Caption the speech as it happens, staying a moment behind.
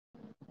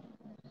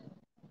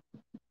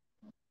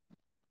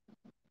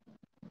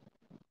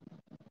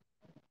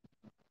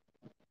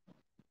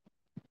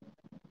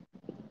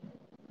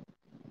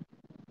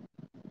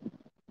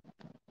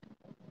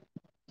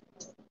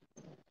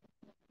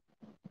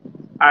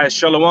Hi,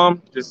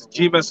 Shalom. This is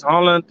Jeebus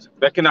Holland,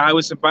 back in the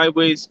highways and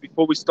byways.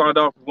 Before we start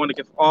off, we want to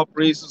give all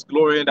praises,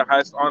 glory, and the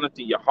highest honor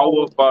to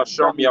Yahweh,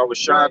 Ba'asham, Yahweh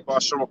Shai,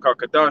 Ba'asham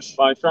Kakadash.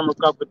 By Sharma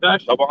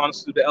Kapadash. Double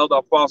honors to the elder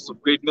apostles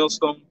of Great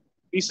Millstone.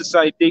 Peace and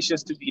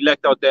salutations to the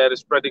elect out there that is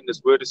spreading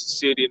this word of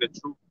sincerity and the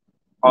truth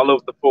all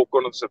over the four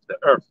corners of the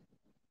earth.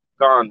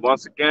 Gone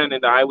once again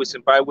in the highways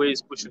and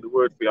byways, pushing the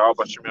word for Yahweh,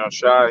 Ba'asham, Yahweh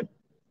Shai, to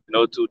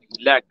the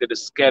elect that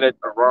is scattered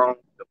around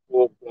the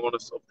four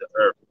corners of the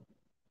earth.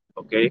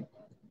 Okay?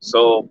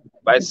 So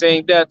by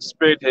saying that,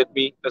 Spirit hit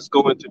me. Let's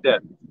go into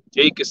that.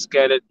 Jake is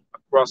scattered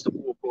across the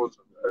four corners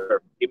of the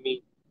earth. Give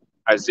me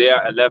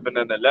Isaiah 11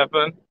 and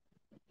 11.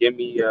 Give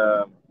me,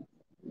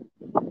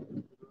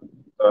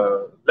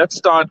 let's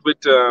start with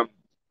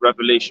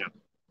Revelation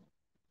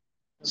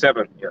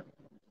 7. Yeah,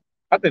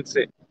 I didn't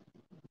say.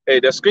 Hey,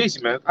 that's crazy,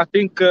 man. I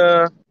think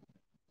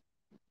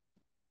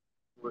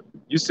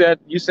you said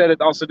it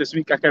also this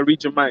week. I can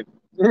read your mind.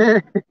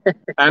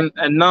 and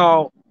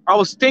now I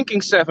was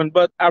thinking 7,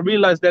 but I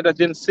realized that I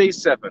didn't say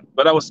 7,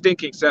 but I was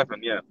thinking 7.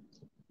 Yeah.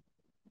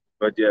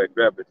 But yeah,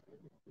 grab it.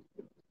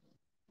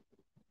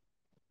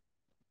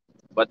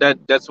 But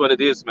that's what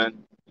it is,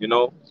 man.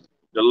 The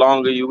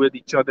longer you with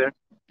each other,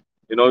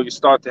 you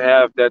start to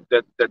have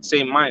that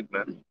same mind,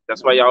 man.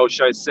 That's why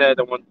Yahushua said,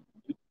 I want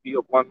you to be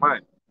of one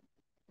mind.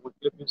 What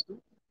Philippians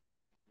 2?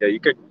 Yeah, you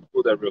can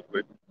pull that real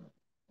quick.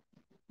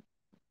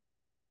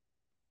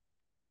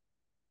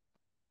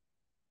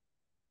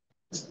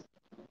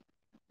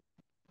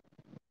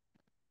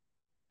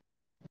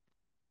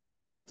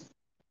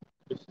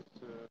 This is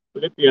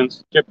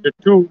Philippians chapter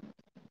 2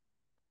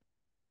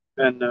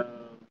 and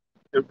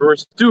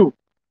verse 2.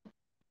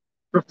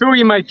 Fulfill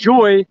ye my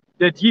joy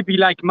that ye be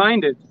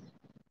like-minded,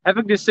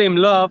 having the same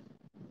love,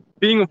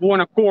 being of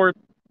one accord,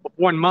 of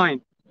one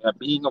mind. Yeah,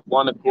 being of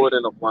one accord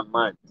and of one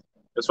mind.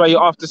 That's why you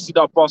often see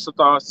the Apostle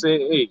Paul say,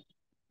 hey,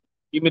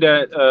 give me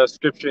that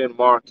scripture in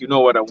Mark. You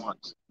know what I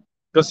want.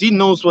 Because he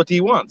knows what he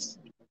wants.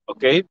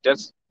 Okay?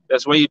 That's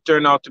when you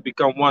turn out to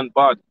become one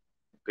body.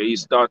 Okay? You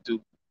start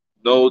to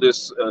know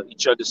this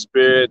each other's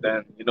spirit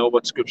and you know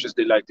what scriptures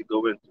they like to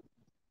go into.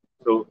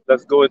 So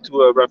let's go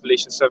into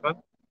Revelation 7.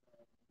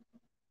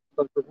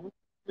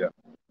 Yeah.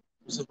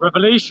 This is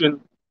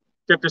Revelation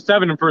chapter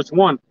 7 and verse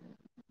 1.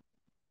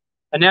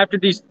 And after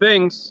these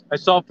things, I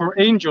saw 4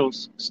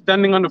 angels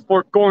standing on the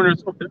 4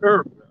 corners of the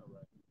earth,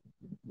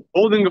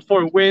 holding the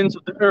 4 winds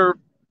of the earth,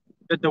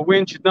 that the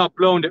wind should not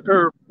blow on the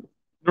earth,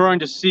 nor on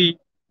the sea,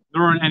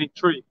 nor on any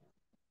tree.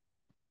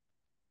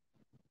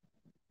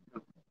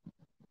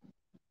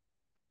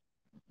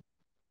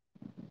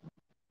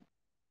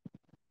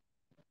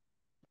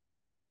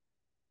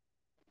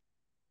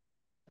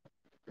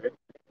 Okay.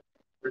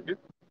 Very good.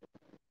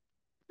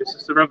 This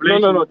is the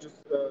Revelation. No.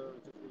 Just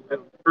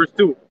verse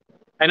 2.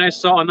 And I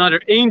saw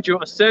another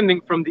angel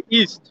ascending from the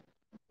east,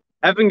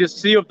 having the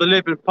seal of the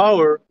living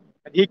power,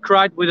 and he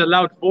cried with a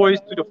loud voice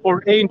to the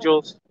 4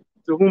 angels,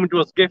 to whom it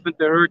was given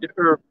to hurt the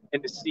earth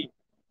and the sea.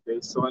 Okay,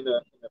 so in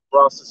the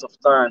process of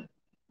time,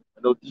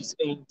 these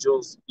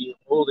angels be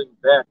holding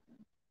back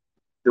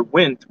the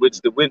wind, which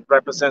the wind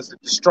represents the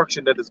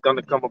destruction that is going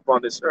to come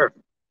upon this earth.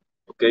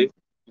 Okay,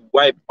 you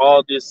wipe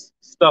all this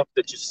stuff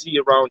that you see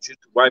around you,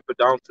 to wipe it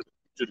down to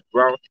the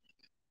ground.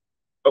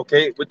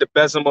 Okay, with the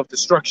besom of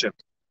destruction.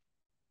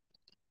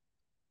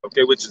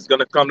 Okay, which is going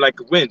to come like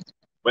a wind.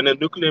 When a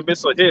nuclear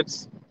missile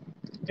hits,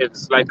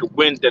 it's like a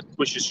wind that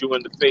pushes you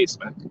in the face,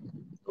 man.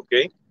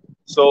 Okay,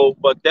 so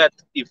but that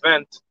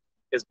event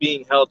is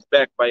being held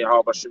back by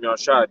Yahweh Shem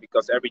Shai,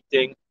 because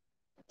everything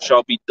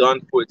shall be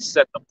done for its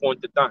set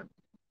appointed time.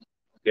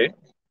 Okay.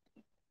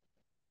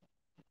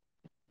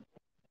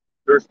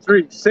 Verse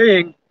 3,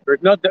 saying,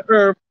 hurt not the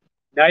earth,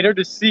 neither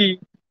the sea,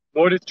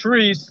 nor the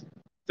trees,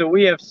 till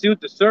we have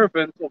sealed the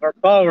servants of our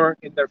power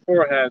in their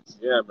foreheads.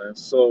 Yeah, man.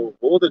 So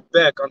hold it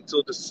back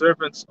until the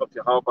servants of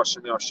Yahweh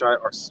Shem Shai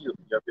are sealed.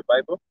 You have your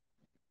Bible?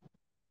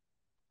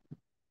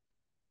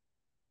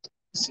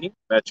 See?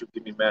 Matthew,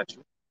 give me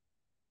Matthew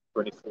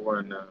 24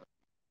 and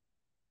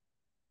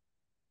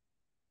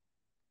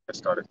let's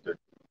start at 30.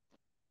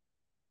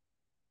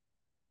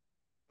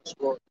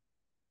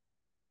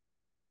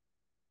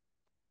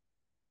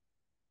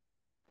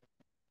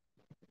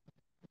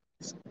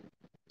 This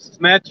is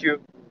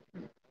Matthew.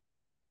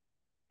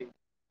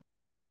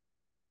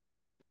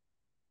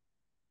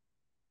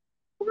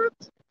 What?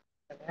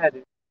 I had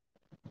it.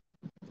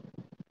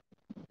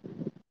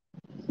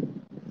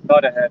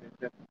 Thought I had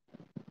it.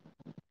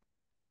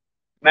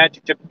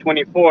 Matthew chapter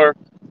 24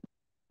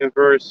 and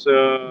verse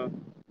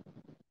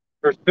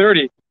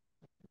 30.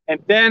 And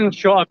then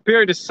shall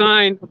appear the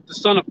sign of the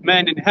Son of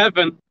Man in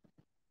heaven,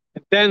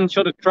 and then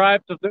shall the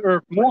tribes of the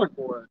earth mourn.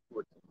 14.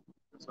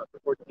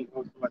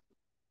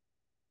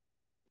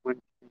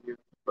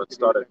 Let's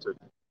start at 30.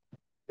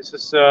 This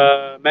is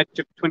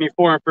Matthew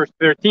 24 and verse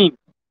 13.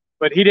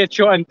 But he that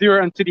shall endure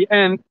unto the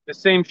end, the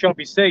same shall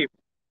be saved.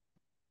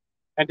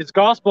 And this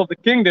gospel of the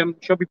kingdom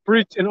shall be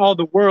preached in all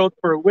the world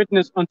for a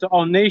witness unto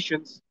all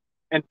nations,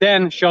 and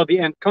then shall the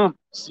end come.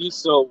 See,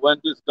 so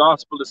when this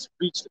gospel is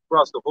preached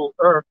across the whole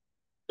earth,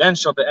 then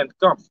shall the end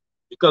come.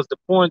 because the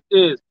point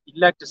is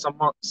elect is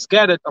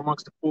scattered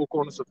amongst the four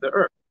corners of the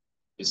earth.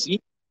 You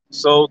see?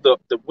 So the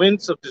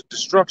winds of the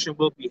destruction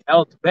will be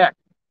held back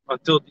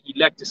until the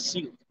elect is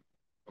sealed,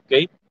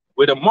 okay,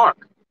 with a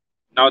mark.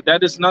 Now,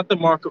 that is not the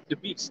mark of the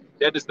beast.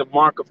 That is the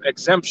mark of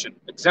exemption.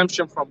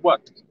 Exemption from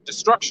what?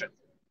 Destruction,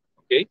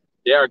 okay?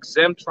 They are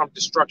exempt from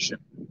destruction.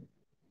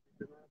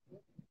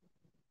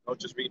 I'll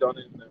just read on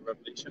in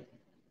Revelation.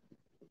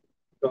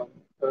 So,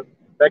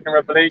 back in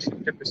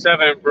Revelation chapter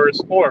 7,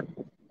 verse 4.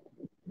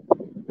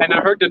 And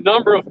I heard the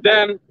number of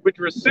them which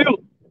were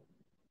sealed.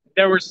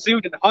 There were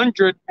sealed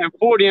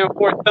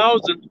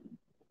 144,000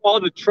 all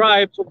the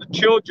tribes of the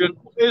children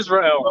of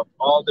Israel. Of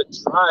all the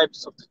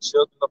tribes of the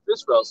children of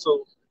Israel.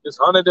 So this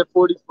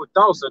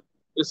 144,000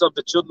 is of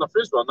the children of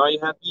Israel. Now you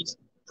have these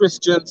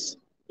Christians,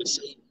 they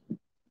say,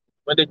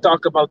 when they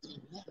talk about the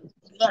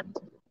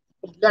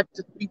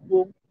elected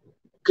people,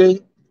 okay,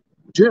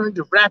 during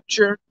the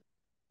rapture,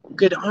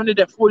 okay, the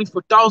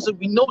 144,000,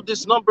 we know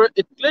this number,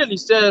 it clearly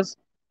says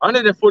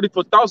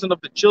 144,000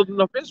 of the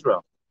children of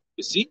Israel.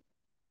 You see?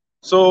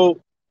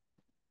 So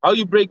how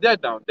you break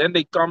that down? Then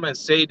they come and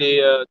say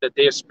that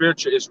they are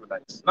spiritual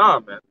Israelites.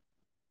 Nah, man.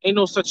 Ain't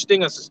no such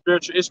thing as a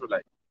spiritual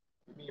Israelite.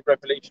 You mean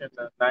Revelation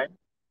 9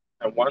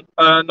 and 1?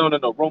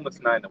 No.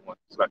 Romans 9 and 1.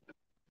 It's like that.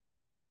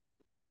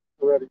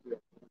 Already good.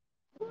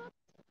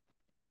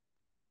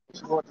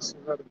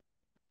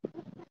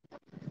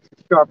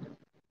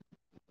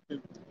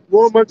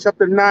 Romans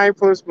chapter 9,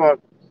 verse 1.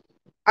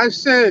 I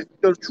say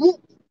the truth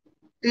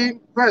in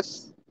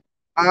Christ.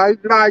 I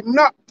lie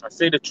not. I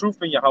say the truth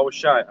in Yahweh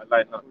Shai. I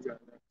lie not.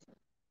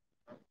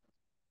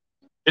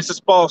 This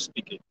is Paul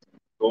speaking.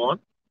 Go on.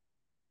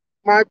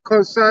 My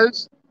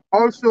conscience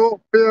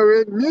also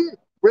bearing me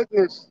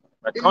witness.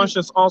 My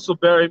conscience also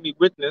bearing me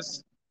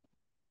witness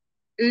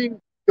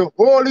in the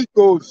Holy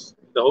Ghost,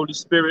 the Holy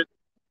Spirit,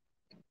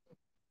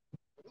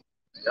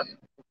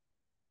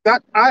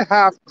 that I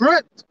have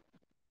great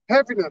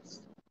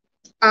heaviness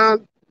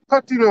and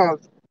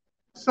continual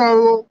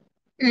sorrow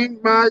in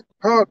my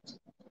heart.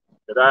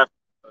 That I have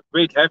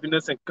great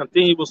heaviness and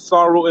continual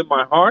sorrow in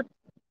my heart.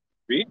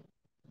 Read.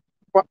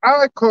 For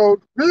I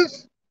could wish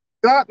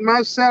that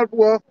myself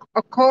were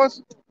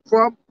accursed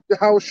from the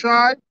house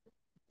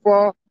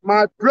for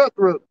my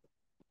brethren,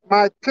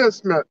 my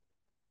kinsmen,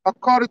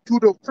 according to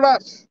the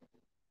flesh.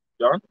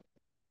 John?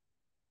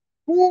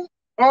 Who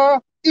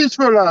are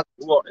Israelites?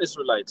 Who are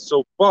Israelites?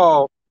 So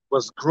Paul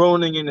was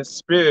groaning in his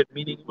spirit,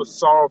 meaning he was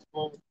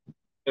sorrowful,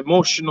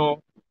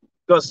 emotional,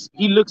 because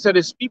he looks at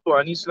his people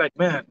and he's like,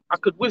 man, I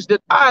could wish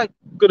that I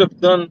could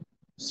have done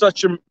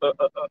such a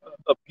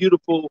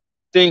beautiful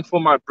thing for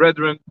my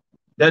brethren,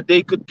 that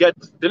they could get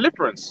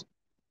deliverance,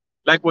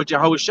 like what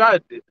Yahushua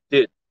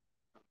did.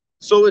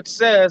 So it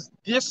says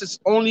this is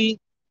only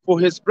for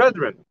his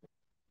brethren.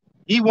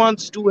 He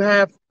wants to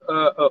have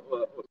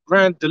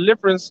grant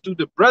deliverance to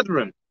the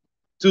brethren,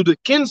 to the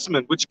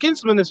kinsmen, which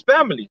kinsman is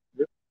family.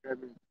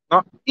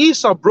 Now,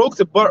 Esau broke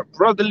the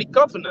brotherly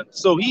covenant,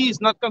 so he is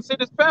not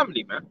considered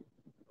family, man.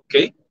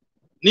 Okay?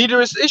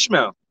 Neither is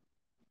Ishmael.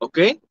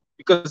 Okay?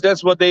 Because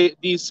that's what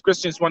these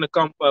Christians want to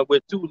come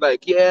with too.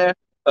 Like, yeah,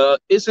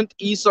 isn't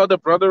Esau the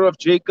brother of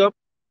Jacob?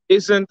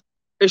 Isn't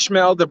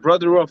Ishmael the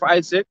brother of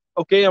Isaac?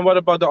 Okay, and what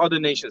about the other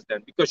nations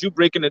then? Because you're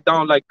breaking it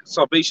down like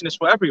salvation is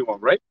for everyone,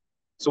 right?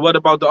 So what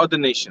about the other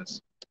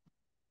nations?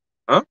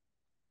 Huh?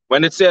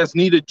 When it says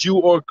neither Jew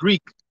or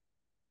Greek,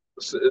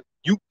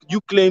 you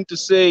claim to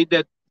say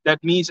that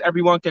that means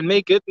everyone can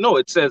make it. No,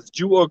 it says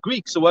Jew or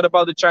Greek. So what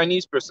about the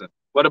Chinese person?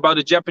 What about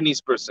the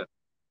Japanese person?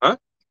 Huh?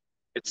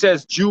 It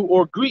says Jew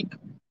or Greek.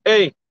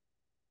 Hey.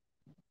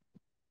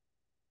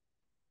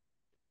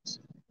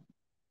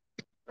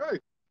 Hey.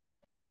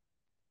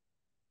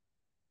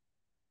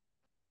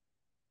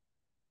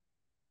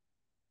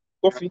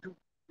 Coffee.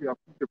 Yeah,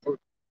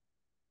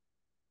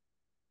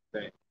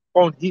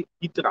 Gewoon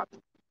hieruit.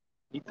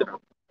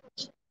 Hieruit.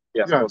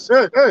 Ja, yeah.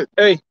 Hey.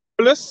 Hey,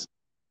 plus.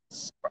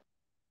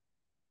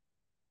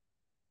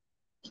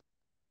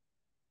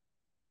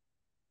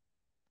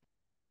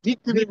 Niet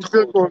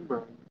groot.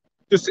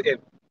 Tussenin.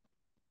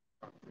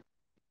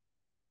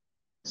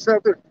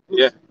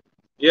 Yeah.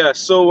 Yeah,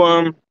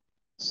 so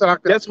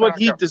that's what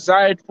he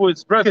desired for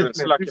his brethren.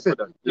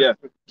 Yeah.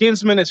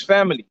 Kinsman is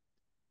family.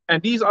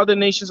 And these other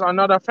nations are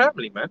not our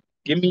family, man.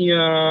 Give me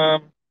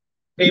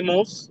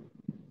Amos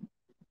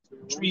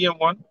 3 and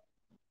 1.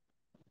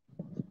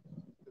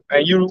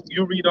 And you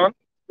read on.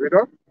 Read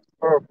on?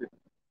 Okay.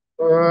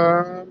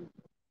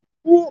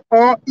 Who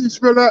are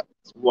Israelites?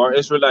 Who are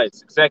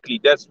Israelites? Exactly.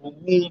 That's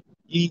whom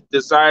he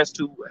desires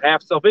to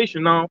have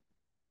salvation. Now,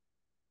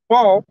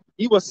 Paul,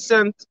 he was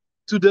sent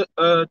to the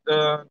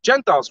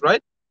Gentiles,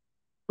 right?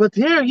 But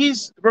here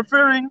he's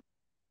referring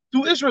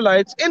to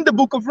Israelites in the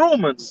book of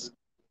Romans.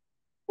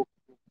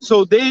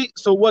 So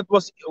what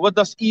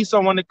does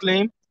Esau want to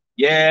claim?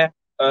 Yeah,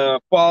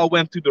 Paul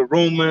went to the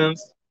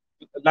Romans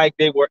like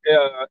they were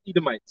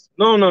Edomites.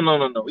 No.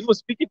 He was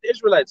speaking to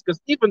Israelites because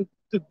even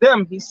to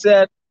them he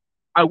said,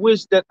 I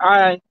wish that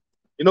I,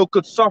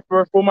 could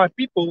suffer for my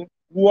people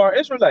who are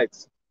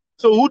Israelites.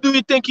 So who do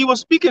you think he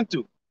was speaking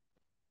to?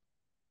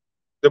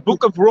 The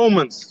book of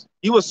Romans.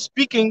 He was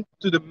speaking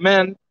to the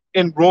men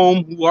in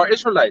Rome who are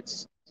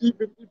Israelites.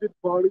 Even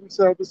Paul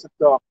himself is a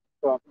dark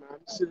man.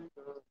 Saying,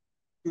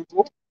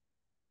 people,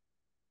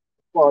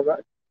 Paul,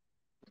 right?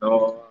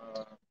 No,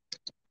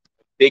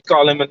 they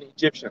call him an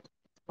Egyptian.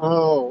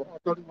 Oh, I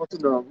thought he was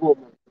in a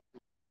Roman.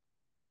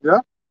 Yeah,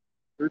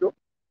 you know,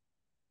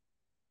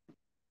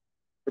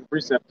 The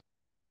precept.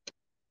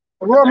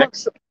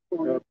 Romans.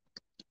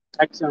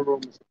 Acts and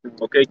Romans.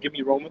 Okay, give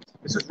me Romans.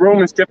 This is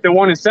Romans chapter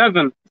 1 and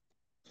 7.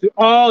 To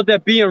all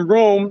that be in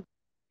Rome,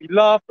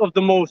 beloved of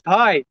the Most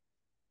High,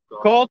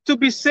 called to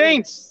be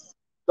saints.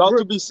 Called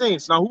to be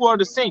saints. Now, who are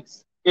the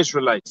saints?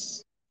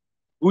 Israelites.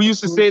 Who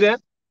used to say that?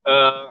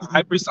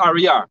 High priest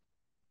Arya.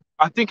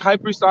 I think High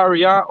priest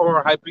Arya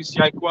or High priest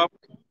Jacob.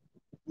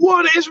 Who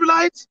are the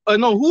Israelites?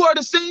 No, who are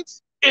the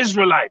saints?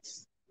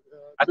 Israelites.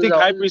 I think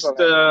High priest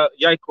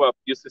Jacob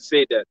used to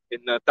say that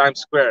in Times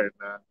Square in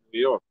New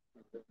York.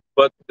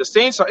 But the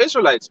saints are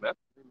Israelites, man.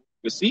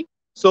 You see?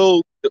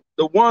 So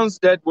the ones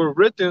that were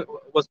written,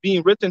 was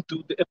being written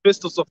to the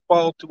epistles of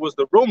Paul towards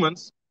the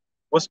Romans,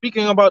 was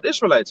speaking about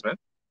Israelites, man.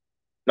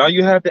 Now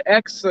you have the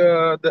Acts,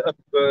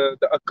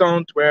 the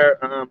account where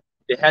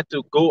they had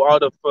to go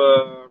out of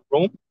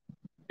Rome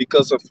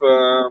because of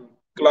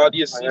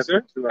Claudius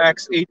Caesar.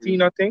 Acts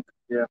 18, I think.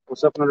 Yeah,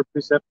 what's up another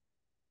precept?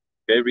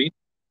 Okay, read.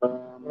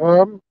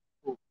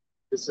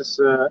 This is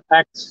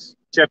Acts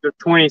chapter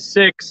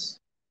 26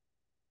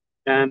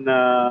 and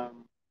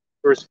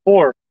verse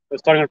 4.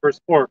 Starting at verse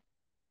 4.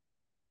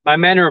 My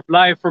manner of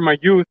life from my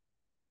youth,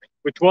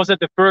 which was at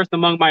the first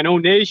among mine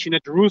own nation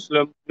at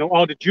Jerusalem, know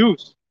all the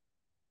Jews,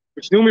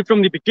 which knew me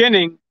from the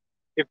beginning,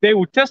 if they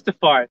would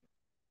testify,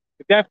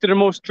 that after the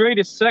most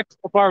straightest sect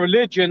of our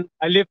religion,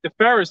 I lived the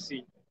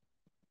Pharisee.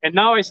 And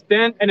now I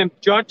stand and am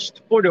judged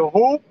for the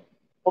hope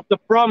of the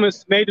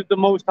promise made of the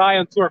Most High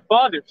unto our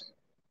fathers,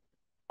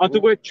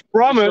 unto which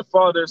promise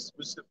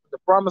the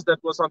promise that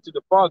was unto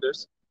the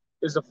fathers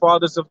is the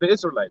fathers of the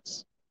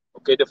Israelites.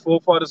 Okay, the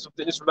forefathers of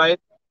the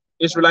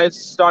Israelites,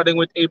 starting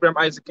with Abraham,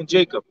 Isaac, and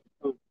Jacob.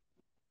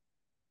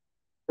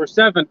 Verse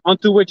 7,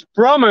 unto which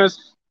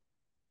promise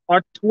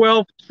are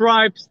 12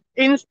 tribes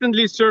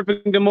instantly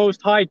serving the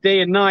Most High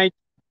day and night,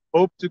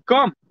 hope to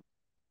come.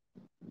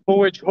 For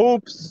which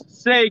hope's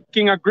sake,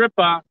 King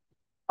Agrippa,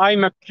 I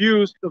am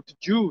accused of the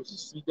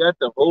Jews. See that?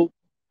 The hope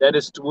that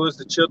is towards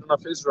the children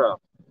of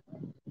Israel.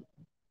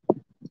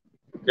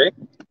 Okay?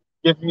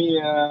 Give me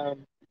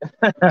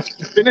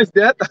finish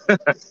that.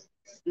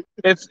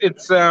 It's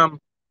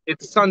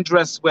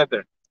sundress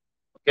weather.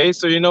 Okay,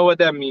 so you know what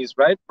that means,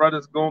 right?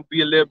 Brother's gonna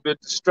be a little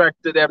bit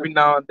distracted every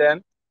now and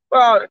then.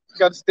 Well, you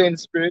gotta stay in the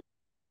spirit.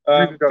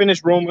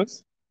 Finish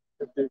Romans.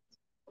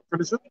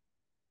 Finish it?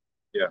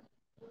 Yeah.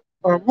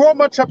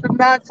 Romans chapter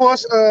 9,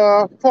 verse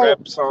 4.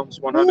 Grab Psalms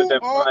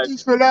 105, who are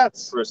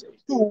Israelites, verse 8.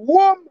 to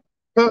whom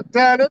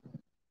pertaineth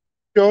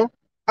the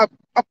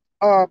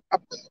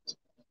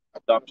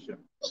Adoption.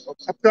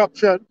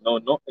 adoption. No,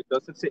 it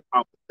doesn't say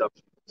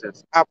adoption. It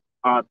says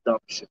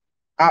adoption.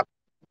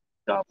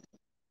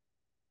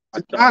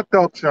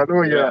 Adoption.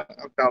 Oh yeah,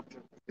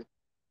 adoption.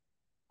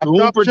 To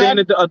whom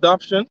pertaineth the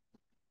adoption?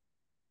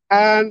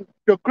 And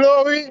the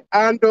glory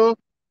and the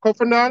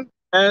covenant.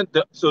 And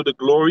so the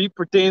glory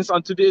pertains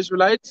unto the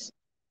Israelites.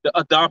 The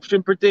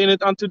adoption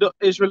pertaineth unto the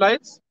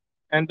Israelites.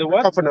 And the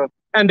what? Covenant.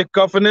 And the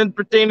covenant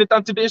pertaineth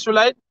unto the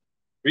Israelites.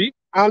 Read.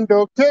 And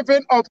the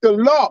giving of the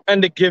law.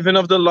 And the giving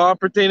of the law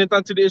pertaineth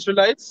unto the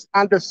Israelites.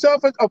 And the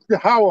service of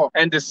Yahweh.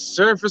 And the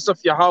service of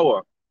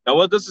Yahweh. Now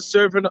what does the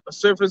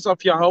service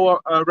of Yahweh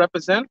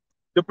represent?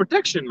 The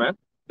protection, man.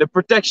 The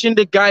protection,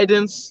 the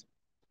guidance.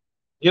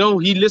 You know,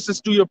 he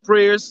listens to your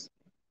prayers.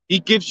 He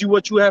gives you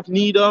what you have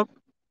need of.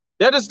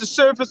 That is the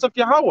service of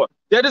Yahweh.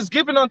 That is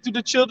given unto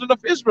the children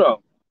of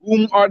Israel,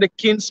 whom are the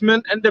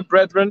kinsmen and the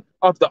brethren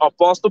of the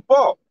Apostle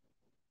Paul.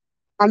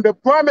 And the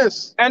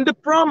promise. And the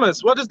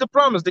promise. What is the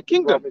promise? The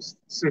kingdom. Promise.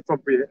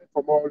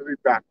 From all the way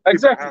back.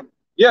 Exactly. Abraham.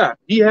 Yeah,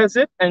 he has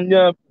it. And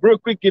real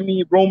quick, give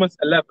me Romans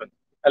 11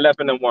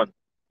 and 1.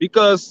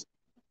 Because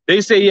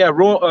they say, yeah,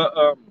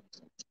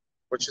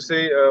 what you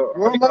say?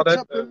 How do you call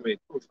that? Wait.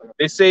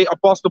 They say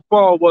Apostle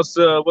Paul was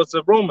a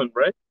Roman,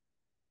 right?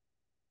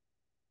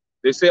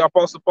 They say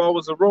Apostle Paul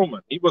was a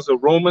Roman. He was a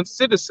Roman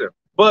citizen.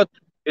 But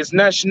his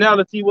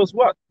nationality was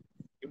what?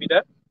 Give me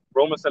that.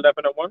 Romans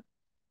 11 and 1.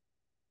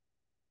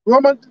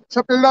 Romans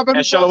chapter 11.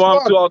 And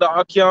shalom to all the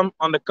Akyam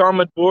on the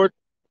comment board.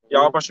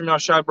 Yahweh Hashem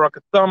Yahshai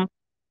Barakatam.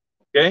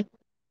 Okay.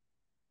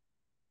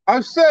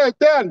 I say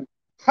then,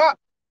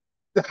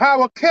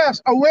 Yahweh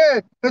cast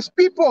away his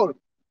people.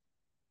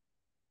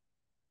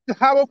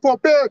 Yahweh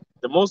forbid.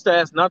 The Most High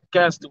has not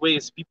cast away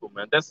his people,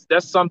 man. That's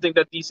something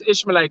that these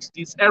Ishmaelites,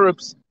 these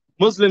Arabs,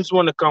 Muslims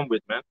want to come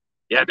with, man.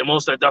 Yeah, the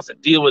Most High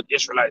doesn't deal with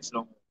Israelites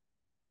no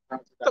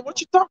more. What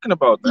you talking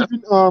about, man? Even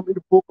in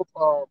the book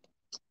of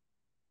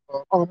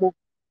Amos,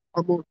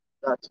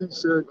 that he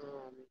said,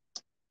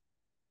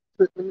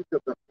 let me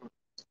get that one.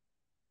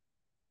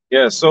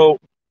 Yeah, so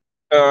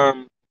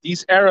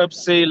these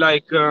Arabs say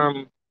like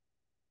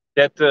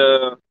that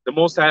the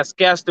Most High has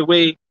cast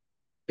away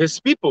his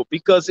people,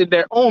 because in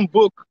their own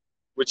book,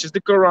 which is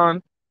the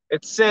Quran,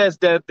 it says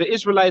that the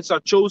Israelites are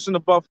chosen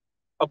above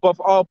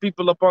all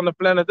people upon the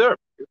planet Earth.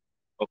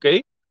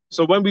 Okay,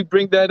 so when we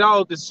bring that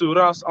out, the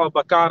Surahs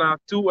Al-Baqarah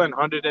 2 and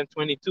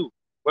 122.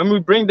 When we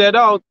bring that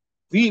out,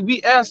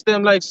 we ask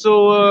them like,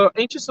 so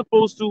ain't you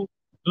supposed to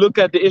look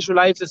at the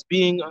Israelites as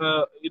being,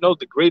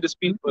 the greatest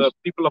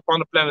people upon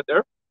the planet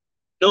Earth?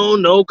 No,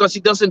 no, because he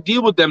doesn't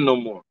deal with them no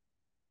more.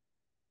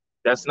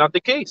 That's not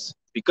the case,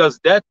 because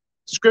that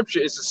scripture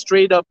is a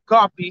straight up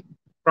copy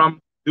from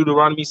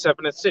Deuteronomy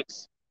 7 and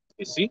 6.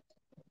 You see,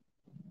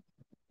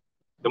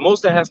 the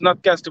Most High has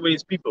not cast away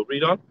his people.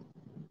 Read on.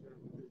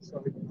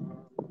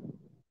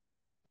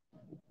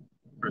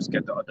 First,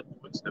 get the other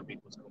points that we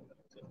was going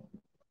to.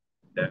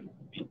 Then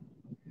we.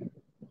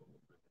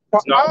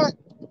 It's not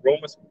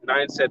Romans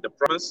 9 said the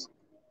promise,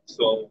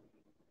 so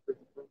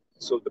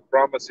the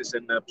promise is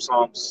in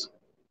Psalms.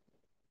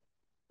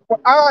 For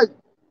I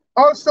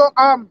also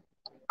am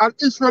an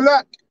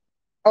Israelite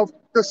of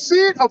the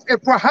seed of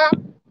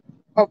Abraham,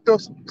 of the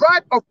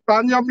tribe of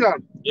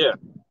Benjamin. Yeah,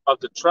 of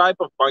the tribe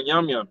of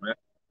Benjamin, man.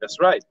 That's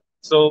right.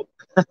 So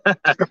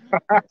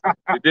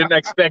we didn't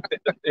expect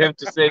him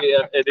to say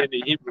it in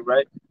the Hebrew,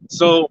 right?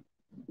 So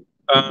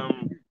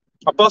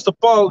Apostle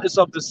Paul is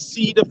of the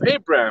seed of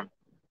Abraham.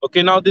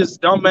 Okay, now this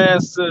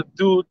dumbass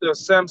dude,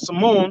 Sam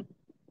Simone,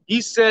 he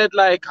said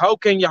like, how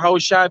can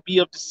Yahushua be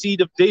of the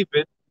seed of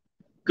David?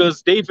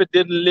 Because David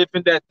didn't live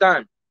in that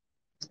time.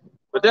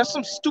 But that's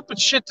some stupid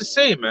shit to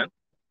say, man.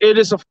 It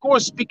is, of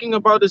course, speaking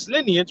about his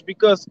lineage,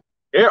 because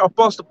here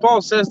Apostle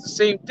Paul says the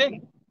same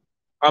thing.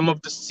 I'm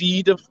of the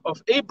seed of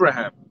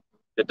Abraham.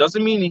 That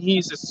doesn't mean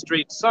he's a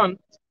straight son.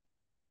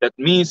 That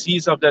means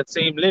he's of that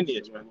same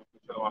lineage, man.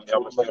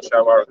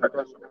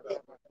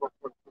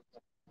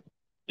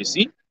 You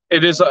see,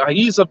 it is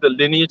he's of the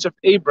lineage of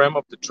Abraham,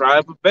 of the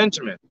tribe of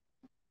Benjamin,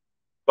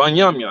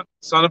 Benjamin,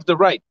 son of the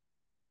right.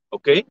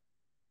 Okay,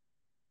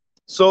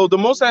 so the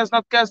Most High has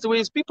not cast away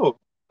his people.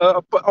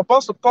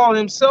 Apostle Paul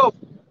himself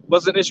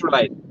was an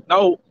Israelite.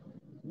 Now,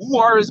 who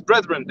are his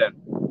brethren then?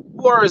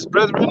 Who are his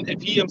brethren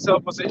if he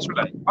himself was an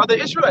Israelite? Are the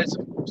Israelites,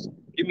 of course.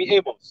 Give me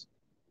Amos.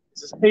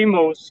 This is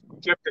Amos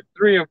chapter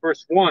 3 and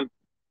verse 1.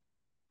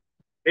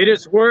 It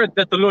is word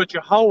that the Lord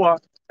Yahweh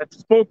hath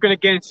spoken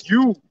against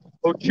you,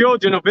 O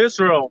children of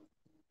Israel,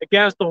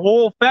 against the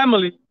whole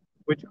family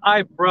which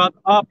I brought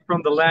up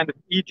from the land of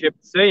Egypt,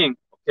 saying.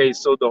 Okay,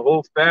 so the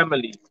whole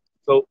family.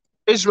 So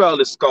Israel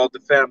is called the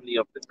family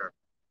of the earth.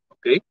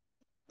 Okay,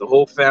 the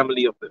whole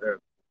family of the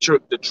earth.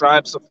 The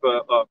tribes of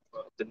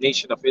the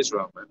nation of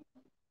Israel, man.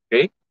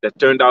 Okay, that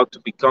turned out to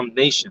become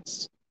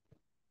nations,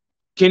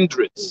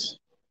 kindreds,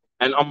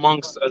 and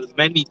amongst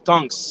many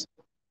tongues,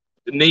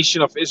 the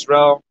nation of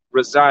Israel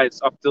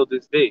resides up till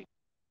this day.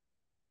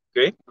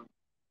 Okay,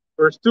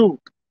 verse 2.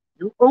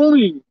 You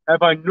only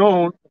have I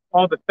known of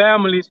all the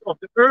families of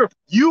the earth.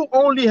 You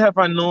only have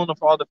I known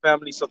of all the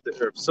families of the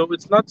earth. So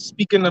it's not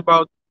speaking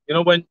about,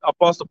 when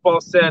Apostle Paul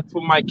said,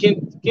 for my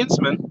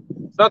kinsmen,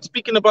 it's not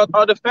speaking about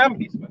other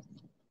families, man.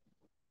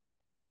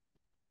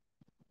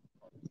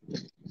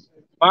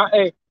 Maar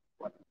die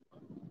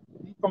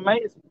van mij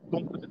is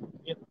donker,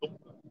 meer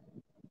donker.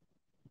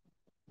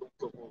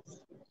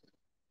 Donkerroos.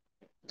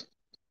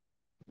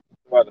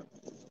 What?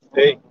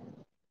 Hey,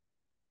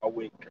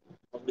 awake.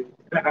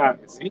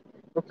 See?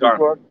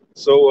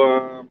 So,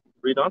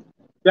 read on.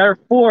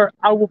 Therefore,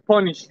 I will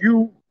punish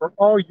you for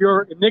all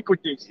your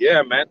iniquities.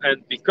 Yeah, man.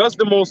 And because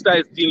the Most High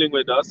is dealing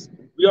with us,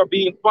 we are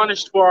being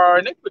punished for our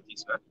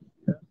iniquities, man.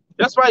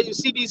 That's why you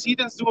see these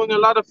heathens doing a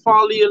lot of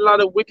folly, a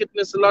lot of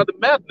wickedness, a lot of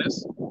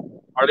madness.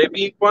 Are they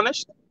being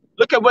punished?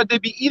 Look at what they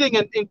be eating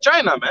in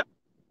China, man.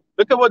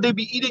 Look at what they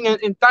be eating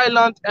in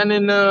Thailand and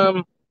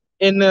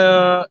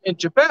in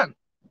Japan.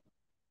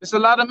 There's a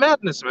lot of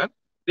madness, man.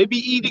 They be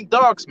eating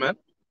dogs, man.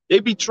 They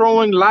be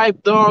throwing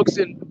live dogs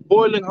in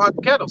boiling hot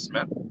kettles,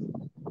 man.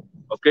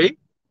 Okay?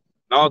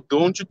 Now,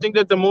 don't you think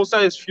that the Most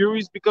High is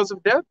furious because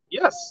of that?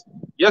 Yes.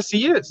 Yes,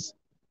 he is.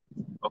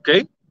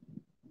 Okay?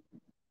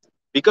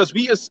 Because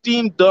we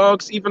esteem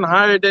dogs even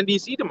higher than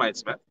these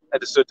Edomites, man,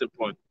 at a certain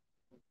point.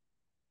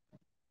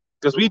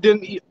 Because we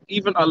didn't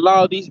even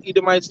allow these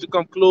Edomites to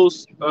come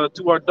close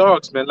to our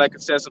dogs, man, like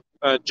it says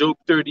Job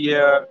 30,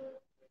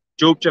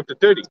 Job chapter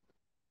 30.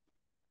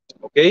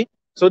 Okay?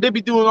 So they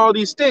be doing all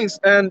these things,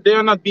 and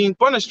they're not being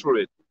punished for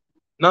it.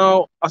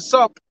 Now,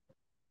 Asap,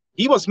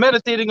 he was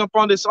meditating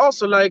upon this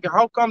also, like,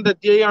 how come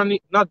that they are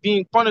not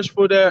being punished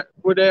for their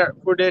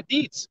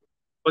deeds?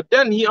 But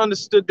then he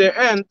understood their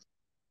end,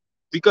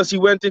 because he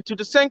went into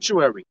the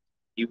sanctuary.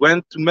 He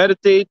went to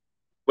meditate,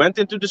 went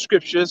into the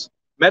scriptures,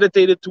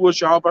 meditated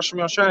towards Yahweh Hashem,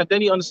 and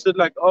then he understood,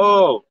 like,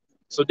 oh,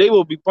 so they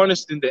will be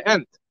punished in the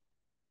end.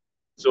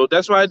 So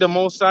that's why the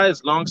Most High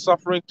is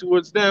long-suffering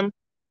towards them.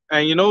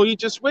 And, he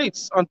just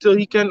waits until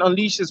he can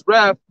unleash his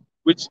wrath,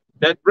 which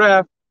that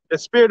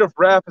spirit of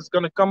wrath is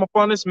going to come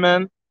upon his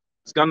men.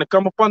 It's going to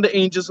come upon the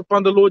angels,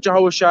 upon the Lord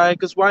Yahushua.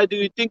 Because why do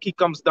you think he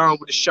comes down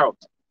with a shout?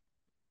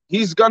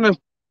 He's going to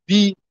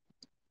be,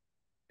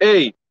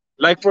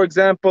 like, for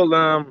example,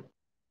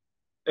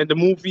 in the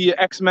movie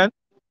X-Men,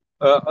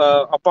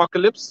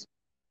 Apocalypse,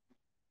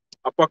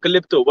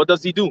 Apocalypto, what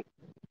does he do?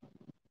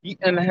 He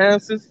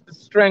enhances the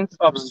strength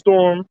of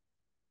Storm,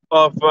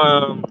 of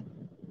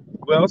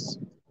who else?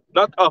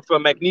 Not of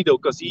Magneto,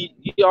 because he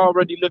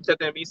already looked at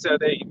him. He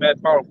said, "Hey, you're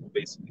mad powerful,"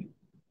 basically.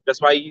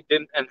 That's why he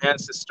didn't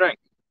enhance his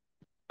strength.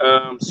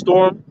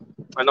 Storm,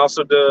 and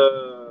also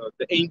the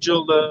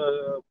angel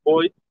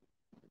boy,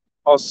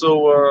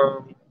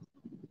 also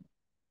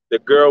the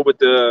girl with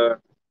the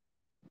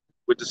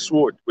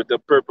sword, with the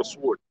purple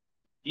sword.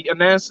 He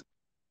enhanced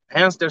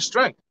their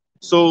strength.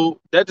 So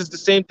that is the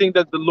same thing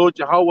that the Lord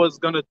Yahweh is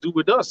gonna do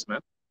with us,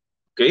 man.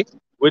 Okay,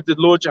 with the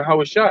Lord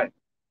Yahweh Shai,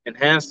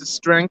 enhance the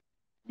strength,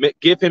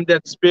 give him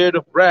that spirit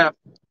of wrath,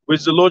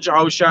 which the Lord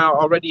Yahweh Shai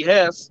already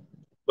has.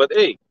 But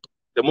hey,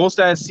 the Most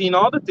High has seen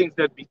all the things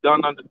that be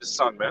done under the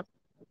sun, man.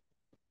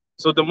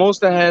 So the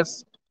Most High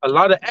has a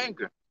lot of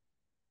anger.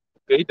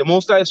 Okay, the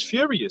Most High is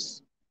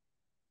furious.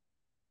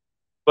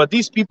 But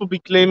these people be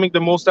claiming the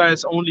Most High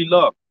is only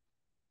love.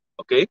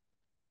 Okay,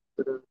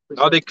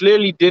 now they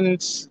clearly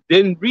didn't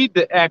read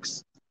the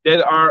acts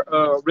that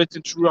are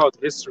written throughout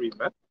history,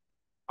 man.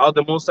 How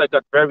the Most High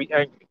got very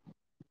angry.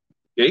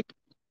 Okay.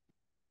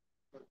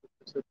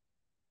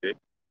 Okay.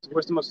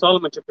 Wisdom of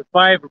Solomon, chapter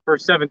 5,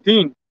 verse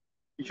 17.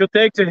 You shall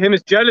take to him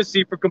his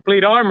jealousy for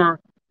complete armor,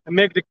 and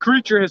make the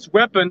creature his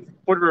weapon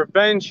for the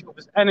revenge of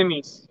his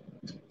enemies.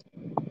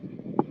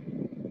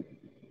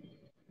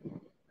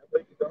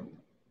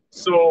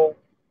 So,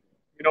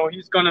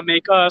 he's gonna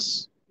make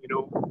us, the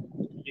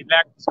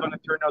elect is gonna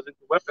turn us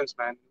into weapons,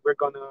 man. We're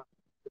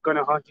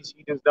gonna hunt these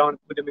heathens down,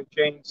 put them in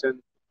chains,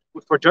 and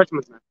put for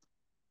judgment, man.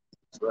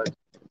 That's right.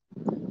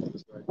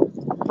 That's right.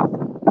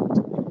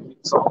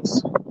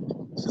 Psalms.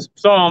 This is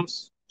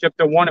Psalms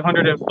chapter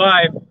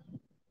 105,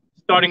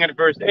 starting at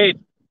verse 8.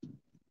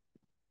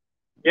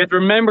 Yet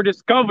remember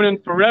this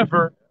covenant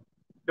forever,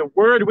 the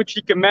word which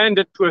he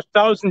commanded to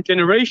 1,000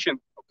 generations.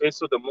 Okay,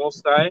 so the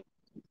Most High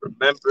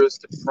remembers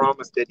the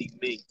promise that he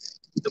made.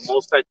 The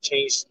Most High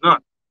changed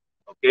not.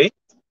 Okay,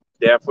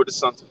 therefore the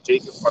sons of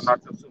Jacob are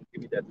not consumed.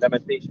 Give me that.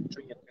 Lamentation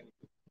 3 and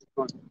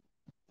 22.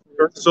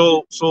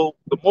 So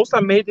the Most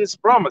High made his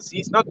promise.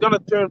 He's not gonna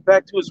turn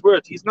back to his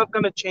word. He's not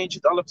gonna change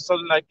it all of a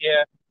sudden. Like,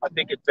 yeah, I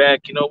take it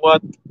back. You know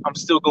what? I'm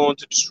still going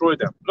to destroy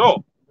them.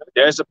 No,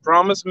 there's a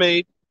promise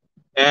made,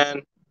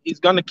 and he's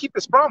gonna keep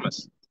his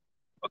promise.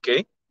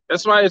 Okay,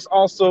 that's why it's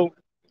also,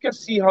 you can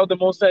see how the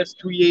Most High is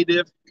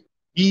creative.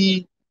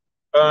 He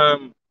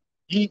um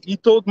he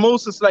told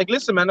Moses, like,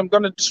 listen, man, I'm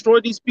gonna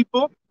destroy these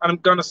people, and I'm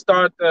gonna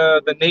start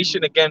the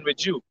nation again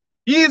with you.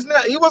 He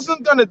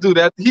wasn't gonna do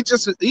that. He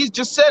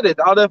just said it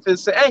out of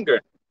his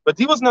anger, but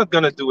he was not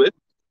gonna do it.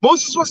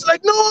 Moses was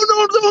like, no,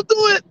 no, don't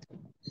do it.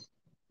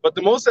 But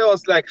the Most High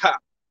was like, ha,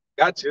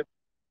 got you,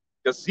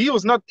 because he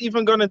was not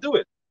even gonna do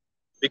it.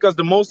 Because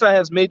the Most High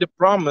has made a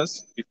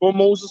promise before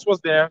Moses was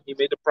there. He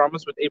made a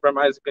promise with Abraham,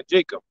 Isaac, and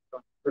Jacob.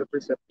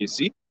 You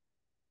see?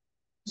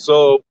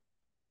 So,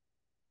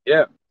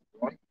 yeah.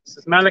 This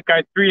is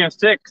Malachi 3 and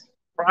 6.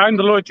 For I am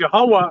the Lord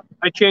Yahweh,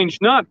 I change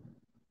not.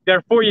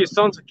 Therefore, ye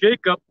sons of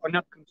Jacob are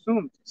not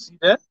consumed. See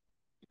that?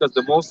 Because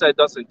the Most High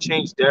doesn't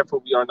change,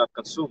 therefore we are not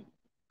consumed.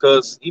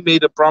 Because he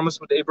made a promise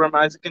with Abraham,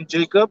 Isaac, and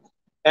Jacob,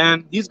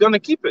 and he's going to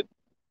keep it.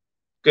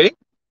 Okay?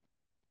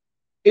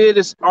 It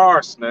is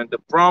ours, man. The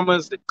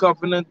promise, the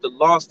covenant, the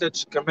law,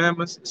 statutes,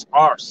 commandments is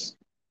ours.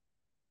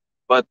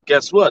 But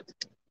guess what?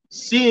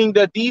 Seeing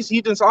that these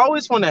heathens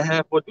always want to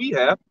have what we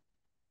have,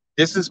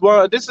 this is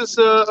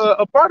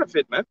a part of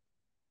it, man.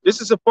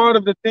 This is a part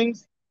of the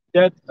things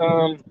that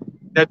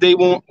that they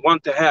won't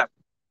want to have.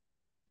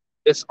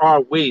 It's our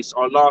ways,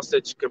 our law,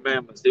 statutes,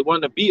 commandments. They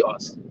want to be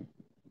us.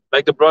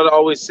 Like the brother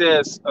always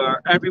says,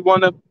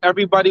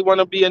 everybody want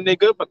to be a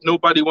nigga, but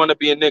nobody want to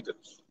be a nigga.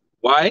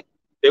 Why?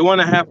 They want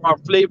to have our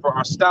flavor,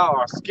 our style,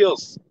 our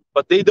skills,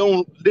 but they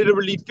don't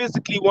literally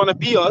physically want to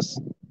be us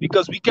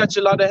because we catch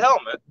a lot of hell,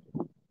 man.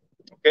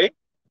 Okay?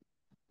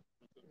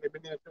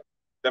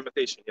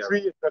 Limitation, yeah.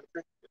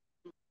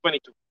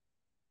 22.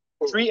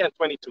 3 and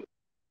 22.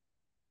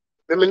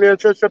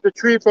 Leviticus chapter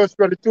 3, verse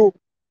 22.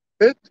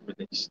 It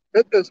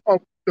is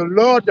of the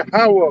Lord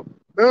our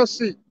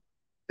mercy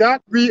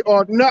that we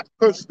are not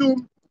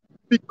consumed,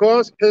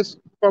 because his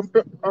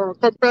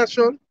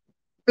compassion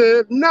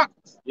fail not.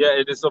 Yeah,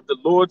 it is of the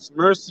Lord's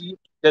mercy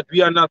that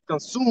we are not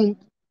consumed,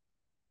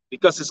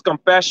 because his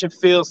compassion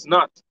fails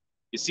not.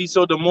 You see,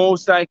 so the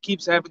Most High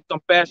keeps having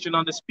compassion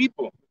on his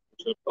people.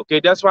 Okay,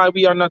 that's why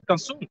we are not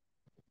consumed.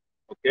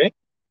 Okay.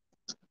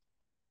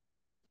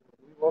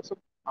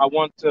 I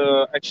want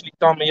actually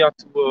Tamiya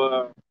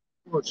to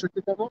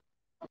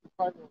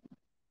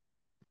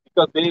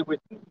because they with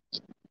me.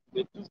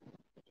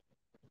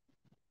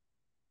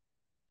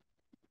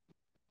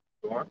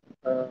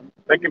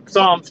 Like in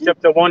Psalms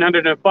chapter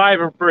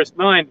 105 and verse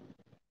 9,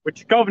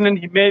 which covenant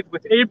he made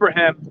with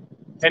Abraham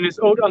and his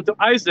oath unto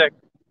Isaac,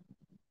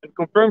 and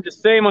confirmed the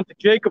same unto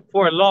Jacob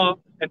for a law,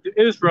 and to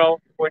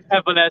Israel for an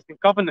everlasting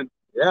covenant.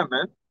 Yeah,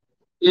 man.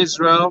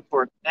 Israel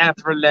for an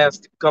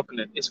everlasting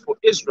covenant. It's for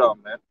Israel,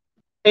 man.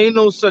 Ain't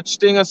no such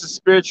thing as a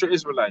spiritual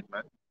Israelite,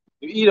 man.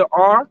 You either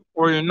are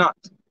or you're not.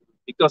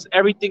 because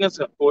everything is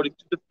according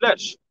to the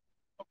flesh.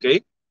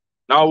 Okay.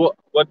 Now,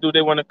 what do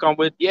they want to come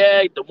with?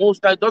 Yeah, the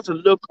Most High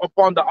doesn't look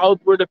upon the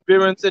outward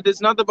appearance. It is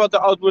not about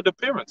the outward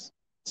appearance.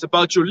 It's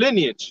about your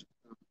lineage.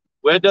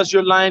 Where does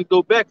your line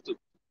go back to?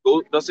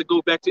 Does it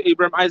go back to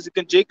Abraham, Isaac,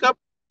 and Jacob,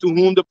 to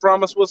whom the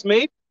promise was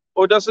made?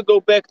 Or does it go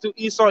back to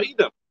Esau,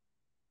 Edom,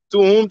 to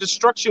whom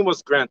destruction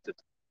was granted?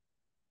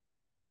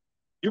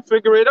 You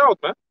figure it out,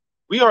 man.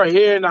 We are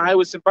here in the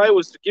highways and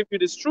byways to give you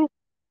this truth.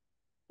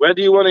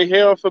 Whether you want to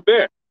hear or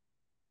forbear.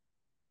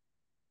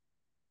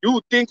 You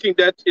thinking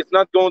that it's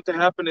not going to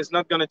happen, it's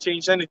not going to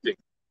change anything.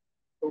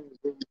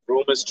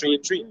 Romans 3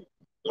 and 3.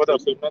 What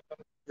else?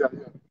 Yeah, yeah.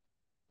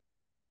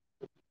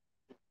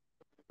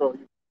 So,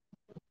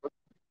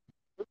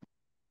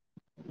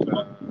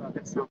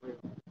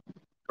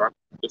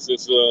 This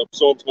is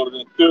Psalms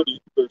 130,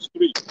 verse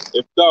 3.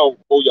 If thou,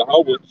 O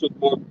Yahweh, should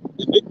mark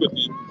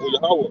iniquity, O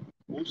Yahweh,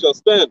 who shall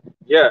stand?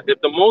 Yeah,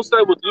 if the Most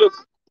High would look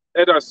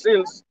at our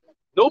sins,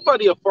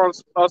 nobody of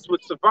us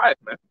would survive,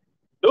 man.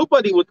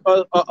 Nobody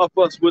of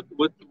us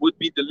would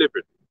be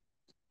delivered.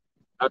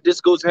 Now,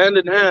 this goes hand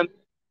in hand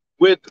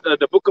with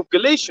the book of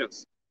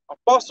Galatians.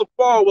 Apostle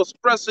Paul was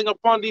pressing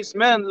upon these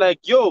men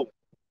like, yo,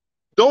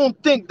 don't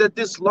think that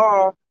this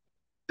law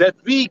that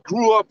we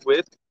grew up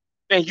with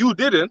and you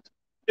didn't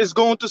is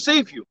going to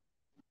save you.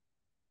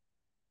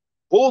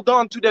 Hold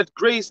on to that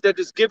grace that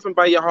is given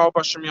by Yahweh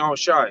Hashem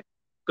Yahushai,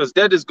 because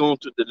that is going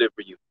to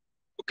deliver you.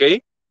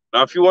 Okay?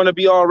 Now, if you want to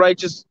be all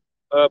righteous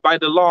by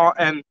the law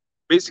and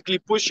basically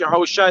push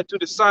Yahushai to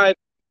the side,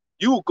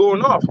 you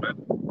going off, man.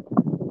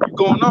 You're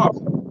going off.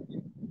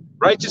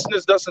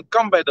 Righteousness doesn't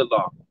come by the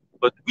law.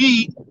 But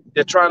we,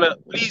 they're trying to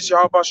please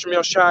Yahweh Hashem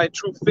Yahushai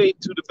through faith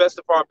to the best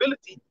of our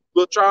ability,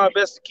 we'll try our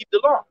best to keep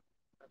the law.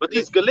 But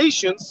these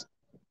Galatians,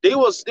 they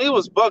was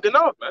bugging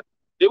out, man.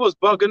 They was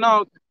bugging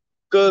out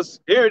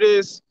because here it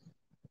is,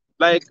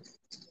 like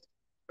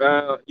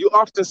you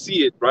often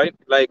see it, right?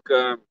 Like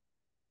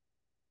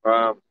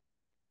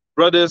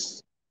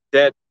brothers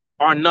that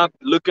are not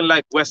looking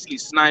like Wesley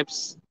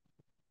Snipes.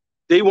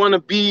 They want to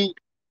be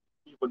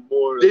Even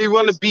more. they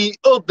want to be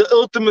the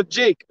ultimate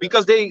Jake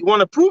because they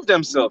want to prove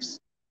themselves.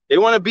 They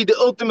want to be the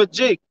ultimate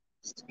Jake.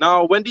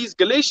 Now, when these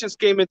Galatians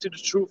came into the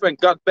truth and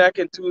got back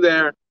into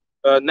their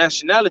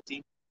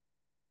nationality,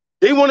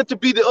 they wanted to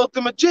be the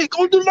ultimate Jake.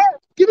 Oh, the law.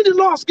 Give me the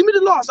laws. Give me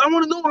the laws. I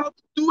want to know how to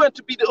do it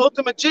to be the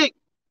ultimate Jake.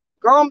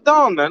 Calm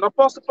down, man.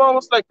 Apostle Paul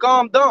was like,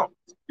 calm down.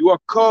 You are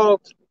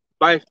called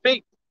by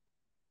faith,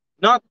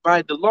 not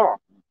by the law.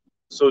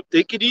 So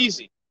take it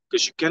easy,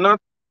 because you cannot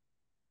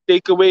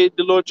take away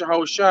the Lord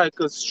Yahushua,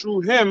 because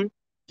through him,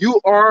 you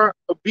are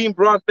being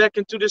brought back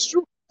into this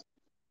truth.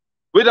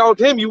 Without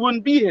him, you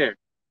wouldn't be here.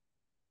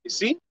 You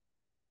see?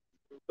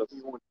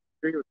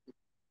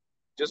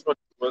 Just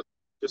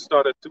just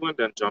start at 2 and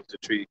then jump to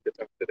 3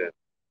 after that.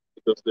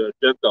 Because they're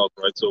Gentiles,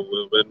 right? So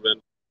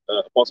when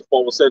Apostle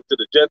Paul was sent to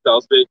the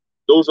Gentiles, you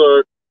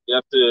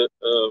have to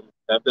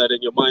have that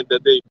in your mind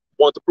that they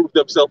want to prove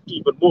themselves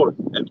even more.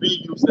 And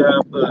we used to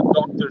have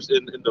doctors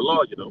in the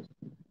law, you know.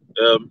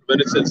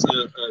 When it says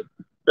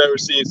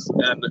Pharisees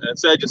and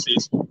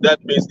Sadducees,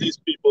 that means these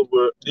people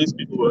were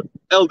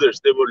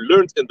elders. They were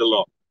learned in the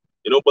law,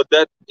 you know. But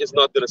that is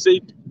not going to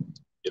save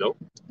you know.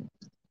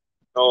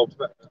 No,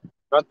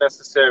 not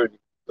necessarily.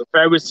 The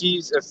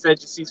Pharisees and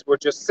Sadducees were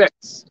just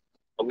sects.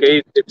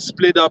 Okay, it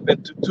split up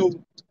into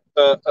two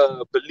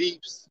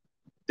beliefs.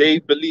 They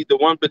believed, the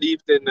one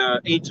believed in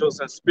angels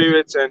and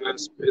spirits and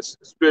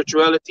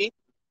spirituality,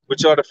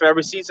 which are the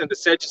Pharisees, and the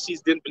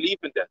Sadducees didn't believe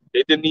in that.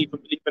 They didn't even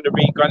believe in the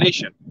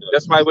reincarnation.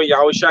 That's why when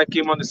Yahushua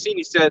came on the scene,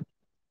 he said,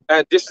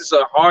 and this is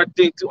a hard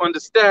thing to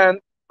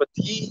understand, but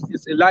he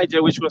is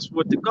Elijah, which was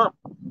for to come.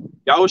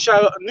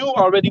 Yahushua knew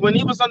already when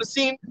he was on the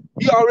scene,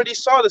 he already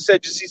saw the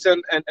Sadducees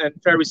and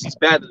Pharisees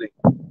battling.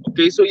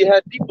 Okay, so you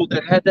had people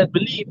that had that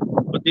belief,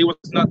 but they was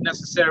not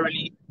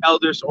necessarily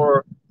elders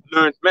or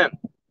learned men.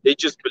 They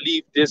just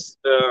believed I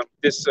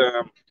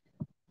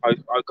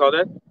call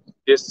that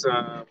this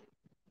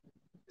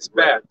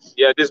path.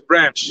 Yeah, this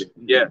branch.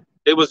 Yeah,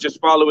 they was just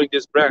following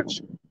this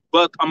branch.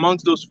 But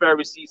amongst those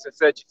Pharisees and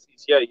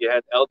Sadducees, yeah, you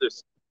had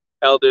elders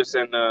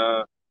and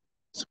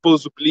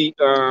supposedly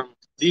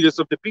leaders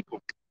of the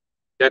people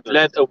that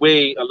led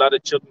away a lot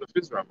of children of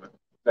Israel, man.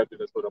 Exactly,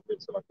 that's what I'm saying.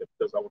 So like that,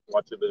 because I was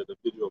watching the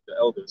video of the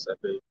elders and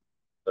they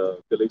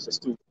Galatians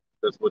 2.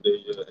 That's what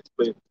they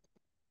explained.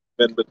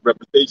 Men with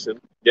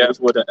reputation. Yeah. Those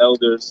were the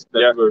elders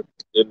that were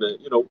in the,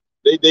 you know,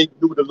 they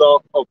knew the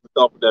law of the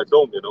top of their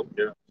dome, you know.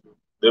 Yeah.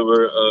 They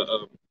were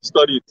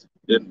studied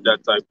in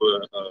that type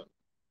of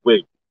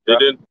way. They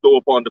didn't go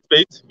upon the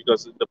faith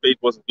because the faith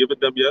wasn't given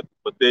them yet,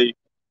 but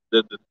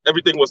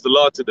everything was the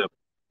law to them.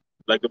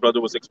 Like the brother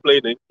was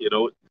explaining, you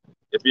know,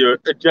 if you're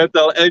a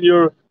Gentile and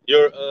you're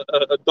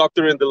a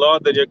doctor in the law,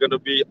 then you're going to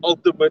be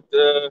ultimate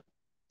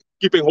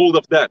keeping hold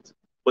of that.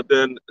 But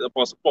then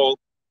Apostle Paul,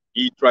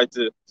 he tried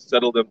to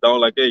settle them down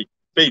like, hey,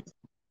 faith,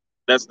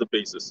 that's the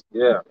basis.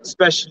 Yeah,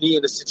 especially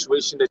in the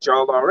situation that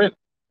y'all are in,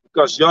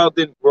 because y'all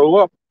didn't grow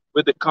up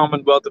with the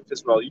Commonwealth of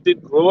Israel. You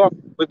didn't grow up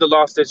with the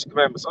law, statutes,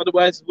 commandments.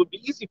 Otherwise, it would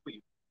be easy for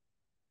you.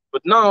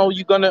 But now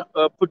you're gonna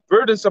put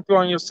burdens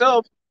upon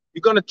yourself.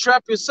 You're gonna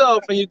trap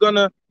yourself, and you're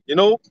gonna,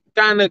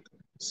 kind of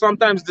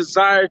sometimes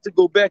desire to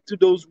go back to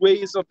those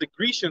ways of the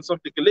Grecians, of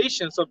the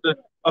Galatians, of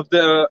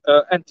the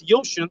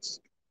Antiochians,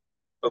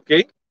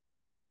 okay,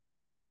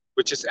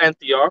 which is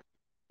Antioch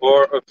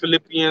or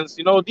Philippians.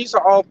 These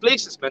are all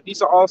places, man.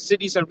 These are all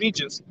cities and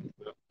regions.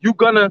 You're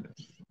gonna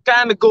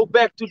kind of go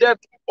back to that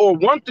or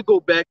want to go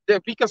back there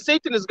because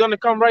Satan is gonna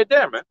come right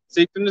there, man.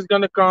 Satan is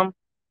gonna come,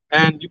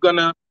 and you're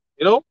gonna,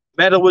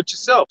 meddle with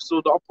yourself.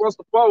 So the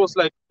Apostle Paul was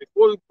like,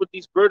 before you put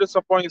these burdens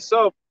upon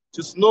yourself,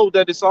 just know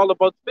that it's all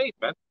about faith,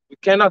 man. You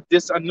cannot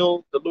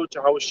disannul the Lord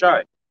Jehovah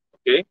Shai.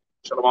 Okay?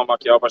 Shalom,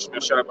 Makiyahu, Bashim,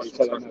 Shai,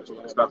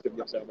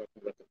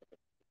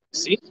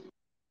 See?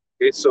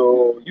 Okay,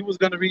 so you was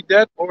gonna read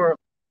that, or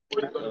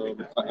I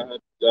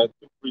had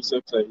two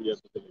precepts I here.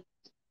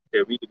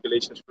 okay, read the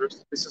Galatians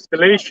first. This is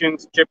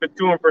Galatians chapter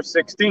 2 and verse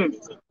 16.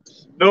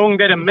 Knowing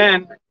that a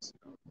man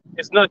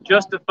is not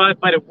justified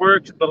by the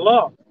works of the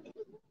law,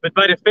 but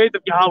by the faith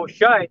of Yahweh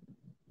Shai,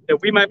 that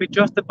we might be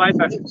justified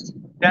by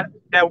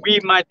that we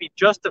might be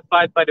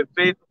justified by the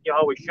faith of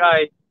Yahweh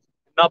Shai,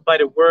 not by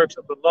the works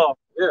of the law.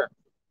 Yeah.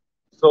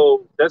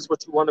 So that's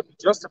what you want to be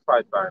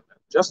justified by, man.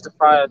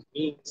 Justified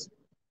means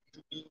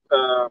to be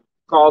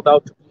called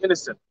out to be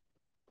innocent.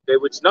 Okay,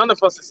 which none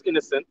of us is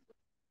innocent.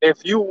 If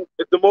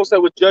the Most High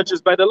would judge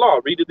us by the law,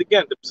 read it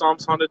again. The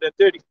Psalms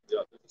 130.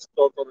 Yeah, this is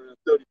Psalm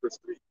 130, verse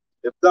 3.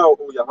 If thou,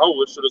 O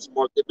Yahweh, shouldest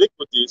mark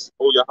iniquities,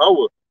 O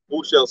Yahweh,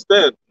 who shall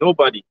stand?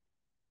 Nobody,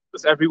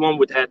 because everyone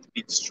would have to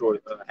be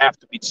destroyed,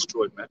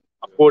 man,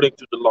 according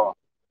to the law.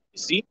 You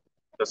see,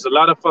 there's a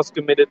lot of us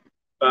committed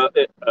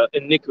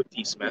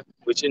iniquities, man.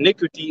 Which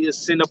iniquity is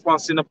sin upon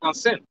sin upon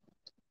sin.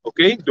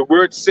 Okay, the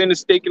word sin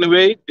is taken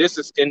away. This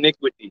is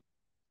iniquity.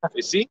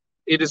 You see,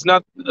 it is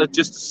not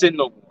just a sin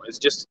no more. It's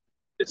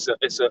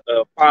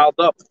piled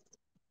up.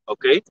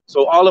 Okay,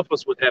 so all of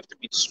us would have to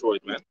be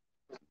destroyed, man.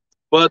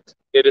 But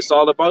it is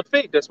all about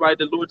faith. That's why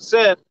the Lord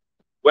said,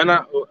 when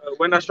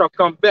I shall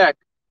come back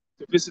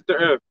to visit the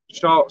earth,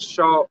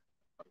 shall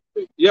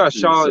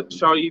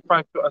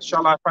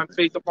I find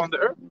faith upon the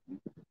earth?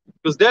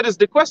 Because that is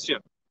the question.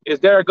 Is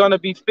there gonna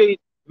be faith,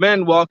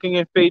 men walking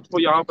in faith for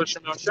Yahweh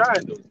Shem Shai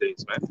in those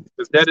days, man?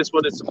 Because that is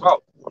what it's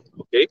about.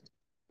 Okay.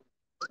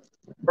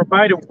 For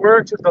by the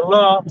works of the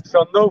law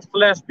shall no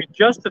flesh be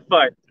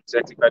justified.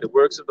 Exactly. By the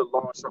works of the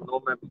law shall no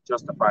man be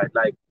justified.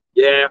 Like,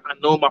 yeah, I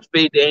know my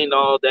faith ain't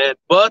all that,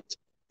 but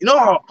you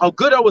know how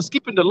good I was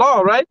keeping the law,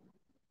 right?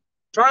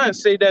 Try and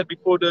say that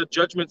before the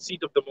judgment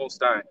seat of the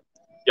Most High,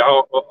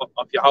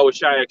 of Yahweh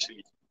Shai,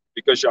 actually,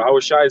 because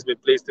Yahweh Shai has been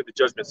placed in the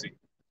judgment seat.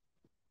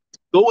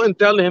 Go and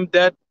tell him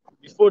that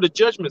before the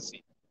judgment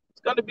seat.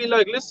 It's gonna be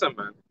like, listen,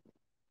 man,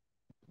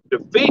 the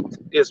faith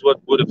is what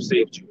would have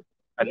saved you,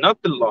 and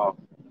not the law.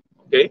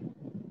 Okay,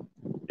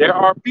 there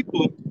are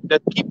people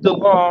that keep the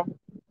law,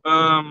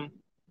 um,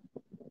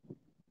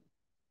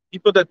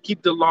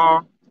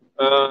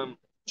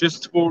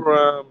 just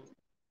for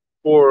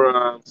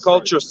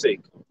culture's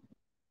sake,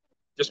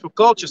 just for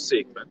culture's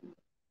sake, man.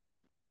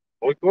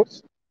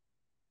 Oikos,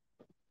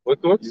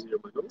 oikos. You hear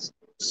my nose?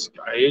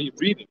 I hear you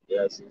breathing.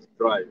 Yes, it's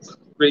dry. It's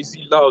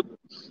Crazy loud.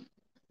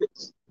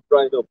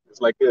 drying up.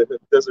 It's like a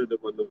desert in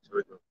my nose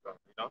right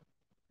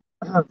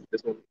now.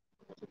 This one.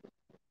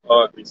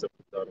 Precept.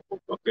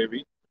 Okay,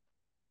 read.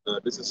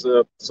 This is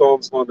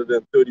Psalms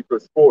 130,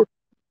 verse 4.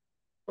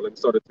 Well, let me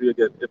start at 3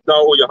 again. If thou,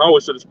 O Yahweh,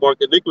 shouldest mark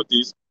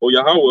iniquities, O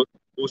Yahweh,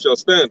 who shall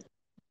stand?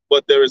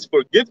 But there is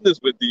forgiveness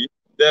with thee,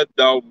 that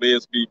thou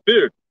mayest be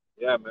feared.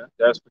 Yeah, man.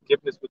 There's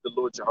forgiveness with the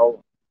Lord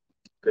Jehovah.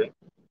 Okay.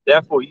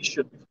 Therefore, he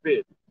should be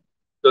feared.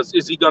 Because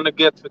is he gonna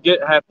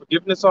have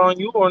forgiveness on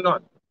you or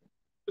not?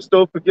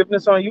 Bestow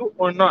forgiveness on you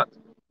or not?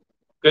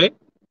 Okay.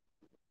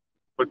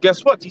 But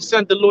guess what? He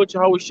sent the Lord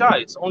Jehovah Shai.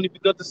 It's only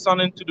because the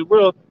Son into the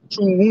world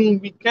through whom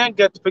we can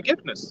get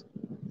forgiveness.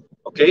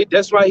 Okay,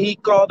 that's why he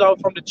called out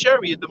from the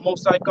chariot. The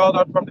Most High called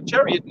out from the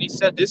chariot, and he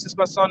said, "This is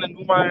my son in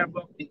whom I am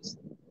well pleased."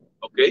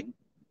 Okay,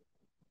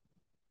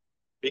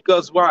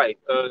 because why?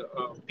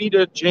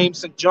 Peter,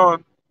 James, and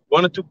John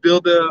wanted to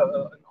build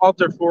an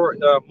altar for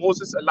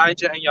Moses,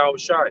 Elijah, and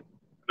Yahushua.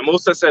 And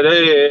Moses said,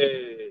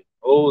 "Hey,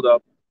 hold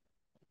up!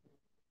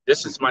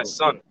 This is my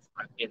son.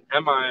 In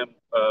him I am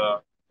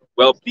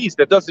well pleased."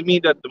 That doesn't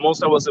mean that the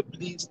Most High wasn't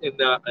pleased in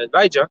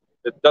Elijah.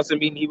 That doesn't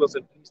mean he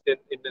wasn't pleased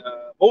in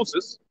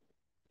Moses.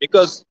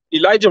 Because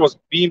Elijah was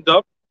beamed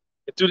up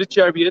into the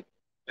chariot.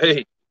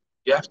 Hey,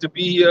 you have to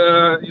be,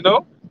 and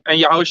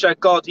Yahushua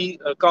called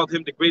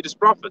him the greatest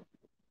prophet.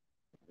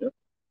 Yeah.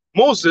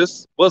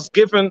 Moses was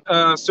given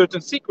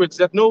certain secrets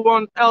that no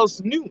one else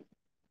knew.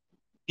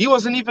 He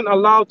wasn't even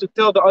allowed to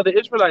tell the other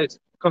Israelites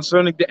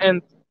concerning the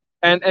end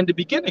and the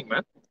beginning,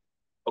 man.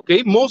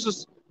 Okay,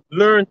 Moses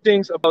learned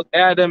things about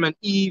Adam and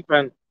Eve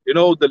and,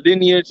 the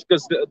lineage,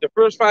 because the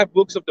first 5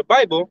 books of the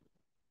Bible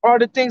are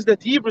the things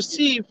that he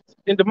received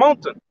in the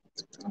mountain,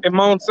 in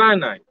Mount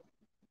Sinai.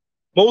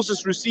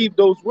 Moses received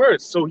those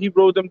words, so he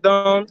wrote them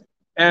down,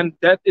 and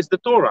that is the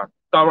Torah.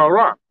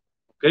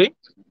 Okay?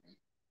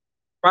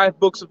 5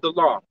 books of the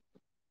law.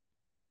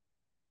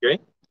 Okay?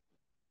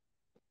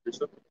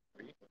 Bishop.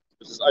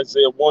 This is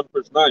Isaiah 1,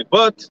 verse 9.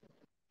 But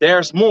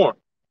there's more.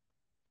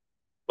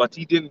 But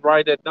he didn't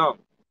write that down.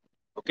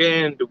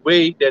 Okay, and the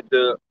way that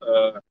the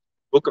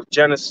book of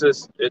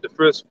Genesis, the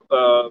first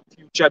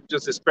few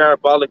chapters is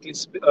parabolically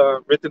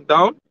written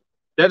down,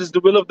 that is the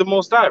will of the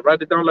Most High.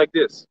 Write it down like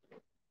this.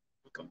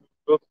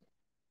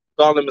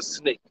 Call him a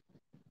snake.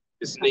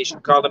 This nation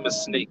call him a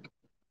snake.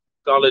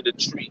 Call it a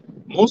tree.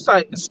 Most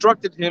High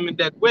instructed him in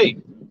that way.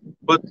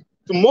 But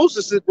to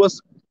Moses, it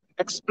was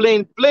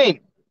explained plain,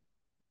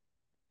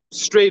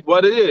 straight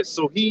what it is.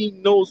 So he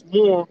knows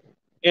more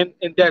in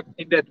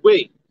that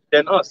way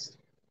than us.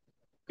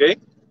 Okay?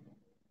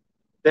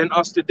 Than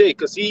us today,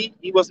 because he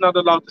was not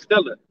allowed to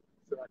tell it.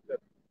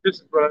 This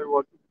is what I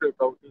want to say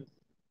about this.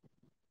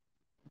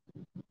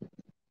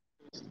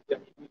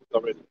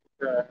 Already.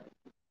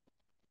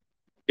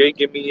 Okay,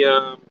 give me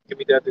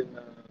that in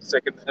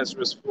second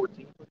Ezra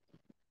 14.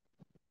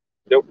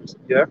 Yep.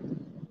 Yeah.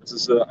 This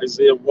is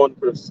Isaiah 1,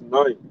 verse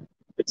 9.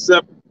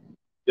 Except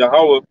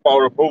Yahweh,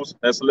 power of hosts,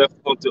 has left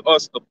unto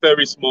us a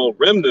very small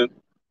remnant,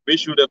 we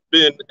should have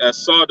been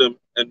as Sodom,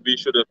 and we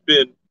should have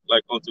been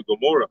like unto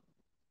Gomorrah.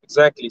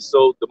 Exactly.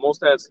 So the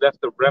Most High has left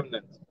a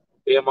remnant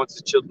amongst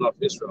the children of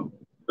Israel,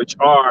 which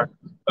are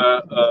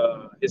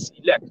his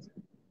elect.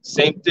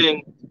 Same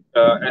thing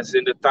as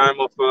in the time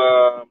of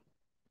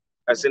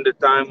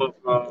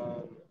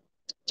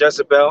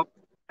Jezebel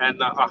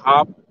and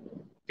Ahab,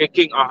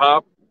 King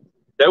Ahab.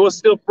 There were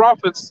still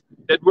prophets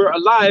that were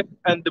alive,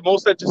 and the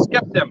Most High just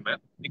kept them, man.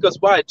 Because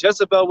why?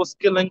 Jezebel was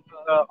killing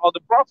all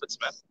the prophets,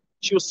 man.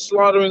 She was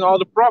slaughtering all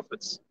the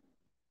prophets.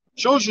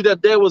 Shows you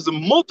that there was a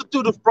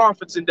multitude of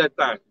prophets in that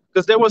time,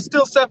 because there was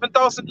still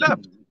 7,000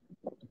 left,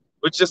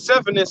 which the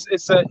seven is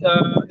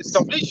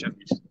completion.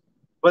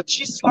 But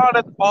she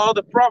slaughtered all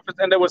the prophets,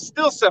 and there was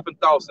still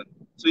 7,000.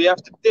 So you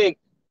have to think.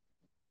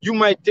 You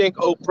might think,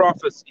 oh,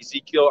 prophets,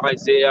 Ezekiel,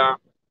 Isaiah,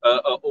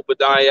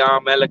 Obadiah,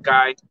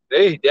 Malachi.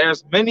 Hey,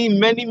 there's many,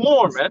 many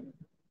more, man.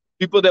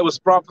 People that was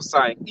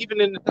prophesying.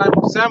 Even in the time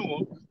of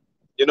Samuel,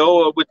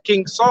 with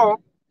King Saul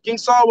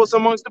was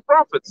amongst the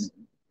prophets.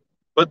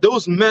 But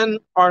those men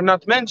are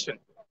not mentioned.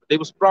 They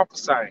was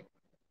prophesying,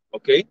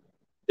 okay?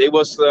 They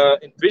was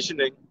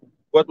envisioning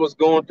what was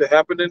going to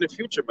happen in the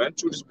future, man,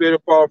 through the spirit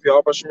of power of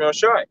Yahweh Shem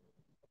Shai,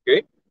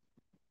 okay?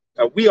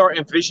 We are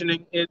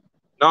envisioning it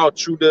now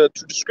through the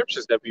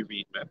scriptures that we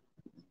read, man,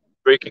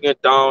 breaking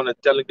it down and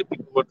telling the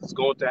people what is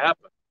going to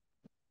happen.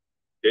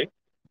 Okay.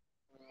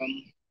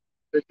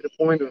 Straight to the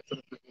point, or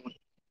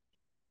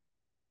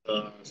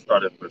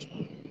Start at verse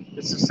 1.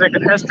 This is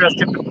second Ezra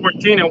chapter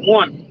 14 and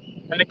 1.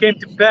 And it came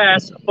to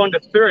pass upon the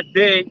third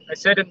day, I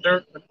sat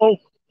under an oak,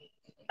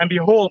 and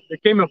behold, there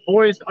came a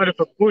voice out of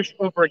a bush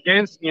over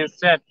against me and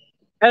said,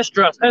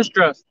 Esdras,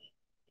 Esdras.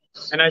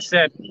 And I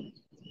said,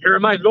 Here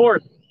am I,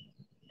 Lord.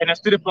 And I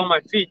stood upon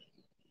my feet.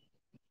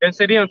 Then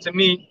said he unto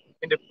me,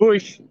 In the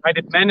bush I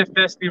did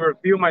manifestly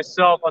reveal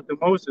myself unto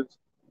Moses,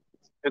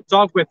 and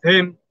talk with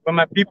him when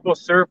my people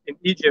served in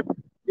Egypt.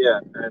 Yeah,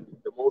 and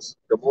the Most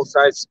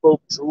High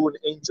spoke through an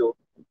angel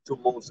to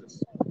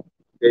Moses.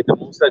 Okay, the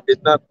Most High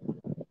did not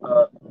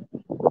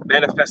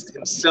manifest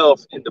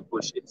himself in the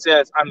bush. It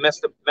says, I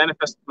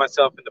manifested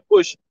myself in the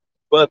bush,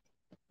 but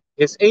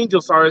his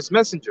angels are his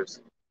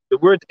messengers. The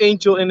word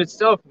angel in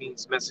itself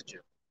means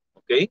messenger.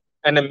 Okay,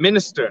 and a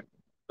minister.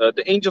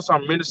 The angels are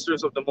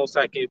ministers of the Most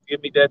High. Can you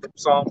give me that in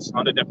Psalms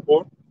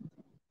 104?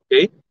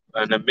 Okay,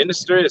 and a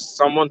minister is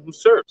someone who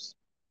serves.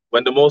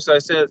 When the Most High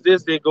says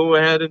this, they go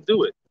ahead and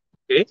do it.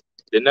 Okay,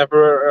 they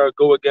never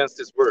go against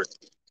his word.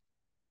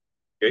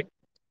 Okay.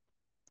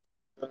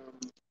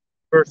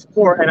 Verse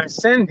 4, And I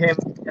sent him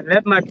and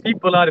led my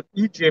people out of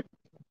Egypt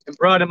and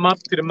brought him up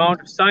to the Mount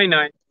of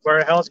Sinai,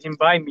 where I held him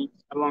by me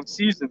a long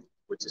season.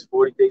 Which is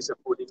 40 days and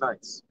 40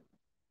 nights.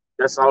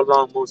 That's how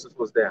long Moses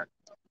was there.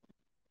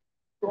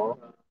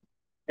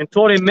 And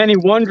told him many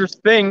wondrous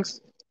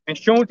things, and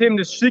showed him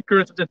the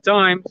secrets of the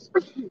times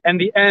and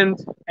the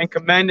end, and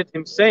commanded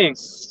him, saying,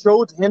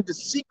 Showed him the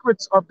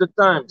secrets of the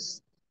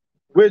times,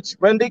 which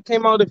when they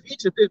came out of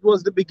Egypt, it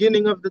was the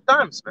beginning of the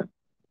times, man.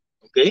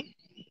 Okay?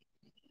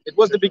 It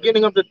was the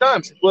beginning of the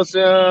times. It was,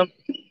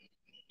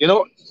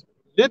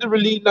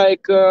 literally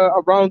like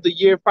around the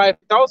year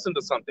 5,000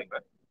 or something,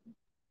 man.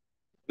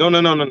 No,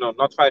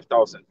 not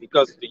 5,000,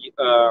 because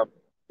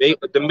they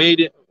made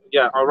it,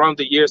 yeah, around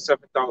the year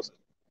 7,000.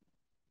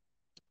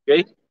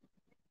 Okay?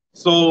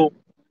 So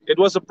it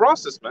was a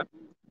process, man.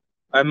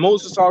 And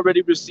Moses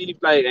already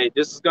received, like, hey,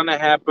 this is gonna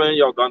happen,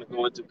 you're gonna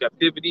go into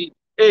captivity.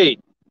 Hey,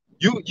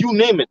 you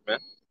name it, man.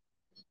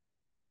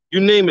 You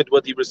name it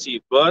what he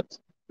received. But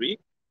read.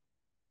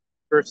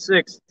 Verse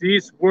 6,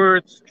 These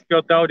words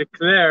shalt thou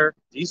declare.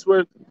 These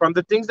were from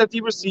the things that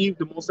he received,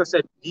 the Most High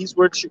said, these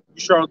words you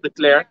shall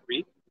declare.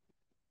 Read.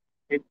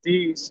 And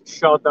these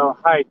shalt thou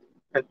hide.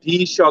 And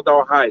these shalt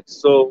thou hide.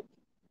 So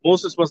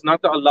Moses was not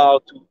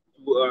allowed to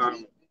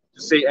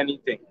say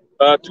anything,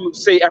 to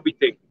say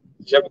everything.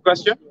 You have a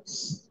question?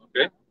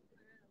 Okay.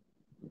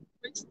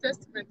 Which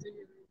testament do you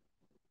read?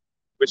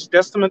 Which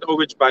testament or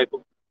which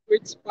Bible?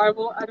 Which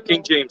Bible? I don't King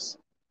know. James.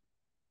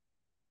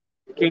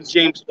 King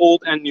James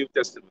Old and New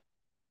Testament.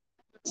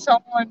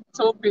 Someone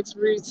told me to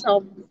read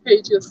some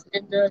pages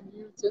in the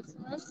New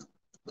Testament,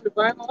 the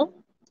Bible.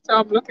 So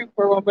I'm looking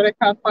for one, but I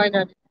can't find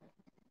any.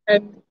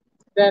 And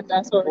then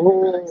I saw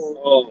you guys.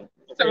 Oh.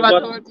 So Okay, I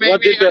what, thought what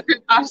maybe did I the,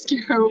 could ask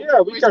you. yeah,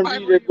 we which can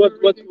Bible read it. you were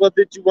reading. What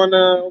did you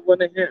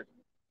wanna hear?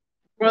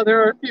 Well,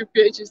 there are a few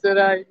pages that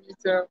I need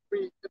to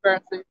read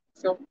apparently.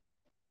 So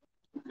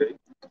Okay.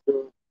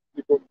 So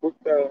you can put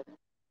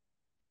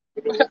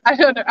I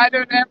don't know. I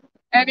don't have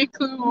any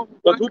clue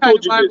but what who kind told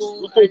of you this? Bible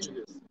Who told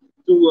you this?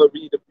 To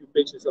read a few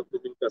pages of the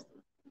New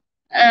Testament.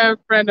 a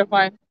friend of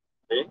mine.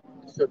 Okay.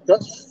 So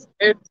that's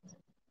It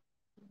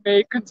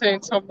may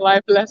contain some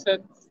life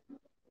lessons.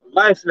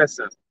 life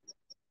lesson.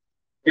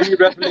 Give me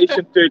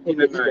Revelation 13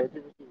 and 9.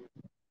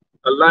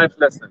 A life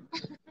lesson.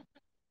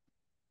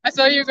 I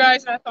saw you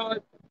guys. And I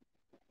thought,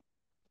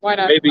 why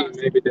not?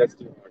 Maybe that's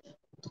too much.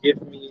 Give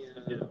me.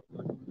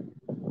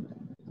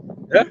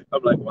 Yeah.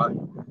 I'm like, why?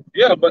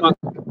 Yeah, but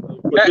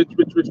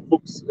which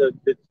books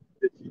did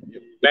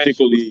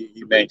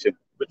he mention?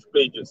 Which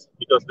pages?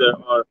 Because there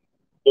are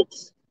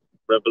books,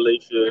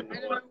 Revelation. I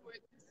don't know what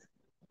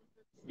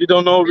You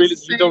don't know really.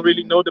 It's You don't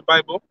really saying- know the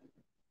Bible.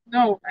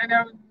 No, I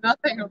know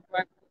nothing of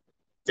Bible.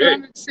 Okay.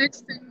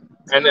 216.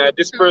 And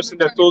this person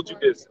that told you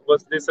this,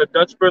 was this a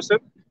Dutch person?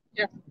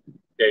 Yeah.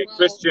 Okay, Well-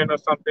 Christian or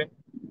something?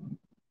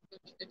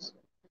 It's-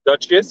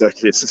 Dutch kiss? Dutch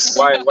kisses.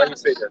 Why you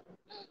say that?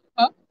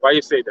 Huh? Why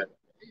you say that?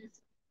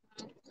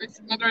 His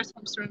mother is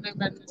from Suriname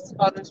and his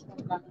father is from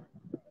Ghana.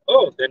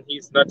 Oh, then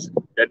he's not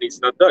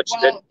Dutch.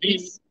 Well, then he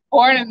he's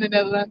born in the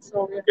Netherlands,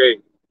 so yeah. okay.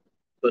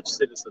 Dutch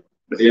citizen.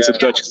 He's a Yeah.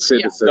 Dutch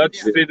citizen. Dutch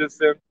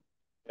citizen.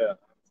 Yeah.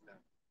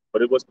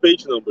 But it was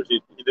page numbers.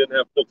 He didn't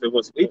have books. It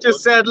was. He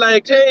just said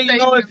like, hey, you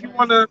know, if you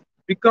wanna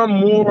become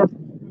more,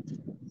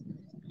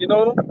 you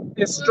know,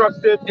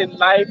 instructed in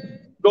life,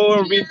 go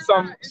and read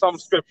some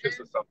scriptures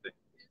or something.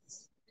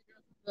 It's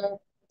because of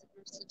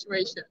the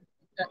situation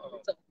that we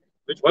talk.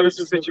 What is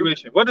the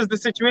situation? What is the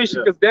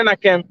situation? Because then I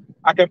can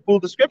pull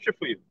the scripture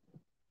for you.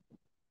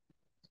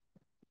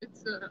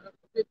 It's a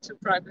bit too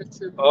private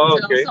to Oh,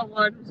 tell okay.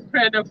 someone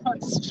random on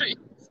the street.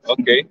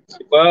 Okay.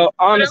 Well,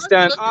 I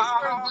understand. looking for a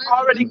I Bible,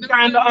 already but no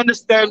kind of one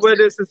understand where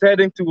this is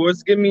heading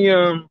towards. Give me It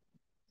was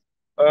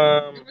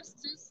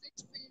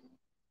 216.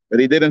 But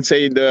he didn't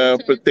say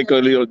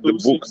particularly the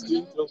book.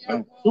 No,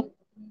 yeah, Oh. well,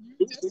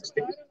 New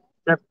Testament,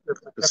 I don't know.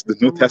 Because the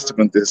New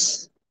Testament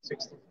is.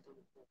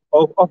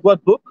 of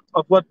what book?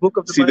 Of what book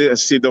of the She, Bible?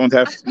 she don't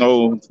have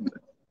no.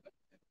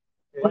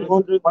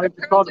 Why did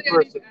you call the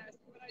person?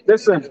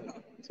 Listen,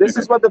 this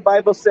is what the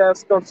Bible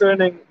says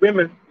concerning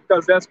women,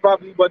 because that's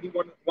probably what he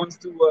wants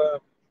to,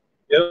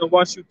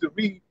 wants you to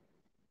read,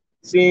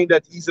 seeing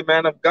that he's a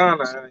man of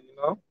Ghana. You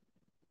know,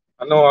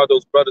 I know how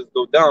those brothers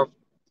go down.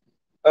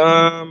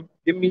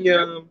 Give me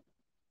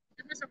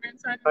Give me some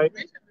inside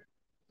information.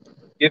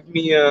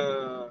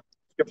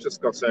 scriptures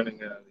concerning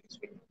these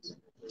women.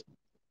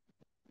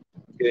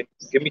 Okay,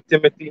 give me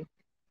Timothy.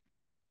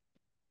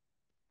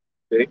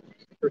 Okay,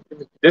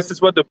 this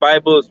is what the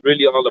Bible is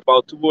really all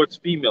about towards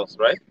females,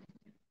 right?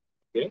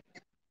 Okay,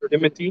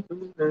 Timothy.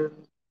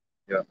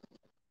 Yeah.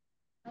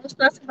 I was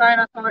passing by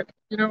and I thought,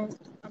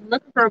 I'm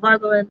looking for a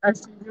Bible and I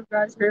see you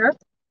guys here.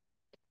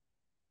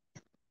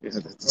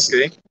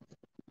 Okay.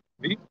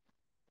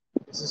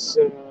 This is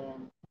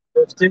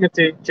 1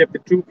 Timothy chapter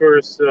 2,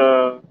 verse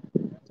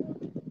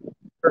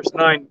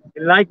 9.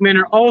 In like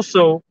manner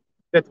also,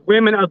 that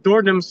women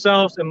adorn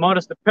themselves in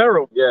modest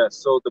apparel. Yeah.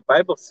 So the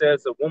Bible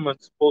says a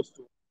woman's supposed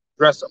to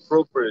dress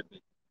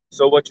appropriately.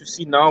 So what you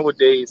see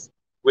nowadays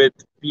with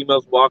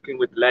females walking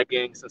with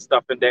leggings and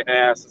stuff in their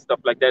ass and stuff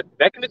like that,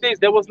 back in the days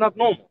that was not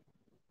normal.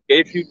 Okay?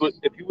 If you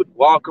would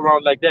walk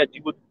around like that,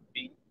 you would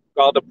be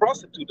called a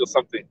prostitute or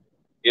something.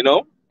 You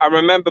know. I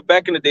remember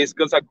back in the days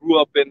because I grew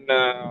up in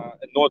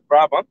North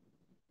Brabant.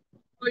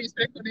 Oh, you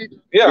speak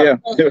Canadian? Yeah.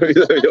 Oh.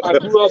 I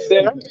grew up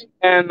there,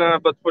 and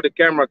but for the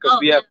camera, because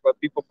we have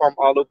people from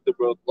all over the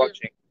world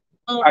watching.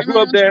 Oh, I grew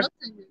up there.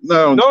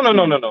 No.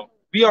 No.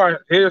 We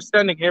are here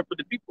standing here for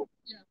the people.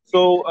 Yeah.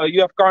 So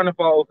you have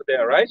Carnival over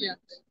there, right? Yeah.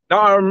 Now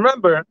I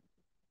remember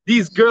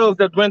these girls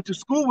that went to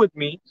school with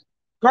me.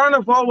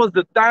 Carnival was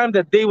the time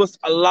that they was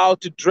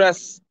allowed to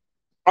dress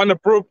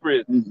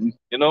inappropriate. Mm-hmm.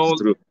 You know,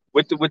 True.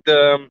 with the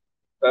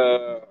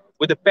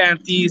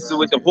panties,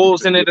 with the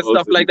holes in it and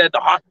stuff like that, the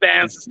hot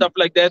pants and stuff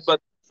like that.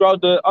 But throughout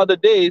the other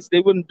days,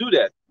 they wouldn't do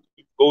that.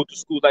 Go to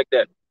school like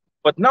that.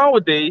 But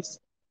nowadays,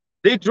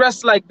 they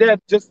dress like that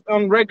just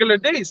on regular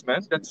days,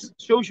 man. That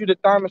shows you the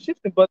time is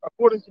shifting. But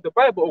according to the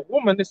Bible, a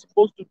woman is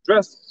supposed to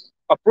dress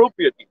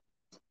appropriately,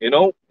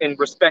 in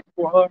respect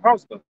for her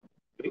husband.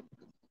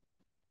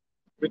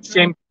 Which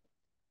came.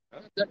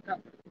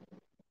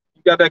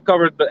 You got that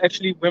covered, but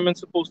actually, women's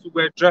supposed to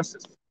wear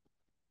dresses.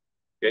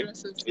 Okay.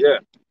 Dresses. Yeah.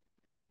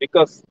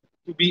 Because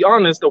to be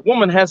honest, a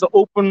woman has an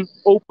open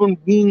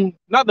wound,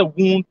 not a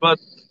wound, but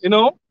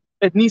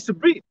it needs to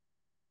breathe.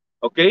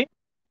 Okay?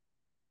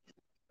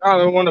 I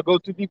don't want to go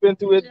too deep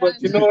into it,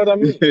 but you know what I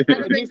mean. I It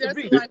think needs to that's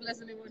breathe. the life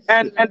lesson they want.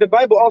 And the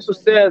Bible also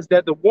says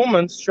that the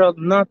woman shall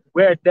not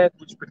wear that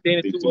which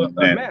pertains to a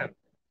man.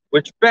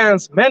 which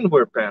pants, men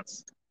wear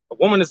pants. A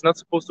woman is not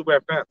supposed to wear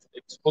pants.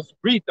 It's supposed to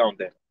breathe down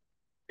there.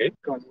 Okay?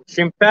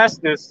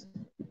 Shamefastness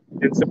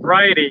and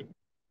sobriety,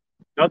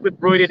 not with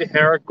braided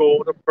hair,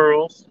 gold, or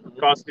pearls, or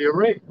costly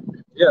array.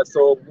 Yeah,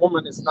 so a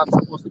woman is not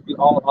supposed to be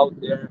all out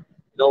there,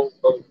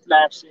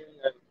 flashing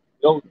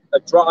and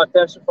draw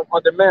attention from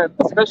other men,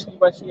 especially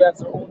when she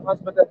has her own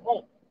husband at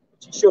home.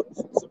 She's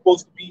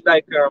supposed to be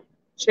like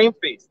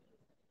shamefaced.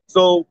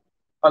 So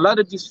a lot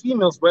of these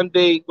females, when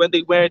they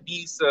wear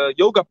these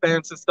yoga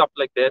pants and stuff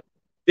like that,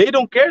 they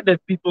don't care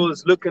that people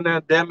is looking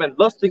at them and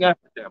lusting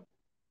after them.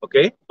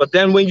 Okay, but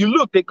then when you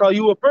look, they call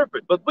you a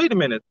pervert. But wait a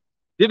minute,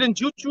 didn't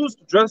you choose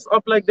to dress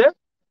up like that?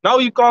 Now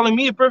you're calling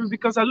me a pervert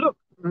because I look.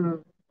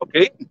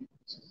 Okay,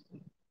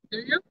 Do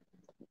you?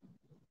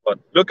 but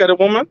look at a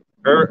woman,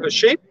 her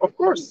shape, of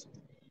course,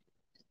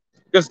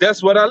 because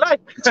that's what I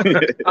like.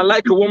 I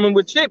like a woman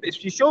with shape if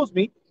she shows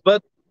me,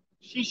 but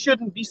she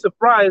shouldn't be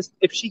surprised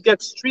if she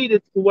gets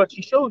treated to what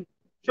she shows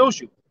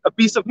you, a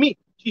piece of meat.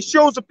 She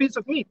shows a piece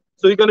of meat,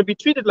 so you're going to be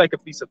treated like a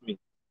piece of meat.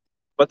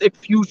 But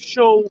if you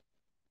show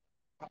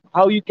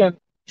how you can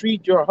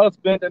treat your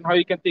husband and how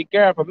you can take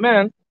care of a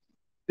man,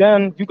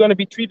 then you're going to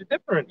be treated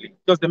differently,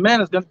 because the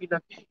man is going to be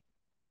like, hey,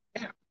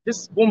 yeah,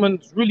 this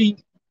woman's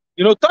really,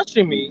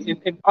 touching me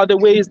in other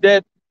ways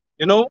that,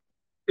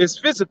 is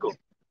physical.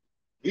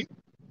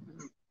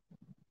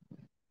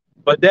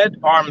 But those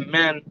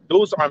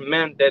are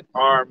men that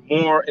are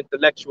more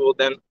intellectual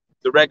than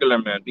the regular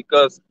men.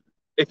 Because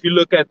if you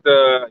look at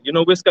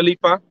Wiz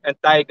Khalifa and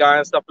Tyga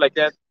and stuff like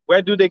that,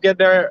 where do they get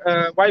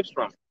their wives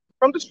from?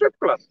 From the strip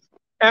club.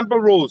 Amber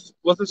Rose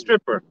was a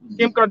stripper.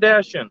 Kim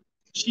Kardashian,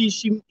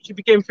 she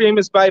became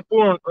famous by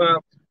porn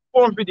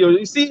videos.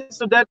 You see,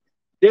 so that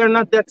they're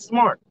not that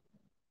smart.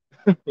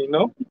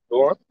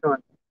 Go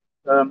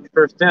on.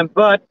 Verse 10,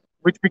 but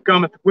which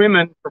becometh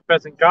women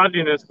professing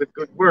godliness with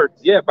good works.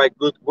 Yeah, by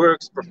good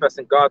works,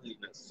 professing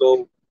godliness.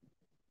 So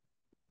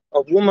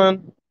a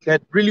woman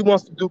that really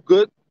wants to do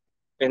good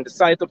in the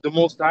sight of the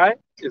Most High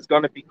is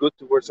going to be good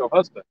towards her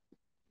husband,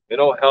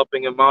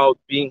 helping him out,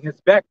 being his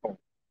backbone.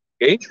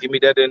 Okay, give me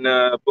that in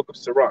the book of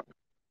Sirach.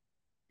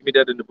 Give me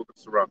that in the book of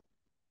Sirach.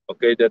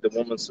 Okay, that the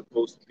woman's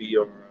supposed to be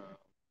your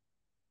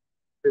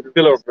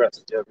pillar of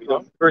rest. Yeah,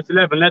 Verse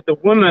 11, let the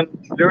woman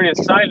learn in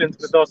silence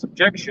with all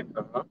subjection,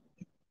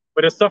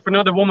 but to suffer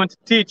another woman to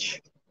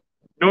teach,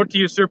 nor to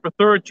usurp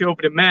authority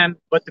over the man,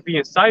 but to be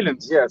in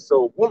silence. Yeah,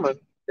 so a woman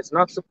is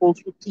not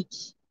supposed to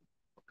teach.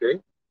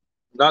 Okay,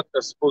 not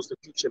supposed to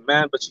teach a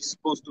man, but she's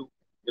supposed to,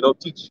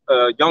 teach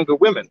younger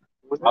women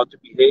how to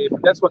behave.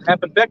 That's what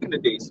happened back in the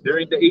days,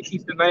 during the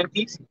 80s to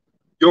 90s.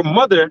 Your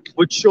mother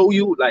would show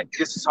you, like,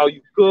 this is how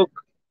you cook,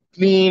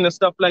 clean, and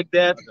stuff like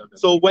that.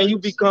 So when you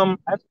become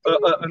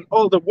an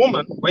older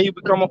woman,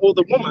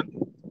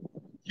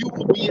 you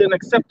will be an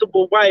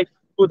acceptable wife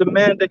for the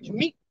man that you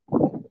meet,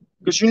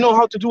 because you know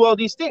how to do all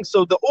these things.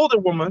 So the older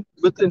woman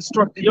would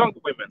instruct the younger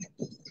women.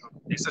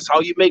 This is how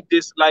you make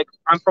this. Like,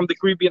 I'm from the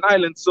Caribbean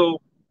islands, so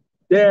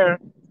there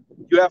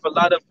you have a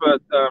lot of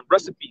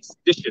recipes,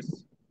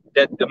 dishes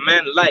that the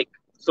men like.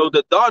 So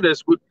the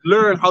daughters would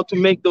learn how to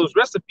make those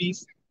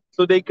recipes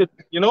so they could,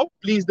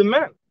 please the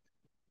man.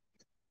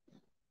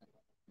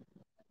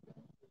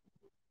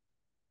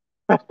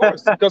 Of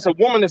course, because a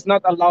woman is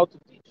not allowed to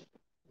teach,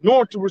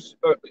 nor to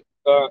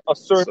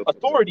assert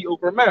authority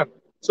over a man.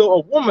 So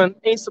a woman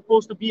ain't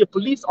supposed to be a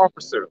police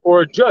officer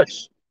or a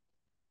judge.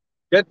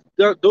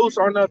 Those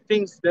are not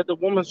things that a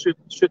woman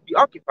should be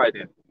occupied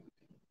in.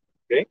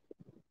 Okay.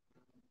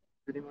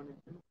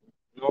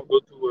 No, go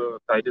to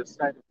Titus.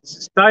 This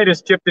is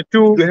Titus chapter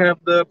 2. You have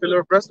the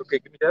pillar of rest. Okay,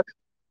 give me that.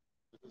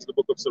 This is the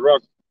book of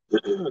Sirach,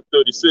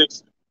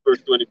 36,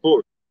 verse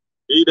 24.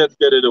 He that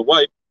getteth a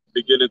wife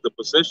beginneth a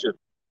possession,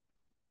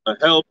 a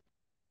help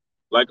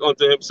like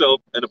unto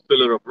himself, and a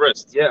pillar of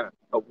rest. Yeah,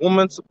 a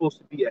woman's supposed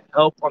to be a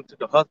help unto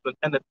the husband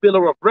and a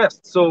pillar of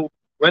rest. So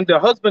when the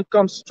husband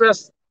comes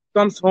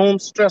home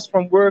stressed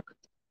from work,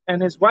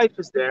 and his wife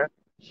is there,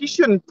 she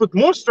shouldn't put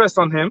more stress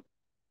on him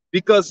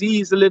because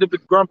he's a little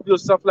bit grumpy or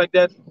stuff like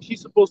that. She's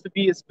supposed to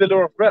be his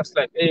pillar of rest.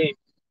 Like, hey,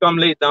 come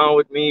lay down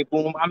with me.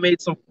 Boom, I made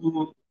some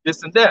food,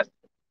 this and that.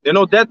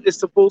 That is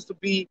supposed to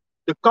be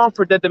the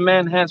comfort that the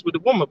man has with the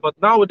woman. But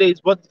nowadays,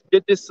 what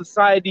did this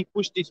society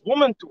push this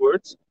woman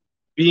towards?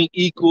 Being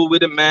equal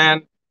with a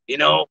man,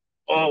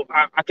 oh,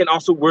 I can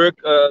also work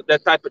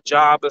that type of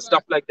job and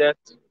stuff like that.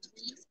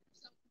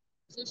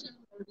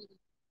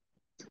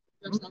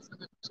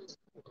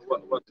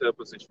 What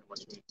position? What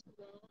you mean?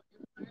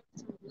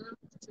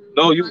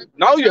 No,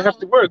 now you have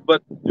to work,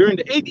 but during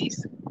the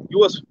 80s,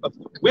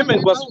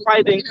 women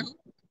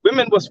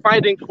was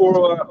fighting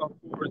for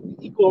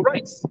equal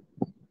rights.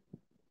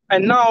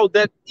 And now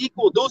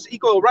those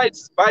equal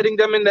rights biting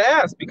them in the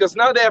ass, because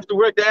now they have to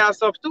work their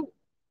ass off too.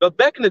 But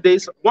back in the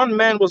days, one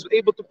man was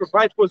able to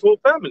provide for his whole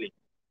family,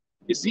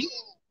 you see?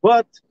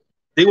 But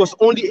they was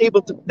only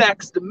able to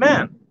tax the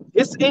man.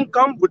 His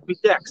income would be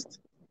taxed.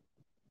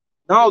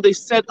 Now they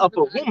set up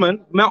a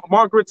woman,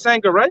 Margaret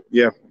Sanger, right?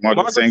 Yeah,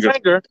 Margaret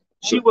Sanger.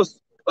 She was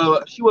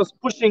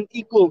pushing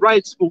equal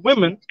rights for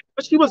women, but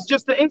but she was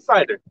just an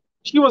insider.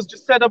 She was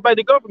just set up by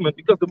the government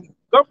because the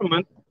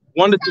government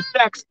wanted to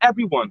tax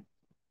everyone.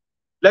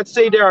 Let's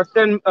say there are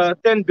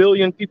 10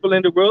 billion people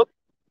in the world,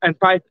 and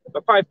 5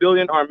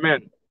 billion are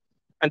men,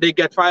 and they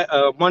get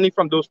money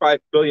from those 5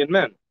 billion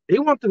men. They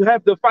want to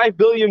have the 5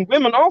 billion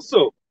women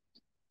also.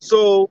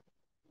 So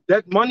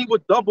that money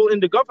would double in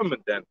the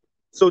government then.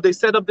 So they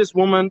set up this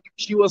woman.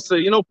 She was,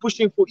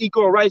 pushing for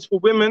equal rights for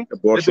women.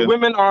 That the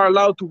women are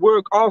allowed to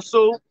work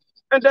also.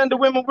 And then the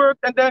women work.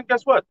 And then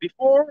guess what?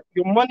 Before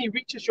your money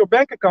reaches your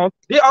bank account,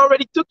 they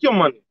already took your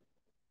money.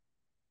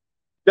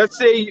 Let's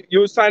say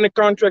you sign a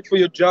contract for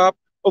your job.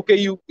 Okay,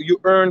 you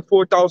earn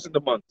 4,000 a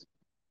month.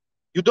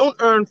 You don't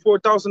earn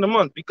 4,000 a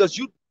month because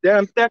you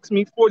damn tax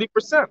me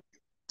 40%.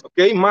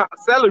 Okay, my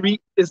salary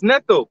is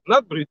netto,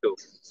 not brutto.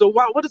 So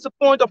what is the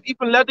point of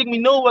even letting me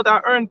know what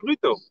I earn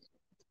brutto?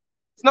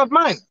 It's not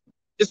mine.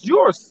 It's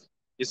yours.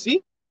 You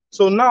see?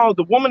 So now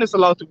the woman is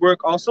allowed to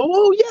work also.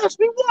 Oh, yes,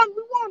 we want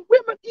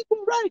women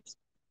equal rights.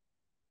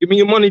 Give me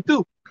your money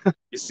too.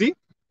 You see?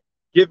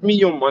 Give me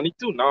your money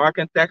too. Now I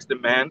can tax the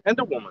man and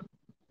the woman.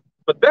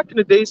 But back in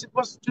the days, it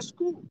was just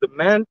cool. The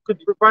man could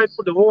provide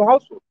for the whole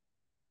household.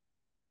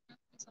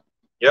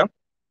 Yeah?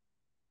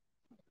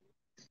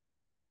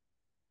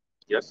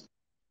 Yes.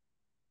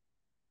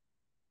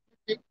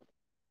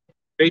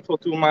 Faithful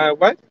to my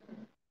wife?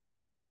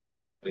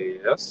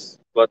 Yes.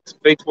 But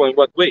faithful in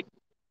what way?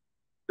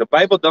 The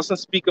Bible doesn't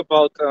speak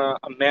about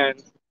a man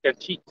can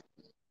cheat.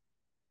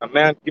 A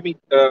man, give me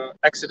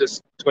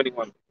Exodus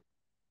 21.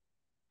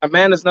 A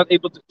man is not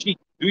able to cheat.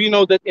 Do you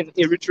know that in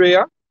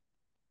Eritrea,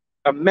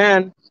 a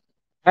man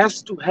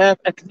has to have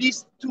at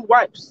least 2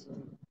 wives?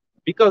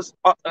 Because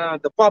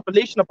the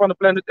population upon the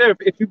planet Earth,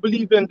 if you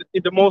believe in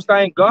the Most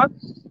High God,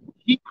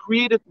 He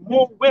created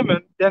more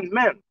women than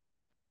men.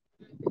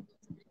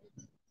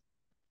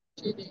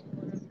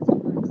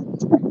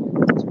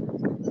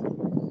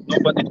 No,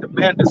 but if the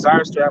man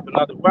desires to have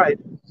another wife,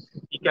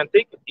 he can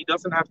take it. He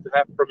doesn't have to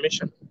have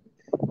permission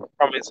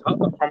from his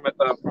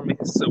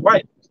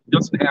wife. He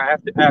doesn't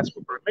have to ask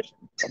for permission.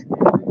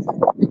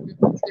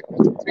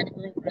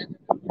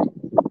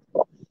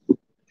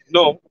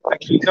 No,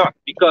 actually not,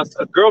 because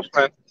a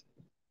girlfriend,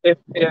 if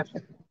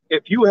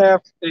you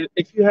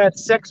had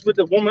sex with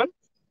a woman,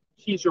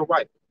 she's your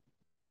wife.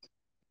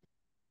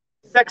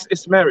 Sex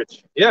is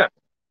marriage. Yeah,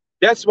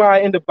 that's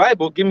why in the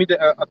Bible, give me the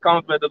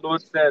account where the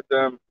Lord said,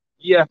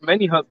 "Ye have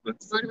many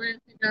husbands." By the way, I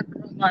think that's the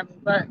wrong Bible,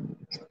 but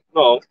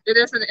no, it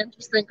is an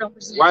interesting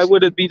conversation. Why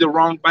would it be the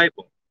wrong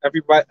Bible?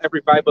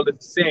 Every Bible is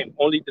the same.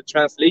 Only the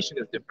translation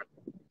is different.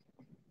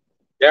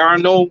 There are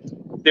no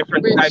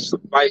different types of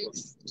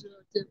Bibles.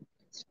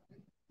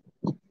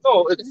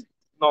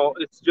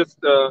 It's just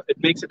it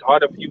makes it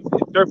harder for you to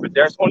interpret.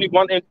 There's only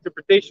one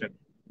interpretation.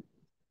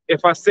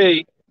 If I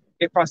say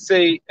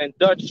in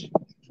Dutch,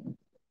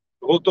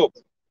 rot op,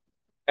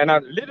 and I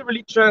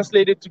literally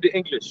translate it to the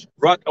English,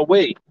 rot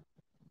away.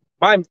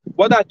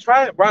 What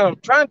I'm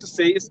trying to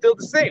say is still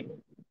the same.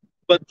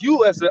 But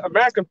you as an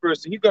American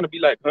person, you're gonna be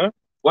like, huh?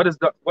 What is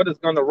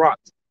gonna rot?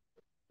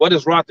 What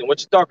is rotten?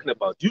 What you talking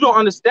about? You don't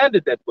understand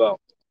it that well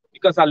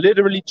because I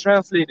literally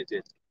translated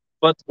it.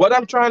 But what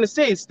I'm trying to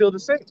say is still the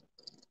same.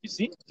 You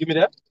see? Give me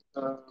that.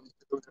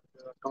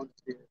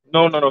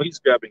 No. He's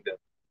grabbing that.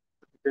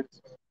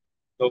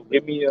 So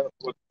give me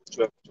what?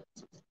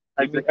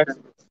 Give me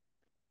Exodus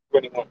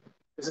 21.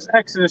 This is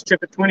Exodus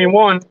chapter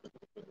 21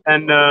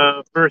 and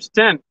verse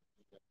 10.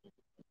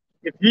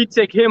 If he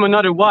take him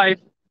another wife,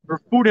 her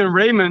food and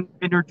raiment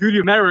and her duty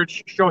of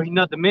marriage shall he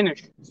not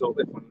diminish. So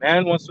if a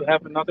man wants to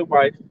have another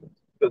wife,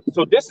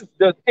 so this is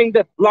the thing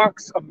that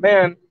blocks a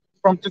man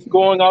from just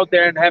going out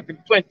there and having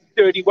 20,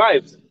 30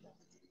 wives.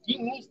 He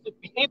needs to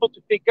be able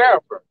to take care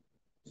of her.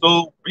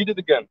 So read it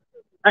again.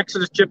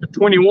 Exodus chapter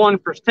 21,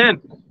 verse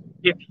 10.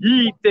 If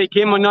he take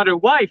him another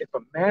wife. If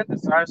a man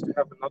desires to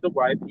have another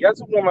wife, he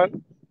has a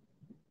woman,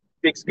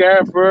 takes care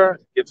of her,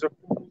 gives her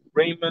food,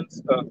 raiment,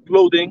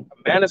 clothing.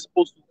 A man is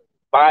supposed to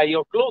buy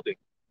your clothing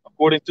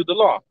according to the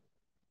law.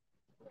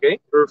 Okay?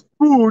 Her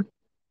food,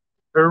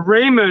 her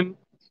raiment,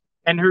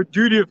 and her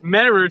duty of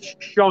marriage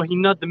shall he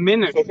not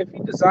diminish. So if he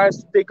desires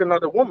to take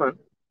another woman,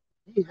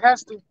 he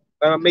has to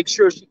make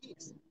sure she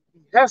eats.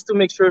 He has to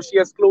make sure she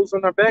has clothes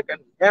on her back,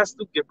 and he has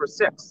to give her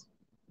sex.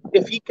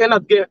 If he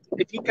cannot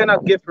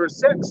give her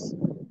sex,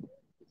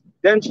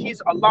 then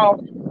she's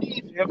allowed to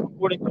leave him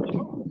according to the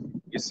law.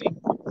 You see,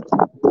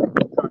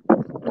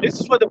 this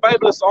is what the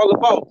Bible is all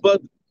about.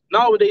 But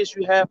nowadays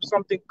you have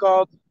something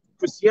called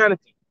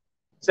Christianity,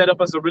 set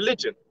up as a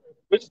religion,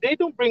 which they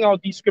don't bring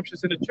out these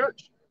scriptures in the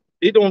church.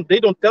 They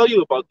don't tell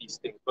you about these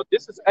things. But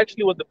this is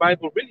actually what the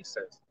Bible really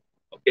says.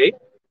 Okay,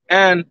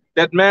 and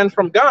that man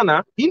from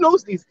Ghana, he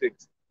knows these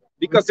things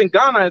because in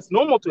Ghana it's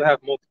normal to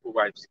have multiple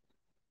wives.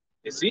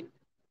 You see.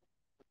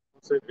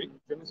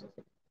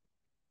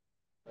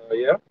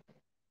 Yeah.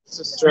 This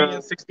is 3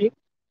 and 16.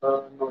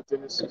 No,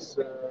 Genesis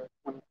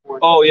 24.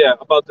 Oh yeah,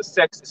 about the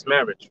sex is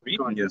marriage. Read.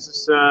 This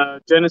is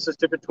Genesis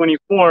chapter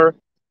 24,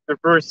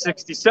 verse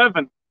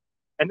 67.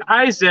 And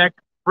Isaac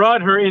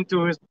brought her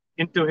into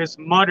into his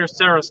mother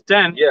Sarah's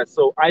tent. Yeah,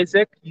 so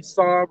Isaac, he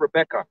saw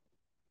Rebecca.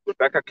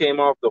 Rebecca came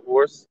off the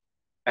horse,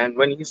 and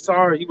when he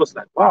saw her, he was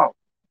like, wow.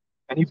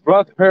 And he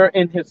brought her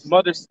in his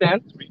mother's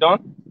tent, read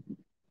on,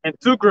 and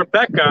took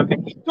Rebekah,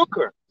 and he took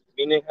her,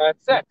 meaning had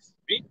sex,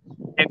 read.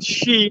 And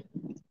she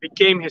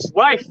became his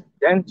wife.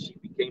 Then she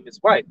became his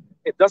wife.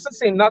 It doesn't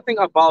say nothing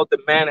about the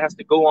man has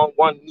to go on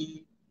one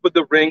knee, put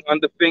the ring on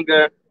the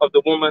finger of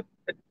the woman.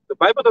 The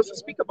Bible doesn't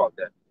speak about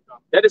that.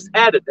 That is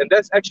added, and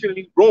that's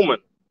actually Roman,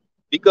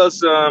 because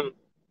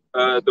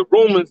the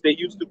Romans, they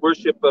used to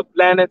worship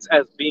planets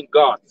as being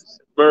gods.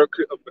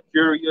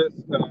 Mercurius,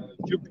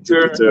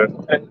 Jupiter,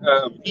 and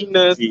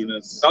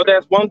Venus. Now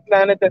there's one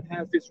planet that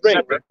has this ring,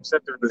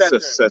 Saturn.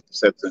 right?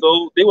 Saturn.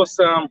 So they was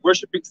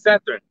worshiping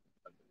Saturn,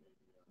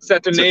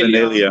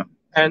 Saturnalia,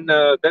 and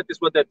that is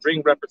what that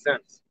ring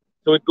represents.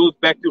 So it goes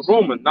back to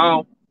Roman.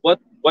 Now, what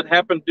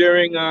happened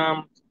during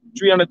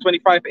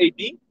 325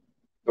 AD?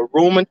 The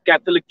Roman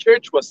Catholic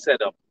Church was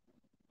set up,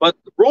 but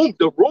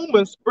the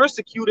Romans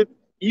persecuted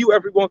you.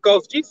 Everyone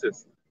calls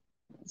Jesus.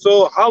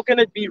 So how can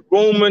it be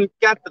Roman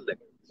Catholic?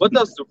 What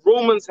does the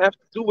Romans have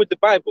to do with the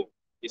Bible?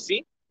 You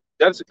see,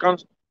 that's a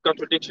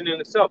contradiction in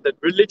itself. That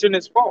religion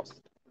is false.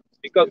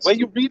 Because when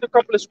you read a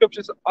couple of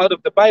scriptures out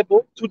of the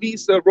Bible to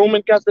these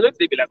Roman Catholics,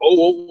 they be like,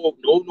 oh,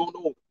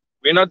 no.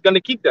 We're not going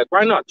to keep that.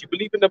 Why not? You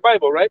believe in the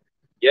Bible, right?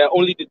 Yeah,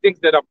 only the things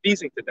that are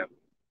pleasing to them.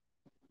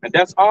 And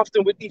that's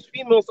often with these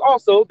females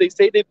also. They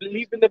say they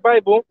believe in the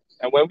Bible.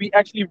 And when we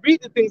actually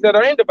read the things that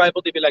are in the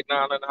Bible, they be like, no,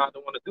 I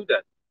don't want to do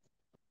that.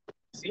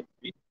 See?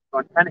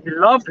 And he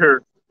loved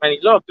her. And he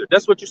loved her.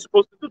 That's what you're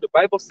supposed to do. The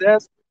Bible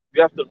says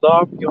you have to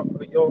love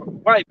your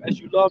wife as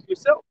you love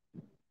yourself.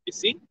 You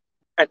see?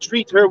 And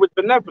treat her with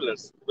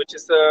benevolence, which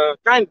is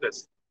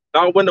kindness.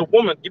 Now, when a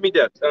woman, give me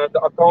that,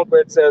 the account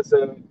where it says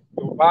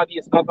your body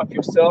is not of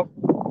yourself,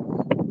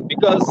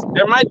 because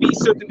there might be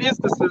certain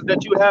instances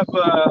that you have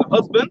a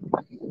husband.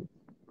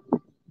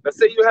 Let's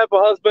say you have a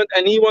husband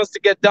and he wants to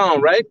get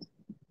down, right?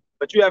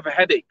 But you have a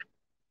headache.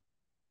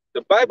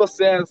 The Bible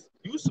says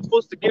you're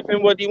supposed to give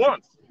him what he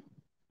wants.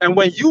 And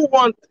when you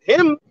want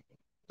him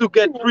to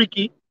get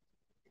freaky,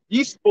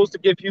 he's supposed to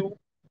give you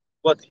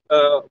what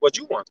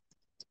you want.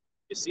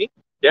 You see?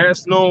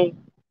 There's no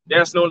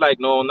like,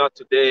 no, not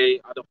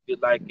today. I don't feel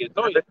like it.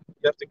 No, you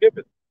have to give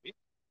it.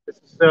 This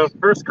is 1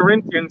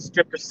 Corinthians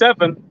chapter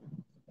 7.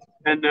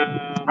 And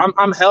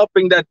I'm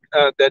helping that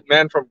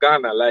man from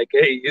Ghana. Like,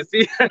 hey, you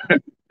see,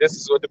 this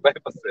is what the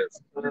Bible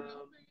says.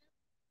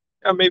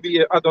 Yeah,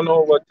 maybe I don't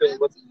know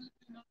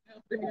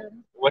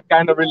what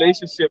kind of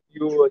relationship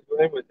you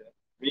in with that.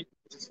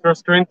 This is 1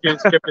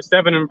 Corinthians chapter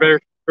 7 and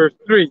verse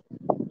 3.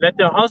 Let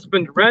the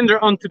husband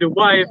render unto the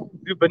wife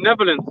due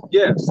benevolence.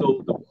 Yeah,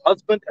 so the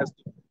husband has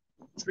to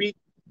treat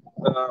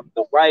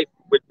the wife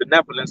with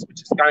benevolence,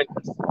 which is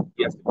kindness.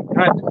 He has to be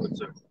kind towards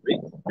her.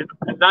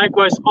 And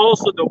likewise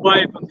also the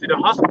wife unto the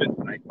husband.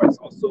 Likewise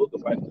also the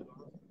wife to the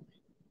husband.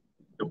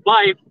 The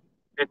wife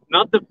has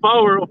not the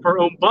power of her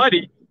own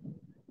body,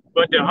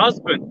 but the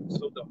husband.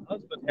 So the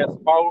husband has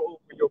power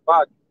over your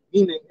body.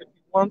 Meaning, if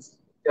he wants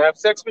to have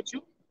sex with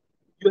you,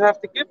 you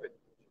have to give it.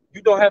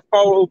 You don't have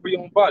power over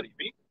your own body.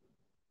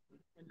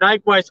 And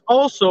likewise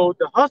also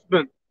the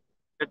husband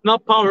has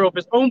not power of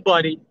his own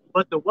body,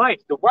 but the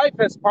wife. The wife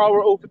has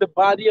power over the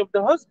body of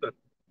the husband.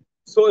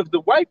 So if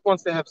the wife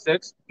wants to have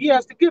sex, he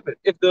has to give it.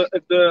 If the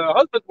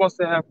husband wants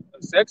to have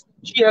sex,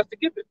 she has to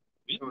give it.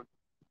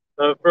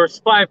 Verse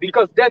 5.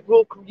 Because that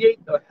will create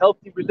a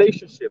healthy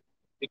relationship.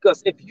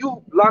 Because if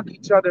you block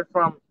each other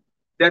from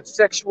that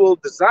sexual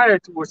desire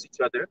towards each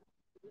other,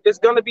 it's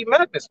going to be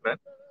madness, man.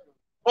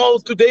 Oh,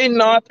 today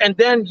not, and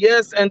then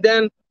yes, and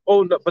then,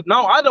 oh, no, but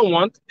now I don't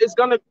want. It's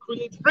going to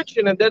create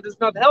friction, and that is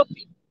not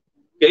healthy.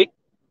 Okay?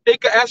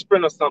 Take an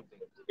aspirin or something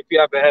if you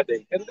have a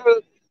headache. And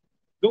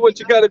do what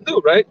you got to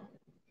do, right?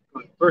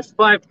 Verse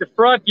 5,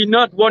 defraud ye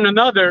not one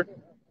another,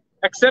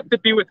 except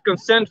it be with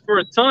consent for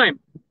a time,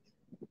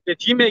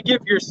 that ye may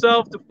give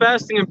yourself to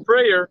fasting and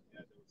prayer.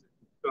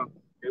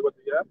 Okay, what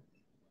do you have?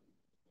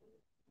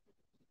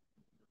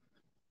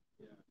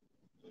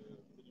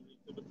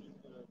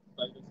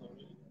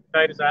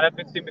 Titus, I have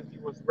it. Timothy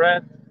was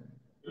read.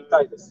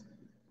 Titus.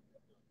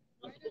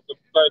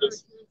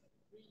 Titus.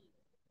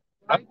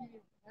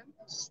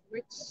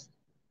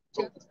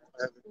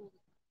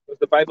 Because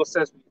the Bible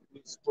says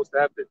we're supposed to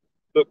have it.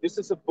 Look, this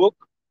is a book.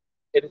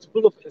 It is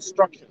full of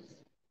instructions.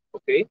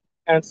 Okay?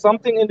 And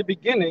something in the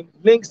beginning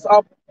links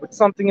up with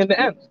something in the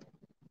end.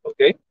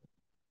 Okay?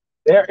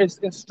 There is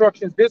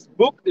instructions. This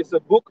book is a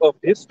book of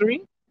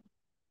history.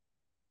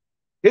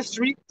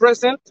 History,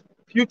 present,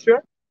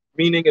 future,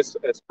 meaning it's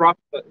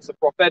a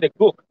prophetic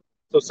book.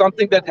 So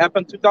something that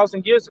happened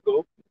 2,000 years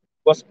ago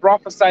was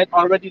prophesied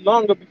already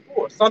longer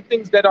before. Some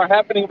things that are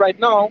happening right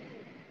now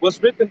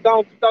was written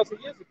down 2,000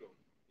 years ago.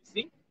 You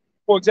see?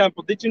 For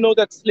example, did you know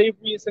that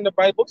slavery is in the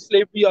Bible?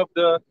 Slavery of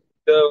the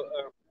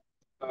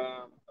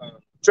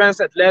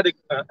transatlantic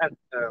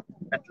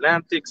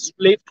Atlantic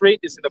slave trade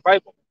is in the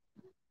Bible.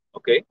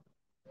 Okay?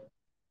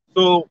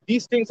 So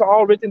these things are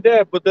all written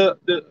there, but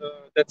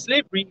that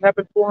slavery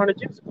happened 400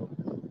 years ago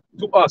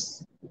to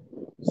us.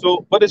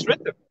 So, what is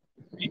written?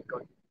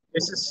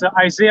 This is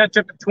Isaiah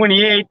chapter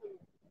 28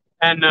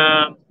 and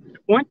the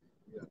point,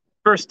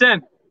 verse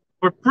 10.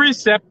 For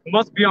precept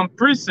must be on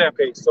precept.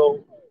 Okay,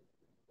 so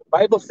the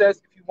Bible says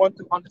if you want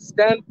to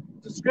understand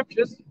the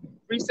scriptures,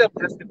 precept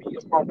has to be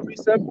upon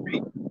precept.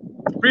 Read.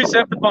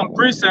 Precept upon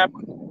precept,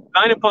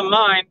 line upon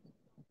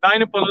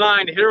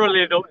line, here a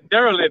little and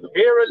there a little.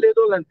 Here a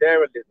little and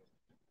there a little.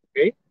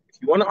 Okay? If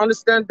you want to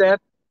understand that,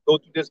 go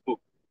to this book.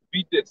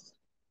 Read this.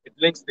 It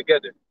links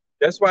together.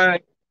 That's why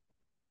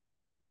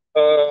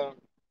uh,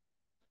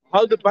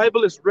 how the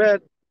Bible is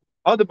read,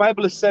 how the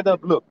Bible is set up.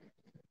 Look,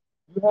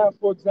 you have,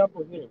 for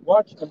example, here,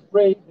 watch and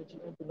pray that you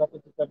enter not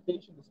into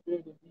temptation. The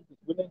spirit indeed is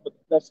willing, but the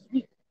flesh is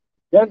weak.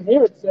 Then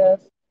here it says,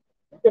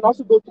 you can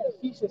also go to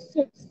Ephesians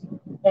 6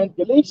 and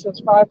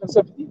Galatians 5 and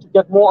 17 to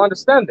get more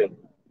understanding.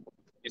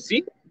 You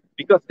see?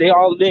 Because they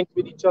are linked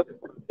with each other.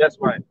 That's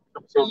why.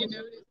 So, You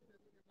know this.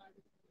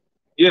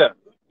 yeah,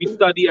 we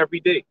study every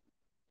day.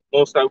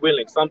 Most are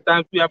willing.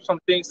 Sometimes we have some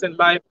things in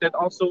life that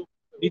also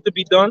need to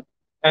be done,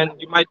 and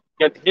you might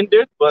get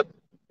hindered. But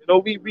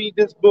we read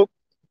this book.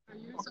 Are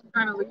you some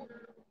kind of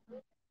leader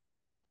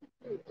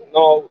No,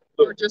 or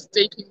look, just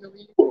taking the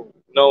lead?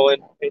 no,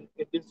 and in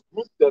this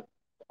group, that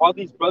all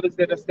these brothers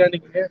that are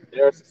standing here,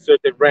 there's a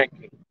certain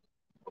ranking,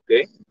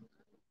 okay,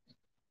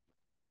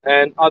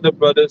 and other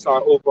brothers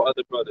are over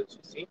other brothers.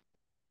 You see,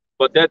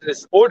 but that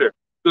is order.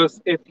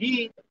 Because if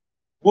he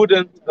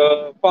wouldn't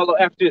follow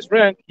after his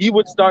rank, he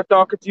would start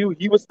talking to you.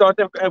 He would start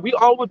talking, and we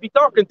all would be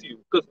talking to you.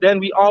 Because then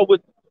we all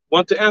would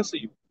want to answer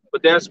you.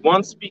 But there's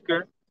one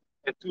speaker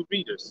and two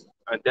readers,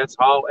 and that's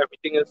how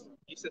everything is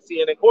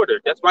decency and in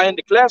order. That's why in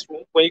the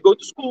classroom, when you go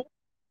to school,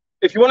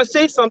 if you want to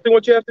say something,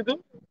 what you have to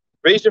do?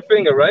 Raise your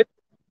finger, right?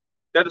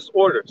 That is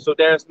order. So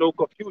there's no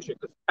confusion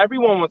because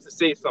everyone wants to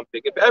say something.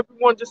 If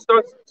everyone just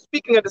starts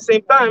speaking at the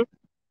same time,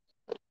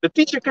 the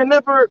teacher can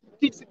never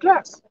teach the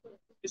class.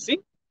 You see?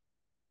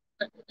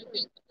 I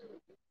think.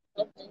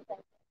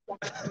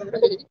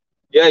 Okay.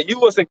 Yeah, you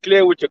wasn't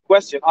clear with your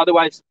question.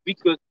 Otherwise, we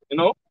could,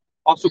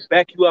 also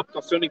back you up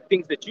concerning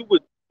things that you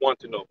would want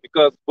to know.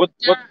 Because Yeah, what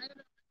I don't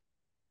know.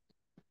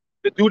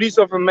 the duties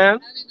of a man?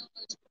 I didn't know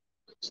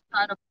which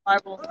kind of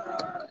Bible.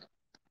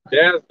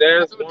 There's I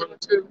there's thought there one were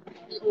two.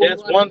 The old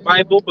there's one one and the new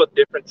Bible but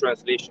different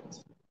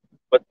translations.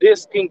 But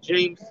this King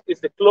James is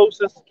the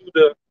closest to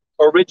the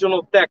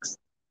original text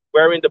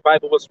wherein the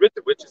Bible was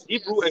written, which is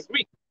Hebrew and Yes.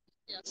 Greek.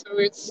 Yeah, so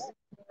it's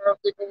more of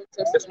the Old It's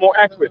Testament. more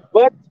accurate,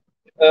 but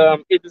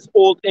it is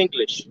Old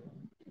English.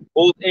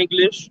 Old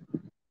English,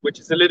 which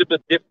is a little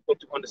bit difficult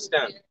to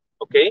understand.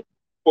 Okay.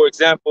 For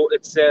example,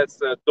 it says,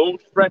 "Don't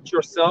fret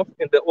yourself."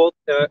 In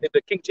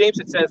the King James,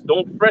 it says,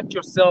 "Don't fret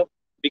yourself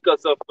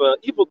because of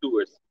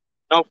evildoers."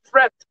 Now,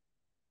 fret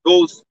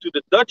goes to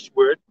the Dutch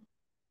word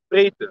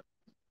vreten.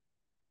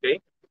 Okay.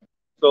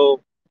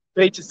 So,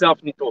 vreet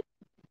jezelf niet op.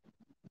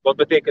 Wat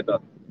betekent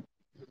dat?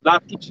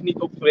 Laat iets je niet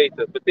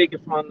opvreten.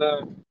 Betekent van,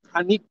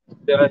 ga niet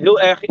heel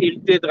erg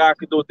geïrriteerd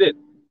raken door dit.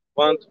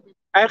 Want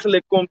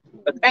eigenlijk komt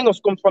het Engels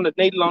komt van het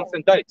Nederlands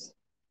en Duits.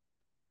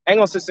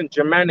 Engels is een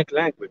Germanic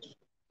language.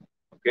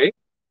 Okay?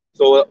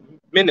 So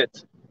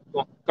minute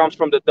comes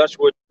from the Dutch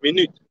word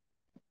minuut.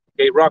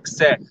 Okay,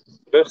 rucksack,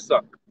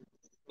 rugzak.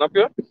 Snap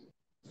je?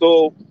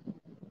 So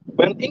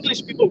when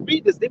English people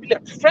read this, they be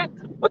like, fret.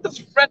 What does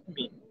fret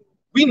mean?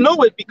 We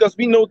know it because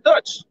we know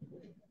Dutch.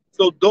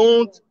 So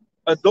don't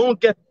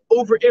get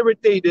over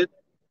irritated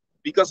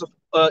because of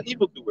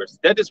evildoers.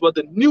 That is what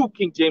the New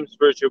King James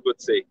Version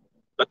would say.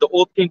 But the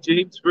Old King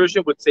James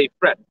Version would say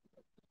fret.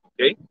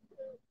 Okay?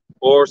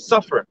 Or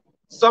suffer.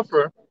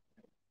 Suffer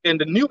in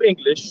the New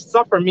English,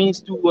 suffer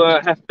means to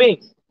have pain,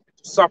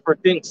 to suffer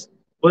things.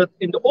 But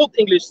in the Old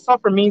English,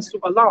 suffer means to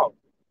allow.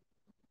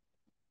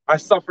 I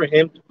suffer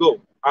him to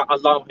go. I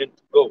allow him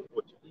to go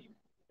or to leave.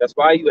 That's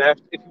why you have,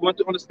 if you want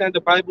to understand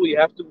the Bible, you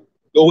have to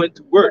go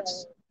into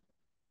words.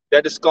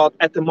 That is called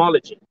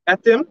etymology.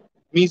 Etym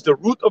means the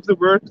root of the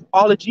word.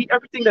 Ology,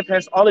 everything that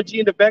has ology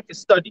in the back is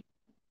study.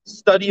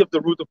 Study of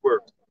the root of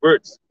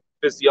words.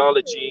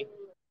 Physiology.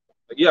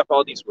 You have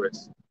all these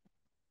words.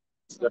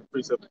 That's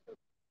pretty simple.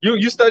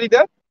 You study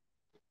that?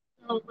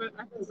 No, but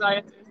I'm a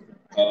scientist.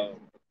 Uh,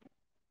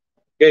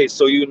 okay,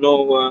 so je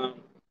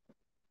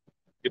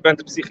bent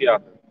een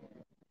psychiater,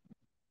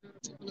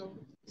 Psycholoog.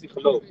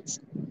 psycholoog.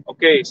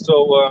 Okay,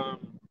 so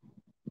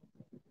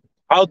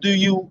how do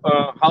you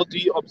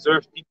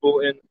observe people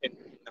in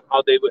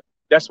how they would?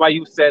 That's why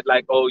you said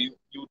like, oh, you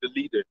the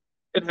leader.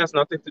 It has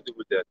nothing to do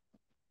with that.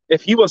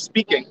 If he was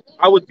speaking,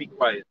 I would be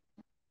quiet.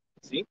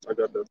 See, I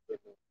got that.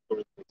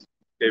 Corinthians.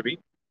 okay, read.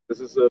 This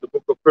is the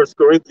book of First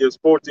Corinthians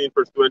 14,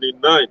 verse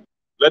 29.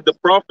 Let the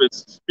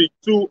prophets speak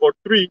two or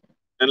three,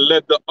 and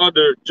let the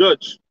other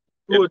judge.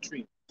 Two or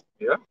three.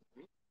 Yeah.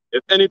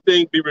 If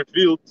anything be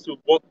revealed to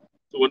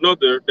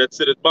another that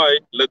sitteth by,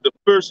 let the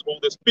first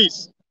hold his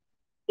peace.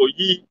 For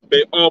ye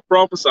may all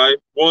prophesy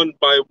one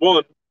by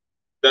one,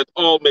 that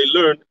all may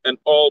learn and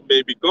all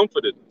may be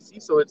comforted. See,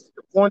 so it's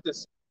the point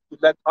is to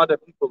let other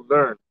people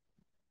learn.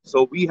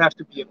 So we have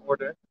to be in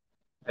order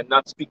and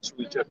not speak to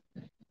each other.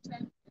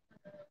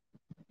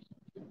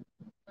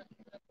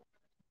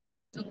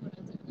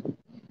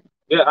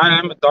 Yeah, I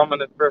am a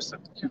dominant person.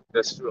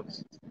 That's true.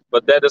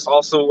 But that is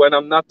also when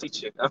I'm not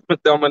teaching. I'm a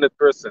dominant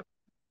person.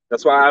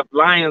 That's why I have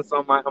lions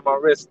on my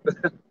wrist.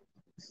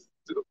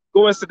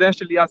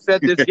 Coincidentally, I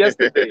said this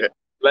yesterday.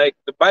 Like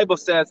the Bible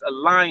says, a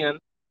lion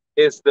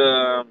is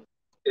the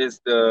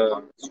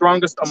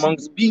strongest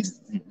amongst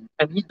beasts,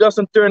 and he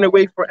doesn't turn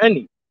away for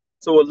any.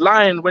 So a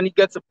lion, when he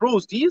gets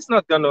bruised, he is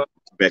not gonna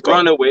Back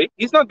run up. away.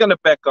 He's not gonna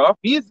back off.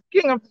 He is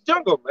king of the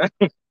jungle, man.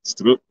 It's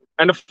true.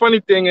 And the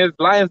funny thing is,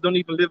 lions don't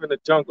even live in the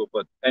jungle.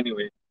 But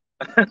anyway,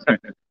 that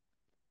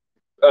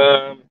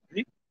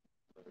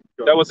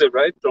was it,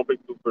 right? Jumping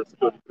to verse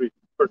 33.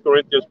 1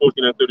 Corinthians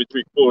 14 and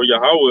 33. For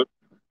Yahweh,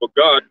 for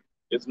God,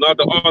 is not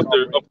the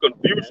author of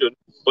confusion,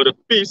 but of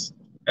peace,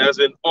 as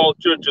in all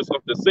churches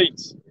of the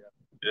saints.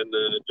 And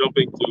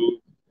jumping to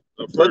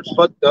first.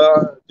 But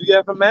do you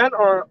have a man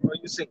or are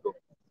you single?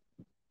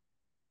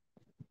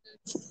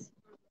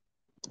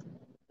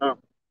 Oh.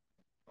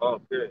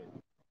 Okay.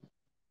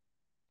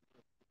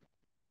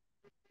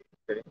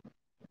 Okay.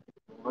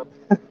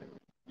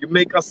 You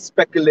make us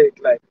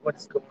speculate like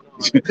what's going on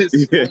in this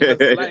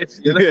woman's life,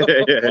 you know?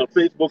 On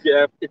Facebook, you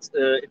have it's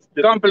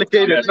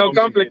Complicated, no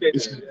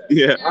complicated.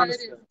 Yeah. Yeah, it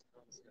is.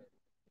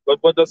 But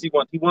what does he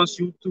want? He wants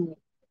you to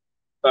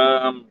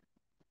um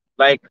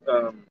like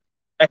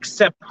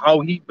accept how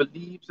he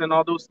believes and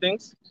all those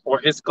things or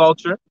his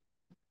culture.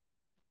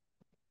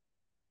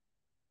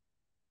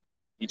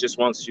 He just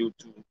wants you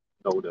to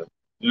know that,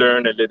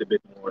 learn a little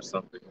bit more or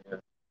something. Yeah,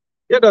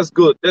 yeah, that's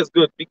good. That's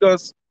good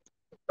because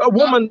a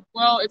woman.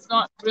 Well, it's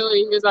not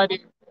really his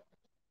idea.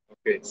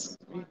 Okay,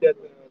 read that.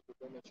 The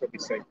woman shall be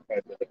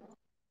sanctified by the Lord.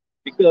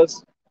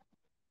 Because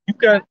you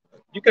can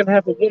you can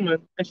have a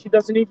woman and she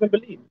doesn't even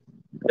believe.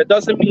 That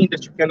doesn't mean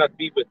that you cannot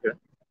be with her.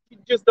 She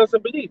just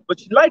doesn't believe, but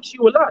she likes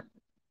you a lot.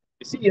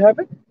 You see, you have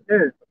it. Yeah.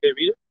 Okay,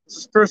 read it. This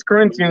is 1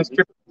 Corinthians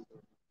chapter.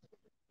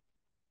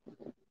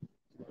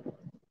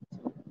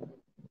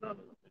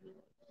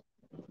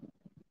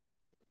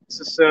 This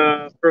is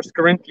 1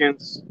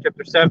 Corinthians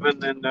chapter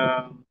 7 and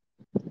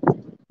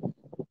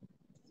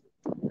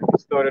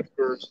start at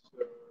verse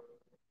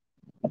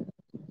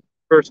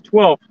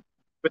 12.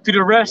 But to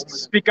the rest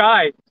speak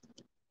I,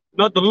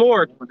 not the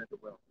Lord.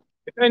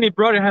 If any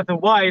brother hath a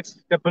wife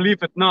that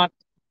believeth not,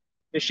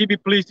 and she be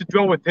pleased to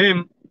dwell with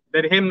him,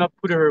 let him not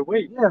put her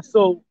away. Yeah.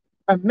 So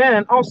a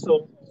man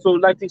also. So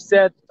like they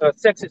said,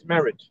 sex is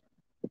marriage.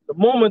 The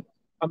moment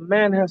a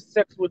man has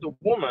sex with a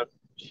woman,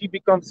 she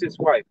becomes his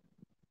wife.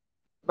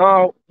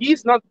 Now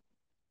he's not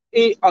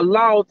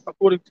allowed,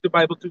 according to the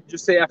Bible, to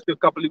just say after a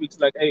couple of weeks,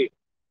 like, "Hey,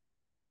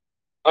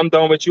 I'm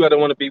done with you. I don't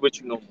want to be with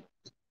you no more."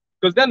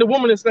 Because then the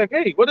woman is like,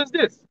 "Hey, what is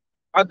this?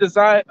 I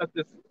decided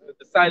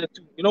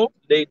to,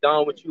 lay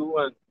down with you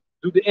and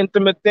do the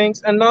intimate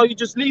things, and now you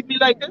just leave me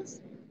like this."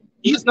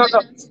 He's not.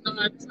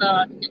 It's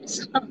not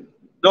his.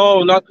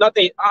 No, not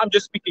nothing. I'm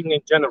just speaking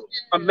in general.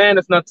 A man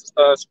is not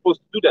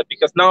supposed to do that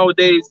because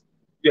nowadays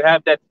you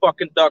have that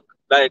fucking duck,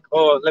 like,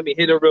 oh, let me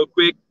hit her real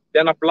quick,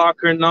 then I block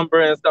her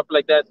number and stuff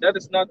like that. That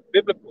is not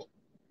biblical.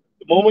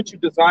 The moment you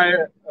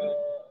desire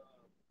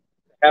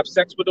have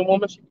sex with a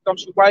woman, she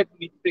becomes your wife. You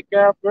need to take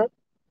care of her.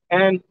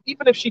 And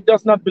even if she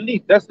does not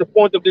believe, that's the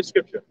point of this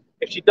scripture.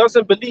 If she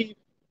doesn't believe,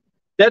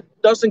 that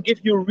doesn't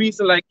give you a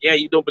reason like, yeah,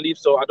 you don't believe,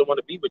 so I don't want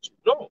to be with you.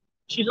 No,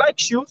 she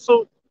likes you,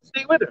 so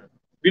stay with her.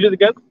 Read it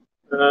again.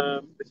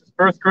 This is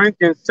 1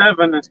 Corinthians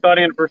 7 and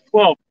starting at verse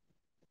 12.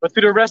 But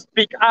to the rest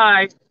speak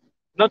I,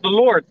 not the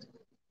Lord.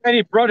 If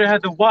any brother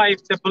hath a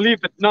wife that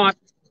believeth not,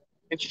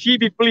 and she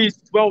be pleased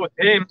to dwell with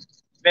him,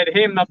 let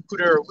him not put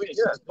her away.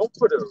 Yeah, don't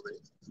put her away.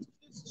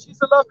 She's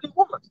a lovely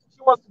woman.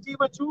 She wants to be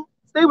with you,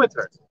 stay with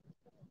her.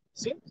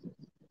 See?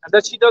 And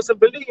that she doesn't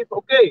believe,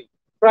 okay,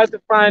 try to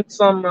find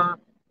some,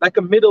 like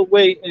a middle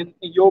way in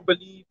your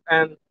belief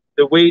and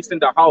the ways in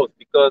the house.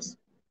 Because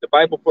the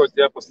Bible, for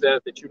example,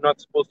 says that you're not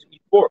supposed to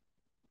eat pork.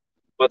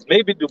 But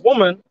maybe the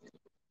woman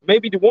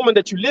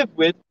that you live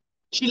with,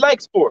 she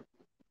likes pork.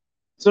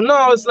 So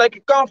now it's like a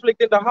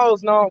conflict in the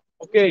house. Now,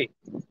 okay,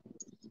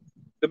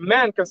 the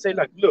man can say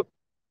like, look,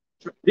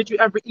 did you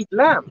ever eat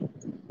lamb?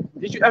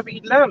 Did you ever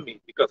eat lamb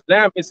meat? Because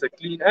lamb is a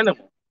clean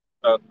animal,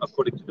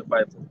 according to the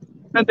Bible.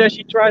 And then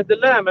she tries the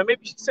lamb, and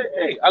maybe she said,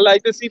 hey, I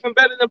like this even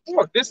better than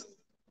pork. This,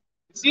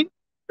 you see?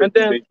 And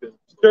then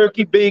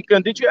turkey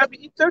bacon. Did you ever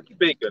eat turkey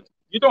bacon?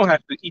 You don't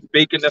have to eat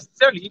bacon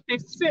necessarily. It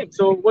tastes the same.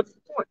 So what's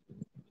the point?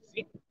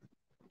 See?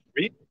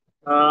 Read.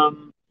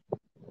 Um,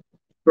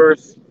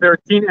 verse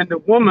 13, and the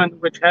woman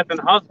which hath an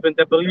husband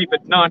that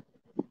believeth not,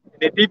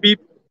 and if he be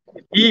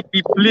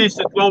pleased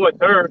to dwell with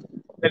her,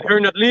 let her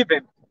not leave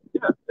him.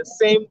 Yeah, the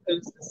same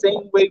is the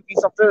same way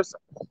vice versa.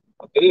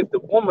 Okay, if the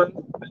woman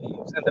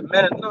believes and the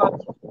man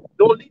not,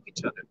 don't leave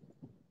each other.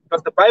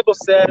 Because the Bible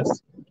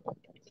says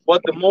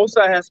what the Most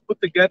High has put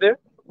together,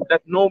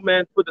 that no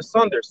man put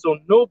asunder. So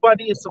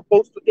nobody is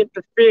supposed to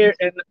interfere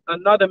in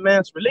another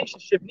man's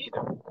relationship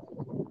neither.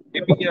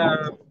 Maybe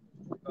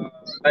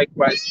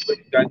likewise when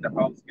you guys in the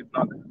house give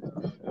another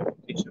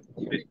invitation.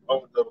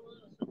 Oh, no.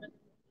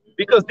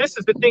 Because this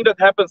is the thing that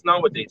happens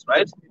nowadays,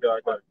 right? Yeah, I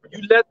got it.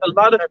 You let a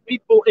lot of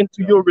people into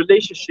your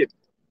relationship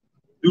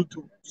due to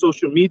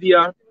social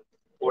media,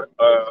 or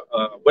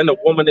when a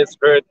woman is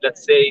hurt,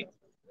 let's say,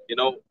 you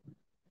know,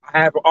 I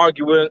have an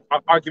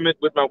argument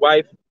with my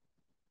wife,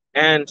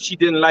 and she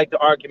didn't like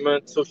the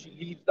argument, so she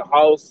leaves the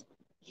house.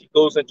 She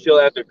goes and chill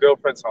at her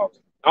girlfriend's house.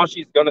 Now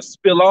she's gonna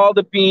spill all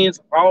the beans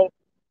of how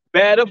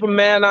bad of a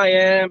man I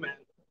am, and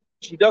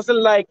she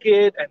doesn't like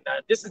it. And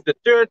this is the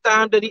third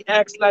time that he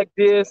acts like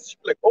this.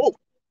 She's like, oh,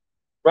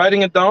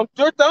 writing it down.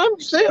 Third time,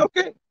 you say,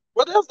 okay.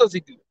 What else does he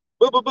do?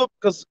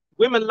 Because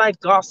women like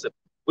gossip.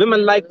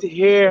 Women like to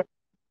hear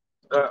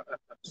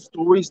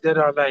stories that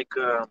are like,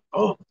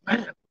 oh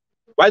man,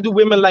 why do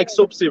women like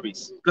soap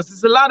series? Because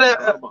there's a lot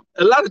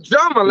of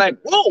drama. Like,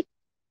 whoa,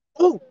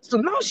 oh, so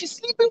now she's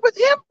sleeping with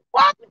him?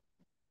 What?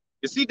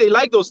 You see, they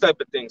like those type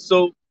of things.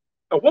 So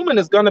a woman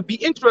is gonna be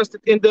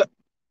interested in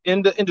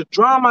the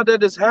drama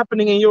that is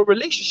happening in your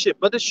relationship,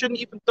 but it shouldn't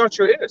even touch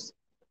her ears.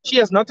 She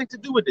has nothing to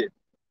do with it.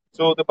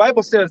 So the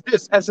Bible says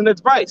this as an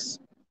advice.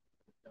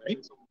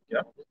 Right?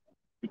 Yeah.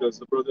 Because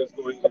the brother is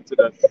going into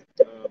that.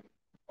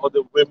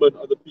 Other women,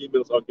 other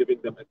females are giving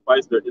them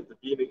advice. They're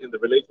intervening in the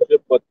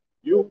relationship, but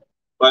you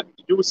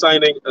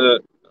signing a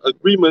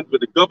agreement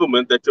with the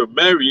government that you're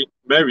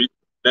married,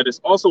 that is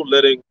also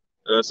letting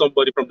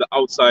somebody from the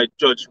outside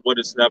judge what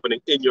is happening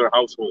in your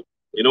household.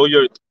 You know,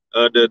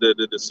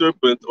 the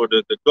serpent or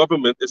the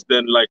government is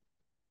then like,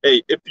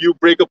 hey, if you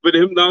break up with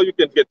him now, you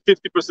can get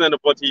 50% of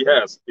what he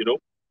has. You know,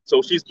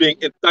 so she's being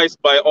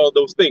enticed by all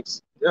those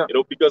things. Yeah. You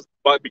know, because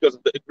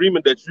of the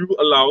agreement that you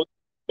allowed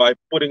by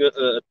putting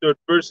a third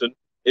person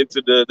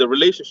into the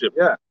relationship.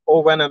 Yeah.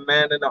 Or when a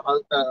man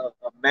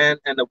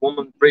and a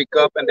woman break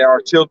up and there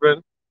are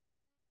children,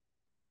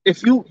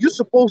 if you're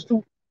supposed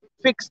to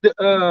fix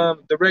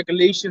the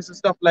regulations and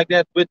stuff like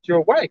that with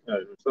your wife. Yeah,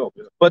 yourself.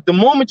 Yeah. But the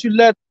moment you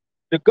let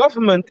the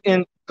government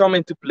come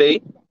into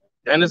play,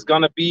 then it's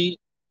gonna be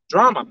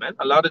drama, man.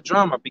 A lot of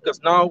drama, because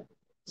now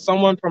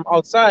someone from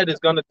outside is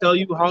gonna tell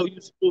you how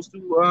you're supposed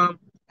to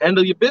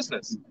handle your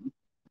business.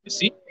 You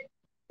see?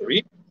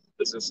 Read.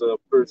 This is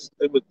First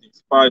Timothy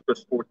 5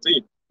 verse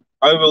 14.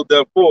 I will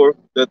therefore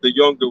that the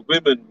younger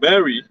women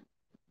marry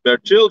their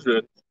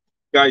children,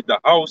 guide the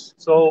house.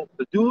 So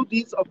the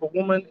duties of a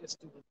woman is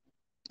to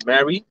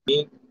marry,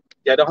 mean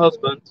get a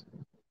husband,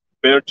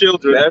 Bear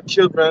children. bear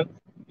children,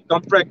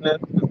 become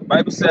pregnant. The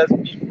Bible says,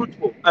 be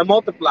fruitful and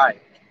multiply.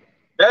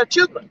 Bear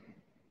children.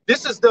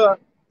 This is the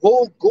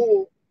whole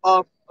goal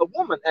of a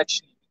woman,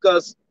 actually,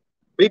 because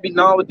maybe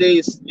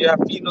nowadays you have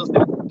females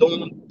that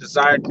don't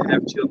desire to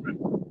have children,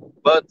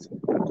 but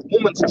a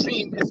woman's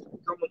dream is to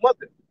become a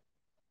mother,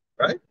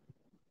 right?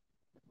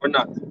 Or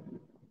not?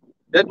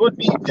 That would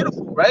be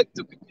beautiful, right?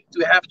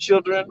 To have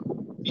children,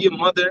 be a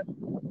mother.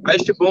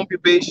 Als je boompje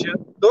beestje,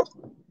 toch?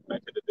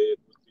 Back in the day, it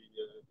would be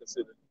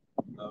considered.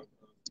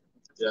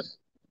 Yeah.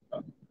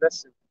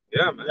 That's it.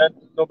 Yeah, man. Yeah,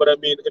 no, but I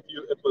mean,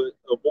 if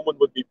a woman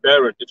would be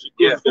barren, if she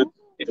Yeah. couldn't get,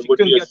 If it you would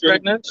couldn't be get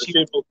pregnant, a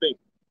shameful thing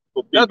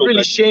for not people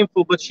really that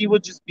shameful, but she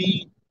would just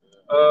be,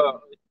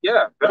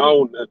 yeah,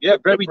 down and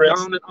very depressed.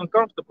 down and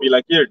uncomfortable. Be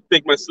like, here,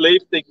 take my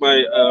slave, take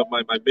my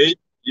maid,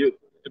 you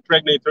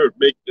impregnate her,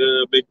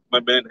 make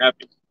my man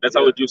happy. That's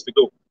how Yeah. it used to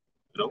go,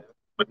 you know.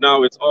 But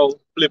now it's all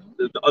flipped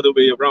the other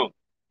way around.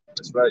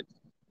 That's right.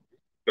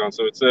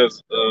 So it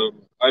says,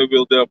 I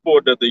will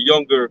therefore that the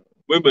younger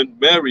women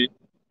marry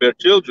their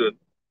children,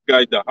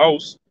 guide the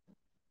house,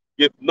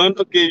 give none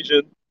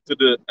occasion to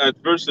the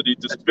adversity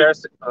to speak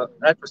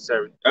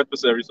Adversary.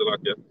 adversaries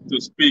to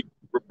speak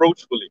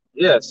reproachfully.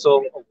 Yeah.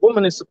 So a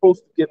woman is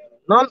supposed to give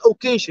non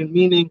occasion,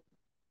 meaning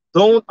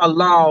don't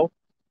allow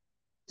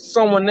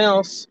someone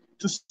else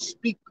to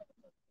speak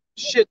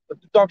shit,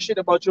 to talk shit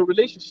about your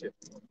relationship.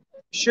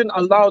 You shouldn't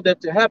allow that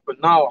to happen.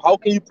 Now, how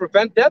can you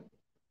prevent that?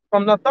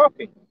 From not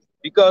talking.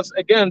 Because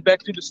again, back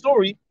to the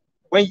story,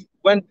 when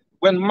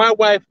my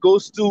wife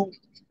goes to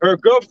her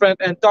girlfriend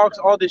and talks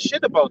all this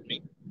shit about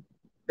me,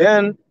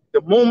 then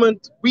the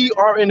moment we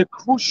are in a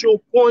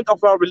crucial point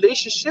of our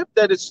relationship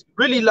that is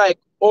really like,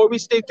 or we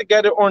stay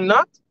together or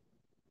not,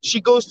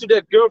 she goes to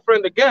that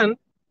girlfriend again,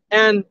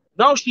 and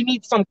now she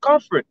needs some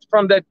comfort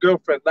from that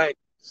girlfriend. Like,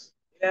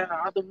 yeah,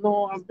 I don't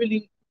know, I'm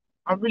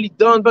really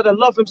done, but I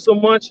love him so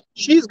much.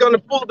 She's gonna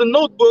pull the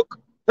notebook.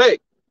 Hey,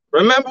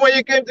 remember when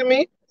you came to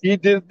me? He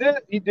did this,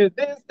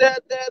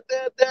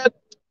 that.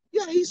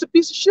 Yeah, he's a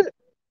piece of shit.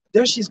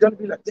 Then she's gonna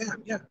be like,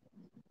 damn, yeah.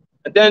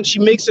 And then she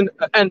makes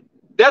and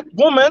that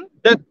woman,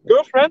 that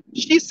girlfriend,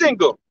 she's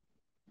single.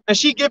 And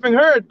she giving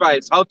her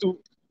advice how to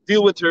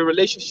deal with her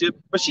relationship,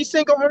 but she's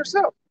single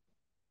herself.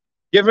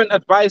 Giving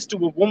advice to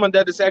a woman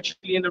that is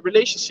actually in a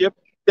relationship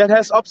that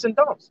has ups and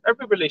downs.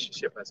 Every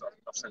relationship has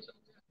ups and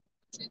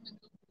downs.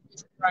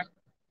 Right.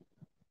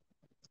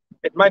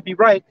 It might be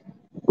right,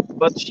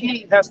 but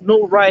she has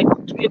no right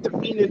to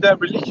intervene in that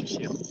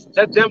relationship.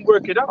 Let them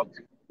work it out.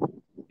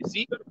 You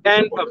see,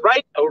 and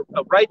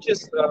a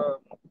righteous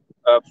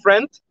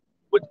friend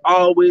would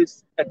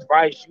always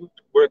advise you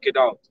to work it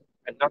out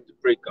and not to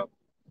break up.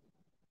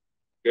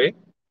 Okay,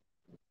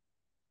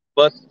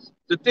 but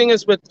the thing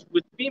is with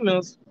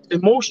females,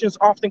 emotions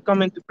often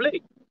come into play,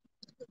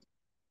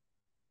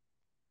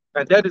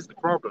 and that is the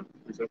problem.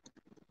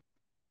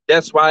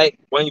 That's why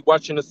when you're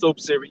watching a soap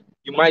series,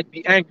 you might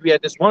be angry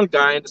at this one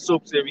guy in the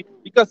soap series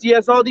because he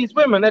has all these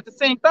women at the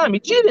same time. He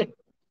cheating.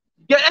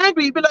 You get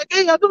angry. You be like,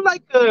 hey, I don't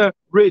like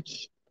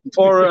Rich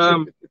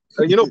or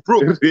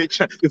Brooke,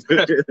 Rich.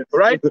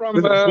 right?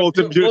 From Bold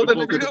and Bold beautiful.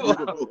 and the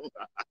Beautiful.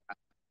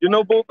 You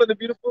know Bold and the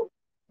Beautiful?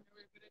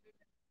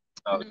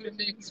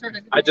 Okay.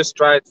 I just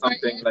tried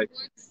something like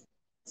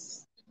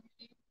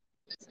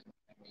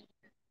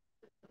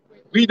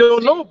we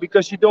don't know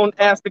because you don't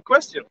ask the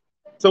question.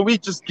 So we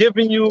just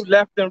giving you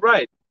left and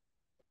right.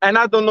 And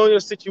I don't know your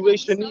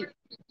situation either.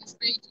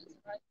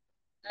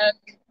 And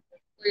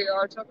we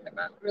are talking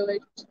about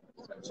relationships.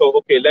 So,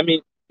 okay, let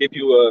me give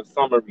you a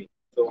summary.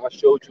 So, I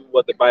showed you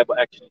what the Bible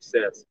actually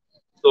says.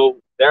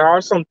 So, there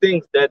are some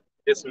things that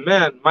this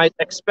man might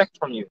expect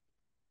from you.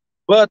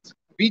 But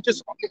we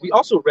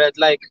also read,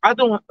 like, I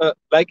don't,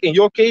 like in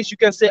your case, you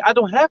can say, I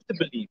don't have to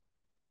believe.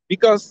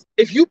 Because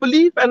if you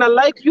believe and I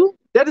like you,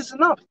 that is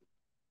enough.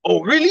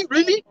 Oh, really?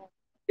 Really?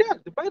 Yeah,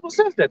 the Bible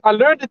says that. I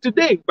learned it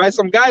today by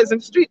some guys in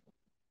the street.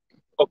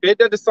 Okay,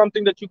 that is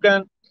something that you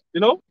can, you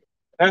know,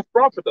 have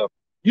profit of.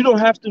 You don't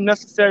have to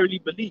necessarily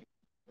believe.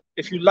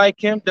 If you like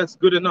him, that's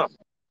good enough.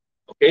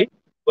 Okay,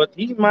 but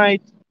he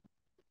might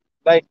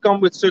like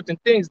come with certain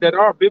things that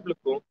are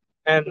biblical,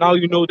 and now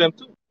you know them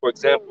too. For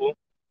example,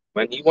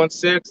 when he wants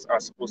sex,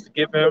 I'm supposed to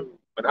give him.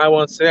 When I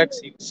want sex,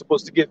 he's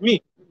supposed to give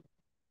me,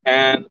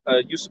 and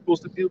you're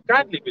supposed to deal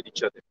kindly with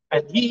each other.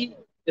 And he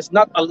is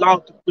not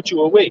allowed to put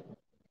you away.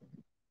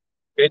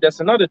 Okay, that's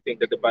another thing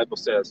that the Bible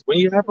says. When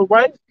you have a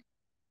wife,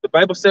 the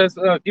Bible says,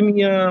 "Give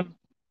me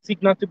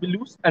seek not to be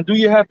loose." And do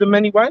you have the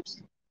many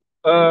wives,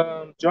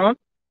 John?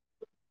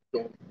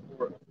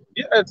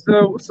 Yeah, it's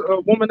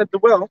a woman at the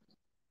well,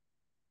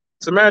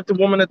 Samaritan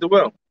woman at the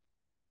well.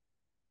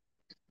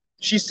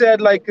 She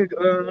said, like,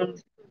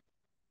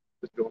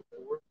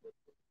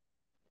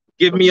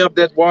 "Give me up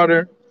that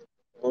water."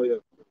 Oh yeah,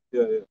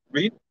 yeah, yeah.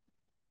 Read.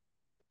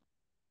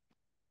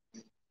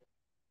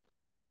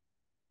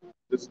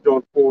 This is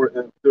John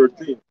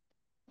 4:13.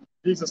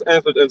 Jesus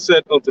answered and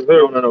said unto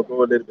her, no,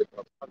 go a little bit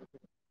up.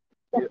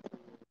 Yeah.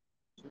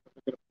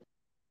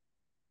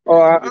 Oh,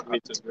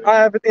 I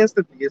have it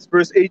instantly. It's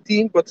verse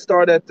 18, but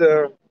start at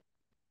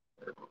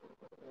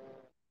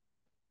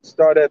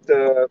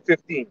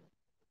 15.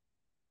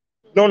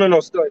 No, no, no.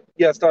 Start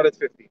at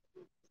 15.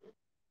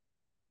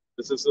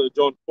 This is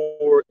John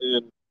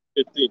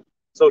 4:15.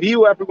 So he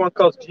who everyone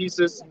calls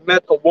Jesus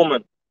met a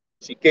woman.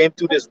 She came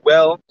to this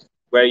well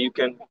where you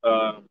can,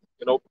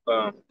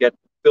 get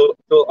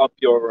fill up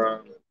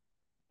your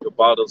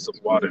bottles of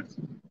water.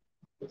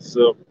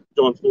 So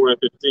John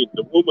 4:15.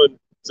 The woman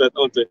said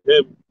unto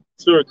him,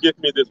 Sir, give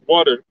me this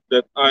water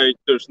that I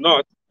thirst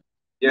not.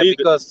 Yeah, Neither.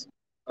 because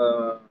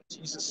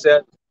Jesus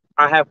said,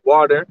 "I have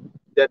water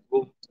that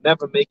will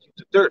never make you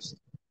to thirst."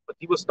 But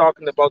he was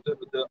talking about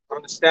the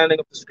understanding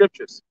of the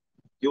scriptures.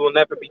 You will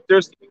never be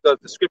thirsty because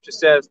the scripture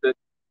says that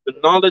the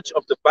knowledge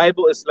of the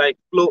Bible is like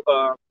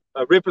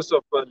rivers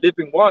of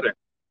living water.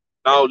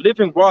 Now,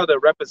 living water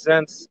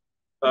represents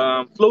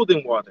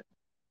floating water,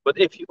 but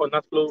if you are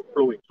not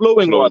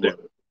flowing water,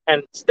 and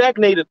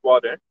stagnated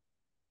water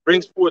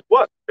brings forth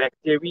what?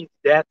 Bacteria,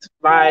 death,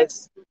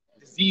 flies,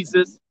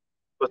 diseases.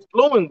 But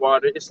flowing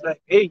water is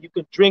like, hey, you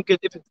can drink it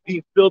if it's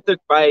being filtered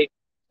by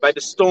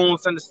the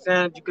stones and the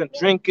sand. You can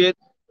drink it.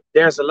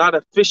 There's a lot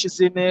of fishes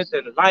in it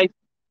and life.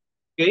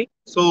 Okay,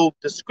 so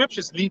the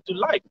scriptures lead to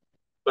life,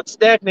 but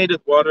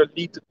stagnated water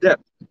lead to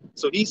death.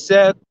 So he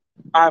said,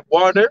 "I have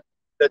water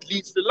that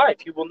leads to life.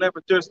 You will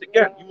never thirst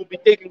again. You will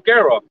be taken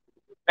care of."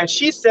 And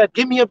she said,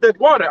 "Give me up that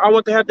water. I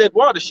want to have that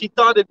water." She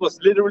thought it was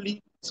literally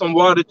some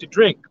water to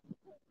drink.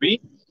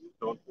 Read.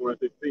 John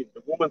 4:15.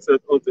 The woman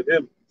said unto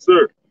him,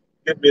 Sir,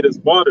 give me this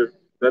water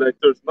that I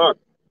thirst not,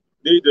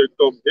 neither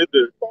come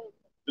hither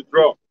to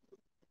draw.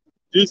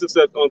 Jesus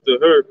said unto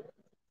her,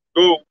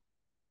 Go,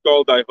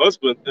 call thy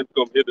husband and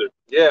come hither.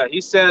 Yeah,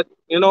 he said,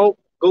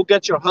 go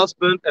get your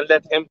husband and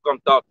let him come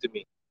talk to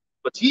me.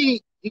 But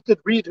he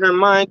could read her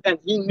mind and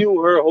he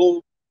knew her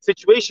whole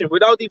situation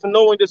without even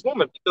knowing this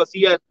woman because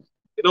he had,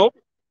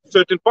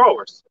 certain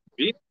powers.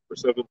 Read.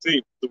 Verse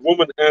 17. The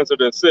woman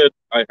answered and said,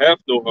 I have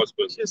no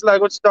husband. She's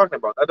like, what you talking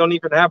about? I don't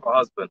even have a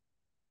husband.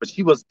 But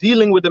she was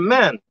dealing with a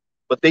man,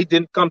 but they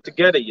didn't come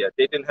together yet.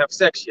 They didn't have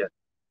sex yet.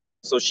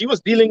 So she was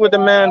dealing with a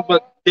man,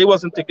 but they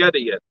wasn't together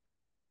yet.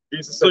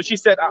 So she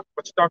said,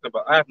 what you talking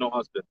about? I have no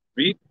husband.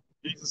 Read.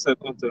 Jesus said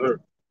unto her,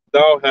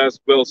 Thou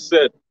hast well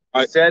said.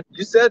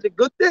 You said a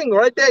good thing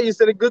right there. You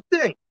said a good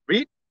thing.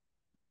 Read.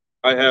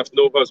 I have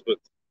no husband.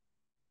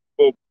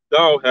 For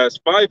thou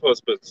hast 5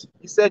 husbands.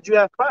 He said you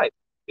have 5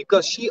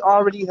 because she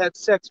already had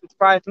sex with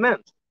 5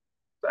 men.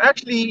 So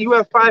actually, you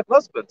have 5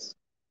 husbands.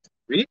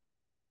 Read.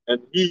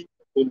 And he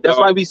That's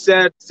why we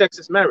said sex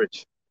is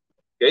marriage.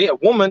 Okay, a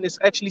woman is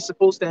actually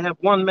supposed to have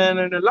one man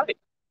in her life.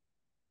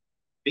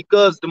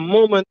 Because the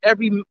moment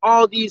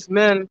all these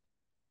men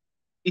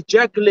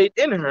ejaculate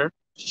in her,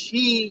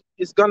 she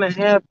is gonna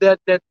have that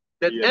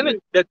that DNA.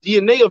 that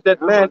DNA of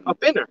that man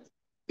up in her,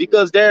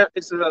 because there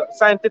is a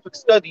scientific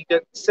study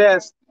that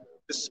says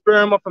the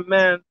sperm of a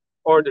man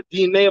or the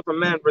DNA of a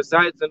man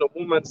resides in a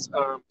woman's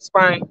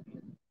spine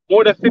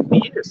more than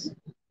 50 years.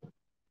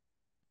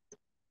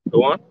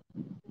 Go on.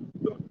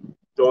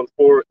 John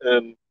 4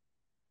 and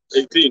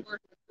 18.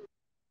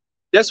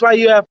 That's why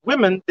you have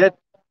women that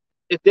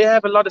if they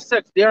have a lot of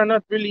sex, they are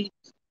not really,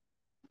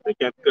 They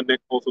can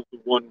connect also to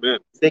one man.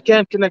 they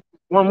can't connect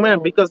with one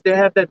man because they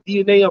have that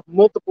DNA of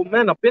multiple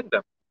men up in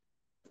them.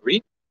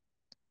 Read.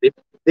 They,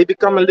 they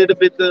become a little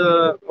bit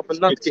of a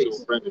nutcase.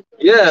 Schizophrenic.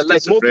 Yeah,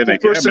 like multiple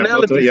Schizophrenic, yeah, man.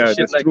 personalities Yeah, and shit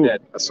that's like true.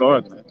 that. I saw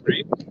it, man.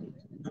 Read.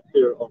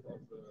 Fear of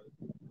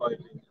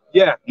finding.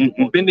 Yeah,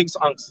 Mhm.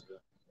 bindingsangst.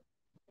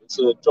 It's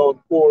John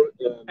 4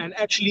 and And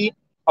actually,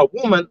 a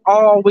woman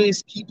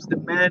always keeps the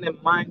man in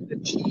mind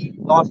that she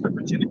lost her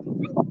virginity.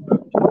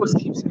 She always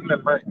keeps him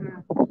in mind.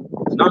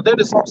 Now that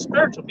is all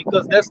spiritual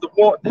because that's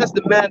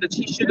the man that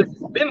she should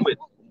have been with.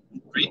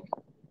 Read.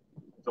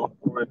 John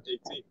 4 and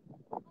 18.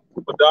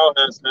 For thou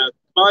hast had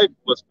 5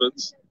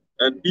 husbands,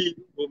 and he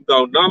whom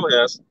thou now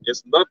hast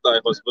is not thy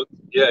husband.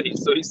 Yeah,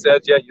 so he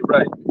said, yeah, you're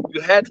right. You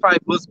had 5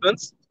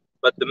 husbands,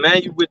 but the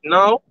man you with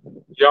now,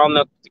 you're all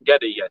not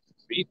together yet.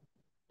 Read.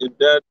 In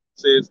that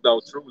sayest thou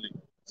truly.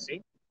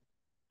 See?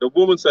 The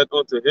woman said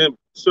unto him,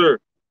 Sir,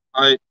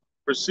 I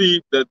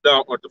perceive that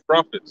thou art a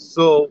prophet.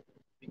 So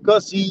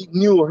because he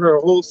knew her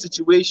whole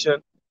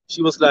situation,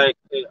 she was like,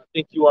 hey, I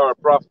think you are a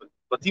prophet.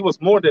 But he was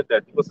more than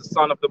that. He was the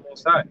son of the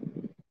Most High.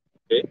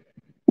 Okay?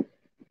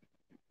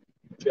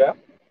 Yeah.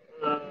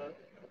 A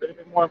little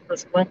bit more in 1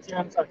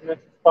 Corinthians, I've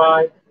mentioned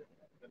 5.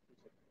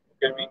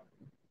 Okay,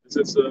 this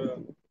is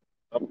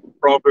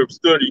Proverbs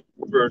 30,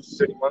 verse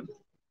 31.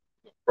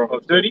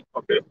 Proverbs 30?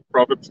 Okay,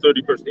 Proverbs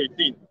 30, verse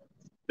 18.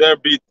 There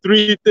be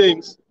 3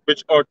 things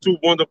which are too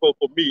wonderful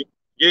for me,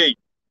 yea,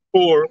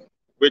 4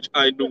 which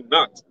I knew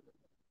not.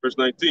 Verse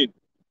 19.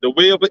 The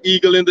way of an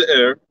eagle in the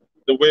air,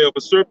 the way of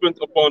a serpent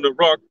upon a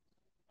rock,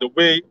 the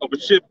way of a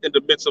ship in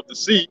the midst of the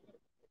sea,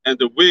 and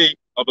the way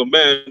of a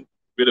man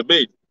with a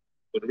maid.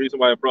 So the reason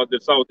why I brought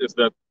this out is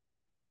that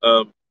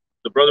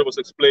the brother was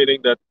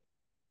explaining that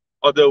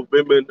other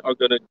women are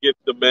gonna give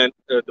the man,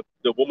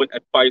 the woman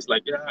advice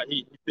like, yeah,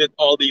 he did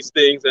all these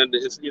things and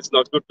it's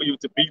not good for you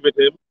to be with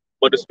him.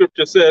 But the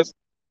scripture says,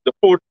 the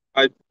fourth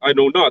I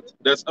know not.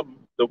 That's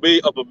the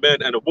way of a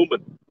man and a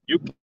woman. You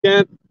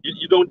can't,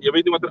 you don't, je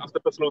weet niet wat er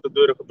achter gesloten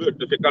deuren gebeurt.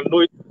 Dus je kan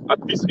nooit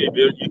advies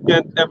geven. You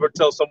can't ever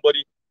tell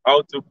somebody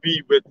how to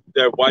be with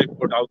their wife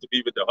or how to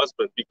be with their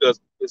husband because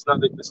it's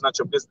not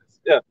your business.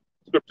 Yeah,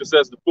 scripture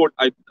says the fourth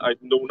I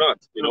know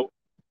not. You know,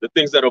 the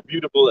things that are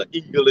beautiful, an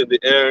eagle in the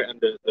air, and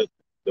the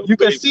You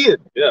can waves. see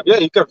it. Yeah. Yeah,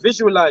 you can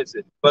visualize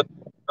it. But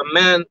a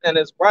man and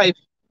his wife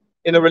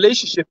in a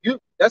relationship,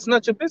 that's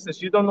not your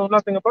business. You don't know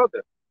nothing about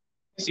that.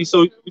 See,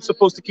 so you're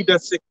supposed to keep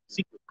that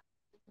secret.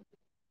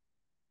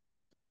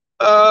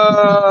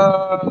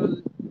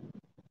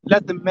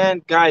 Let the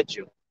man guide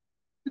you.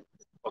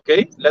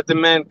 Okay? Let the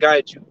man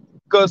guide you.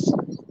 Because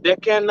there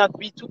cannot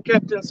be 2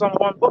 captains on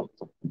one boat.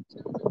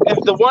 If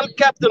the one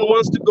captain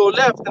wants to go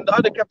left and the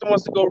other captain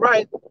wants to go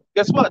right,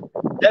 guess what?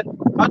 That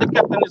other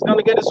captain is going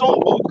to get his own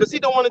boat because he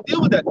don't want to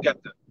deal with that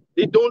captain.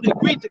 They don't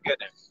agree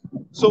together.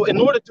 So in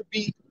order to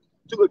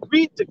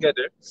agree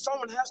together,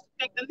 someone has to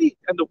take the lead.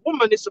 And the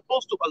woman is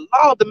supposed to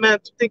allow the man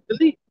to take the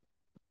lead.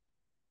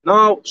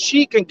 Now,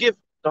 she can give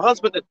the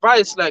husband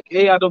advice like,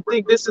 hey, I don't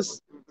think this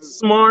is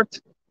smart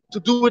to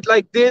do it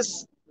like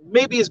this.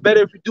 Maybe it's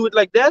better if you do it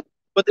like that.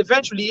 But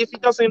eventually, if he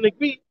doesn't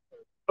agree,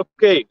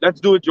 okay, let's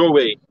do it your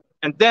way.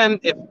 And then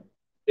if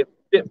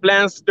the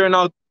plans turn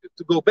out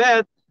to go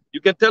bad,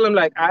 you can tell him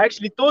like, I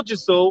actually told you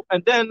so.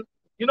 And then,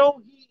 he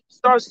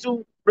starts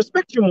to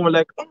respect you more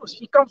like, oh,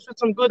 she comes with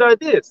some good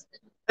ideas.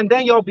 And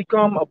then y'all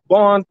become a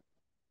bond.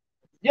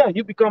 Yeah,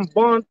 you become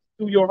bond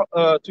to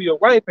your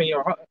wife and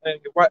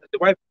the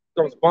wife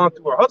becomes bond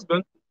to her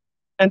husband,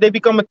 and they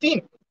become a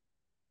team.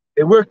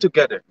 They work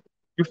together.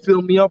 You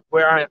fill me up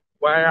where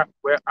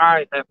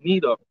I have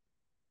need of.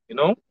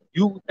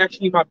 You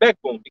actually my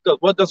backbone because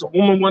what does a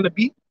woman want to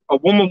be? A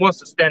woman wants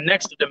to stand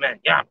next to the man.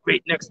 Yeah, I'm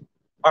great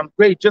I'm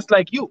great just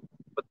like you.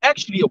 But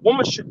actually, a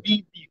woman should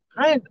be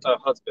behind a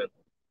husband.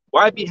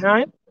 Why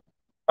behind?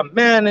 A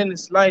man in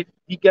his life,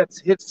 he gets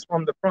hits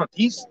from the front.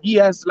 He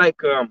has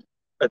like a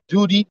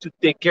duty to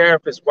take care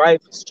of his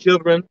wife, his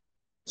children.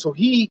 So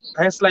he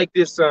has like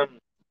this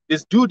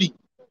duty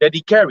that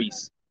he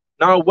carries.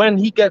 Now, when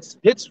he gets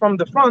hits from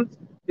the front,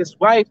 his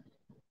wife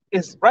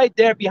is right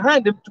there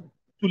behind him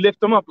to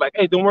lift him up. Like,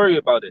 hey, don't worry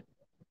about it.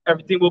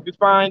 Everything will be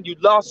fine. You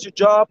lost your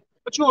job,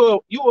 but you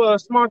are a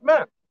smart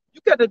man.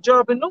 You get a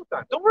job in no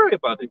time. Don't worry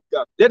about it.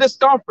 That is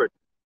comfort.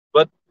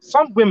 But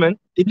some women,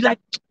 they be like,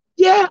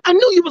 yeah, I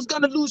knew you was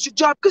gonna lose your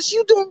job because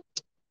you don't.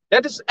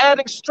 That is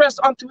adding stress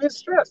onto his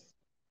stress.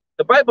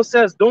 The Bible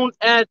says, don't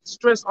add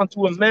stress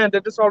onto a man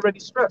that is already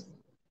stressed.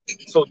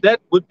 So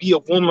that would be a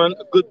woman,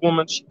 a good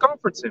woman. She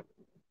comforts him.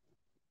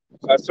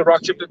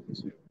 Sirach chapter.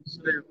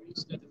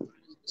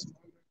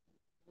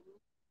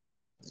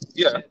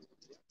 Yeah.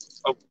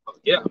 Oh,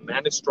 yeah, a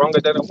man is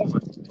stronger than a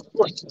woman. Of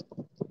course.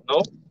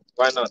 No?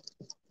 Why not?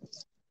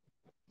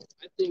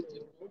 I think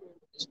the woman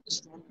is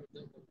stronger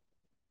than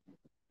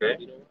the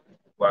Okay. you know.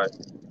 Why?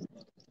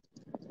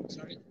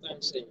 Sorry,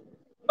 I'm saying.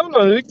 No, no,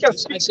 you can I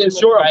speak. said It's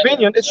my your idea.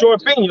 opinion. It's your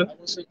opinion. I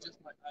will say just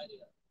my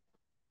idea.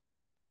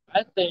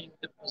 I think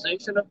the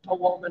position of a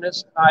woman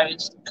is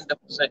highest in the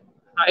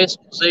highest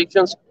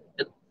positions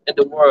in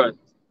the world.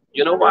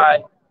 You know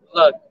why?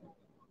 Look,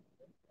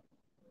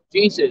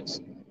 Jesus.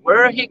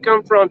 Where he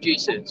come from?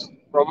 Jesus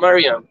from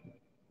Maryam.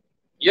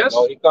 Yes.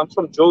 No, he comes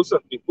from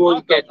Joseph before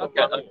Okay. he comes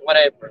Okay. from Mary.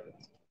 Whatever.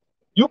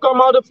 You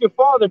come out of your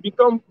father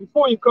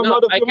before you come No,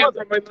 out of I your came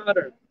mother. from my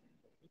mother. You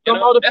You come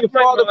know, out of if your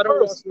my father mother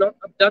was first. not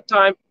at that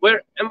time,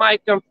 where am I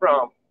come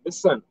from?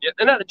 Listen. Yeah,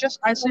 and just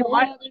I say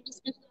my,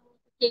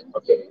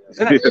 Okay.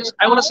 and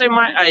I want to say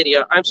my idea.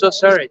 I'm so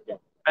sorry.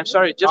 I'm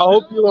sorry. Just I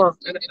hope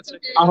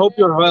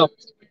you're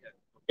helped.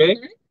 Okay.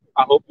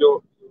 I hope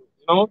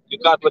you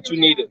got what you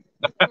needed.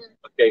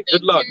 Okay.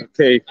 Good luck.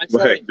 Okay, I'm go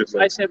sorry. ahead. Good I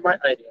luck. said my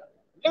idea.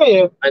 Yeah,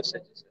 yeah. I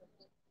said.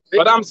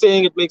 But I'm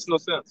saying it makes no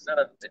sense. No,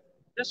 no, no.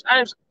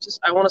 Just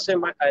I want to say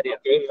my idea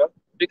Okay. Yeah.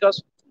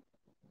 because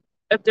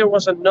if there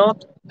was a not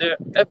there,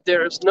 if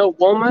there is no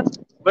woman,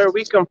 where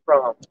we come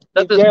from,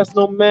 that If is there's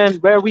no man,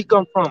 where we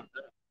come from.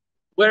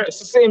 where It's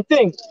the same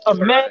thing. A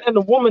man and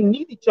a woman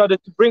need each other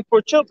to bring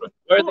forth children.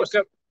 where Of they course.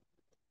 come,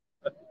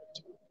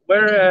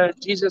 where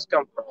Jesus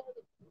come from.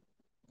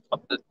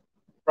 Of the,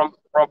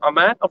 from a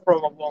man or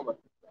from a woman?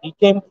 He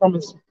came from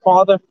his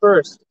father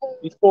first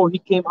before he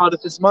came out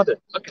of his mother.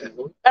 Okay.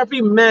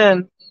 Every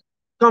man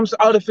comes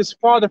out of his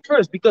father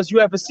first because you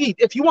have a seed.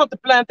 If you want to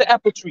plant the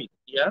apple tree,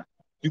 Yeah.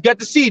 you get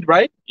the seed,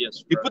 right?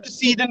 Yes. You put the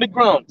seed in the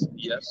ground.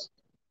 Yes.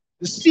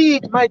 The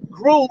seed might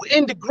grow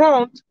in the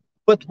ground,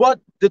 but what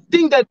the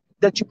thing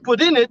that you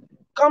put in it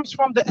comes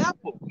from the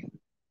apple.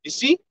 You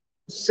see?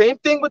 Same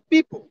thing with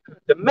people.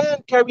 The man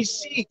carries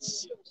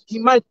seeds. He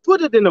might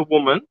put it in a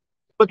woman,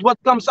 but what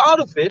comes out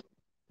of it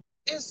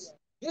is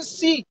his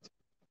seed.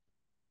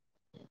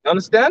 You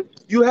understand?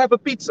 You have a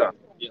pizza,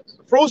 Yes.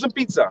 a frozen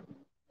pizza.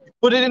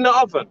 Put it in the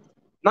oven.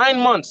 9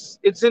 months,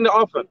 it's in the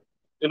oven.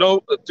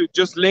 To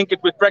just link it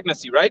with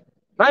pregnancy, right?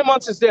 9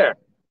 months is there.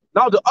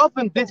 Now the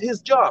oven did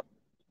his job.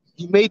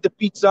 He made the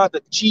pizza,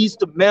 the cheese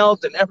to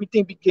melt, and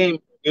everything became,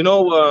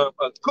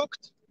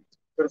 cooked.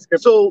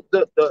 So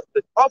the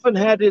oven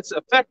had its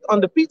effect on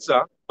the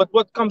pizza, but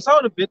what comes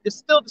out of it is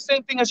still the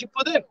same thing as you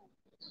put in.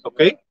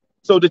 Okay?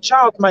 So the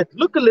child might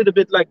look a little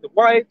bit like the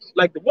wife,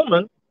 like the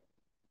woman,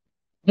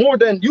 more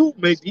than you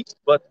maybe,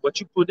 but what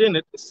you put in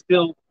it is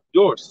still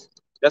yours.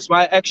 That's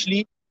why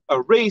actually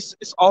a race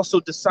is also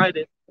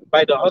decided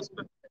by the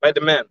husband, by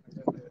the man.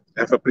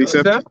 Have a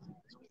precept. Understand?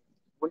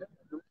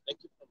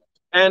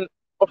 And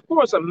of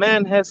course, a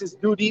man has his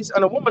duties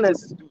and a woman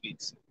has his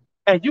duties.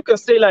 And you can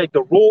say like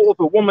the role of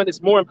a woman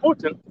is more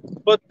important,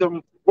 but the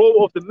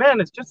role of the man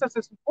is just as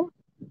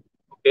important.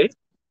 Okay.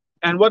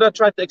 And what I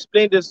tried to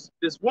explain this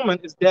woman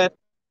is that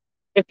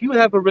if you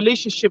have a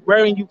relationship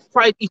wherein you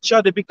fight each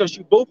other because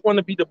you both want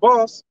to be the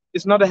boss,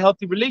 it's not a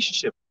healthy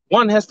relationship.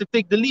 One has to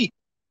take the lead.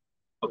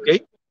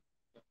 Okay.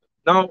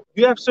 Now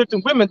you have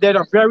certain women that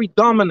are very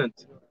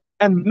dominant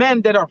and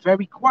men that are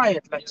very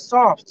quiet, like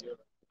soft.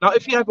 Now,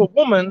 if you have a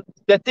woman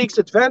that takes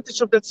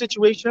advantage of that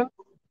situation,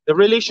 the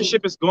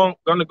relationship is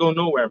gonna go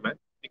nowhere, man.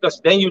 Because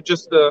then you're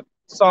just a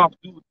soft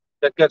dude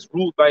that gets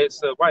ruled by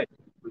his wife.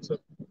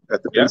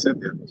 At the Yeah. precept,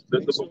 yeah.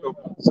 This is the book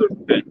of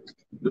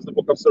this is the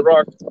book of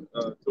Sirach,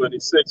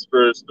 26,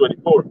 verse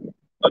 24.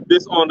 A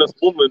dishonest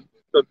woman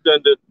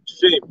contended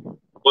shame,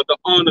 but the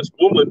honest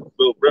woman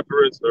will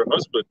reverence her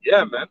husband.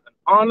 Yeah, man. An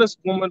honest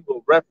woman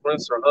will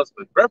reference her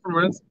husband.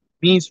 Reverence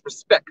means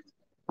respect.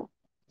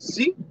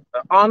 See,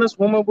 an honest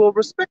woman will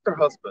respect her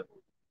husband.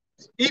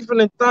 Even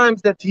in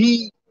times that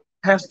he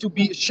has to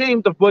be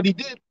ashamed of what he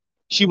did,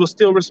 she will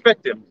still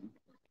respect him.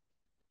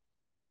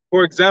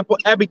 For example,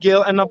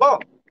 Abigail and Nabal.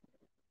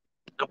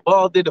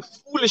 Nabal did the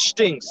foolish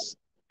things.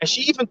 And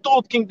she even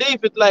told King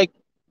David, like,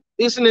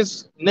 isn't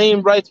his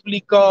name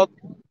rightfully called,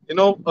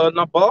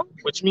 Nabal,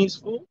 which means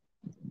fool?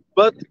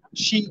 But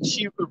she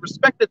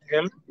respected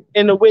him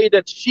in a way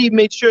that she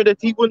made sure that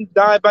he wouldn't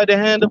die by the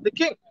hand of the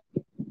king,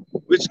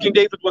 which King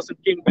David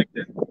wasn't king back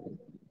then,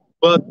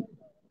 but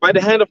by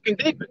the hand of King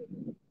David.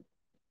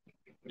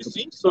 You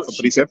see, so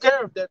she took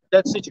care of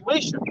that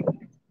situation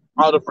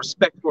out of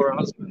respect for her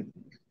husband,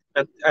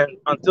 and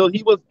until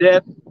he was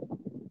dead,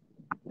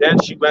 then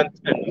she went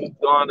and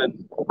moved on, and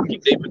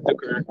King David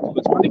took her to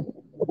his wife,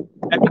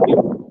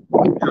 Abigail.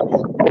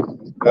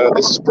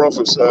 This is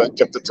Proverbs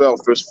chapter 12,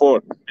 verse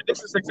 4. And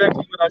this is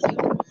exactly what I should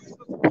do. This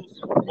is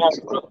supposed to walk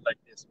around like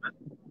this, man.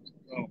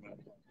 Oh, man.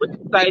 With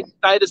the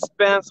tightest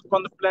pants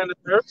upon the planet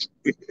Earth.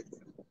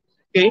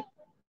 Okay.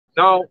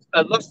 Now,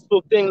 a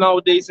lustful thing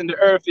nowadays in the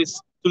earth is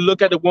to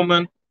look at a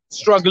woman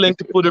struggling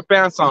to put her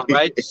pants on,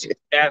 right?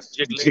 Ass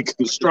jiggling,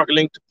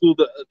 struggling to pull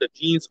the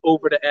jeans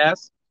over the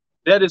ass.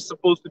 That is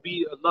supposed to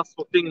be a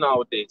lustful thing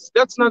nowadays.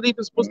 That's not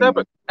even supposed to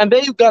happen. And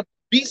then you got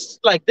beasts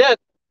like that,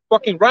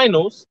 fucking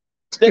rhinos,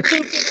 that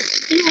think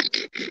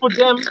refuse for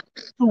them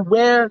to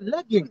wear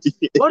leggings.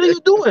 What are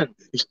you doing?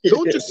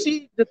 Don't you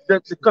see the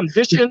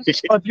condition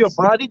of your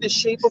body, the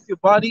shape of your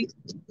body,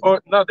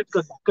 or not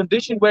the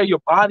condition where your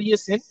body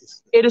is in?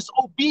 It is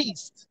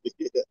obese.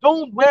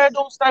 Don't wear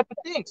those type of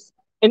things.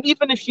 And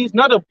even if she's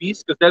not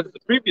obese, because that's the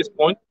previous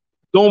point,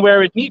 don't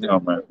wear it neither. No,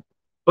 man.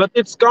 But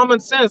it's common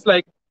sense,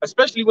 like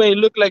especially when you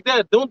look like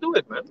that, don't do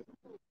it, man.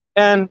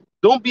 And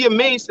don't be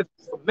amazed if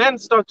men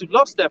start to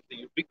lust after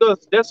you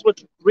because that's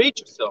what you create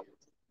yourself.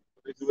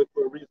 They do it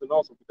for a reason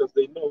also because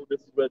they know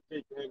this is where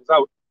Jake hangs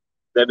out.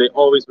 That they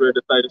always wear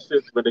the tightest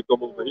shirts when they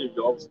come over here.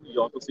 You also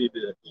see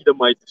the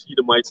Edomites.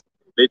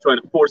 They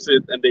trying to force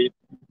it and they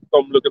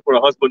come looking for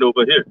a husband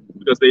over here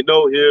because they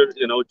know here,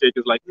 Jake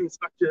is like, hey,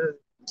 Scotcha,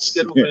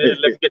 get over here,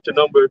 let me get your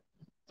number.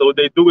 So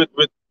they do it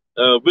with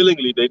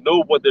willingly. They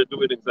know what they're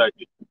doing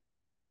exactly.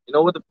 You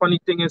know what the funny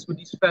thing is with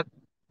these fat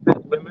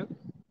women?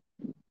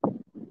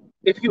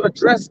 If you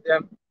address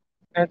them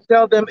and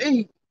tell them,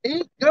 hey,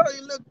 girl,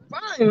 you look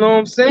fine, you know what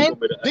I'm saying?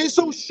 They're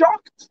so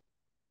shocked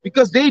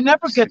because they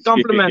never get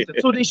complimented.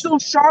 So they're so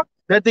shocked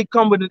that they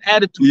come with an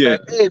attitude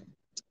like, hey,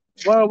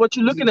 well, what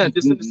you looking at?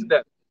 This and this and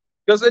that.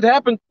 Because it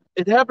happened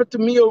to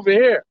me over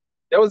here.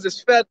 There was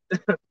this fat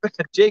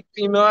Jake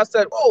female. I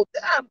said, oh,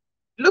 damn,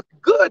 you look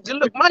good. You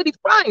look mighty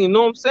fine, you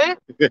know what I'm saying?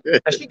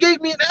 And she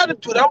gave me an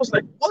attitude. I was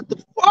like, what the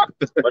fuck?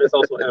 But it's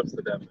also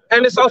Amsterdam.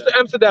 And it's also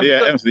Amsterdam. Yeah,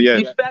 because Amsterdam.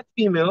 these fat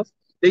females,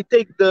 they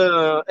take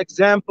the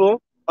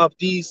example of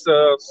these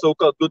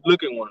so-called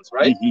good-looking ones,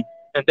 right?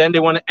 And then they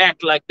want to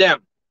act like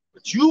them.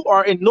 But you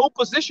are in no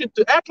position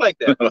to act like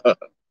that.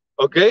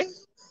 Okay?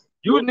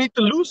 You would need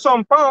to lose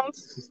some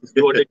pounds.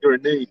 You're the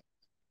grenade.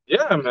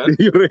 Yeah, man.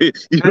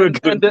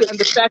 And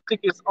the tactic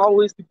is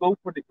always to go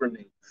for the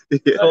grenade.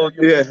 So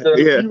you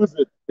use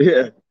it.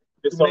 Yeah.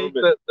 To make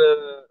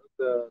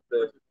the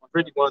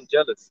pretty one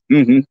jealous.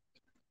 Mm-hmm.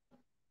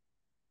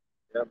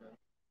 Yeah, man.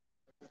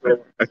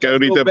 So, I can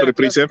read that for the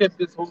precept. Skip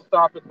this whole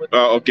topic with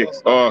Okay.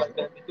 like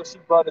that because she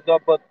brought it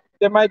up, but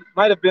there might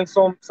have been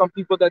some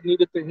people that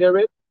needed to hear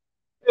it.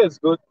 It's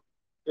good.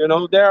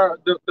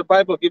 The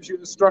Bible gives you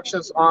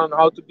instructions on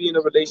how to be in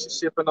a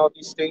relationship and all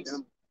these things.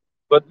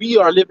 But we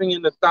are living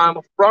in a time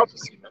of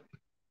prophecy, man.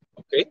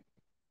 Okay?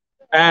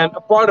 And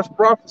a part of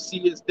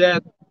prophecy is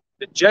that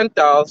the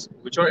Gentiles,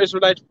 which are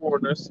Israelite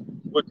foreigners,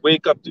 would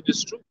wake up to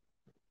this truth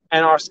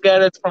and are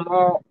scattered from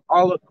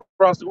all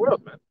across the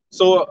world, man.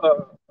 So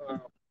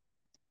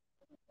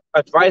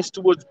advice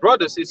towards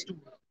brothers is to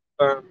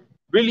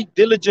really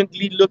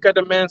diligently look at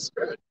a man's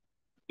spirit.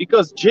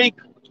 Because Jake,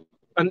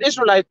 an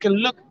Israelite, can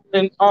look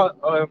in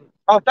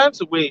all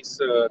types of ways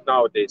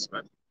nowadays,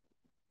 man.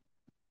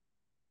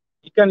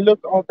 He can look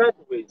all types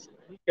of ways.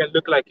 He can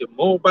look like a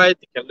Moabite.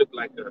 He can look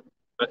like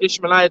an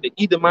Ishmaelite, an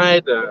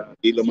Edomite,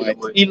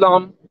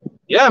 Elam.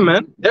 Yeah,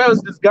 man. There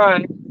was this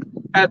guy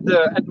at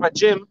my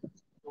gym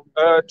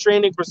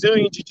training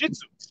Brazilian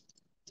Jiu-Jitsu.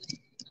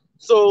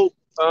 So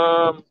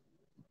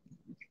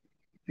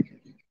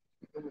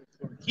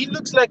he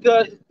looks like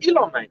a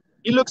Elamite.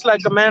 He looks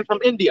like a man from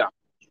India,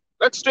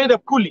 like straight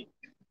up coolie.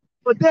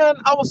 But then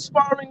I was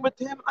sparring with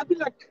him. I'd be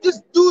like, this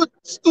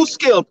dude's too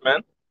skilled,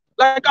 man.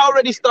 Like I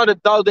already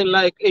started doubting,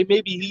 like, hey,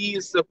 maybe he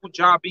is a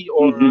Punjabi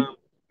or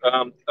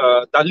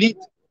Dalit.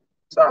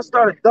 So I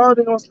started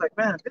doubting. I was like,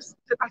 man,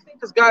 I think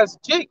this guy's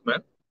Jake,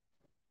 man.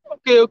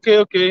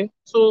 Okay.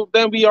 So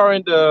then we are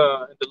in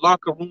the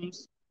locker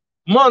rooms.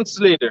 Months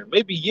later,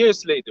 maybe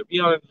years later, we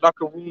are in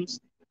locker rooms,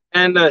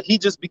 and he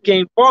just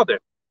became father.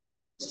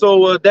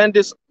 So then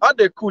this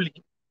other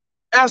coolie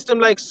asked him,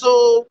 like,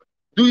 so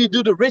do you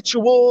do the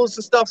rituals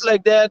and stuff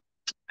like that?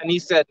 And he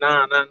said,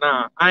 nah.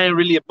 I ain't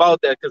really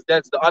about that because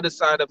that's the other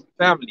side of the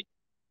family.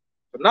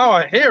 But now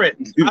I hear it.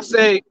 I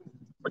say,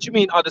 what you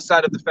mean other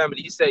side of the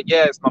family? He said,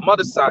 yeah, it's my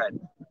mother's side.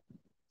 I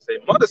say,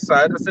 mother's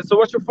side? I said, so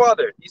what's your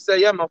father? He said,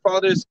 yeah, my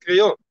father is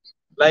Creole.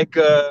 Like,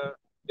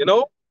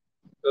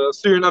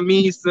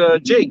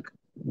 Surinamese Jake,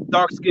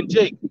 dark-skinned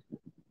Jake.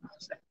 I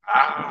was like,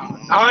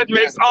 now it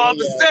makes all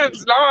the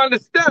sense. Now I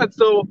understand.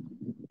 So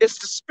it's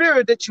the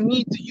spirit that you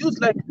need to use.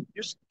 Like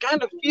you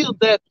kind of feel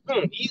that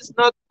he's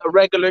not a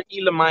regular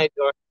Elamite,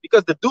 or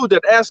because the dude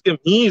that asked him,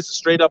 he's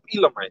straight up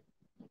Elamite.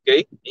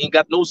 Okay, he ain't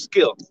got no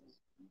skill.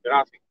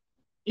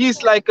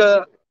 He's like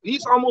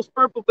he's almost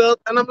purple belt,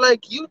 and I'm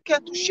like, you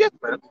can't do shit,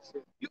 man.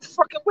 You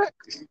fucking whack.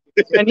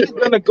 And he's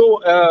gonna go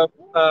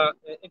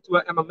into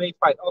an MMA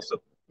fight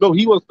also. No,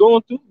 he was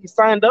going to. He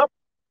signed up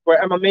for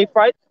an MMA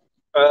fight,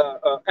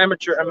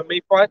 amateur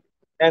MMA fight,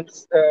 and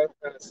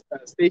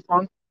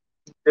Stefan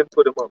didn't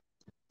put him up.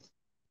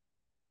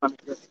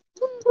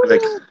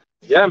 Like,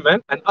 yeah,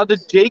 man. And other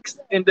Jakes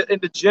in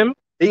the gym,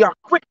 they are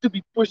quick to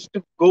be pushed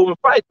to go and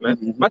fight,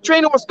 man. My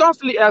trainer was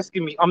constantly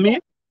asking me, Amir,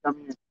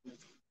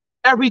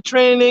 every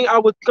training I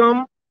would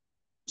come,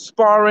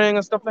 sparring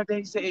and stuff like that.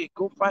 He said, hey,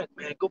 go fight,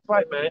 man.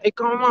 Hey,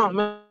 come on,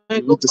 man.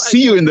 Go to fight,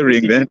 see you in the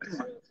ring, man.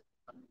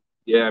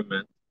 Yeah,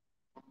 man.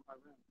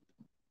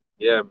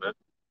 Yeah,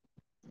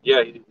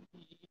 I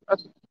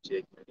think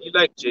Jake, man. He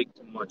liked Jake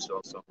too much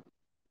also.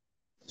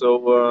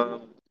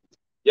 So,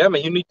 yeah,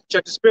 man, you need to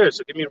check the spirit.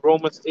 So give me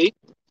Romans 8.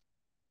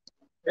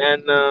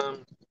 And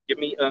give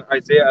me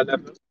Isaiah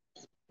 11.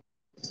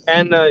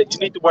 And you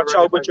need to watch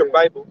out with your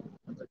Bible.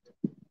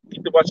 You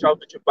need to watch out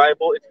with your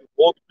Bible. If you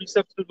hold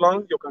precepts too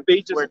long, your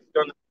pages is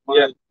gonna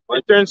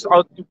it turns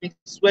out to be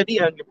sweaty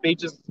and your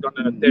pages is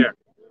gonna tear.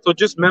 So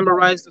just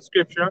memorize the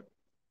scripture,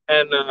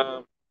 and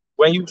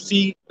when you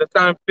see the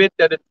time fit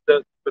that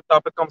the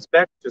topic comes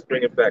back, just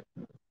bring it back.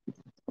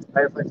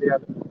 I have Isaiah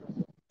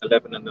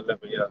 11 and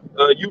 11. Yeah.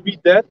 You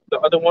read that. The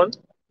other one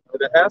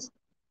that has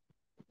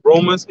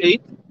Romans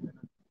 8.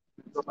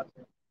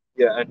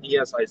 Yeah, and he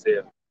has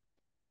Isaiah.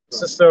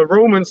 This is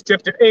Romans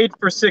chapter 8,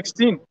 verse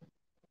 16.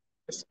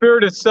 The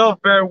Spirit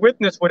itself bear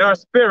witness with our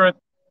spirit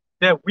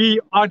that we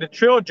are the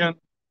children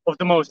of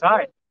the Most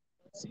High.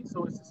 See,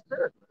 so it's the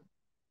spirit.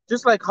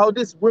 Just like how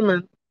this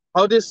woman,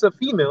 how this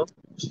female,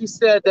 she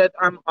said that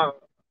I'm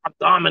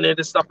dominant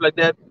and stuff like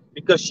that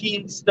because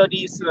she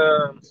studies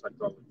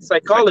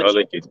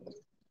psychology.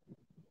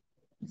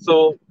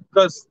 So,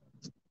 because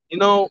you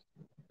know,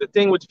 the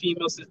thing with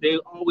females is they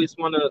always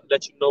want to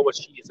let you know what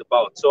she is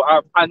about. So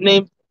I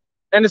named,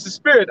 and it's a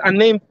spirit. I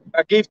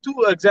gave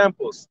two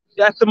examples: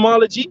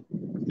 etymology,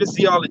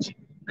 physiology.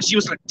 And she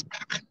was like,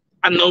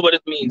 I know what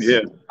it means.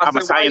 Yeah, I'm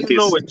a said, why you scientist.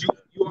 know it?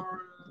 You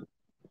are.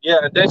 Yeah,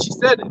 and then she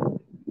said it.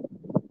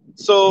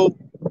 So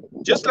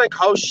just like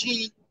how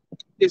she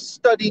is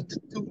studied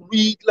to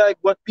read like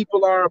what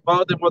people are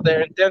about and what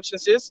their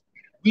intentions is,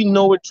 we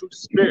know it through the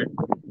spirit.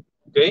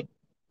 Okay,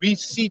 we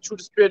see through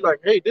the spirit like,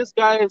 hey, this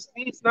guy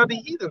he's not a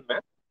heathen,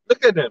 man.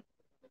 Look at him.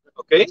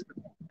 Okay,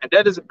 and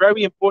that is a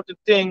very important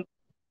thing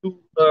to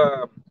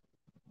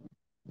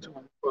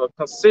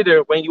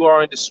consider when you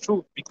are in this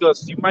truth,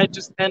 because you might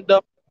just end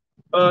up,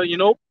 you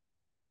know,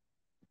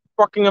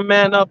 fucking a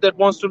man up that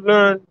wants to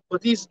learn,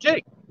 but he's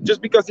Jake. Just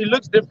because he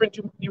looks different,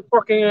 you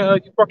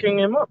fucking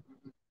him up.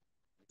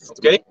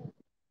 Okay,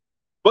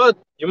 but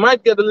you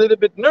might get a little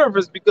bit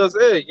nervous because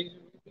hey, you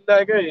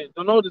like, hey,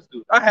 don't know this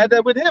dude. I had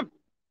that with him.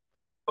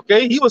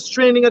 Okay, he was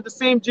training at the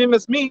same gym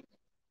as me,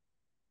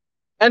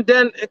 and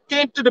then it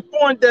came to the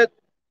point that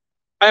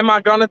am I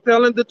gonna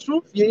tell him the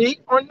truth, yay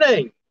or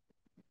nay?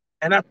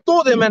 And I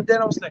told him, and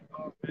then I was like,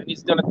 oh man,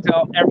 he's gonna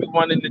tell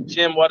everyone in the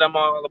gym what I'm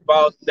all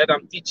about, that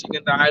I'm teaching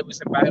in the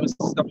highways and byways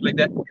and stuff like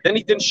that. Then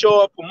he didn't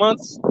show up for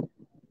months.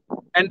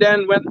 And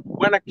then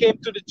when I came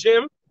to the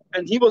gym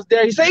and he was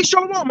there, he said, hey,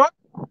 show him, man.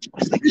 I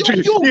was like, yo.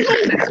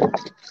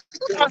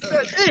 I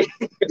said, hey,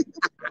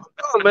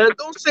 oh man,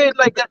 don't say it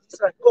like that.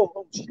 He's like,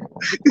 oh shit.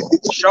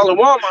 Shalom,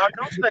 man. I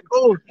was like,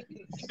 oh,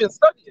 he's been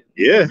studying,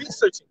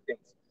 researching things.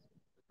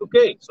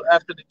 Okay, so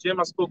after the gym,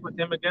 I spoke with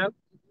him again.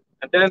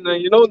 And then,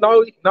 you know,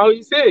 now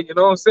he's here, you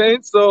know what I'm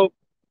saying? So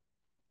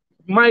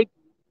you might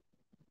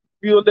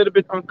feel a little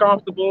bit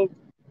uncomfortable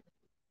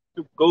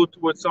to go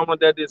towards someone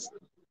that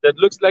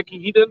looks like a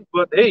heathen,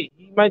 but hey,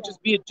 he might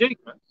just be a Jake,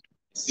 man.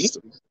 See?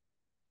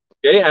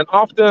 Okay, and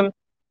often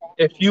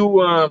if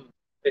you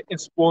in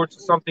sports or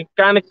something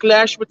kind of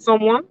clash with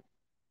someone,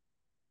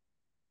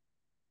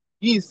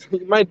 he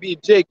might be a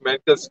Jake, man,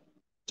 because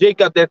Jake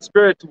got that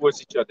spirit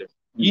towards each other.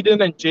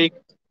 Eden and Jake,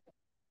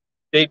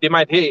 they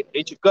might hate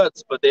your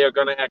guts, but they are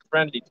gonna act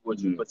friendly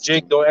towards you. But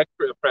Jake don't act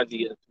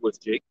friendly towards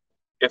Jake.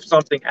 If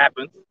something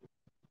happens,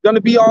 it's gonna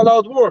be all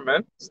out war,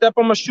 man. Step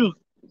on my shoes.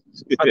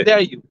 I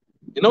dare you.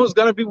 You know, it's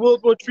gonna be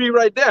World War III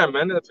right there,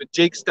 man. If a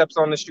Jake steps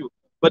on the shoe.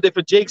 But if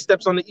a Jake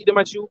steps on the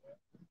Edomite shoe,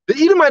 the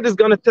Edomite is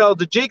gonna tell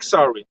the Jake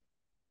sorry.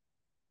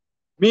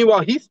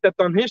 Meanwhile, he stepped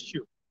on his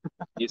shoe.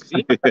 You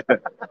see?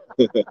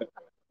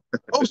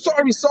 Oh,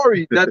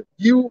 sorry. That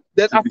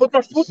I put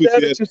my foot there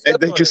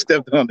and you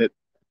stepped on it.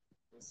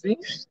 See?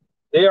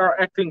 They are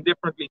acting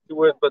differently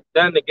to it, but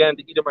then again,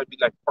 the Edom might be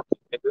like, fuck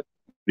you, nigga.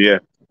 Yeah.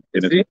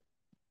 You see?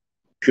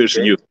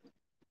 Cursing you.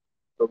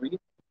 So we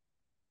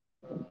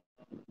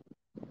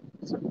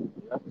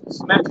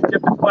Matthew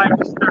chapter 5,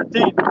 verse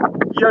 13.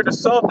 Ye are the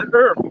salt of the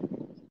earth.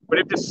 But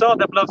if the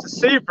salt have lost a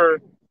savor,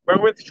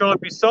 wherewith shall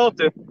it be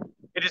salted?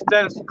 It is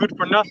then good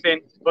for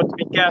nothing, but to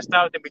be cast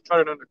out and be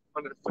trodden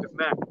under the foot of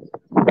man.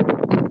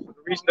 So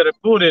the reason that I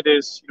pulled it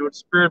is, the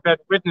Spirit bear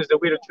witness that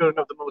we are the children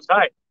of the Most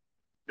High.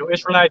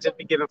 Israelites have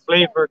been given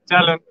flavor,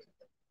 talent.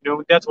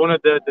 That's one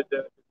of the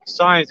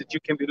signs that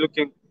you can be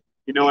looking,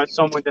 at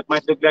someone that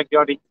might look like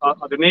the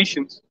other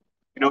nations.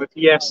 If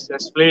he has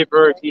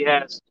flavor, if he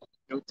has,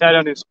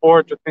 talent in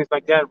sports or things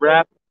like that,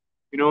 rap,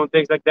 and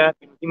things like that,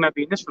 he might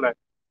be an Israelite.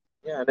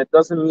 Yeah, and it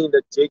doesn't mean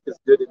that Jake is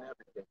good in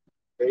everything,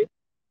 okay?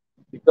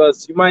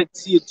 Because you might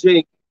see a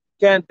Jake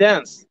can't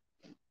dance,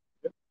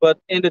 but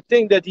in the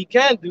thing that he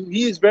can do,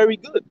 he is very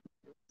good.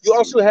 You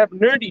also have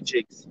nerdy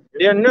Jakes.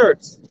 They're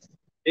nerds.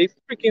 They're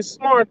freaking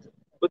smart,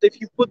 but if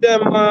you put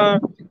them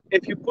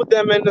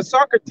in the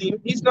soccer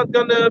team, he's not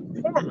gonna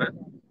perform, man.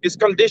 His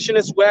condition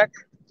is whack.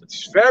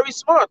 It's very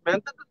smart, man.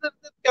 The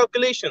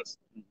calculations,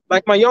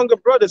 like my younger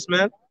brothers,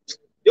 man.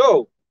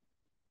 Yo,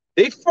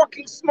 they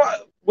fucking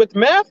smart with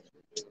math.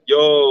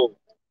 Yo,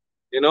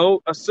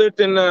 a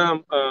certain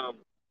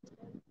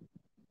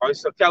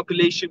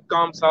calculation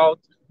comes out,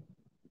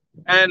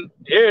 and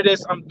here it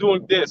is. I'm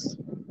doing this.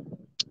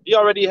 He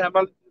already have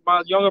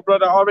my younger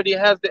brother already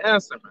has the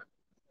answer, man.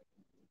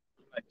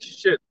 Like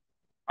shit.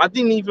 I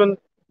didn't even,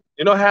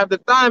 have the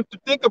time to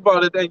think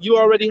about it, and you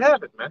already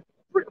have it, man.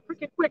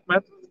 Freaking quick,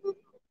 man.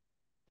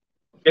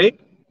 Okay.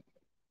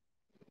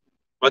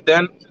 But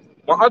then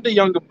my other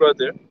younger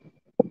brother,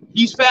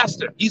 he's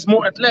faster. He's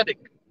more athletic.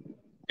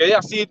 Okay, I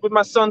see it with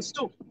my sons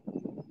too.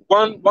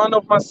 One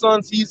of my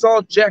sons, he's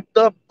all jacked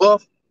up,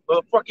 buff,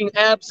 fucking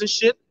abs and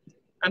shit,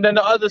 and then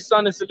the other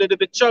son is a little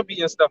bit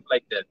chubby and stuff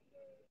like that.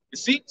 You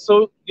see,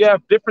 so you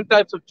have different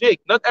types of Jake.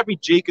 Not every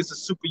Jake is a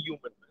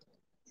superhuman.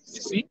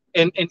 You see,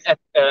 in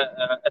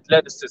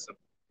athleticism,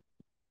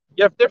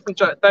 you have different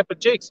type of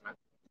Jakes, man.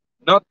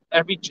 Not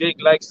every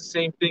Jake likes the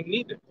same thing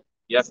neither.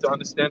 You have to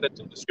understand that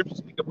too. The scriptures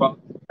speak about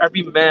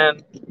every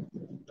man.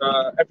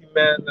 Every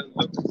man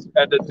looks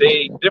at the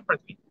day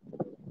differently.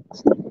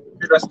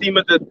 Esteem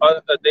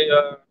the day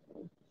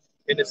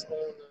in its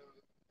own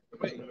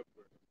way.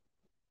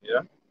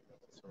 Yeah.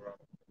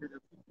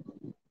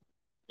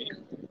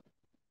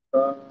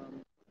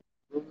 Um,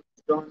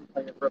 John,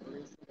 I have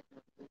Revelation.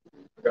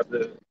 I got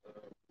the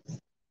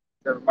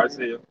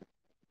Isaiah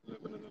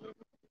 11 and 11.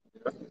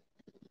 Yeah.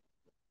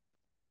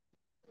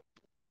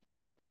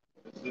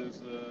 This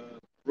is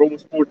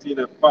Romans 14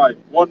 and 5.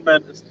 One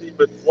man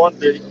esteemeth one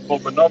day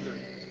above another,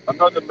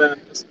 another man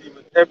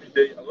esteemeth every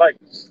day alike.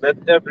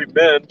 Let every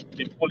man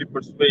be fully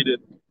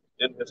persuaded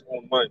in his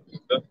own mind.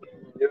 Yeah,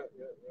 yeah.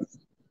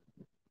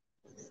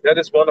 That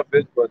is one of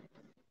it, but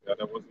Yeah,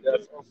 that was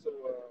that's the also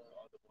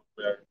other one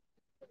where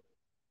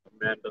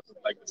a man doesn't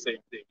like the same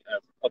thing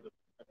as other.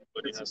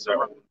 Everybody has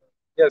their own.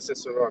 yes,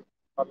 it's wrong.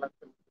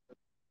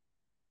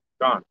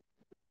 Gone.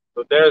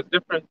 So there's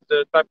different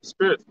type of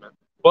spirits, man.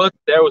 But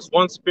there was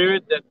one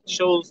spirit that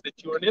shows that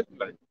you're an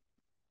Israelite.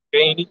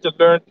 Okay, you need to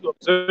learn to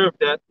observe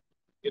that,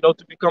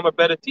 to become a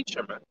better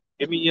teacher, man.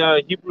 Give me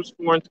Hebrews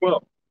 4 and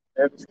 12.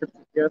 I have the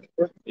scripture here.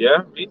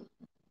 Yeah, read.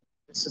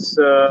 This is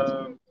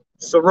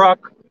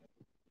Sirach,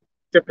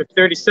 chapter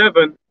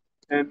 37,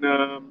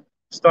 and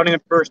starting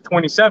at verse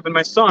 27.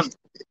 My son,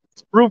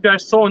 prove thy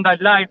soul in thy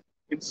life,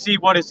 and see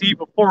what is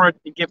evil for it,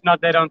 and give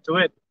not that unto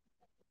it.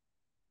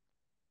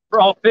 For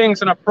all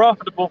things are not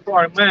profitable for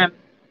our man,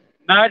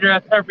 neither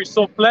hath every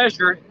soul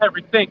pleasure in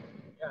everything.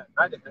 Yeah,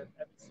 neither has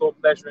every soul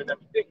pleasure in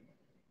everything.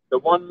 The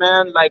one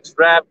man likes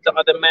rap, the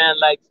other man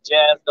likes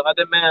jazz, the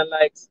other man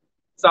likes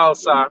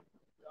salsa,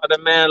 the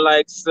other man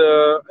likes.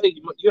 Hey,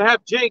 you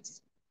have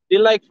Jakes. They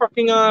like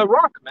fucking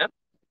rock, man,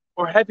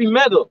 or heavy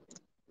metal.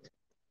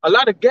 A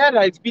lot of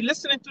Gadites be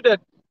listening to that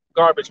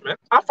garbage, man.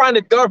 I find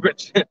it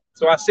garbage,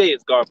 so I say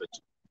it's garbage.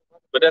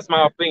 But that's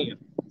my opinion.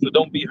 So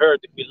don't be hurt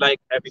if you like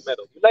heavy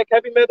metal. You like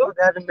heavy metal?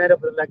 Heavy metal,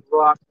 but like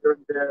rock here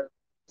and there.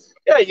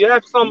 Yeah, you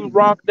have some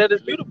rock that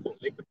is beautiful.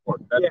 Lincoln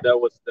Park. That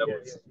was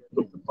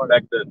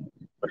back then,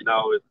 but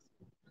now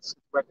it's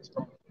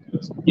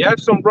You have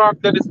some rock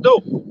that is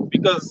dope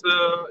because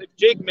if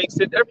Jake makes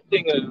it,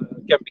 everything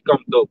can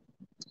become dope.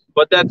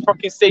 But that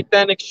fucking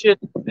satanic shit,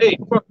 hey,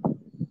 fuck,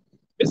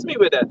 miss me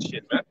with that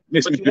shit, man.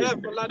 But you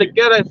have a lot of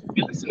guys who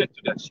be listening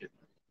to that shit.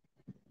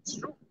 It's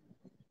true.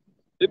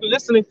 They be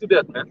listening to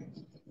that, man.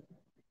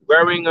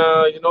 Wearing,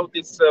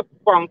 this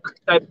punk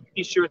type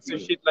t-shirts and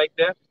shit like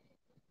that.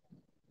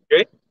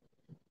 Okay.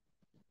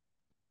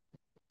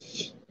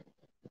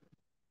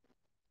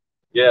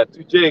 Yeah,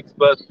 two Jakes,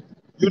 but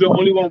you're the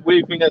only one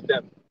waving at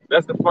them.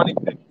 That's the funny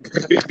thing.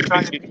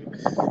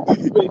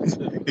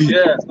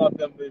 Yeah, it's not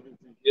them baby.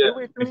 yeah.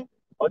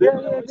 Oh,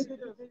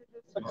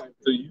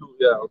 To you,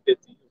 yeah, okay,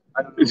 to you.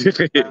 I don't know.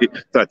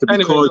 Try to be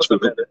Anyway, cultural.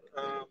 doesn't matter.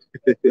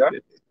 Yeah.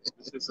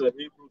 This is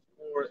Hebrews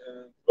 4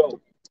 and 12.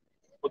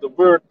 For the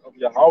word of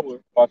Yahweh,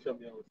 Hashem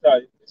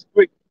Yahushai, is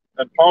quick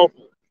and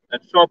powerful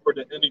and sharper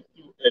than any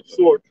two-edged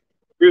sword,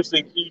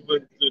 piercing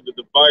even to the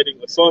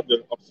dividing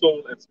asunder of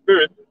soul and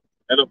spirit,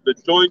 and of the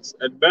joints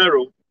and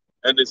marrow,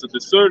 and is a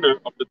discerner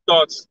of the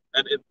thoughts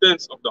and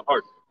intents of the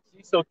heart.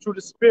 See, so through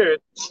the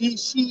spirit, she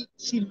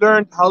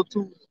learned how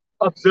to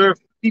observe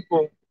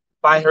people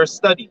by her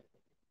study,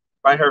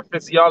 by her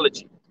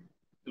physiology.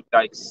 To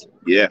dikes.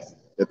 Yeah,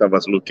 that I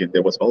was looking.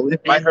 There was always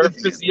By her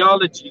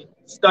physiology,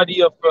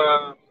 study of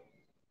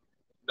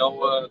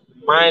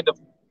mind of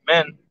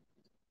men,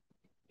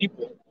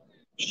 people.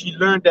 She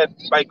learned that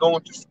by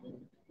going to school.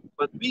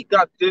 But we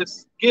got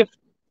this gift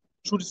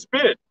through the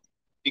spirit,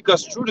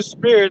 because through the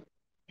spirit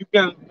you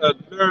can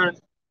learn.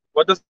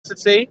 What does it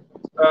say?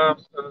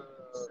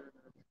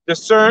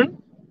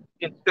 Discern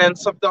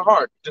intents of the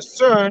heart.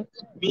 Discern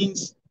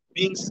means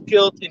being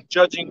skilled in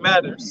judging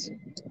matters,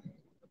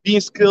 being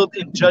skilled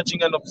in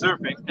judging and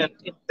observing, and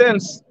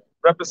intense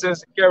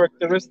represents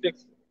the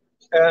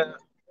uh,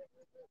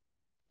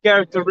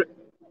 character,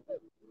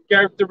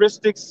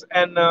 characteristics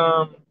and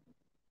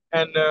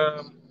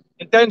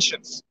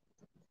intentions.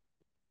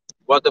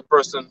 What the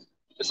person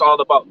is all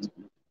about.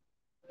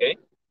 Okay,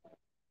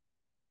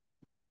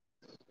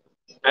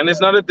 and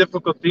it's not a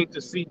difficult thing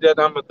to see that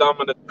I'm a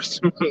dominant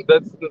person.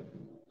 That's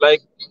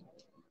like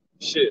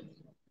shit.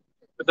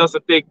 It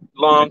doesn't take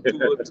long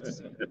to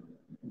see.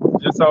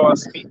 Just how I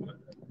speak.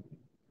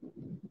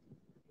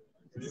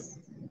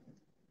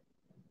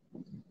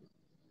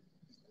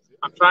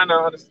 I'm trying to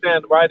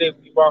understand why they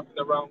be walking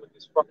around with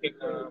this fucking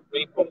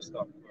rainbow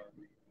stuff,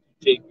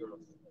 J girls.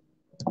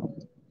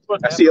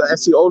 I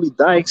see all the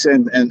dykes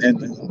and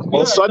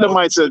all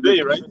sodomites.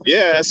 Today, right?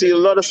 Yeah, I see a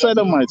lot of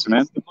sodomites,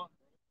 man.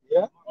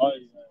 Yeah.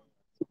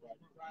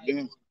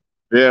 Yeah.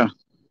 Yeah.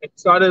 It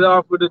started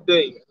off with a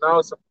day, and now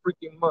it's a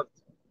freaking month.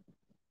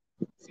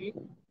 See,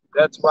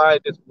 that's why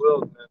this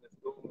world, man,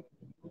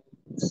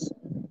 is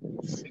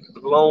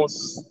going blown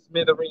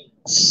smithereens.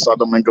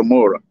 Sodom and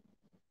Gomorrah.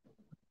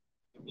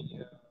 Give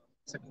me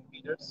Second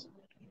Peter's.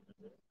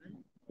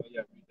 Oh,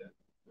 yeah, read that.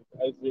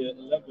 Isaiah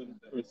 11,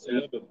 verse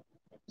 11.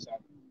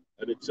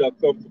 And it shall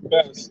come to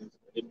pass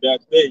in that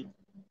day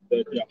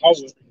that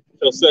Yahweh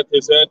shall set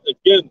his hand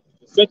again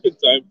the second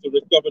time to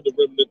recover the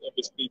remnant of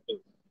his people,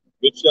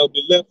 which shall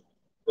be left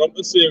from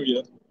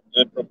Assyria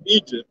and from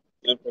Egypt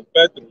and from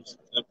Petrus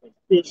and from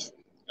Cush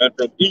and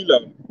from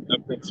Elam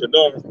and from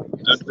Shinar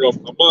and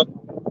from Hamath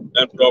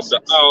and from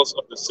the isles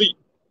of the sea.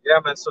 Yeah,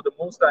 man. So the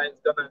Most High is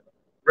gonna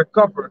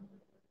recover,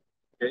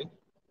 okay,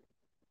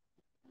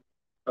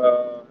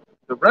 uh,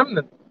 the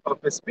remnant of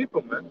His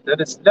people, man,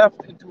 that is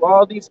left into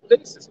all these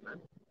places, man.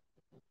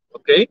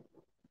 Okay,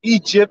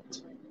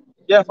 Egypt.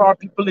 You have our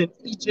people in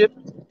Egypt.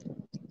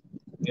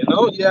 You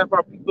know, you have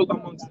our people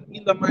amongst the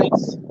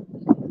Elamites.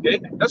 Okay,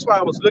 that's why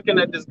I was looking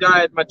at this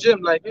guy at my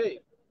gym, like, hey,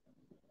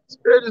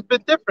 spirit is a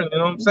bit different. You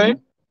know what I'm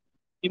saying?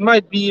 He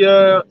might be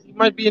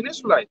an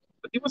Israelite,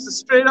 but he was a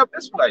straight up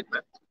Israelite,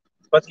 man.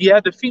 But he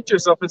had the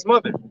features of his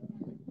mother,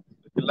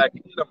 like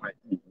an Elamite.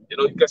 You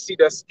know, you can see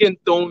their skin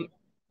tone.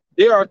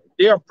 They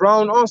are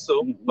brown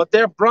also, but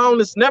their brown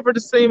is never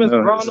the same as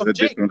No, brown this is of a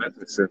Jake, different, man.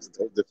 it's a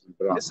different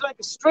brown. It's like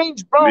a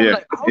strange brown. Yeah,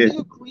 Like, how yeah. do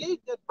you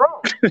create that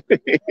brown?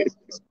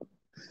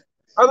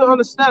 I don't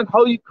understand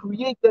how you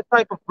create that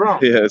type of brown.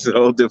 Yeah, it's a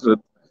whole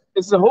different.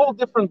 It's a whole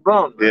different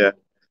brown, man. Yeah,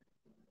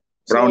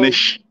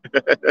 brownish.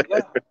 So,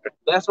 yeah,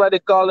 that's why they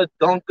call it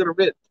donker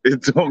red,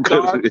 It's all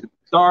dark, good.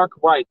 dark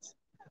white.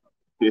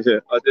 Yeah.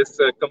 This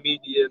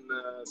comedian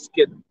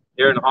skit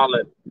here in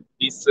Holland.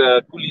 These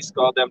coolies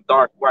call them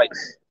dark white,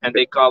 and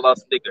they call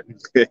us nigger.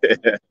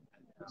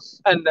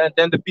 And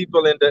then the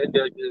people in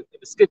the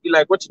skit be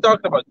like, "What you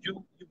talking about?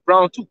 You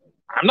brown too?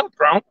 I'm not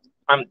brown.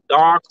 I'm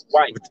dark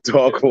white.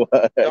 Talk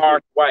what?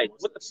 Dark white.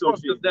 What the fuck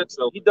does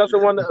that? He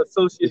doesn't want to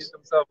associate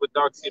himself with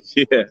dark skin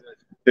people. Yeah.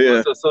 He Yeah.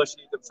 wants to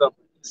associate himself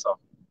with Esau.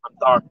 I'm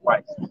dark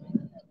white.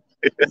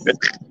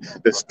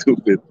 That's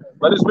stupid.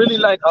 But it's really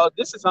like,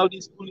 this is how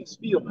these coolies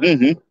feel, man.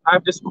 Mm-hmm. I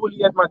have this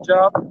coolie at my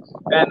job,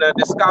 and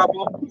this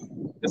cabo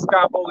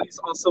is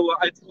also an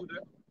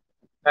uitvoerder,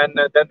 and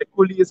then the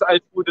coolie is an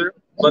uitvoerder,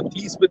 but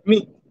he's with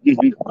me.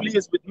 Mm-hmm. The coolie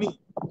is with me.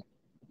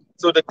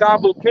 So the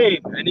cabo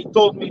came and he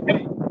told me,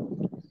 hey,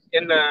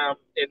 in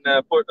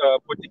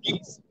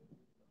Portuguese,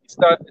 he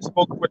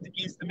spoke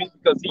Portuguese to me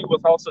because he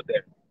was also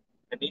there,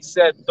 and he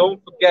said,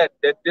 don't forget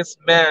that this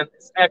man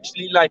is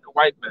actually like a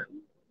white man.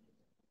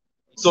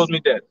 He told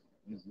me that.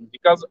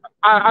 Because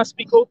I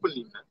speak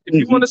openly, man. If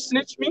you want to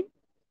snitch me,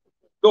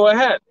 go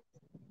ahead.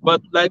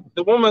 But like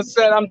the woman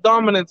said, I'm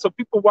dominant, so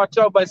people watch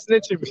out by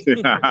snitching me.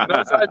 You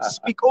know, so I just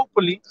speak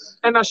openly,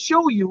 and I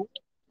show you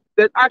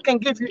that I can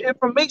give you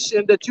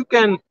information that you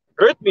can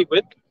hurt me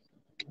with.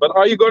 But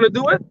are you going to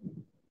do it?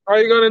 Are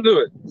you going to do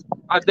it?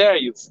 I dare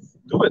you.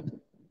 Do it.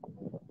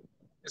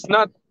 It's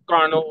not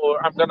carnal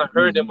or I'm going to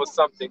hurt him or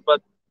something.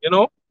 But, you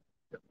know,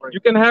 you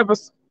can have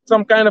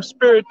some kind of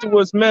spirit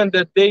towards men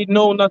that they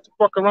know not to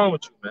fuck around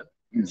with you, man.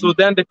 Mm-hmm. So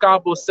then the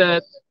cabo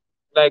said,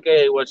 like,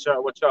 hey, watch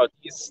out.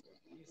 He's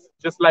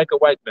just like a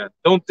white man.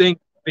 Don't think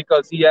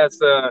because he has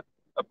a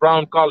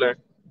brown color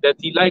that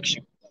he likes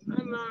you.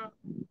 And,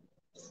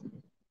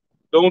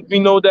 don't we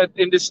know that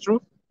in this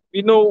truth?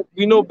 We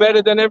know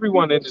better than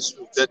everyone in this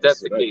truth that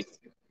that's the case.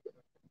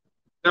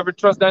 Never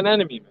trust thine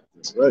enemy, man.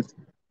 That's right.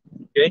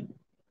 Okay?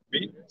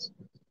 Read.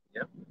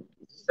 Yeah.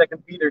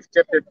 Second Peter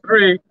chapter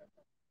 3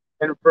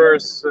 and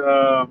verse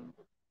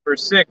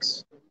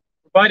 6.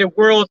 By the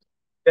world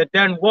that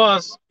then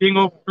was, being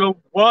overflowed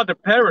with water,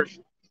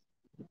 perished.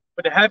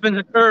 But the heavens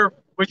and earth,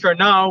 which are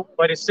now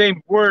by the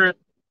same word,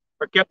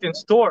 are kept in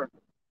store,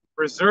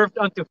 reserved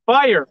unto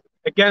fire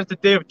against the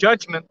day of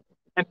judgment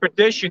and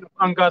perdition of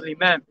ungodly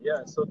men.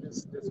 Yeah, so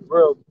this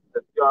world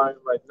that we are in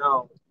right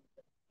now,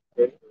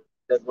 okay,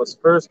 that was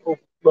first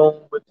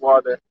overflown with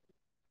water,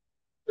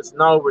 is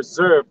now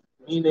reserved,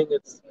 meaning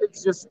it's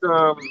just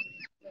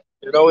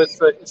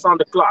it's on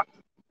the clock,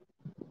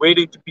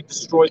 waiting to be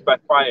destroyed by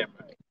fire.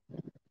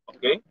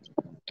 Okay,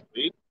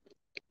 read.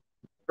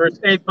 Verse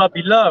 8, but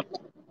beloved,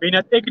 be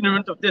not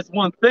ignorant of this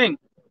one thing,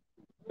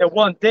 that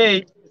one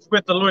day is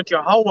with the Lord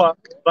Yahweh,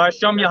 by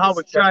Hashem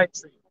Yahweh Shai.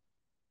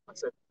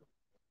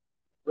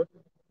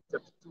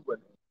 Chapter 2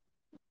 and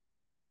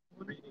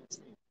reading.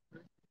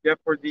 Yeah,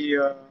 for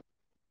the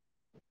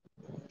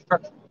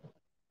instruction.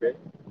 Okay.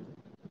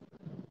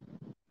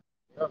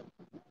 Yeah.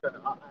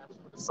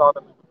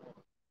 Sodom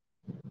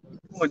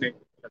and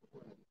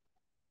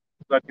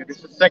like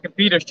this is Second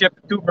Peter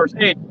chapter 2, verse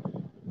 8.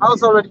 I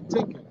was already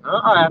thinking,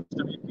 I have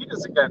to repeat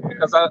this again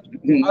because I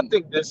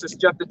think this is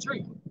chapter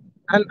 3.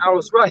 And I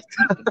was right.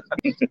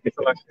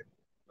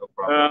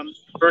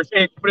 Verse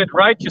 8, but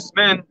righteous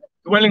men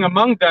dwelling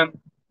among them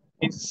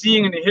in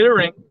seeing and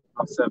hearing.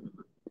 I'm 7.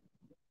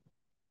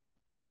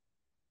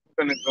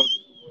 I'm going to go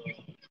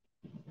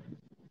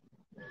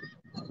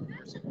to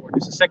verse 4.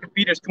 This is 2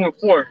 Peter 2 and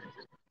 4.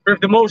 For if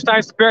the Most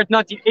High spared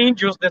not the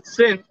angels that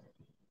sinned,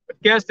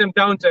 but cast them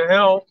down to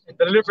hell and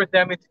delivered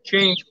them into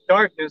chains of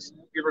darkness to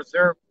be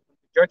reserved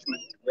for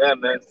judgment. Yeah,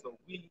 man. So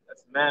we,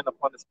 as man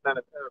upon this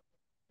planet Earth,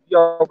 we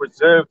are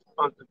reserved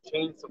under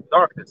chains of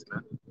darkness,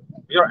 man.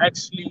 We are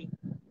actually,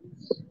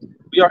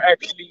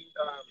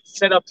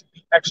 set up to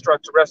be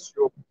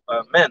extraterrestrial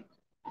men,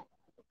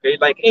 okay,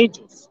 like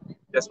angels.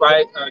 That's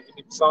why give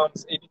me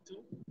Psalms 82.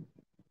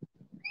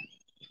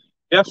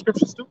 You have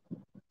scriptures too?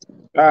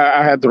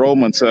 I had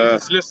Romans.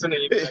 Just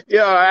listening.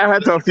 Yeah, I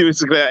had a few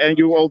weeks ago, and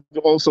you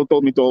also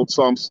told me to hold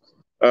Psalms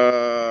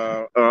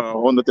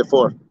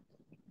 104.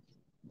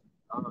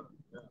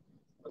 Yeah.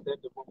 But then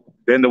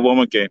Then the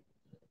woman came.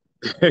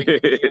 give me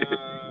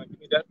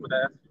that for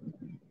that.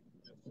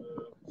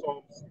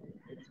 Psalms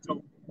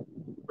 82,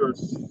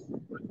 verse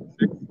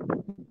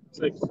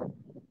 6.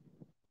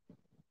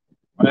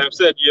 I have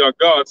said, ye are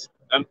gods,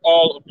 and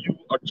all of you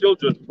are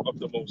children of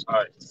the Most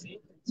High. See?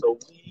 So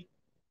we,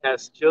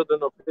 as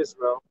children of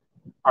Israel,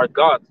 are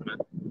gods, man.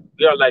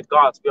 We are like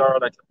gods. We are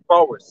like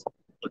powers.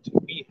 But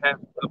we have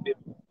been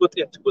put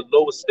into a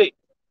lower state.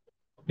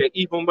 Okay,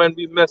 even when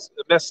we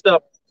messed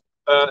up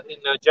in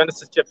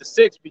Genesis chapter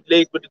 6, we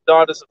laid with the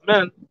daughters of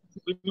men.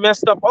 We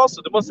messed up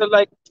also. The Most said,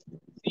 like,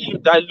 see, you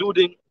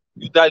diluting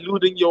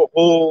your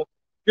whole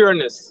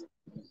pureness.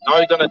 Now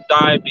you're gonna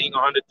die being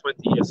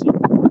 120 years old.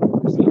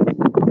 See?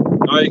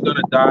 Now you're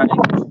gonna die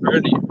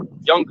earlier,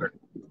 younger.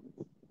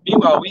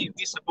 Meanwhile, we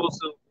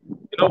supposed to,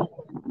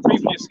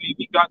 previously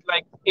we got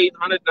like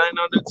 800,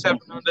 900,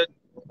 700.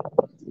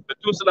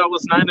 Methuselah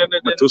was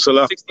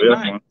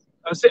 969.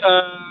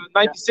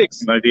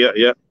 96. 90,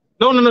 yeah.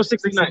 No,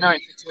 69.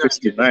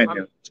 69, I'm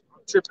yeah.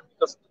 tripping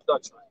because of the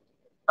Dutch.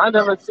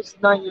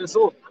 969 years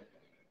old.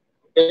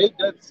 Okay,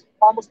 that's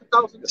almost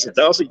 1,000 years. That's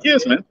 1,000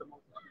 years, man.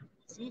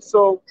 See,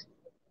 so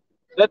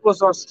that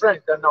was our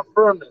strength and our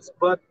firmness.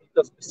 But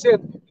because we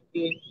sinned, we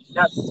became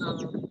less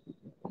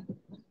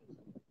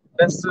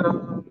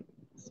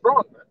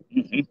strong, man.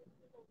 Mm-hmm.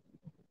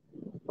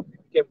 We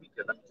became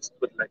weaker. Let me just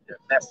put it like that.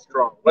 Less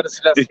strong. What is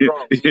less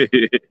strong? We became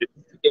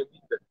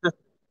weaker.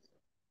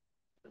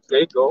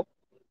 Okay, go.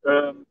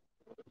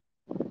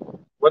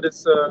 What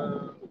is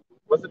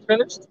was it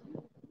finished?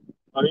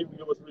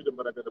 You was reading,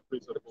 but I got a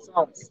preach on the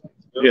Psalms.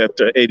 Yeah,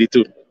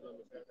 82.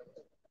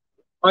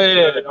 Oh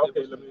yeah.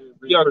 Okay. Let me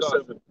read Yeah, verse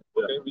God. 7.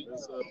 Okay,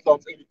 it's,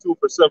 Psalms 82,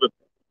 verse 7.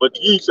 But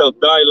ye shall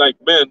die like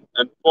men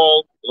and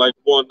fall like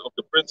one of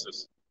the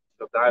princes.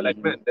 Shall die like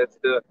men. That's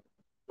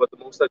what the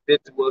Most High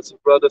did towards his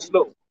brother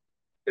Slow.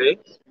 Okay,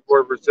 we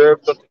were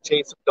reserved unto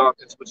chains of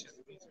darkness, which is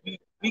these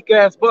weak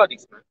ass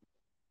bodies, man.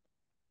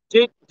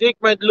 Jake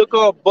might look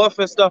all buff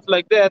and stuff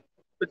like that,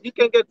 but he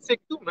can get sick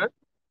too, man.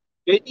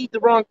 They eat the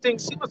wrong thing.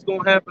 See what's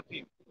gonna happen to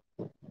you.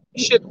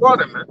 Shit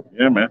water, man.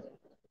 Yeah, man.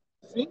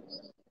 See?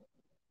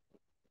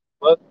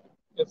 But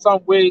in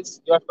some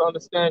ways, you have to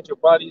understand your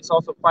body is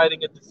also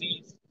fighting a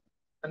disease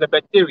and a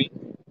bacteria.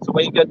 So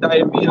when you get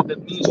diarrhea,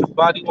 that means your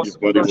body wants to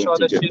flush all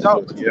that shit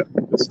out. Yeah,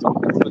 that's true.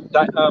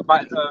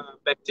 But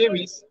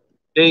bacteria,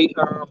 they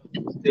I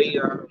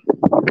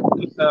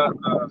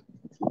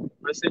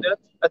say that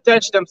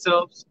attach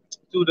themselves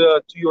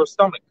to your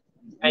stomach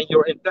and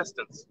your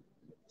intestines.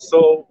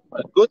 So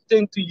a good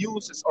thing to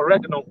use is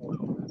oregano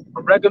oil.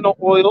 Oregano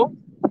oil.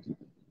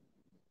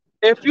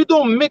 If you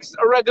don't mix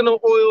oregano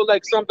oil,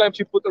 like sometimes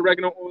you put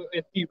oregano oil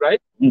in tea,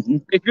 right? Mm-hmm.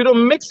 If you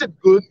don't mix it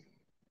good,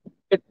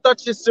 it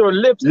touches your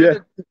lips Yeah.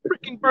 and it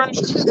freaking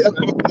burns your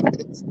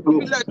lips. You'll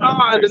be like,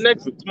 and the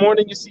next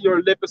morning you see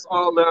your lip is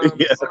all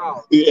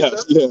sour.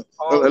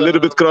 A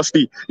little bit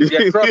crusty.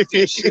 Yeah,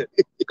 crusty shit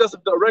because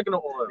of the oregano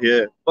oil.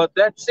 Yeah. But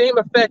that same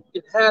effect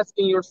it has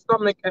in your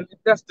stomach and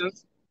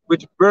intestines,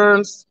 which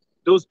burns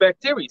those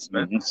bacteria,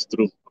 man. It's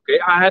true. Okay,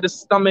 I had a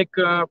stomach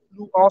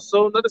flu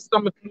also, not a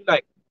stomach flu,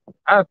 like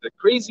I had the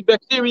crazy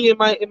bacteria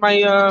in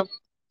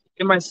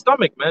my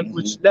stomach, man,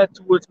 which led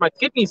towards my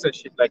kidneys and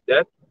shit like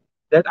that.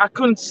 That I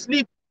couldn't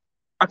sleep.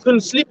 I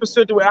couldn't sleep a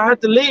certain way. I had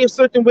to lay a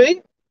certain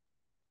way,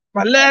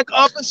 my leg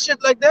up and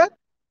shit like that.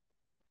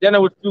 Then I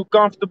would feel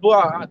comfortable.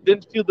 I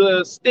didn't feel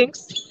the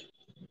stinks.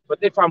 But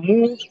if I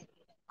moved,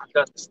 I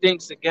got the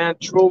stinks again,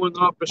 throwing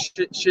up and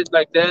shit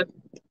like that.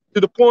 To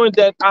the point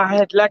that I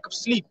had lack of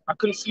sleep. I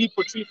couldn't sleep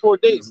for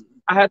 3-4 days.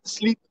 I had to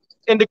sleep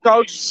in the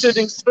couch,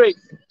 sitting straight.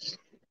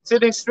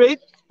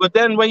 But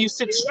then when you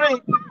sit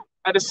straight,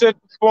 at a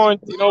certain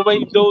point, when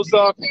you doze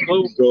off,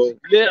 you go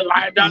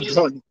lie down.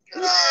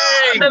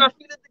 And then I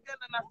feel it again,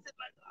 and I sit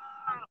like,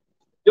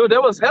 Yo,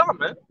 that was hell,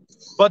 man.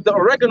 But the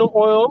oregano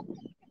oil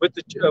with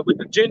the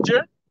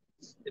ginger,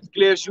 it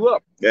clears you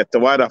up. Yeah, the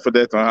water for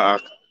that one.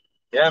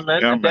 Yeah,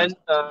 man. Yeah, and man.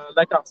 then,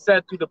 like I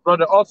said to the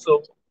brother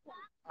also,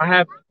 I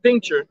have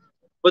tincture.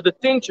 But the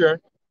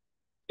tincture,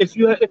 if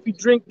you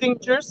drink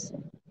tinctures,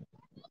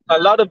 a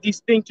lot of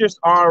these tinctures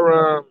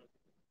are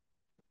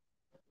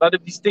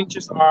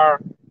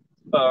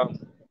um,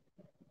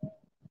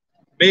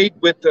 made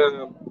with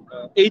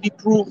 80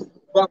 proof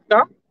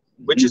vodka,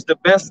 which is the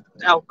best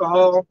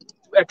alcohol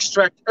to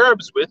extract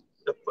herbs with.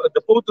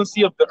 The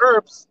potency of the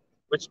herbs,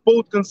 which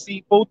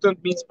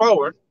potent means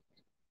power.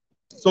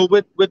 So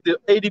with the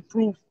 80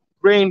 proof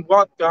grain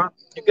vodka,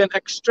 you can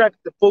extract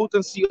the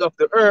potency of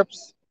the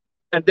herbs,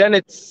 and then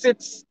it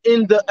sits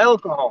in the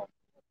alcohol.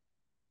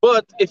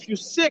 But if you're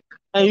sick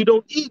and you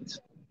don't eat,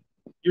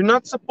 you're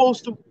not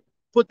supposed to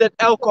put that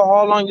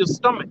alcohol on your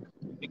stomach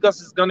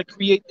because it's going to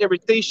create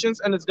irritations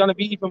and it's going to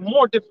be even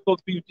more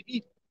difficult for you to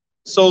eat.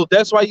 So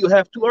that's why you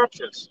have two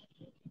options: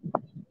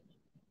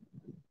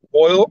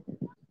 boil,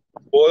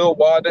 boil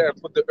water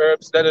and put the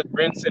herbs, let it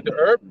rinse in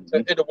the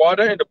in the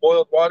water, in the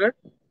boiled water,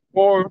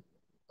 or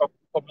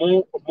a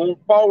more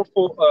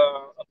powerful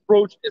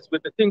approach is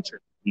with the tincture,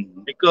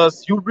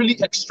 because you really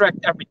extract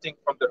everything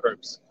from the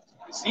herbs.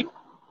 You see,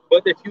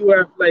 but if you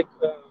have like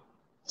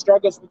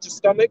struggles with your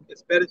stomach,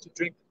 it's better to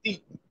drink the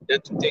tea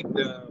than to take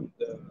the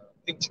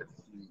tincture,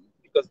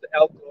 because the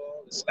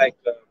alcohol is like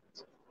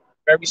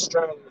very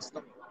strong in the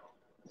stomach.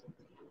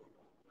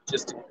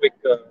 Just a quick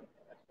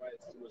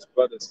advice to his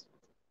brothers.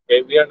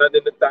 Okay, we are not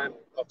in the time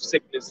of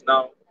sickness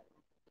now,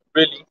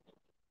 really,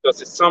 because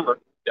it's summer.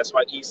 That's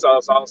why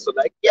Esau's also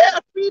like, yeah,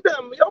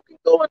 freedom. Y'all can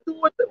go and do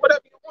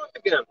whatever you want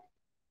again.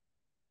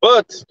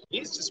 But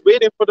he's just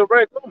waiting for the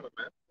right moment,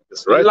 man.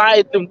 That's He right.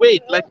 lied and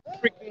wait like a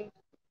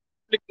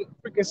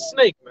freaking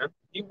snake, man.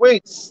 He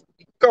waits.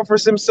 He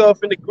covers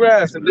himself in the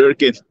grass, and then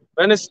Lurking.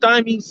 when it's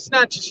time, he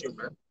snatches you,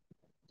 man.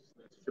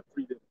 Snatches your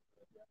freedom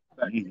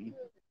back.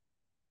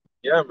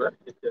 Yeah, man.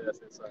 Get your ass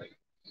inside.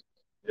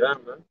 Yeah,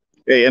 man.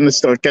 Hey, and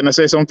can I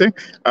say something?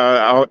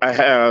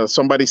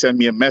 Somebody sent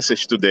me a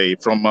message today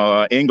from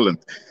England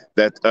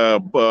that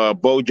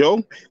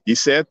Bojo, he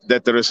said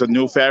that there is a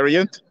new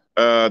variant.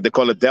 They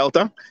call it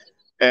Delta,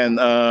 and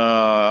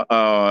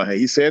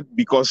he said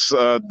because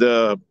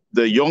the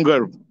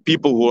younger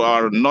people who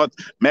are not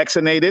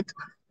vaccinated,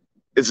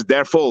 it's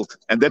their fault,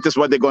 and that is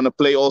what they're going to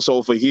play also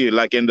over here,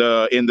 like in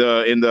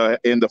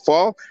the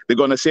fall. They're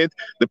going to say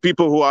the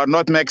people who are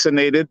not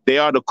vaccinated, they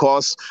are the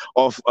cause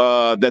of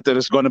that there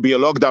is going to be a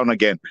lockdown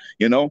again,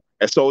 and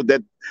so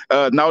that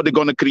now they're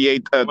going to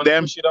create them,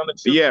 push it on the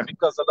children, yeah,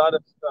 because a lot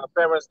of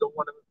parents don't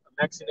want to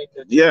vaccinate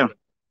their yeah, children,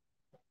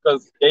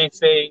 because they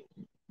say,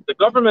 the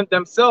government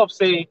themselves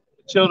say,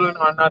 the children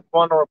are not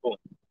vulnerable.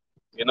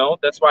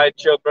 That's why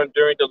children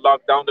during the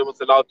lockdown, they was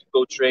allowed to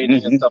go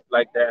training and stuff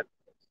like that.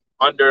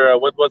 Under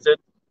what was it?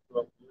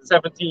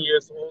 17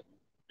 years old.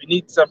 We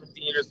need 17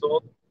 years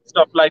old,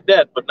 stuff like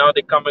that. But now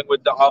they're coming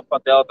with the alpha,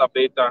 delta,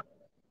 beta,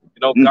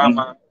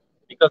 gamma,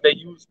 because they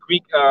use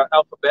Greek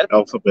alphabet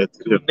to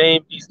yeah.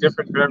 name these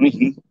different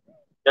variants.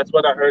 That's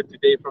what I heard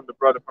today from the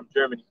brother from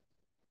Germany.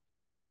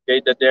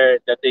 Okay,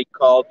 that they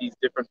call these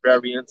different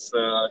variants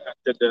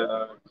after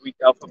the Greek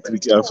alphabet.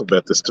 Greek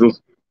alphabet is true.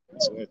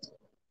 That's right.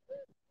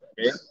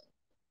 Okay,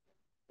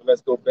 so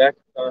let's go back.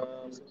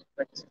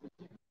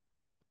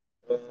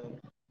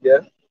 Yeah,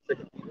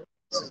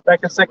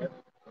 back a second.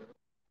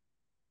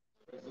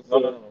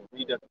 No.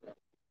 Read that.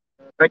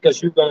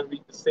 Because you're gonna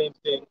read the same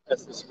thing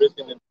as is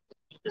written in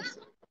Peter's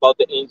about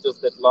the angels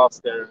that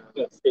lost their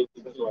state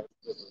in Israel.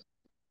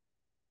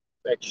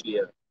 Actually,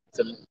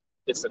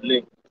 it's a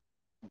link.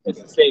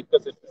 It's the same,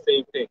 because it's the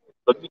same thing.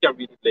 But we can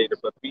read it later.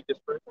 But read this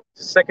first.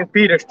 Second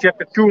Peter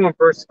chapter 2 and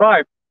verse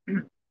 5.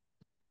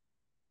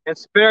 And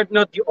spared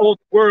not the old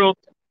world,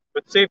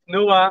 but saved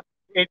Noah,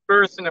 a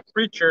person, a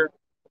preacher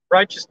of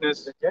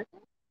righteousness,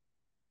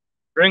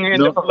 bringing in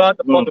the flood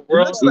upon the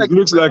world. It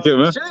looks like him,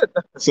 huh? Shit.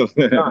 So,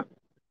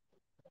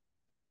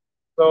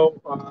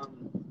 So,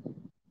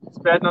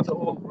 spared not the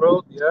whole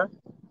world, yeah.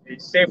 He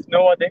saved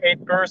Noah, the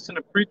eighth person,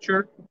 a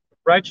preacher of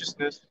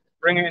righteousness,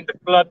 bringing in the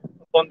flood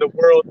upon the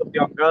world of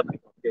the ungodly.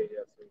 Okay,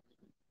 yeah.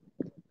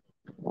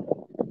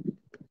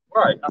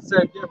 Right. I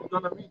said, yeah, we're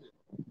gonna read it.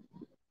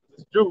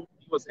 It's true.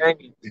 He was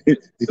angry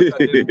because I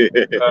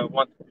didn't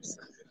want to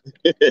listen.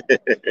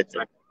 It's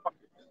like, fuck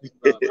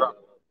it.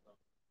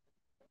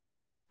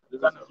 I'm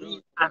gonna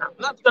read, and I'm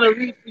not gonna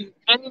read for you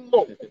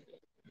anymore.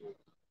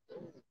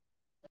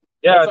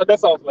 Yeah, that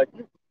sounds like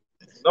you.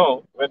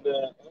 No, when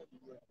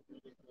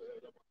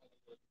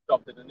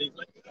jumped in the knees,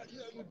 like,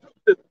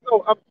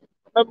 no, I'm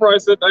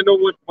memorized it. I know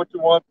what you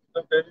want.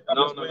 Okay,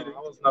 no,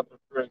 I was not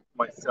referring to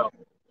myself,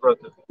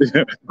 brother.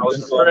 I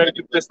was referring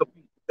to Mr.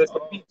 Pete. Mr.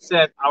 Pete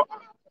said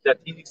that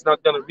he's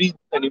not gonna read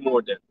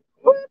anymore. Then,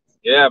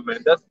 yeah,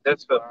 man,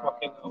 that's the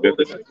fucking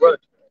holding a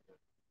grudge.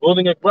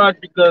 Holding a grudge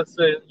because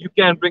you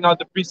can't bring out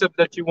the precept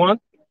that you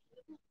want.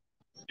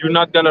 You're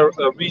not gonna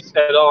read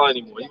at all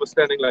anymore. He was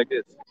standing like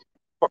this.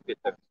 Fuck it.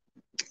 Then.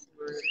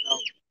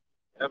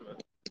 Yeah, man.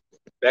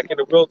 Back in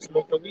the world,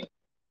 smoking weed.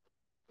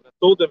 And I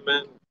told him,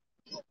 man,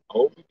 I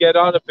hope you get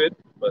out of it,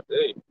 but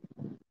hey,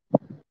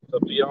 it's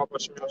up to y'all,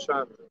 it's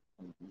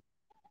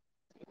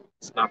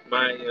not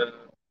my,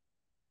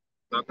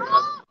 not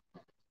my,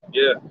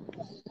 yeah.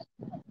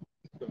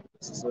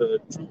 This is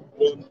Jude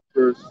 1,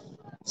 verse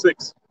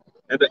 6.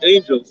 And the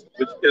angels,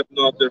 which kept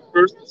not their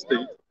first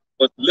estate,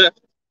 but left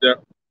their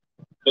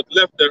but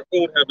left their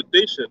own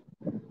habitation,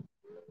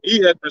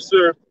 he had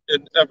reserved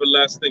an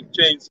everlasting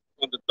change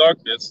on the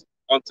darkness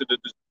unto the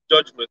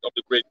judgment of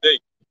the great day.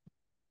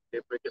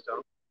 Okay, break it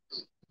down.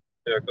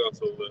 Yeah,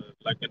 so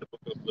like in the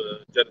book of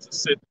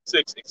Genesis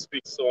 6, it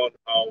speaks on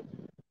how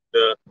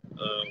the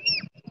uh,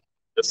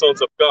 the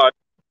sons of God,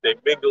 they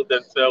mingle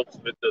themselves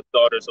with the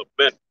daughters of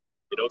men.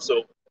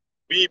 So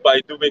we,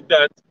 by doing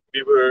that,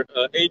 we were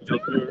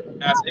angels, we were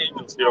as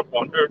angels here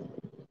upon earth,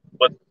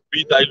 but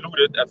we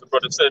diluted, as the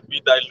brother said,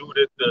 we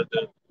diluted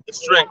the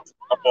strength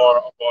of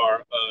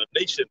our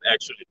nation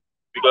actually,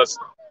 because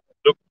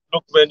look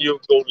when you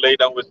go lay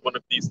down with one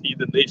of these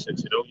heathen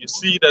nations, you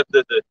see that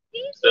the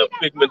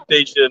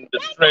pigmentation, the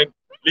strength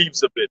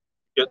leaves a bit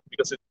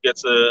because it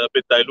gets a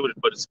bit diluted,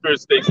 but the spirit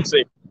stays the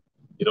same.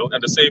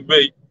 And the same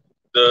way,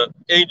 the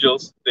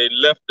angels, they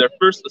left their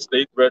first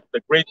estate,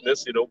 the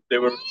greatness, they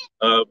were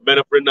men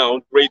of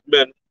renown, great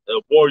men,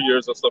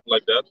 warriors and stuff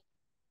like that.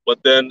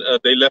 But then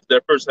they left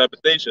their first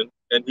habitation,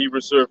 and he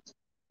reserved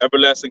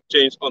everlasting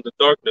change on the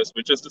darkness,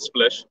 which is this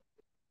flesh,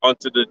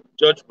 unto the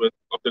judgment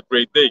of the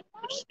great day.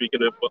 Which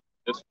speaking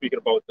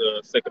about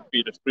the Second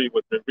Peter 3,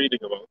 what we're reading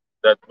about,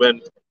 that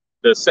when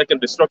the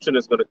second destruction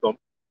is going to come,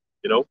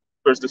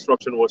 first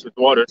destruction was with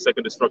water,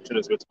 second destruction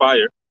is with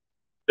fire,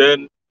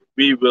 then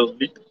we will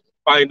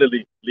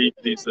finally leave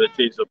these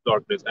chains of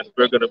darkness, and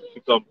we're going to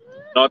become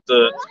not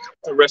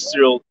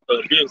terrestrial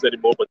beings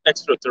anymore, but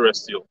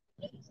extraterrestrial.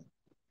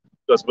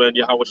 Because when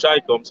Yahweh Shai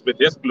comes with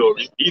his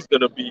glory, he's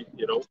going to be,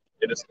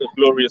 in his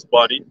glorious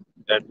body,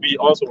 and we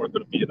also are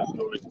going to be in a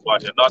glorious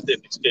body, and not in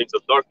these chains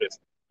of darkness,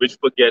 which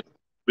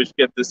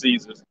get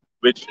diseases,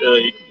 which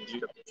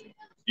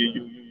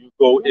you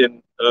go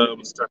in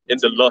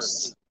the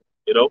lusts,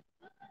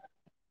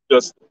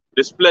 because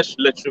this flesh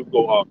lets you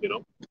go off,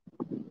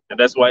 and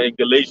that's why in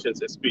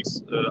Galatians it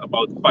speaks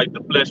about fight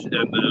the flesh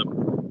and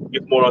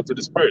give more unto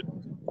the spirit.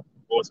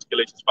 Or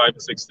Galatians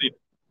 5:16.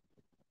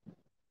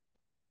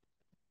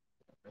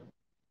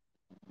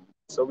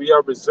 So we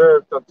are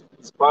reserved unto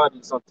these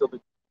bodies until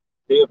the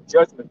day of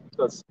judgment,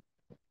 because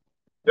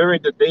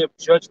during the day of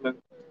judgment,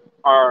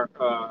 our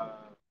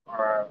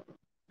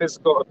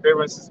physical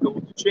appearance is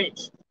going to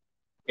change.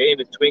 Okay, in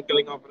the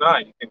twinkling of an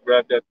eye. You can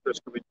grab that 1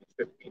 Corinthians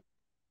 15.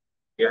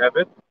 You have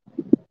it?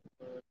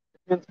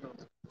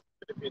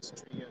 Philippians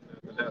 3 and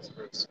the last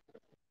verse.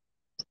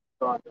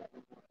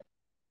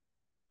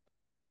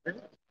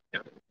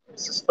 Yeah.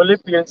 This is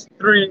Philippians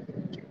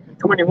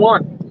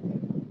 3:21.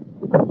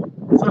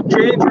 So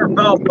change our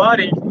foul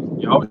body.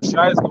 Yahweh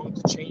Shai is going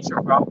to change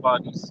our foul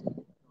bodies,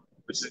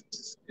 which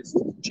is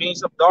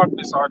change of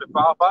darkness are the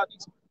foul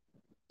bodies.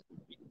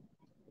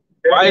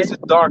 Why is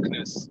it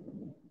darkness?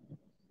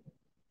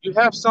 You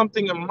have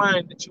something in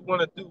mind that you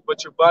want to do,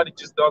 but your body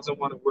just doesn't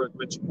want to work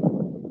with you.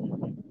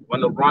 You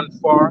want to run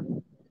far,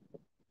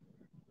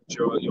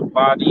 your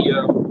body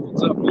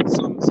holds up.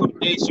 Some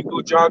days you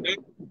go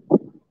jogging,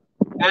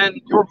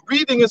 and your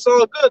breathing is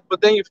all good, but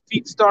then your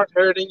feet start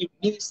hurting, your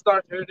knees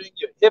start hurting,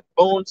 your hip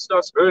bone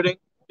starts hurting,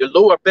 your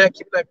lower back,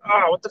 you're like,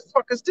 what the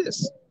fuck is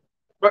this?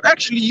 But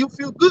actually, you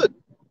feel good.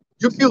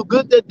 You feel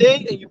good that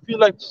day, and you feel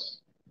like,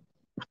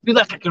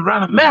 I can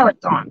run a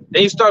marathon.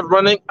 Then you start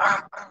running,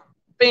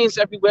 pains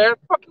everywhere,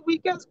 fucking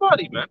weak ass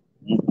body, man.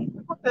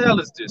 What the hell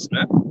is this,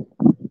 man?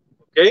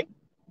 Okay,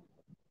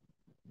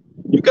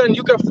 you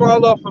can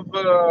fall off of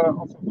a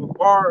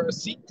bar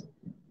seat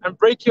and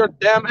break your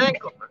damn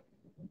ankle, man.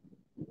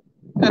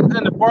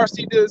 And the bar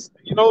seat is,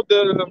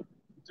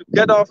 to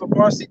get off a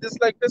bar seat is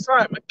like this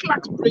high, man.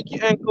 Clacks, break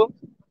your ankle.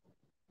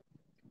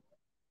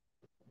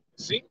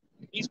 See,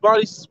 these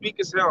bodies is weak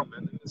as hell,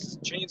 man. And it's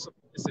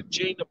a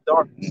chain of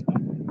darkness.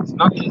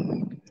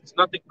 It's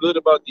nothing good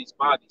about these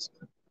bodies,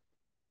 man.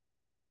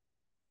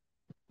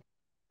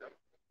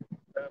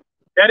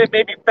 That it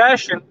may be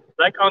fashioned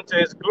like unto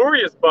his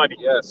glorious body.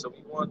 Yeah, so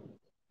we want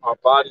our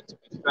body to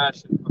be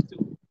fashioned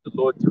unto the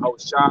Lord Yahweh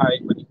Shai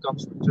when he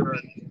comes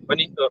return. When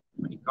he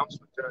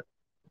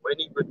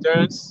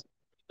returns,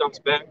 he comes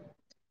back,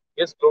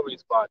 his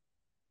glorious body,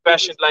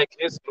 fashioned like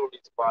his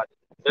glorious body.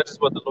 That is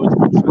what the Lord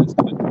Yahweh Shai is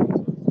going to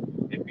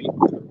do. Maybe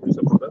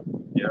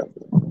yeah.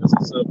 This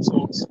is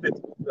Psalms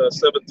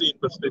 17,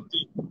 verse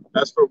 15.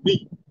 As for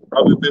me,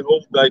 I will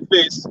behold thy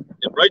face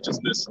in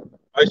righteousness.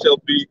 I shall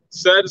be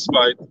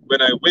satisfied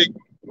when I wake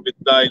with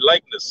thy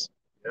likeness.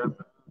 Yeah.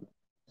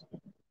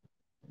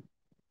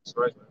 That's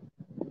right, man.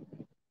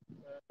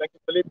 Like in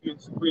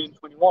Philippians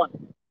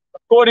 3:21.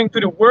 According to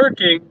the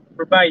working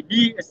whereby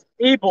he is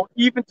able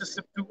even to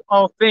subdue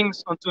all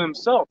things unto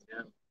himself.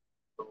 Yeah.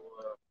 So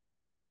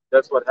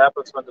that's what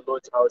happens when the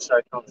Lord Yahweh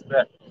Shai comes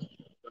back. He's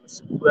going to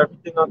subdue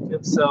everything unto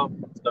himself.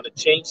 He's going to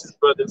change his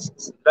brothers,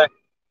 his elect,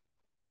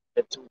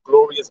 into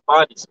glorious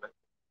bodies, man.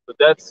 So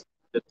that's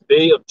the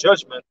day of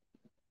judgment,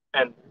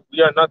 and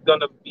we are not going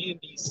to be in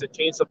these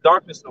chains of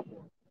darkness no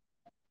more.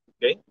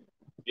 Okay?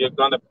 We are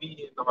going to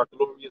be in our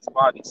glorious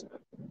bodies, man.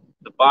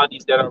 The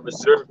bodies that are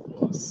reserved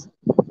for us.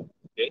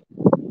 Okay?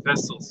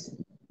 Vessels.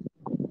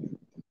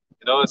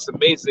 It's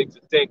amazing to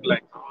think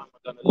like, how am I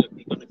going to look?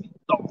 You're going to be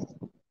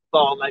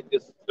tall like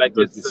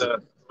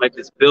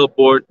this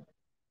billboard.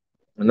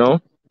 You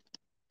know,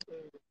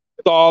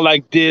 tall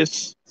like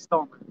this.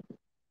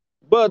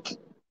 But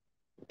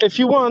if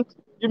you want,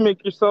 you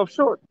make yourself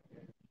short.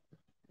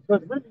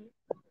 But really,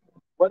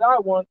 what I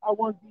want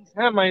these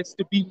Hamites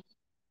to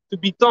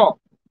be tall,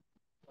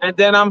 and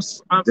then and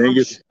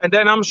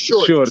then I'm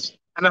short. Short.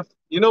 And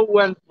you know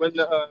when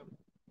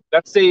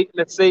let's say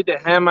the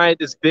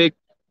Hamite is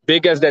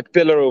big as that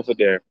pillar over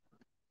there.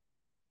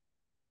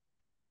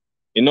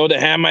 You know the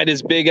Hamite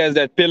is big as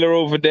that pillar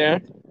over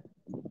there,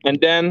 and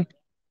then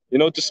you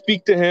know to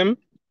speak to him,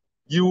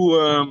 you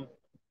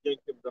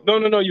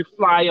no you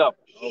fly up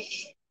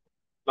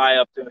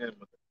to him,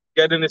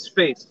 get in his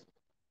face,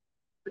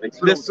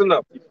 listen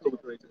up,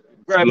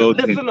 grab him,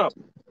 Floating. listen up.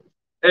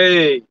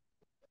 Hey,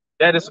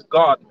 that is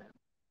God, man.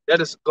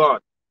 That is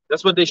God.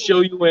 That's what they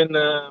show you in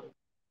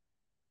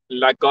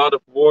like God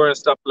of War and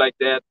stuff like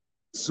that.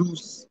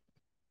 Zeus,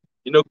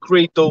 you know,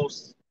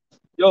 Kratos.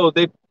 Yo,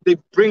 they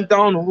bring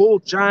down whole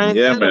giant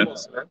Yeah, man.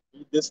 animals, man.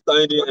 This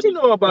tiny. What you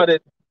know about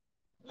it?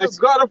 Like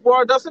God of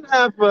War doesn't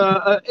have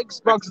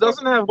Xbox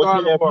doesn't have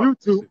God of War.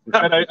 YouTube,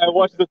 and I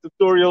watched the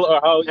tutorial or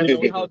how And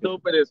see how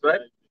dope it is, right?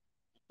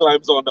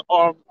 climbs on the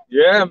arm.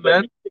 Yeah,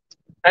 man.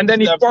 And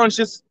then he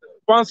punches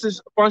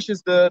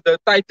the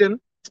Titan.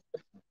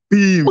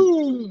 Beam.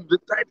 Boom! The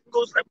Titan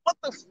goes like, what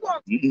the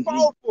fuck? Mhm.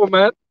 Powerful,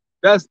 man.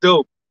 That's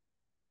dope.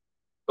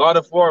 God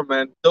of War,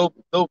 man. Dope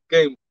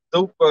game.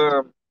 Dope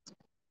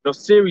no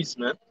series,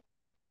 man.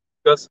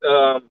 Because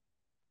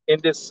in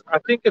this, I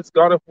think it's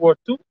God of War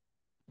 2,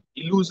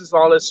 he loses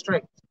all his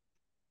strength.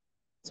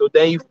 So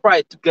then you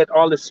fight to get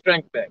all his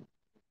strength back.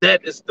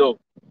 That is dope.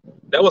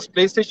 That was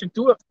PlayStation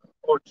 2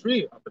 or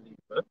 3, I believe.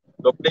 Man.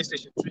 No,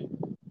 PlayStation 3.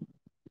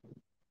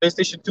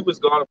 PlayStation 2 is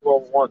God of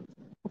War 1.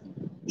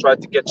 Try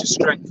to get your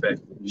strength back.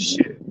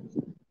 Shit.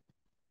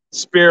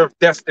 Spear of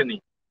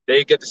Destiny. There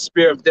you get the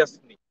Spear of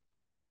Destiny.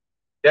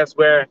 That's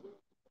where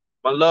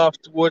my love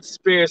towards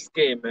spears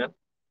came, man.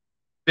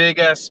 Big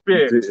ass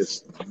spear.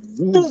 This.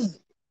 Boom!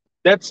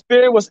 That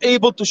spear was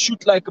able to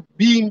shoot like a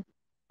beam,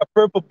 a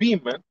purple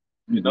beam, man.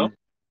 You know?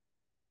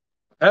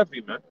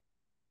 Heavy, man.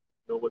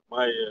 You know what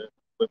my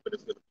weapon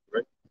is going to be,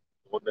 right?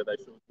 The one that I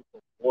showed you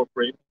from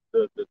Warframe,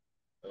 the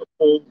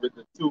pole with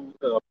the two,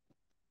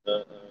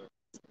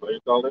 what do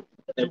you call it?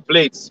 And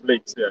blades.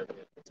 Blades, yeah.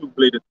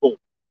 Two-bladed pole.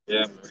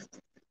 Yeah, man.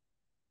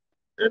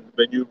 And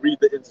when you read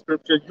the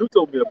inscription, you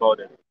told me about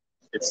it.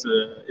 It's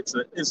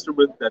an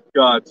instrument that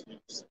God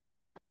used.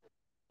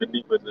 Didn't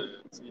even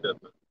see that,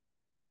 man.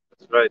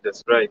 That's right,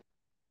 that's right.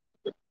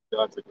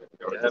 God's again.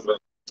 Yeah, man.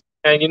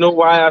 And you know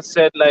why I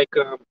said like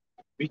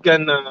we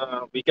can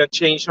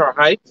change our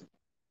height?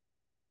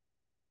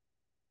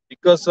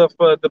 Because of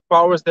the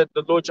powers that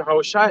the Lord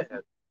Yahushua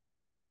had.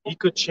 He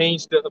could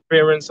change the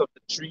appearance of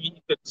the tree.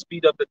 He could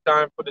speed up the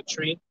time for the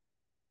tree.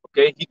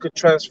 Okay, he could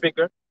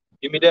transfigure.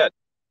 Give me that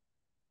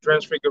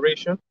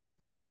transfiguration.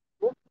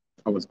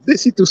 I was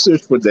busy to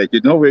search for that.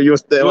 You know where you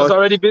He was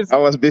already busy. I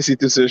was busy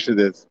to search for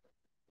that.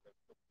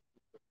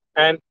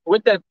 And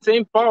with that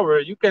same power,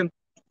 you can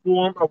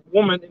form a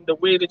woman in the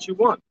way that you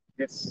want.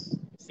 Yes.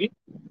 See?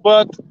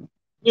 But,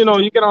 you know,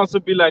 you can also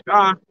be like,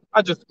 I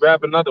just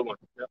grab another one.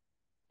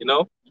 You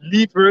know,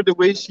 leave her the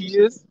way she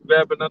is,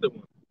 grab another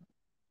one.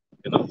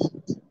 You know,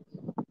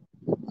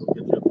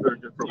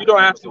 you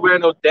don't have to wear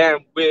no damn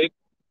wig.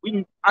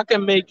 I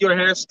can make your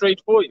hair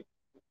straight for you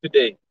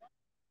today,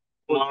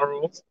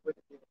 tomorrow,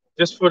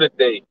 just for the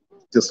day.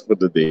 Just for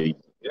the day.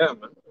 Yeah,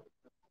 man.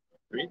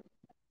 Read.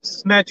 This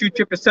is Matthew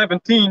chapter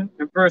 17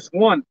 and verse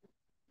 1.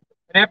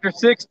 And after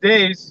 6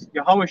 days,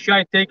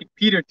 Yahushua taketh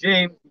Peter,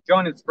 James, and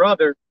John his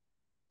brother,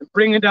 and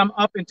bringing them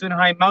up into an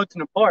high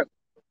mountain apart.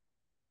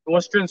 He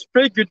was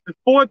transfigured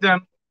before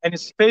them, and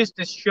his face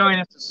did shine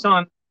as the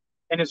sun,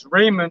 and his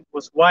raiment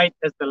was white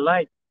as the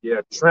light.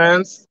 Yeah,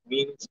 trans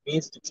means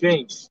to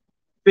change.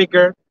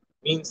 Figure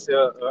means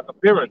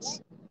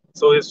appearance.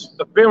 So his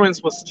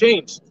appearance was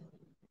changed.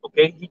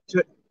 Okay, he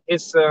took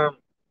his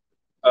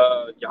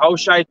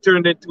Yahushua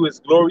turned into his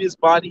glorious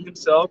body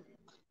himself,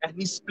 and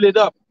he split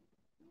up.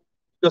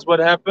 Because what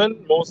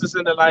happened? Moses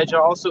and Elijah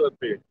also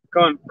appeared.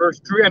 Come, verse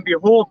 3. And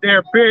behold, there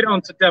appeared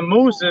unto them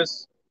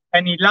Moses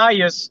and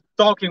Elias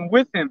talking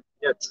with him.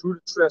 Yeah, through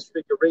the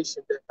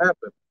transfiguration that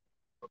happened.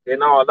 Okay,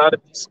 now a lot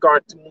of these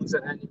cartoons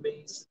and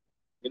animes,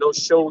 you know,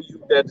 show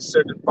you that a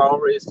certain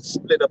power is to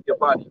split up your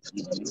body,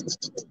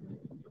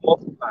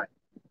 multiply.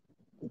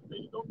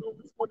 You don't know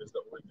which one is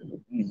the original.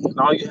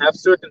 Now you have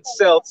certain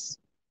cells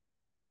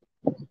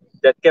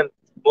that can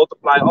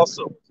multiply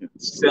also.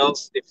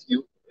 Cells, if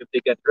they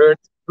get hurt,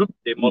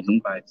 they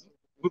multiply.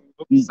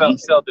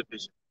 Cell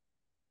division.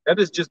 That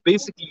is just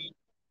basically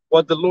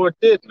what the Lord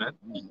did, man.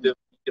 He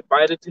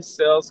divided his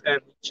cells and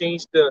he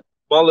changed the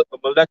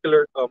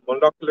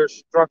molecular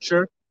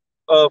structure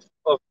of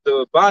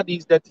the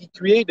bodies that he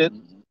created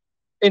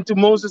into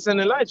Moses and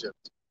Elijah.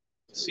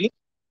 See?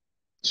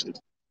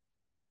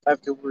 I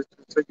have the word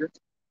transfigured.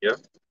 Yeah.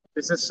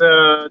 This is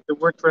the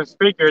word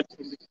transfigured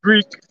in the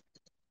Greek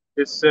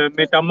is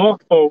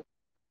metamorpho,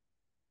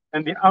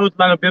 and the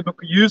outline of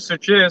biblical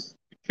usage is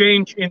to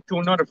change into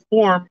another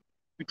form,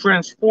 to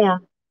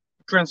transform,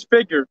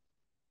 transfigured.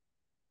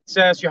 It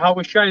says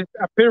Yahweh's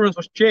appearance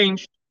was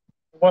changed,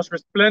 was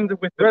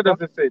resplendent with Where the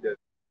does it say that?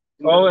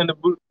 Oh, in the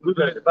blue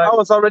letter. I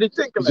was already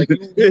thinking like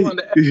you on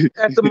the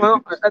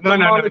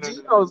etymology.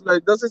 I was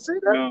like, does it say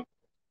that? No. It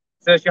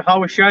says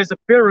Yahweh's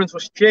appearance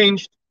was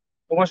changed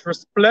and was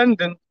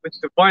resplendent with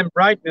divine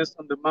brightness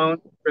on the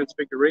Mount of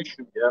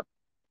Transfiguration. Yeah,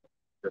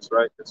 that's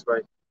right. That's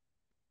right.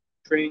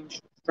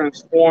 Change,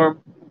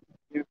 transform,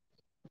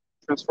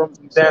 transform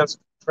himself.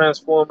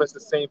 Transform is the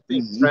same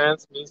thing. Mhm.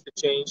 Trans means to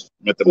change.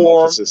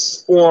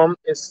 Metamorphosis. Form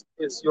is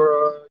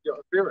your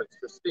appearance,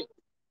 your state,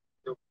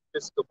 your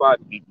physical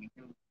body.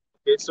 Mhm.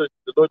 Okay, so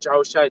the Lord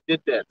Yahushua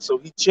did that. So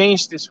he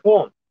changed his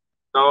form.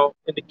 Now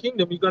in the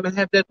kingdom, you're gonna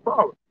have that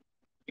power.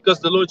 Because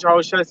the Lord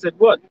Yahushua said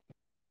what?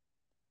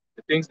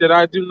 The things that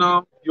I do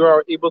now, you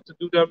are able to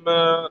do them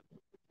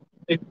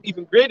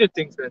even greater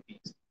things than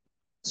these.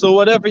 So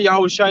whatever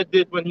Yahushua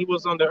did when he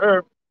was on the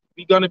earth,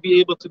 we're gonna be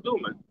able to do,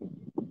 man.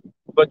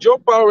 But your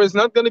power is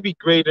not gonna be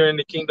greater in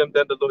the kingdom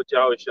than the Lord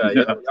Yahushua.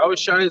 You know?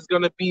 Yahushua is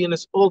gonna be in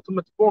his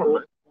ultimate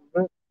form,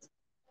 man.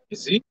 You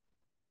see?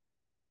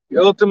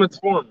 The ultimate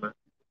form, man.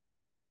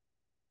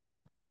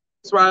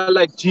 That's why I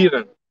like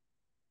Jiren.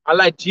 I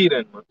like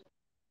Jiren, man.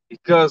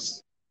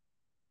 Because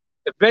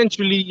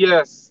eventually,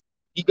 yes,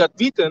 he got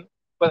beaten,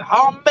 but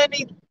how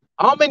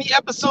many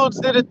episodes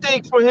did it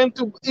take for him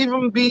to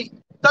even be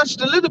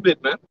touched a little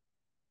bit, man?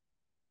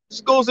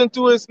 Just goes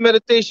into his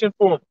meditation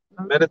form.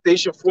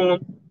 Meditation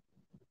form.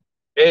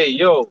 Hey,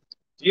 yo,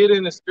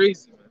 Jiren is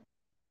crazy, man.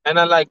 And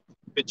I like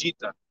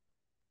Vegeta.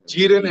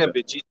 Jiren and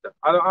Vegeta.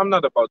 I'm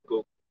not about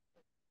Goku.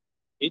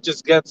 He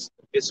just gets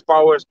his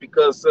powers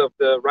because of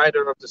the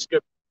writer of the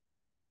script.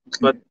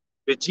 But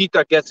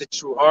Vegeta gets it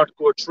through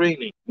hardcore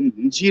training.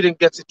 Jiren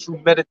gets it through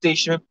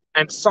meditation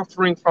and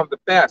suffering from the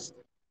past.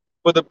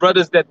 For the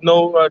brothers that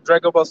know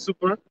Dragon Ball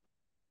Super,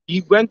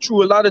 he went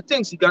through a lot of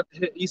things.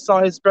 He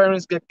saw his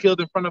parents get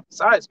killed in front of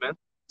his eyes, man.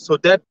 So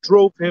that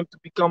drove him to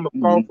become a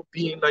powerful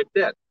being like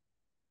that.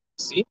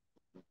 See,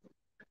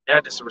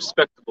 that is a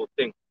respectable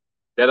thing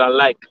that I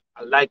like.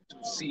 I like to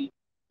see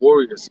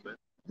warriors, man.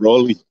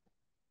 Broly.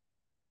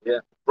 Yeah,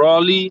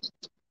 Broly.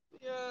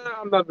 Yeah,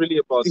 I'm not really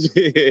about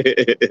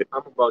Super.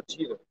 I'm about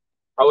Jiren.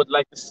 I would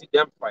like to see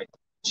them fight,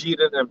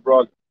 Jiren and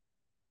Broly.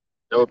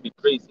 That would be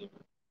crazy,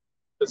 man.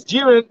 Because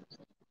Jiren,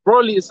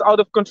 Broly is out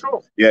of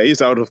control. Yeah,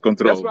 he's out of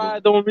control. That's why I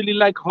don't really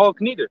like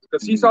Hulk neither,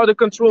 because he's out of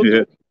control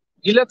too.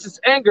 He lets his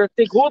anger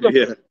take hold of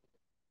him.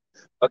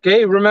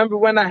 Okay, remember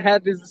when I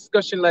had this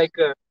discussion like,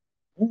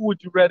 who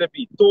would you rather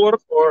be, Thor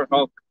or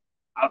Hulk?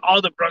 All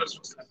the brothers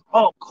was like,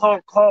 Hulk,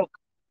 Hulk, Hulk.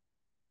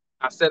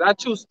 I said, I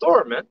choose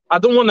Thor, man. I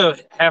don't want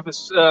to have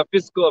his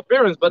physical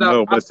appearance, but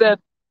I said,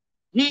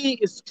 he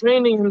is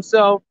training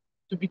himself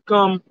to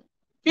become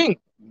king,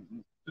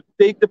 to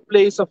take the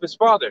place of his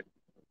father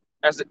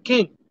as a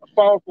king, a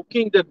powerful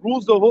king that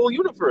rules the whole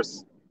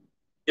universe.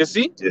 You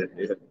see?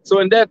 Yeah. So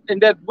in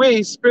that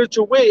way,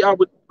 spiritual way, I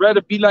would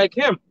rather be like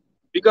him.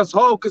 Because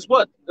Hulk is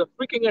what? A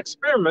freaking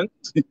experiment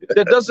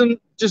that doesn't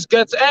just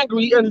gets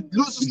angry and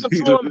loses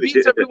control and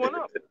beats everyone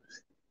up.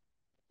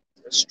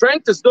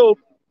 Strength is dope,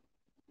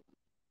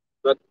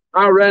 but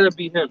I'd rather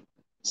be him.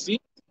 See?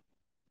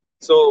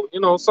 So,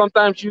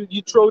 sometimes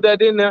you throw that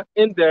in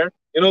there,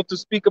 to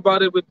speak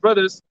about it with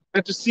brothers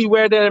and to see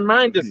where their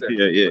mind is at.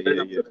 Yeah.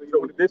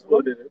 This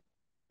one in it,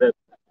 that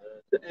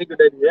the anger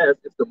that he has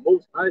is the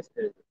most highest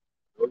anger.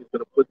 He's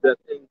gonna put that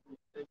angry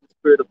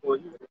spirit upon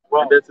you.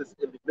 Wow. And that's his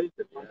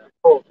indignation. Yeah.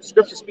 Oh, the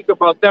scriptures speak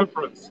about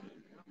temperance.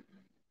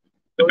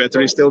 The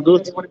battery is still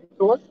good?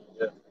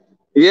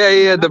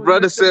 Yeah. The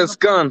brother says,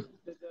 Khan,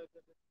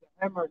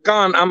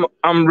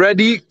 I'm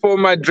ready for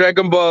my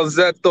Dragon Ball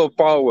Zeto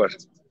power.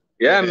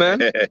 Yeah,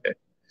 man.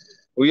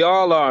 We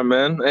all are,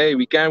 man. Hey,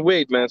 we can't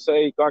wait, man. So,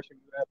 hey, gosh,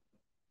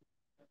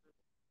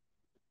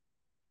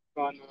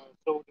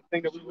 so the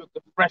thing that we were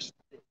the fresh.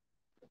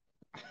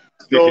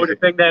 So the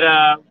thing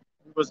that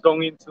we was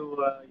going into,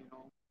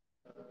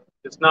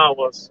 just now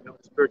was, the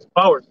spiritual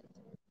powers.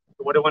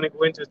 So what I want to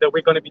go into is that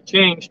we're going to be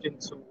changed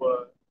into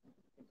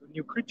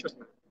new creatures,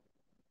 man.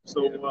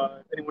 So if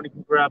anyone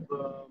can grab,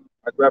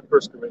 I grab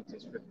 1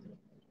 Corinthians 15.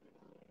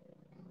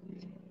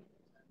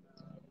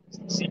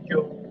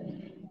 Ezekiel.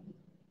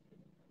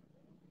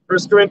 1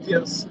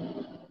 Corinthians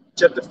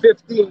chapter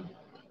 15,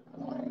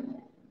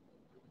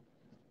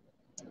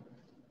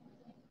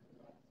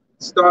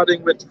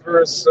 starting with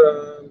verse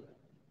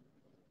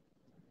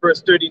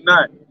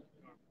 39.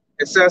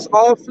 It says,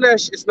 all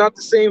flesh is not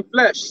the same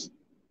flesh,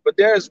 but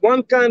there is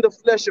one kind of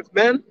flesh of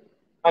men,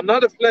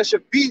 another flesh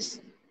of beasts,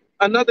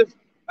 another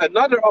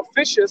of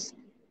fishes,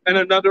 and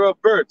another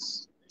of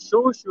birds. It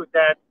shows you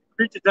that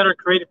creatures that are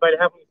created by the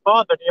Heavenly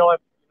Father, they all have,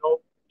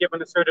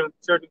 given a certain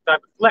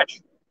type of flesh.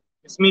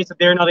 This means that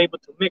they're not able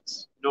to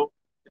mix. The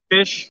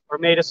fish are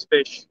made as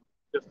fish,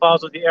 the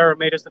fowls of the air are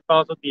made as the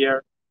fowls of the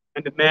air,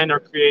 and the men are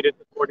created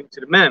according to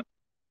the man.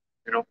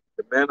 The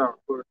men are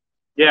for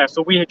yeah.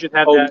 So we should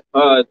have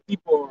that.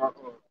 People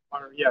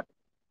are yeah.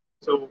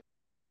 So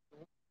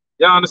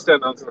yeah, I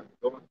understand.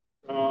 Go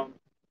on.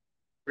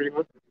 Pretty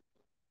much.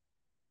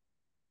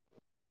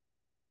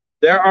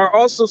 There are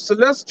also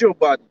celestial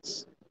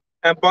bodies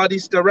and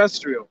bodies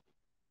terrestrial,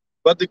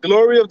 but the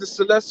glory of the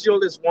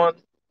celestial is one,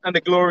 and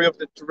the glory of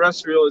the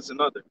terrestrial is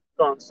another.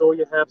 So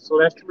you have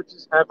celestial, which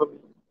is heavenly,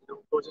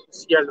 goes into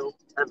cielo,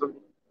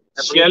 heavenly.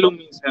 Cielo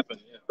means heaven.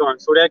 Yeah.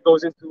 So that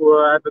goes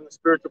into having a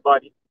spiritual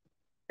body.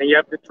 And you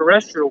have the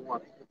terrestrial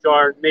ones, which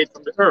are made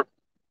from the earth.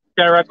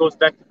 Terra goes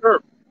back to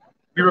earth.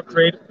 We were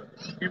created,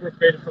 we were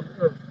created from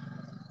earth.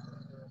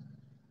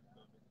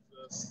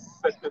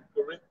 Second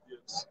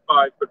Corinthians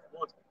 5 and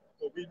 1.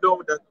 For we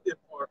know that in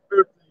our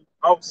earthly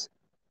house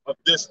of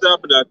this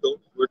tabernacle,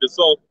 where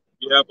dissolved,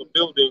 we have a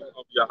building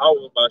of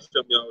Yahweh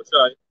Bashem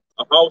Yahushai,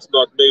 a house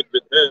not made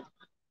with hand,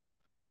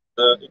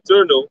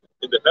 eternal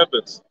in the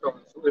heavens.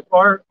 So if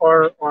our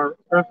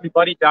earthly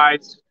body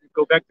dies, we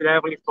go back to the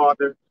Heavenly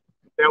Father,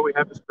 there we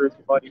have a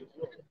spiritual body as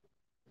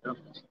well.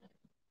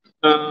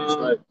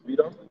 Right. Read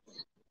on.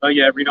 Oh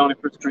yeah, read on in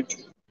 1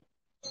 Corinthians.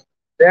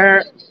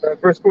 There,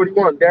 verse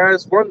 41, there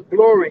is one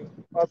glory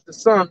of the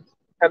sun,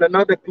 and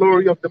another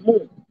glory of the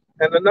moon,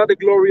 and another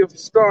glory of the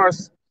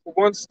stars, for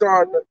one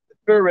star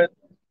differeth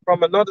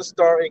from another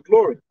star in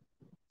glory.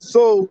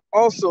 So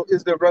also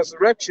is the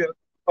resurrection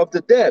of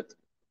the dead.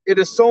 It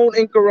is sown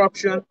in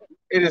corruption,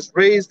 it is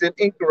raised in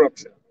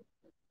incorruption.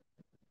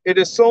 It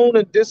is sown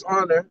in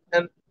dishonor,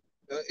 and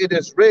it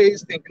is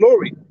raised in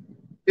glory.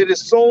 It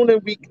is sown in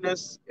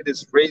weakness, it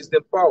is raised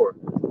in power.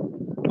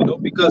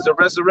 Because the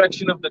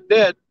resurrection of the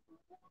dead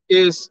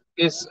is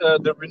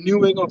the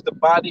renewing of the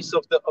bodies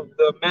of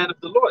the man of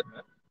the Lord.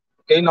 Man.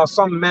 Okay, now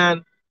some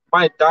man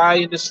might die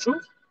in this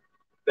truth.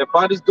 Their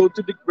bodies go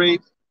to the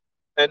grave,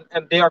 and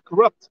they are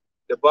corrupt.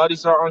 Their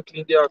bodies are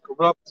unclean, they are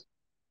corrupt.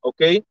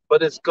 Okay,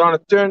 but it's gonna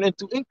turn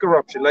into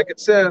incorruption, like it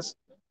says.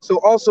 So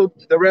also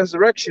the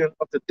resurrection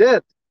of the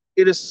dead,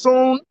 it is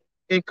sown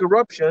in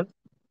corruption,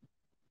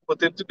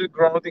 put into the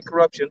ground in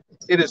corruption.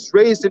 It is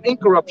raised in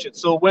incorruption.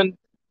 So when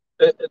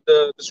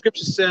the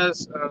scripture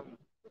says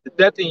the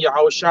dead in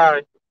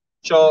Yahushua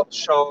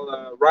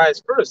shall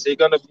rise first, they're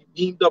gonna be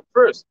beamed up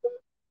first.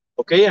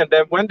 Okay, and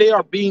then when they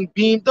are being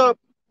beamed up,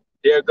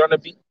 they're gonna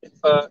be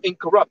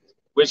incorrupt,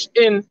 which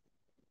in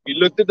we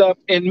looked it up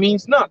and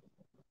means not.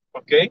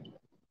 Okay,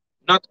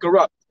 not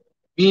corrupt,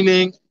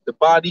 meaning the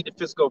body, the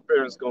physical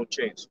appearance gonna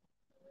change.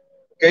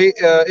 Okay,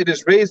 it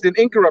is raised in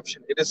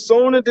incorruption. It is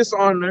sown in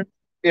dishonor.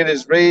 It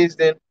is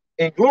raised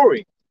in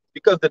glory,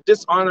 because the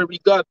dishonor we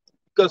got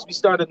because we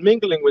started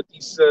mingling with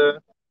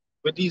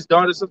these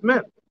daughters of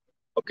men.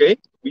 Okay,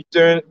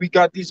 we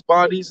got these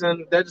bodies,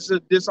 and that is a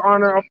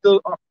dishonor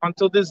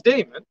until this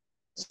day, man.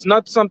 It's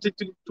not something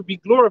to be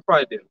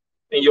glorified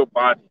in your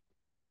body.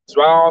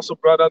 So I also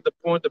brought out the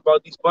point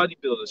about these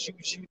bodybuilders.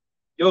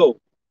 Yo,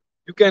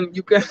 you can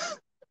you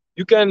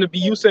can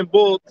be Usain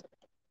Bolt,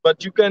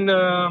 but you can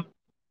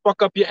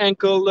fuck up your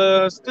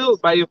ankle still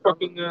by your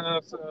fucking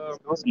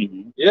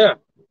yeah.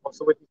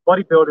 Also with these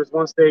bodybuilders,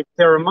 once they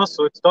tear a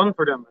muscle, it's done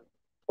for them.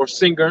 Or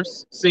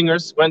singers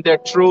when their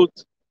throat,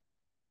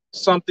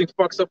 something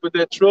fucks up with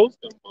their throat.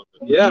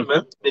 Yeah,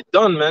 man, they're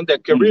done, man. Their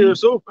career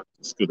is over.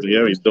 It's good to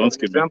hear. He's done,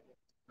 Skip.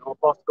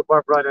 Apostle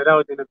Gabar brought that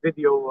out in a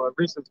video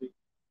recently.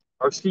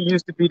 How she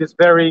used to be this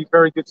very,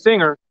 very good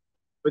singer,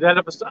 but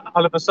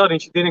all of a sudden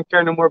she didn't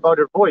care no more about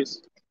her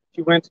voice.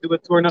 She went to do a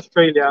tour in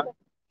Australia.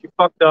 She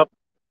fucked up,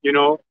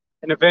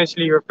 and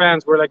eventually her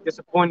fans were like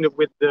disappointed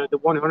with the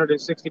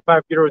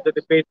 165 euros that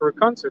they paid for a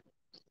concert,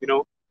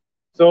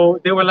 So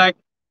they were like,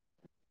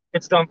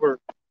 it's done for her.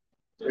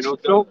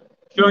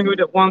 Showing you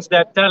that once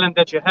that talent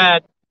that you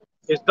had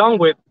is done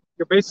with,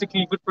 you're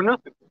basically good for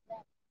nothing.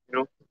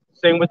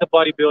 Same with the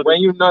bodybuilding.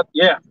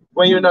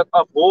 When you're not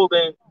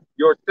upholding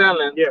your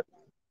talent,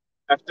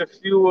 after a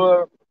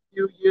few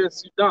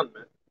years you're done,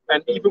 man.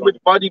 And even with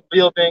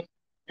bodybuilding,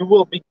 you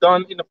will be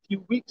done in a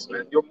few weeks,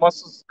 man. Your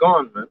muscles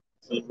gone, man.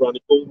 See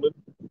Ronnie Coleman?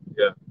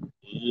 Yeah.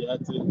 He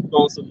had to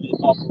constantly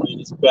operate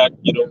his back,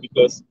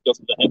 because of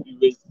the heavy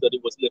weights that he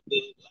was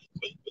lifting.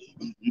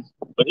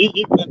 But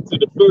he went to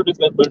the furthest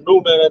that where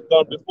no man had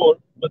gone before.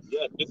 But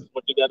yeah, this is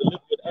what you got to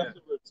live with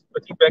afterwards.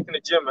 But he back in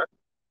the gym, man.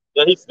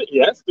 Yeah, he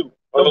has to.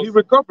 No, he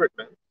recovered,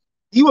 man.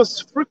 He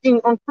was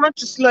freaking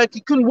unconscious, like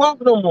he couldn't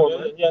walk no more,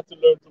 man. He had to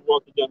learn to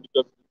walk again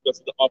because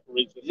of the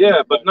operation.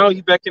 Yeah, but now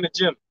he's back in the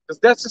gym because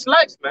that's his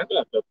life, man.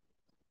 Yeah,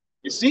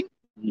 you see?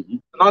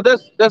 Now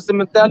that's the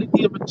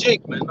mentality of a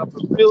Jake, man, of a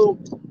real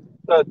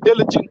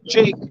diligent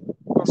Jake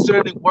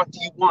concerning what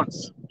he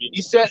wants.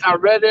 He said,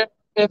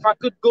 if I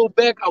could go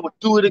back, I would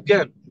do it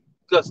again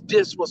because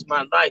this was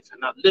my life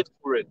and I lived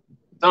for it.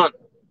 Done.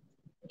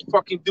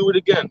 Fucking do it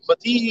again. But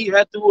he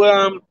had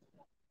to.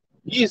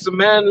 He is a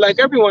man, like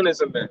everyone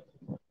is a man,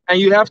 and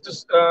you have to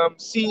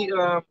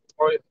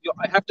or you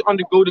have to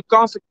undergo the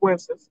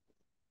consequences.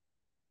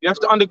 You have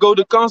to undergo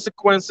the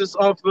consequences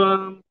of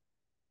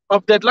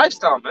that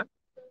lifestyle, man.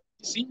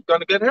 You see, you're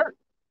gonna get hurt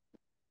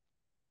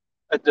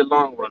at the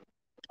long run.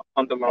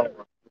 On the long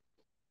run,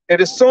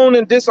 it is sown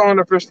in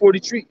dishonor, verse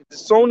 43. It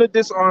is sown in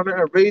dishonor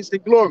and raised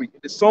in glory.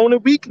 It is sown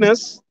in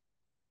weakness.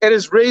 It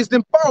is raised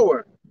in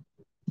power.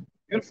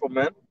 Beautiful,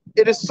 man.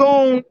 It is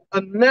sown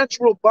a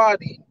natural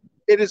body.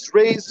 It is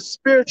raised a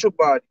spiritual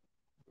body.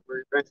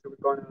 where eventually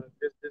we're gonna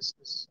this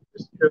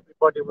earthly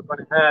body we're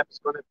gonna have is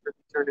gonna be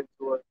turned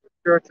into a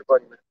spiritual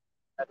body, man.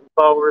 Having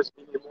powers,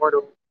 being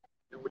immortal,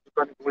 and what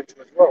you're gonna go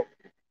into as well.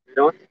 You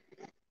know?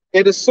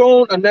 It is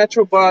sown a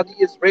natural body,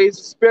 is raised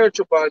a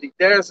spiritual body.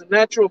 There is a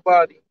natural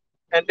body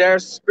and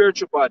there's a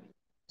spiritual body.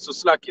 So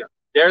Slakia.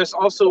 There is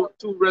also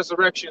two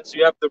resurrections.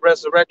 You have the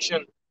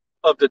resurrection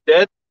of the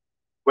dead.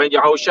 When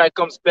Yahushua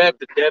comes back,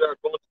 the dead are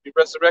going to be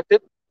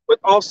resurrected. But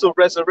also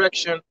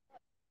resurrection,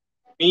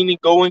 meaning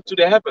going to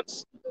the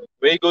heavens.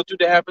 When you go to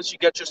the heavens, you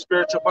get your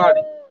spiritual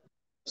body.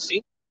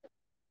 See?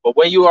 But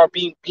when you are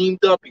being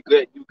beamed up, you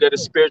get a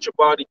spiritual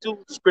body too.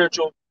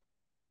 Spiritual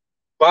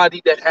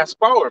body that has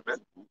power, man.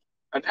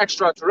 An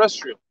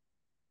extraterrestrial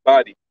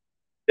body.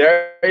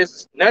 There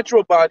is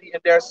natural body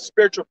and there's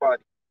spiritual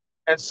body.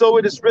 And so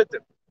it is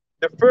written.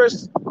 The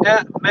first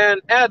man,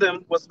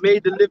 Adam, was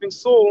made a living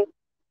soul.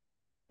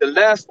 The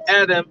last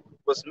Adam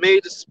was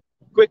made a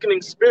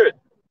quickening spirit.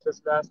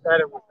 This last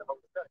Adam was the Holy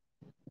Spirit.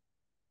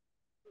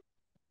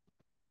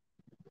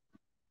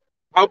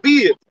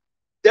 Howbeit,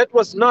 that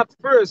was not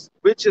first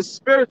which is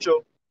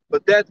spiritual,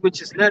 but that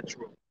which is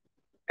natural.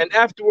 And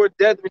afterward,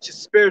 that which is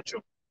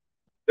spiritual.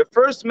 The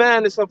first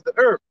man is of the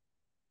earth,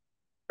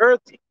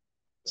 earthy.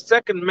 The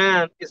second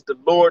man is the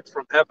Lord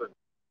from heaven.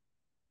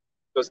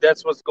 Because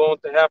that's what's going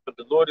to happen.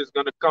 The Lord is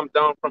going to come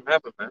down from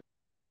heaven, man,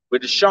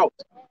 with a shout.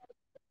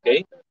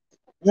 Okay?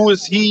 Who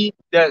is he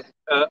that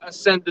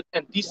ascended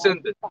and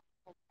descended?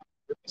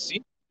 You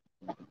see?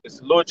 It's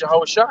the Lord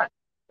Yahushua.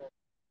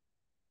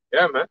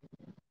 Yeah, man.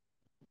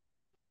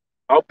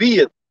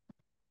 Howbeit,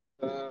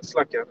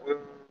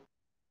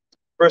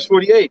 verse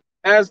 48,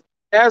 as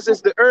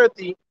is the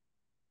earthy,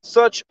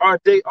 such are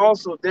they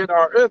also that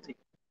are earthy.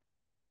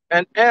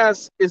 And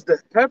as is the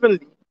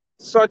heavenly,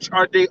 such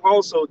are they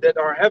also that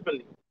are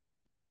heavenly.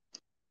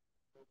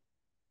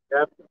 You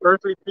have the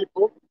earthly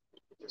people,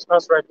 which is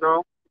us right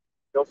now.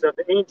 You also have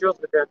the angels,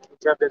 which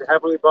have that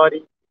heavenly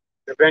body.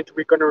 Eventually,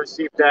 we're going to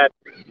receive that.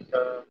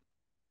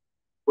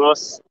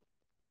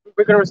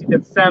 We're going to receive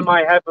that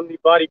semi-heavenly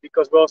body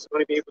because we're also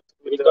going to be able to.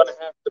 We're going to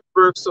have the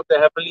perks of the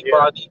heavenly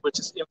body, which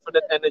is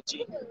infinite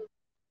energy,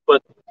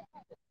 but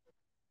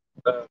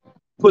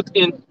put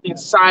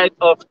inside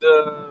of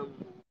the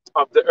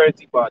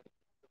earthy body.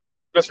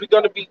 Because we're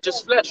going to be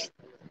just flesh.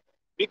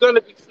 We're going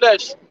to be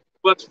flesh,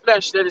 but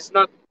flesh that is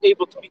not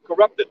able to be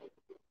corrupted.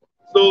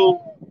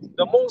 So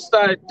the Most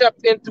High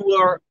tapped into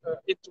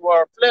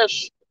our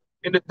flesh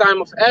in the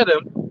time of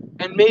Adam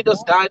and made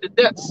us die the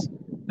deaths.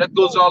 That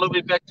goes all the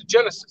way back to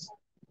Genesis.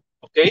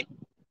 Okay?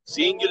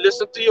 Seeing you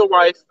listen to your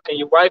wife, and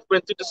your wife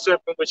went to the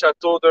serpent, which I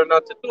told her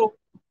not to do,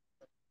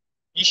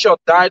 ye shall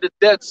die the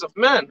deaths of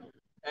man,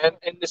 and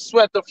in the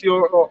sweat of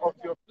your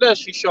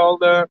flesh ye shall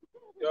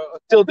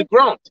till the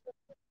ground.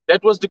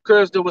 That was the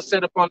curse that was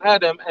set upon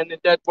Adam, and in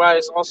that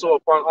wise also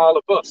upon all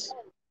of us.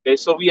 Okay,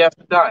 so we have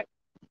to die.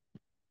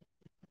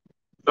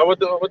 Now, what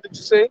did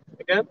you say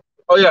again?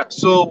 Oh yeah,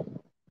 so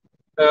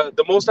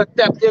the Most High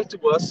tapped into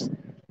us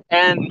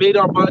and made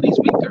our bodies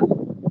weaker,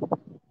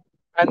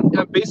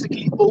 and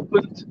basically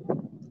opened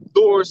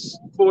doors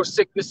for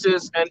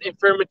sicknesses and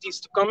infirmities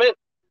to come in.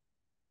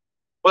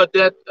 But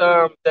that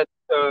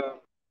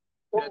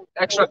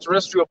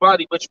extraterrestrial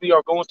body which we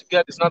are going to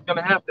get is not going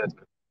to have that.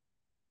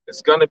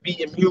 It's going to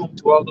be immune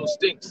to all those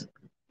things,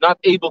 not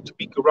able to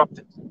be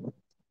corrupted.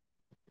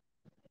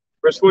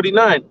 Verse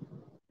 49,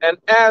 and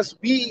as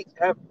we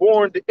have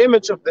borne the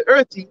image of the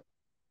earthy,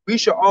 we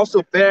shall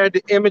also bear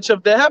the image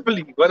of the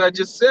heavenly, what I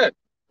just said.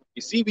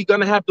 You see, we're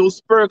going to have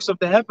those perks of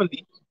the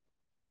heavenly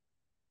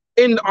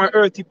in our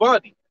earthy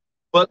body.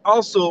 But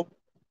also,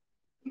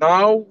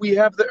 now we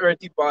have the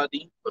earthy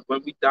body, but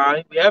when we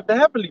die, we have the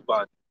heavenly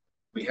body.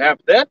 We have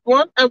that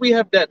one and we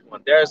have that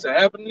one. There's a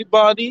heavenly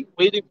body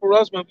waiting for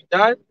us when we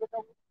die.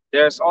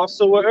 There's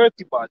also an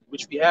earthy body,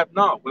 which we have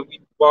now when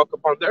we walk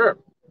upon the earth.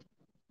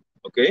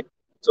 Okay,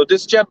 so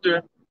this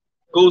chapter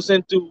goes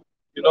into,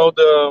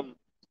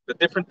 the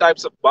different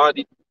types of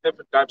body,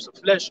 different types of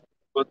flesh,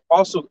 but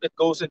also it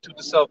goes into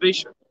the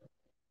salvation.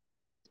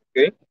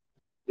 Okay,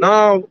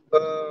 now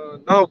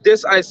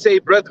this I say,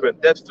 brethren,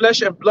 that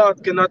flesh and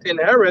blood cannot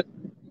inherit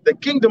the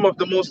kingdom of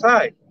the Most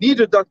High,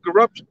 neither doth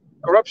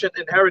corruption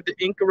inherit the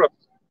incorrupt.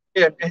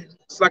 And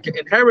it's like an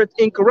inherit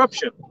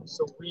incorruption.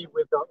 So we,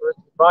 with our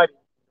earthly body,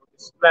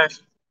 this flesh,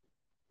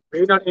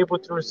 we're not able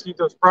to receive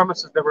those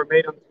promises that were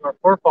made unto our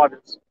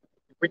forefathers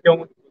if we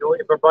don't,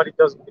 if our body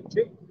doesn't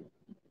change.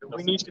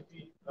 We need to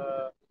be,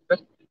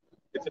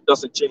 if it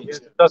doesn't change.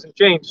 If it doesn't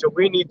change, so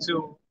we need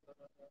to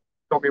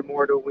become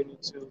immortal. We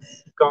need to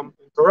become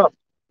incorrupt.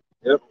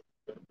 Yep.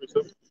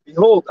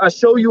 Behold, I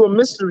show you a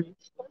mystery.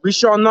 We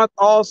shall not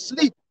all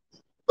sleep,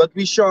 but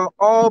we shall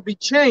all be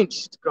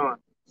changed. God.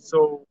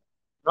 So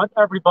not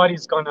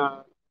everybody's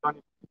gonna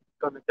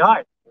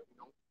die,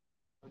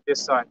 on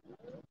this side,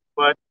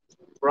 but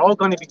we're all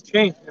going to be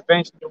changed.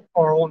 Eventually,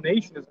 our whole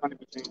nation is going to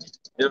be changed.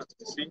 Yeah,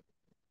 you see,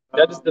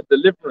 that is the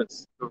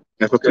deliverance.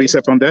 Have a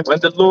precept on that. When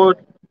the Lord,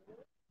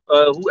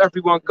 who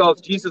everyone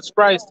calls Jesus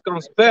Christ,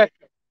 comes back,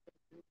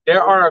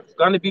 there are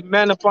going to be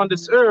men upon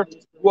this earth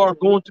who are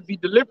going to be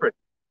delivered.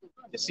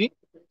 You see,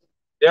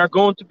 they are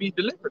going to be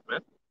delivered,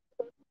 man.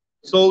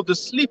 So the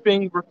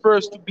sleeping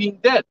refers to being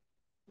dead.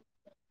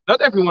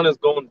 Not everyone is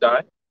going to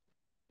die,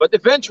 but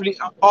eventually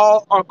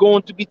all are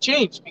going to be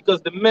changed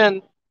because the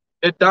men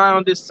that die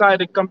on this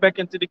side and come back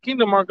into the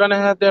kingdom are going to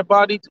have their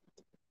body.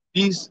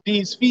 These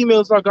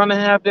females are going to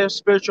have their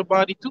spiritual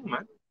body too,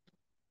 man.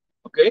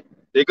 Okay,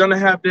 they're going to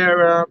have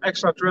their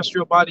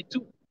extraterrestrial body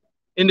too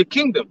in the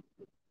kingdom.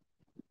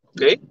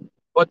 Okay,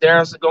 but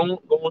there's going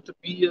to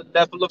be a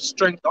level of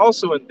strength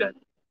also in that.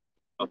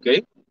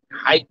 Okay,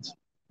 height.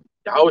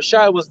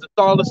 Yahushua was the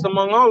tallest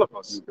among all of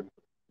us.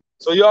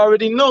 So you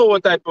already know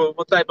what type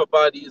of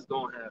body he's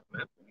gonna have,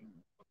 man.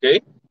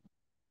 Okay?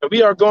 And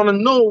we are gonna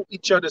know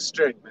each other's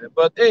strength, man.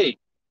 But hey,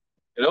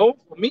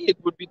 for me it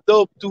would be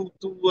dope to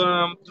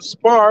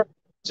spar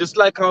just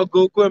like how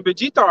Goku and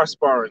Vegeta are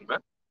sparring, man.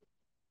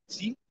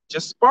 See?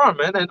 Just spar,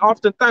 man. And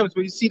oftentimes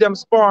when you see them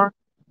spar,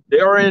 they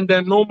are in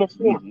their normal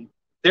form.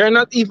 They're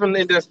not even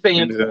in their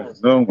Saiyan form.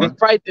 No, They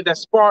fight in their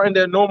spar in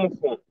their normal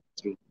form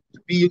to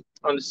be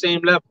on the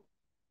same level.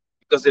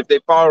 Because if they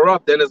power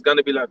up, then it's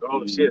gonna be like,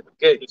 oh shit,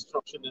 okay,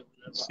 destruction.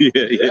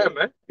 Yeah,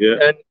 man.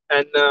 Yeah.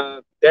 And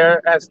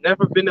there has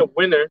never been a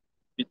winner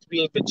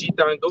between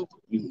Vegeta and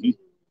Goku.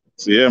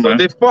 So, yeah, So man.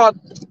 they fought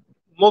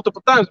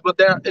multiple times, but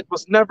it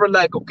was never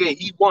like, okay,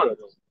 he won.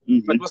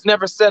 It was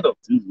never settled.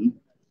 You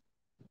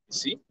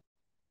see?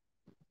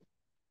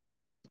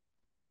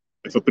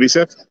 If a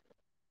precept?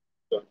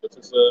 This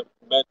is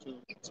Matthew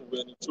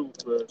 22,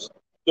 verse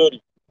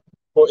 30.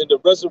 For in the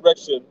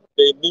resurrection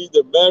they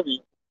neither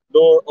marry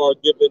nor are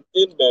given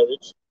in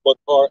marriage, but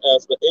are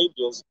as the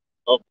angels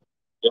of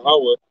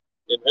Yahweh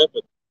in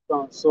heaven.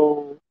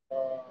 So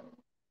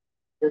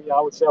here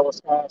Yahweh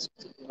was asked,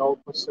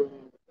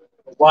 concerning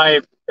a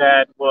wife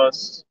that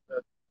was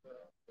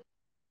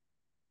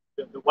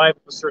the wife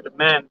of a certain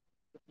man.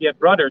 He had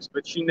brothers,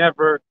 but she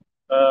never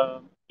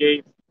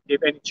gave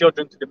any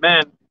children to the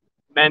man.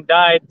 The man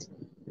died.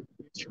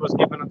 She was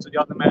given unto the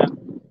other man,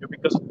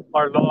 because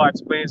our law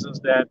explains us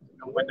that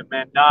when the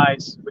man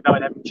dies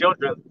without having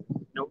children,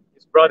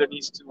 his brother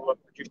needs to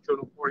produce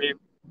children for him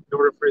in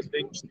order for his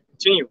lineage to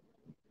continue.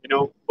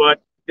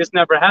 But this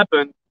never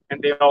happened,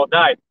 and they all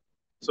died.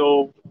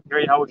 So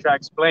Mary Hawashah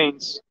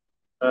explains,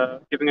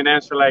 giving an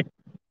answer like,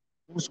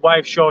 "Whose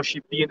wife shall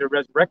she be in the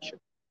resurrection?"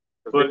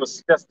 But it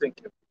was testing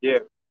him. Yeah.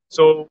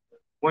 So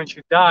once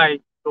you die,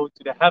 go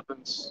to the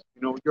heavens.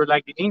 You're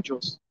like the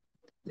angels.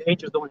 The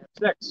angels don't have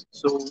sex.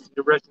 So in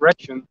the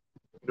resurrection,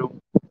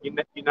 you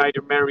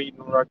neither marry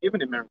nor are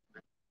given in marriage.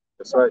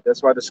 That's right.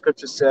 That's why the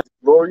scripture says,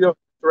 glory of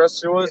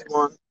terrestrial is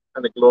one,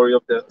 and the glory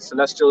of the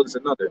celestial is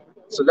another.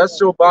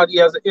 Celestial body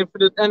has an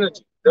infinite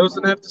energy.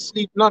 Doesn't have to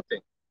sleep, nothing.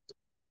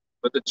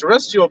 But the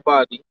terrestrial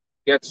body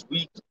gets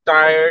weak,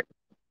 tired,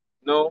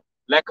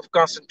 lack of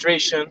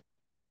concentration.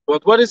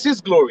 But what is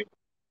his glory?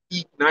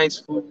 Eat nice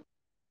food,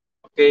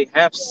 okay,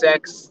 have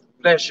sex,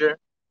 pleasure.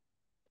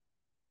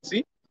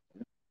 See?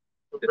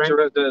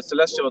 The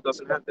celestial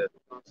doesn't have that.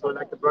 So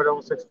like the brother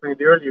also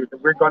explained earlier, that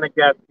we're going to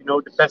get,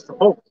 the best of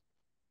both.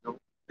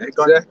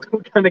 Exactly.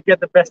 We're going to get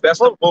the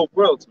best of both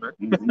worlds, man.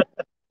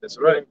 That's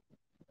right.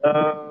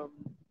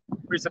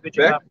 Did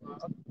you have,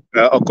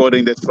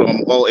 According that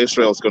from all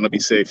Israel is going to be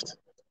saved.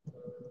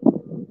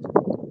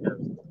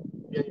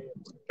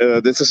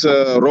 This is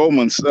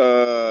Romans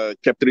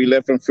chapter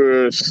 11,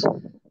 verse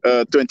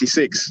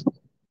 26.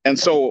 And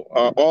so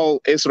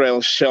all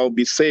Israel shall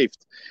be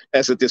saved,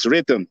 as it is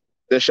written,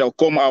 there shall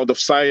come out of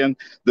Zion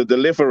the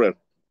deliverer,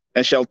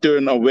 and shall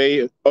turn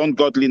away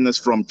ungodliness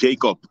from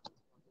Jacob.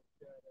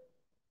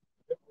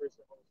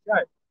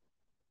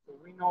 So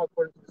we know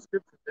according to the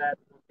scripture that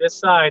on this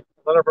side,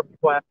 a lot of our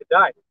people have to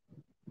die.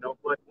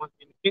 But once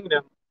in the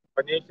kingdom,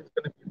 our nation is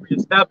going to be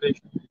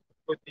reestablished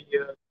with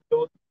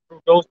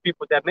through those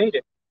people that made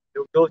it,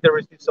 those that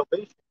received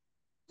salvation.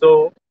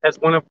 So as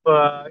one of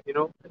I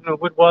don't know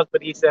who it was,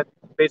 but he said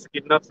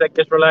basically nutsack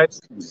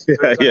Israelites.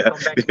 Yeah.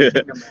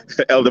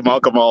 Elder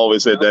Malcolm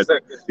always said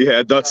that.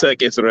 Yeah,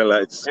 nutsack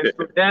Israelites. And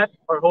through that,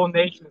 our whole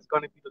nation is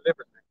going to be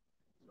delivered.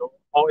 So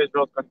all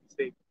Israel is going to be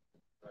saved.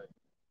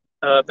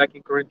 Back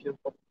in Corinthians.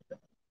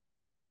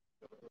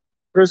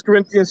 1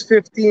 Corinthians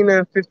 15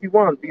 and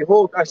 51.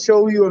 Behold, I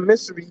show you a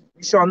mystery.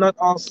 We shall not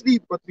all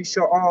sleep, but we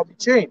shall all be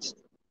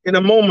changed. In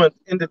a moment,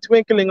 in the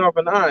twinkling of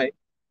an eye,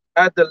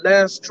 at the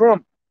last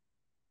trump.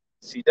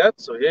 See that?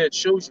 So here it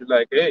shows you,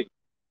 like, hey,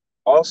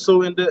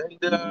 also in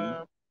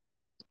the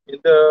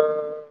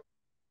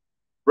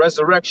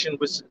resurrection,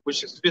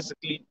 which is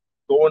physically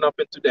going up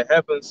into the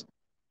heavens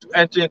to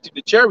enter into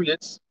the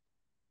chariots,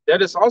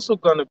 that is also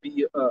going to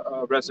be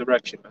a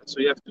resurrection. So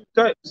you have two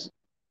types: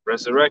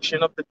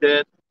 resurrection of the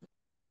dead,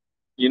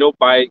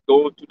 by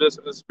going to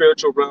the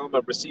spiritual realm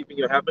and receiving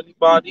your heavenly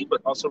body,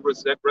 but also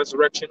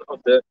resurrection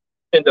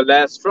in the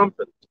last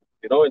trumpet,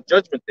 in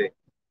judgment day.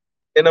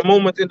 In a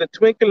moment, in the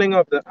twinkling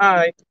of an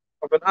eye,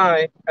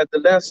 at the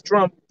last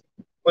trump,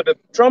 for the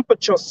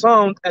trumpet shall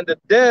sound, and the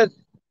dead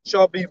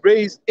shall be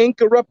raised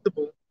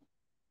incorruptible,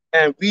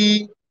 and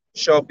we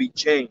shall be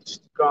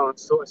changed. Gone.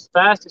 So as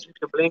fast as you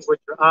can blink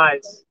with your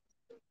eyes,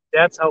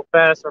 That's how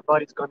fast our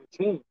body's going to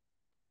change.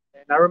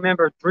 And I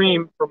remember a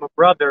dream from a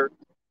brother.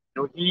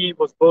 He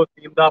was both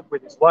teamed up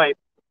with his wife,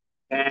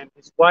 and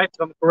his wife,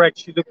 if I'm correct,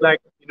 she looked like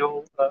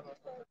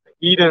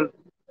Eden,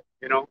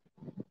 you know.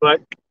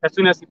 But as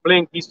soon as he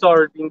blinked, he saw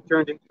her being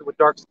turned into a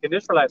dark-skinned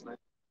Israelite man.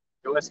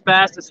 As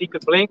fast as he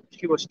could blink,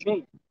 she was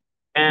changed,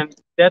 and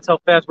that's how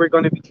fast we're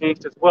going to be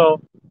changed as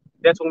well.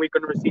 That's when we're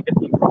going to receive that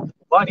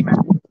incorruptible body, man.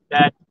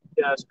 That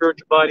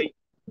spiritual body,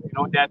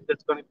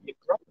 that's going to be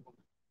incorruptible.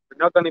 We're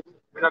not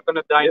going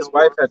to die. His No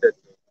wife more. had that.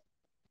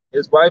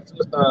 His wife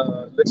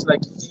looks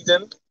like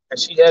Eden, and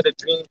she had a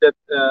dream that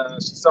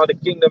she saw the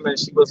kingdom, and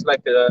she was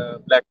like a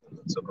black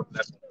woman, so-called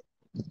black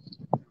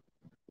woman.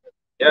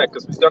 Yeah,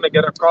 because we're gonna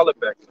get our color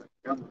back.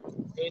 Man.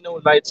 Ain't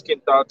no light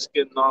skin, dark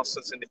skin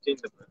nonsense in the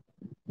kingdom.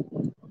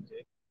 Man.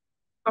 Okay.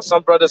 Now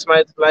some brothers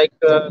might like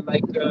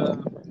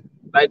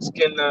light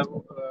skin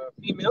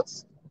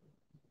females,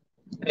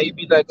 and you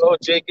be like, oh,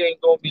 Jake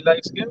ain't gonna be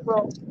light skin.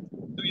 Well,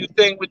 do your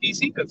thing with these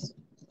heathens.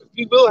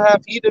 We will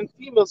have heathen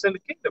females in the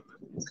kingdom. Man.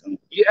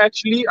 You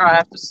actually, I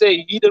have to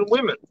say, heathen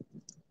women.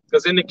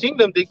 Because in the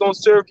kingdom, they're going to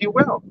serve you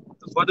well.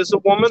 What is a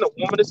woman? A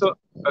woman is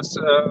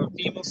a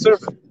female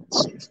servant.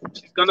 She's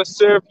going to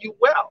serve you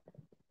well.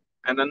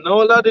 And I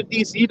know a lot of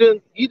these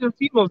Eden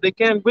females, they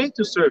can't wait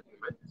to serve you,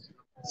 man.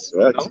 That's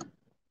right.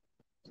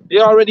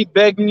 They're already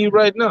begging you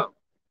right now.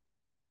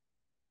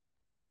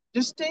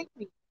 Just take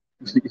me.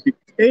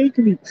 Take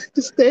me.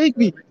 Just take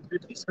me.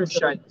 These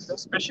Cushites,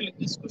 especially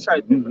these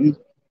Cushite women.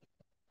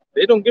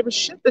 They don't give a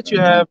shit that you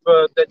have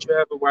a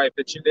wife,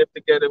 that you live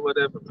together,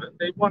 whatever, man.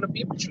 They want to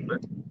be with you,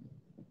 man.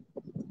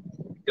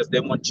 Because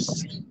they want you to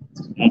see.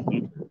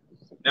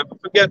 Never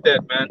forget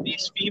that, man.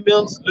 These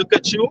females look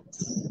at you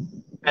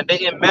and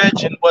they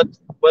imagine what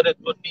it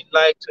would be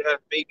like to have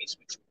babies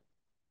with you.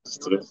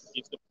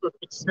 He's the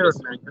perfect Spirit,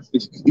 specimen. man.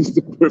 He's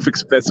the perfect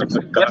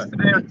specimen. God.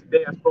 Yesterday or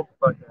today, I spoke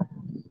about that.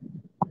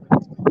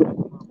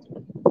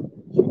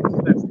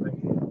 That's like,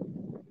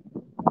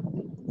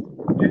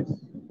 yes,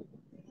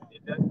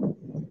 did that.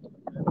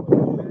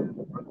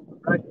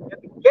 Right.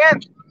 Yet again,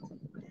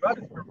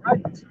 brothers are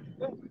right.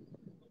 A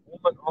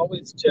woman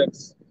always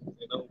checks,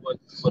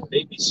 what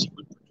babies she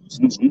would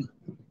produce.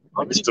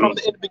 Already from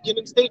the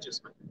beginning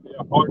stages, man. They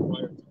are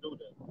hardwired to do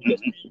that.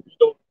 Because we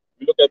don't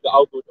we look at the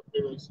outward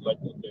appearance like,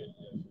 okay,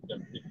 yeah, she got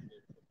thick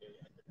skin, okay,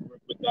 I can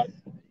work with that.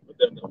 But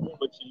then the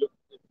moment she looks,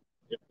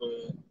 if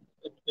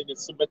everything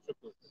is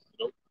symmetrical,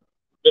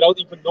 without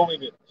even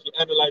knowing it, she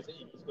analyzes,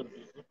 hey, it's going to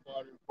be a good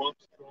body, bump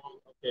strong,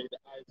 okay, the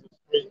eyes are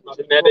straight,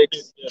 nothing Genetics.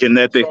 crooked, yeah,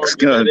 Genetics.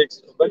 strong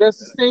genetics. But that's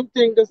the same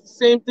thing. That's the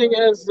same thing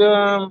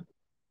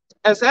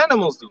as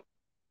animals do.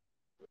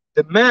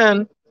 The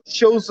man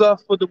shows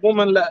off for the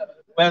woman,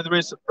 whether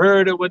it's a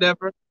bird or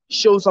whatever.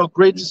 Shows how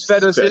great his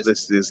feathers is,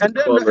 and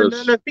then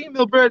the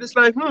female bird is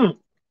like,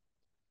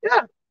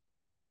 yeah,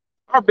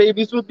 our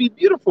babies will be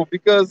beautiful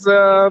because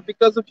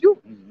of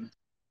you.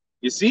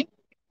 You see.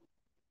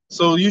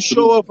 So you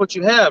show off what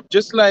you have,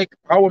 just like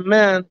how a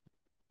man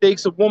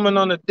takes a woman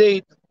on a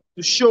date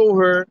to show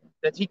her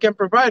that he can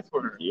provide for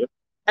her. Yep.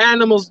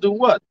 Animals do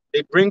what?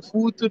 They bring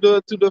food to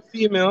the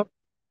female.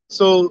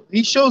 So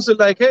he shows it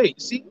like, hey,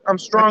 see, I'm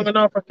strong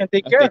enough, I can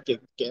take care of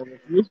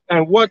you.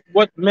 And what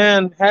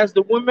man has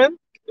the woman?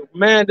 The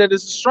man that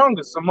is the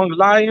strongest among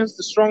lions,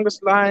 the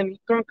strongest lion, he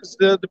conquers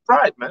the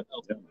pride, man.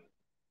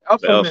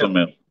 Alpha The alpha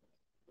male. male.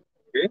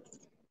 Okay.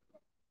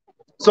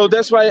 So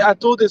that's why I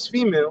told this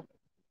female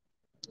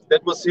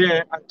that was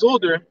here, I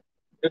told her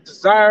the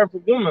desire of a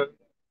woman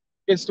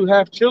is to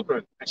have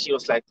children. And she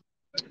was like,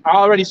 I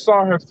already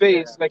saw her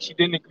face, like she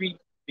didn't agree.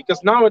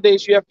 Because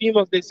nowadays you have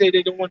females, they say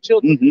they don't want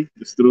children.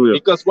 It's true. Yeah.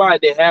 Because why?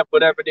 They have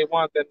whatever they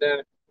want and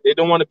they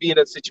don't want to be in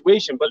that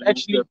situation. But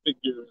actually, their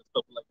figure and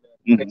stuff like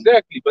that.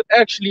 exactly. But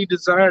actually, the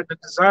desire of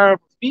a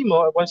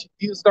female, when she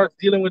starts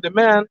dealing with a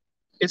man,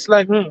 it's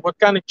like, what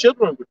kind of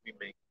children would we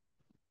make?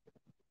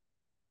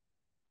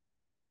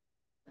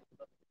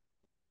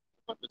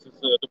 This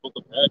is the book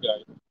of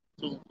Haggai,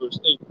 2 verse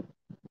 8.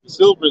 The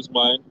silver is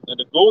mine, and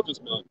the gold is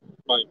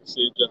mine,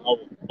 says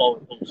Yahweh, power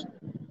host.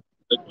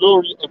 The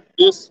glory of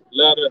this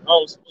latter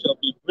house shall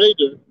be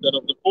greater than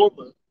of the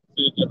former,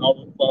 says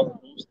Yahweh, power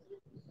host.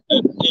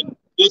 And in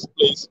this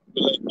place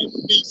will I give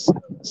peace,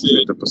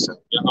 says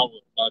Yahweh,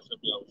 Hashem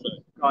Yahweh.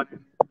 God,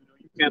 and,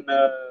 you can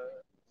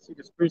see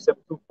this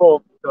precept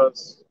twofold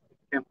because it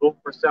can both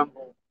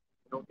resemble,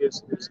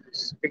 this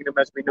kingdom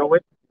as we know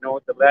it.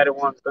 The latter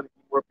one is going to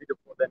be more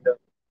beautiful than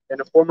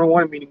the former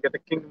one, meaning that the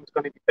kingdom is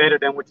going to be better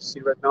than what you see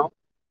right now.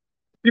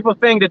 People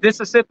think that this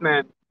is it,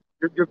 man.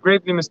 You're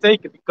gravely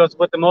mistaken because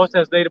what the Most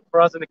has laid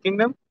for us in the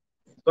kingdom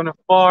is going to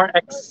far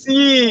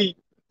exceed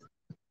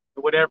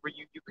whatever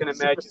you can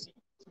imagine.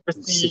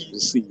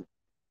 Supersede.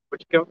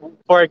 But you can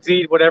far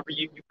exceed whatever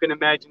you can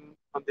imagine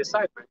on this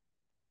side, man.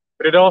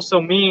 But it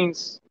also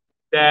means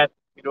that,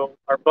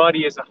 our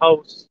body is a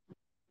house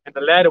and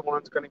the latter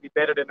one is going to be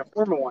better than the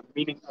former one,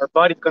 meaning our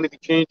body is going to be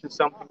changed to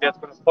something that's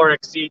going to far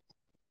exceed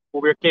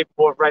what we're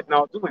capable of right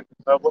now doing,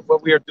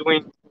 what we are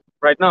doing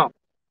right now.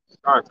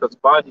 Because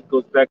body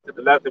goes back to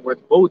the Latin word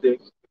bode.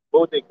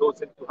 Bode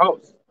goes into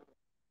house.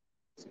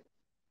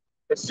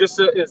 It's just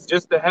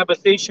the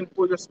habitation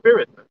for your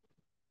spirit, man.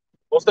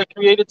 Most High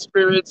created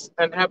spirits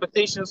and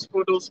habitations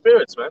for those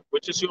spirits, man,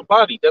 which is your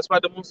body. That's why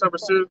the Most High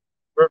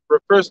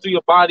refers to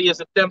your body as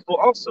a temple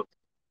also.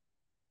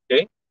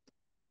 Okay,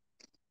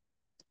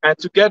 and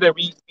together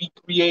we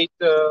create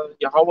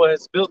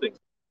Yahweh's building.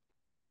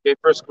 Okay,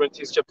 First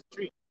Corinthians chapter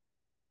 3.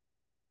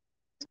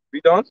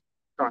 Read on.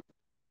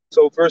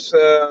 So verse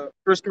 1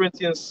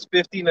 Corinthians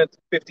 15 and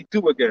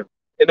 52 again.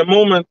 In a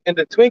moment, in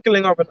the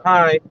twinkling of an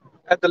eye,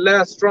 at the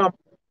last trump,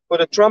 for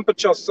the trumpet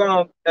shall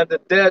sound, and the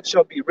dead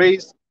shall be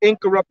raised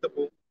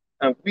incorruptible,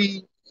 and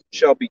we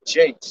shall be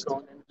changed. So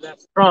and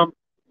last Trump,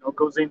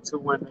 goes into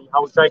when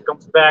Yahushua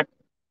comes back,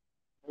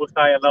 Most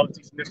High allows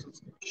these missiles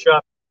to be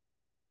shot,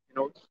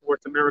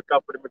 towards America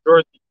for the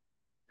majority,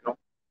 so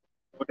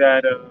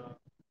that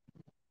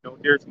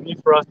there's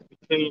need for us to be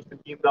changed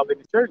and beamed out in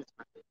the churches.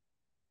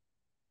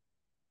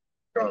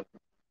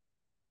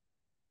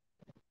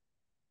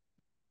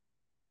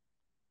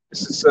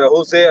 This is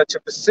Hosea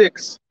chapter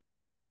 6,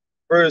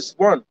 verse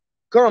 1.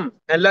 Come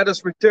and let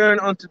us return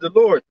unto the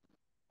Lord,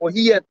 for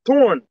he hath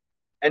torn,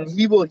 and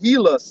he will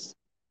heal us.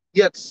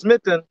 He hath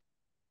smitten,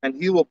 and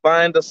he will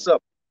bind us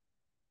up.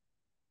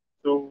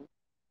 So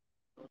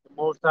the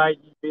Most High,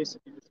 he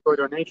basically destroyed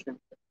our nation,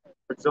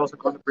 but he's also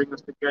going to bring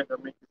us together,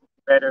 make it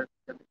better.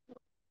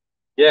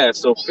 Yeah,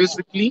 so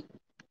physically,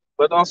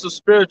 but also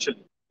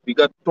spiritually. We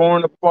got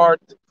torn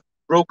apart,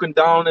 broken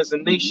down as a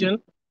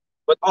nation,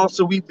 but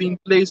also we've been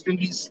placed in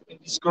these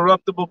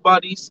corruptible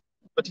bodies.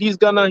 But he's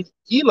gonna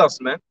heal us,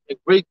 man, in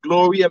great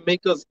glory and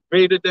make us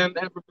greater than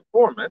ever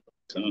before, man.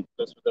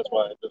 That's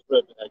why I just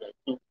read in Haggai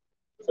 2.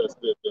 It says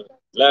that the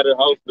latter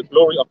house, the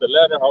glory of the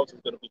latter house is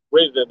going to be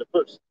greater than the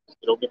first.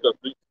 Because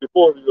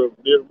before we were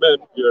mere men,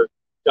 we were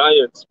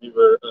giants, we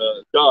were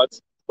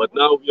gods, but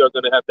now we are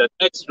going to have that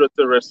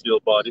extraterrestrial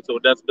body. So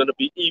that's going to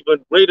be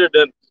even greater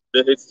than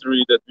the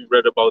history that we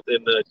read about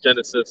in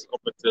Genesis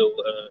up until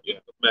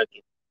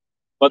Matthew.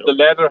 But the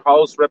latter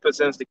house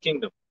represents the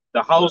kingdom.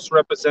 The house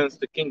represents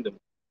the kingdom.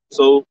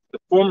 So the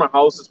former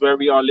house is where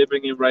we are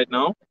living in right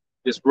now,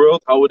 this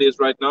world, how it is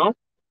right now,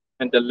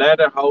 and the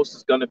latter house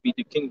is going to be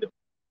the kingdom.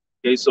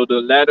 Okay, so the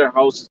latter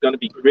house is going to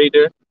be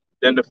greater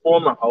than the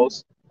former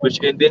house, which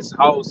in this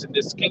house, in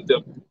this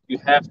kingdom, you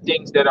have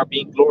things that are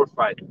being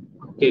glorified.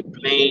 Okay,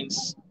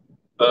 planes,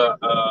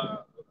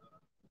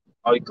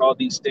 how you call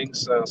these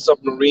things,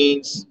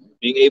 submarines,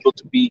 being able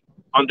to be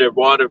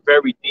underwater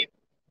very deep.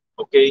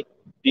 Okay,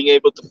 being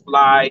able to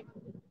fly,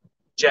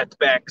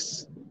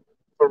 jetpacks,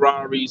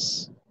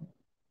 Ferraris,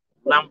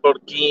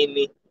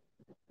 Lamborghini.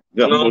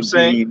 You know what I'm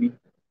saying?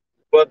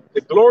 But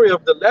the glory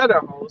of the latter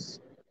house,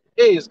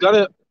 hey, is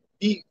gonna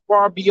be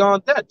far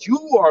beyond that. You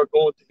are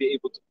going to be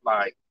able to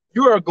fly.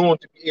 You are going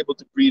to be able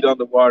to breathe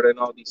underwater and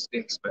all these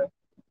things, man.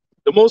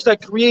 The Most High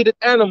created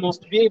animals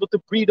to be able to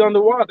breathe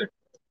underwater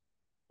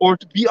or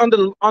to be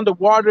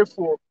underwater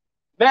for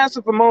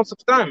massive amounts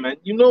of time, man.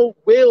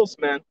 Whales,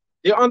 man,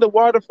 they're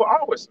underwater for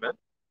hours, man.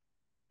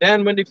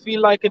 Then when they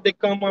feel like it, they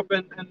come up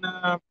and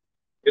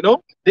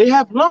they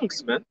have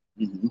lungs, man.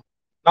 Mm-hmm.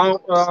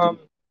 Now,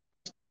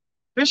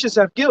 fishes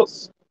have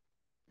gills.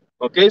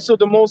 Okay, so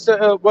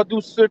what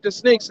do certain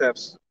snakes have?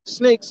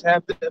 Snakes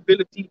have the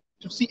ability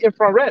to see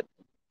infrared.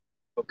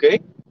 Okay,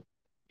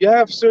 you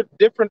have certain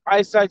different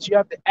eyesight. You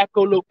have the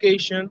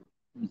echolocation.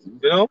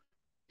 Mm-hmm.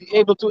 Be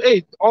able to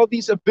aid all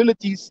these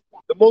abilities.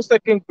 The most I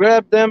can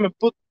grab them and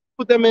put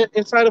them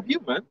inside of you,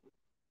 man.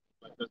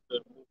 Like the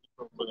movie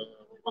from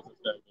what's his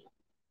name?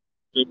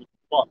 Jamie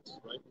Foxx,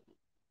 right?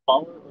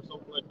 Power or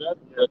something like that.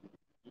 That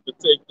you could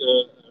take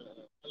the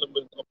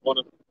element of one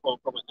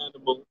from an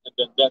animal, and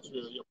then that's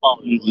your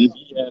power. Mm-hmm.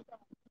 He had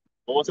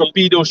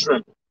Torpedo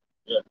shrimp.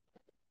 Yeah,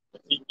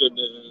 he can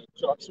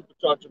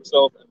supercharge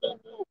himself and then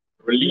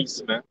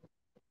Release, man.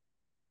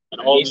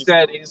 And he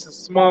said he's the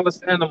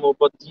smallest animal,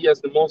 but he has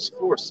the most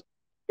force.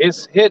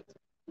 His hit,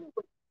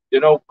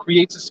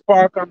 creates a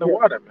spark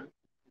underwater, man.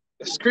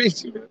 That's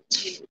crazy, man.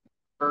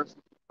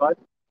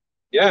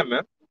 Yeah,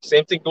 man.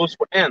 Same thing goes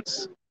for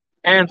ants.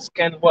 Ants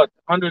can what?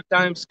 100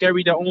 times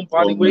carry their own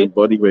body weight.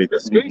 Body weight.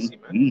 That's crazy,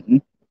 man. Mm-hmm.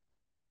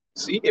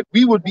 See, if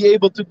we would be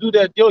able to do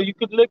that, you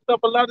could lift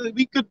up a lot of.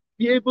 We could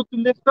be able to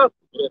lift up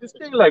this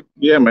thing like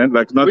man,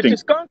 like nothing. Which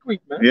is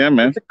concrete, man. Yeah,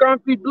 man. It's a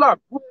concrete block.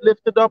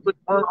 Lift it up with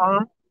one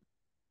arm,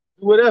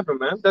 do whatever,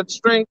 man. That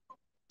strength.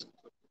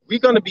 We're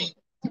gonna be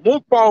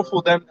more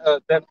powerful than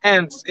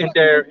ants in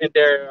their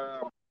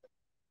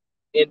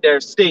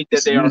state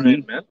that they are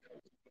in, man.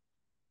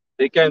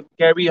 They can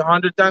carry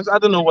 100 times. I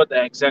don't know what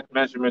the exact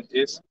measurement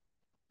is,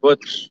 but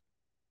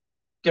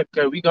we're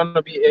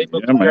gonna be able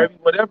to carry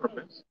whatever,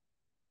 man.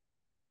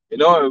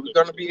 We're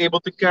gonna be able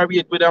to carry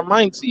it with our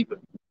minds, even.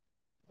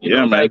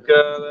 Like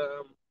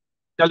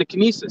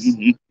telekinesis.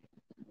 Mm-hmm.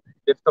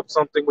 Lift up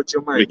something with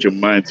your mind. With your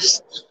mind.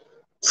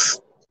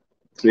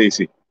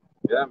 Crazy.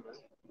 Yeah, man.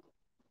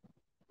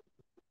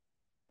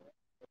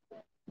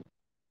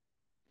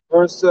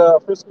 Verse 1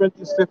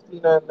 Corinthians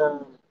 15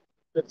 and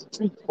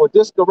 53. For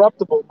this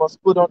corruptible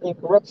must put on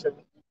incorruption,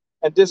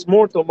 and this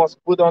mortal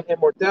must put on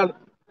immortality.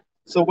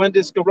 So when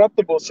this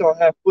corruptible shall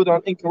have put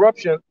on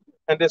incorruption,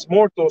 and this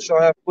mortal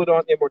shall have put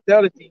on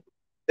immortality,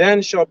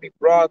 then shall be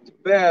brought to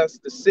pass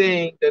the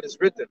saying that is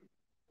written,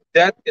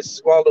 death is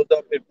swallowed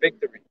up in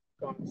victory.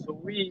 So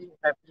we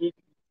have need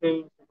to be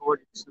changed in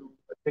order to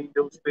attain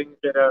those things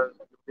that are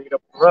made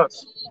up for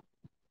us.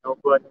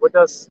 But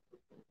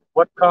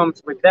what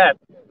comes with that?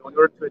 In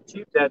order to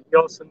achieve that, we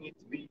also need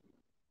to be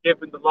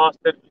given the law,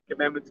 statutes, and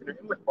commandments in our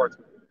inward parts.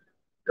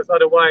 Because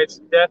otherwise,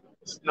 death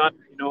is not,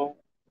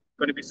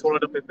 going to be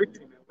swallowed up in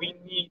victory. We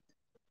need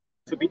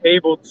to be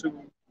able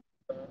to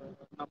uh,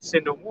 not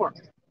sin no more.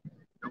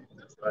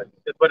 That's right.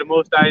 That's why the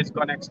Most High is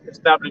going to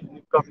establish a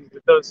new covenant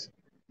with us,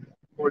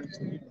 according to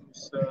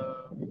Hebrews,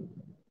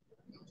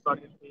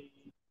 starting at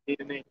 8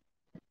 and 8.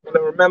 And I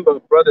remember,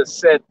 brother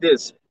said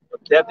this,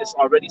 death is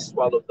already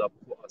swallowed up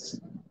for us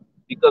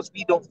because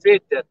we don't fear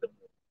death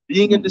anymore.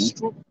 Being in this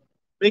truth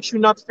makes you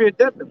not fear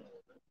death anymore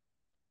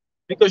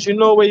because you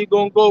know where you're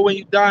going to go when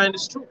you die in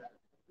this truth.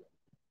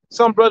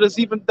 Some brothers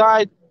even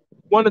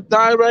want to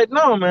die right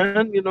now,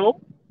 man,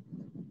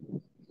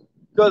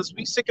 because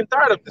we sick and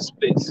tired of this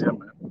place. Yeah,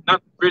 man.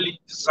 Not really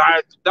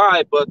desire to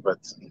die, but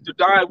to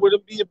die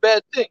wouldn't be a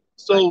bad thing.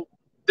 So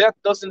death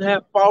doesn't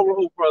have power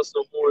over us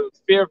no more.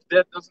 Fear of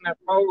death doesn't have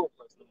power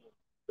over us no more.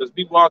 Because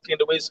we walk in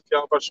the ways of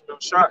Yahweh Shem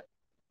Shai.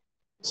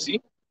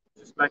 See?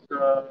 Just like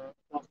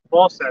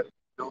Paul said,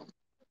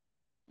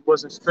 he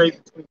wasn't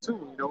straight between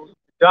two, to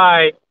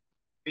die,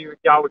 be with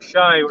Yahweh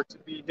Shai, or to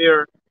be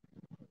here,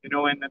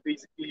 and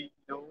basically,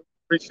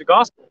 preach the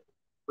gospel,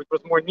 which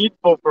was more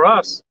needful for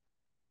us,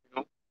 you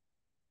know.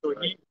 So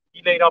he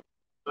laid up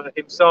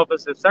himself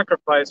as a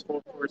sacrifice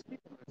for his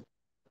people.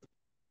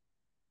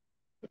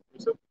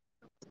 So,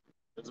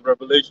 it's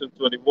Revelation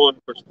 21,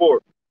 verse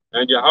 4.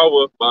 And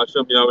Yahweh,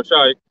 Ba'ashem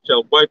Yahushai,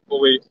 shall wipe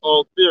away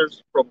all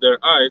tears from their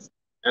eyes,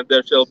 and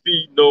there shall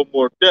be no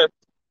more death,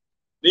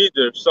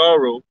 neither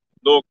sorrow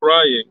nor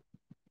crying,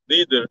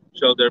 neither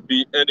shall there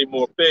be any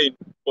more pain,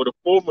 for the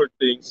former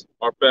things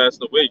are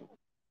passed away.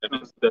 And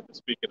that is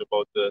speaking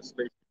about the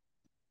slavery.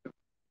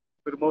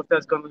 So the Most High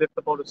is going to lift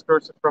up all the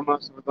curses from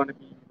us, and we're going to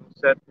be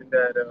set in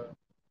that,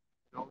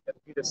 that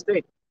be the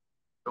state.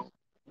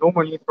 No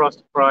more need for us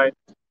to cry,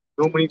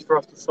 no more need for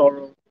us to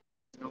sorrow,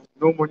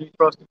 no more need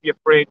for us to be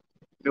afraid.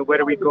 Where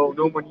do we go?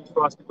 No more need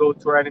for us to go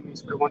to our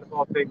enemies for the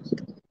wonderful things.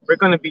 We're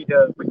gonna be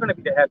the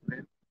head,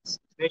 man. This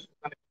nation's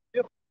gonna be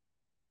built.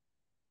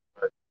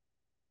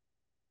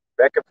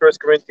 Back in 1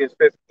 Corinthians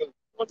 15.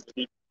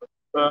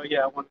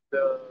 Yeah, I want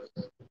the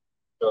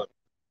Uh,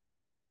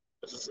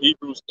 this is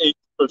Hebrews 8,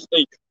 verse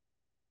 8.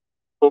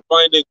 For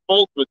finding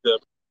fault with them,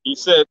 he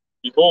said,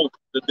 behold,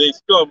 the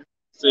days come,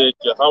 saith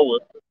Yahweh,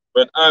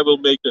 when I will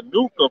make a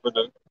new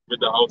covenant with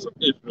the house of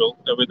Israel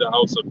and with the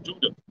house of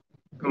Judah.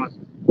 come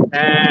on.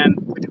 And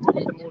with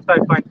the Most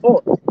High find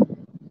fault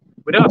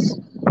with us.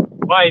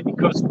 Why?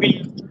 Because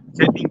we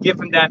had been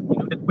given that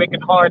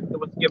wicked heart that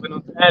was given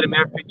unto Adam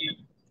after he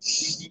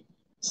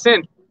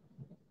sinned.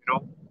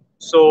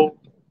 So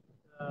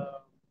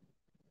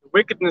the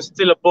wickedness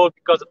still abode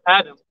because of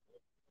Adam.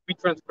 We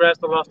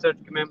transgressed the law, statutes,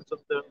 and commandments of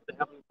the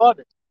Heavenly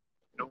Father.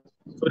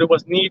 So there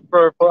was need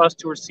for us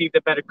to receive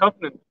the better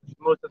covenant, which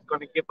most is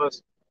going to give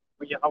us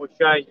when Yahweh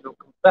Shai,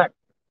 comes back.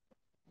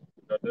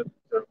 Uh,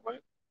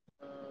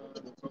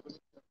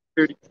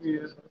 33,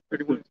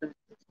 31.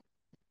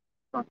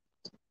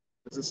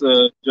 This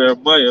is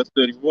Jeremiah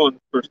 31,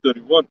 verse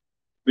 31.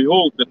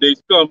 Behold, the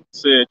days come,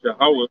 saith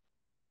Yahweh,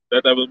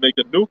 that I will make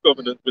a new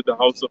covenant with the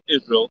house of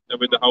Israel and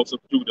with the house of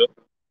Judah,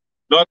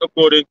 not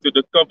according to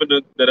the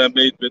covenant that I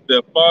made with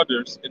their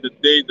fathers in the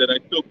day that I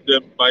took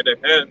them by the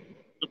hand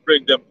to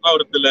bring them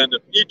out of the land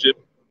of Egypt,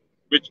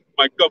 which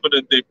my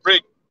covenant they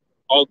break,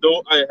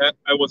 although I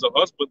was a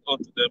husband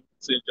unto them,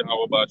 saith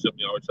Jehovah Ba'ashem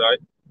Yahushai.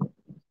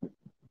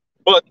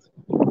 But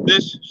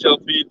this shall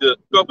be the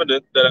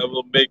covenant that I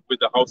will make with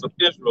the house of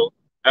Israel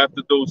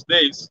after those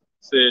days,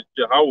 said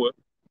Jehovah.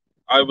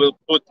 I will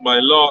put my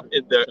law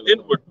in their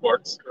inward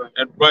parts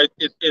and write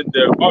it in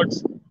their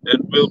hearts,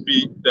 and will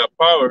be their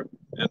power,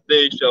 and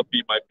they shall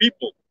be my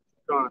people.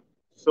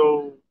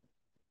 So,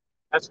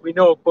 as we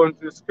know, according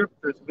to the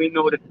scriptures, we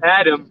know that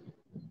Adam,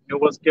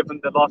 was given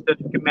the law,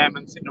 statutes, and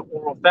commandments in an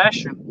oral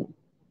fashion.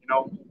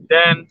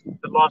 Then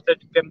the law,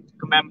 statutes, and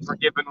commandments were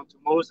given unto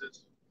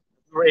Moses.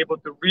 We were able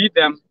to read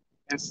them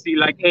and see,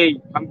 like, hey,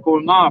 I'm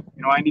going off.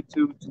 I need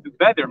to do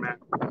better, man.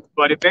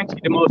 But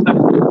eventually, the Most High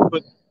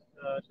put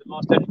the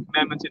law, statutes, and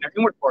commandments in our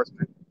inward parts,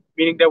 man,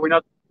 meaning that we're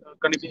not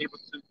going to be able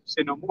to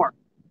sin no more.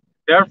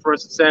 Therefore,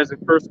 as it says in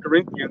 1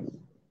 Corinthians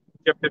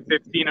chapter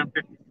 15 and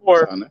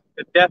 54,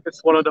 that death is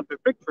swallowed up in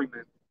victory,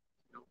 man.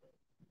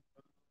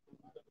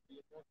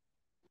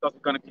 Because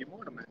it's going to be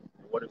immortal, man.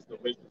 What is the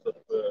wages of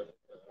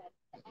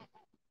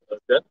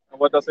death? And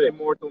what does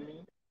immortal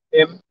mean?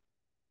 M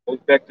goes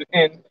back to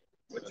N,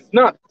 which is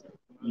not.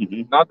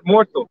 Not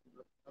mortal.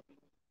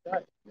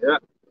 Yeah.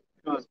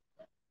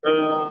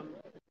 Um,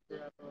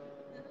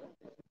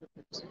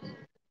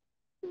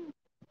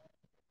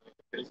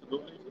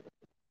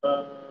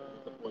 uh,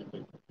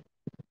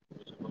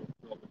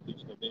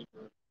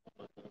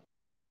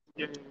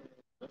 yeah,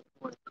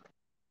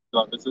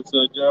 This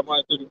is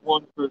Jeremiah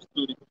 31, verse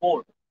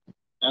 34.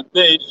 And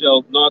they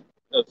shall not,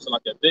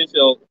 they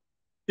shall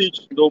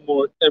teach no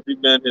more every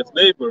man his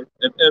neighbor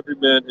and every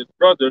man his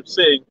brother,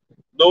 saying,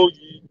 Know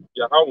ye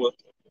Yahweh,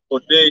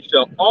 for they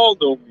shall all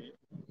know me,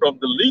 from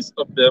the least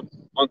of them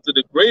unto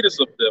the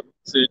greatest of them,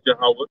 said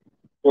Yahweh.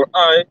 For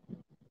I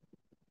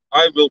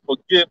will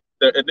forgive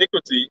their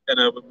iniquity, and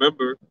I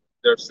remember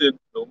their sin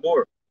no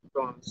more.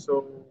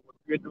 So what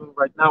we're doing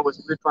right now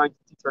is we're trying to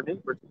teach our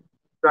neighbors,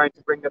 trying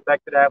to bring them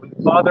back to the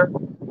Heavenly Father,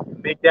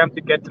 and make them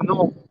to get to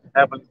know the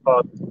Heavenly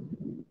Father.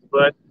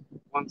 But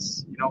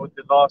once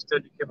the law,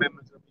 statutes,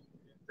 commandments of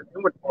the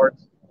inward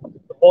parts,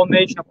 the whole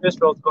nation of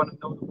Israel is going to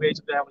know the ways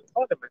of the Heavenly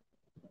Father. Man.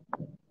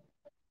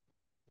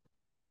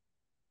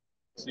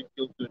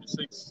 Ezekiel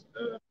 36.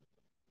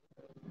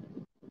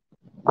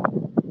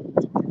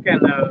 You can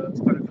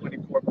start at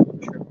 24 for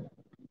sure.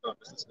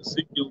 This is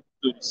Ezekiel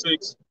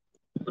 36,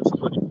 verse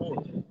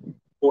 24.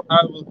 For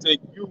I will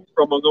take you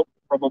from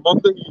among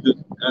the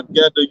heathen and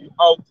gather you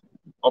out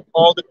of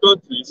all the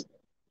countries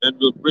and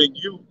will bring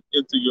you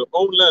into your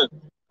own land.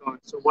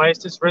 So why is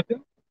this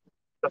written?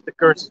 Because the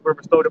curses were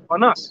bestowed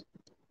upon us.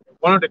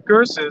 One of the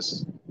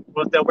curses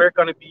was that we're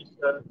going to be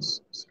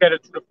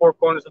scattered to the four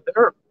corners of the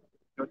earth,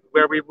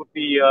 where we would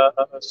be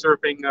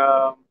serving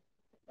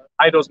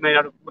idols made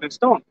out of wood and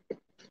stone.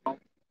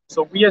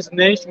 So we as a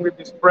nation, we've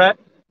been spread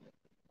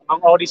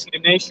among all these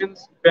heathen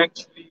nations,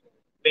 eventually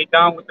laid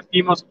down with the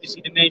females of these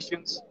heathen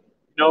nations.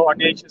 Our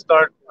nation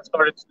started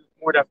to be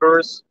more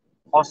diverse,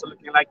 also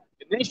looking like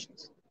the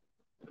nations.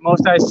 The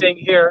Most High is saying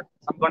here,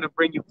 I'm going to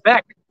bring you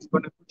back. I'm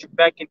going to put you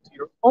back into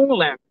your own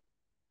land,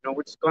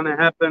 which is going to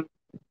happen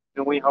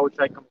when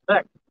Yahushua comes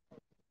back.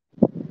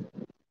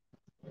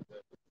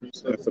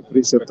 That's a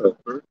precept.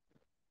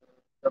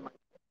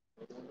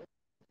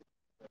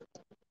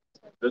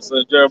 This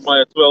is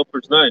Jeremiah 12,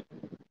 verse 9.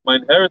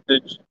 Mine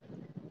heritage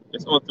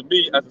is unto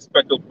me as a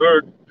speckled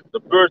bird. The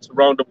birds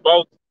round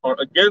about are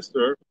against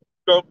her.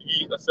 Come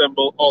ye,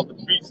 assemble all the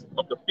beasts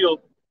of the field,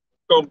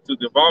 come to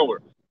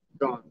devour.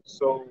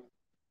 So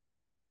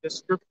this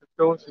scripture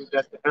shows you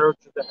that the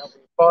heritage of the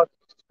Heavenly Father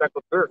is a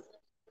speckled bird.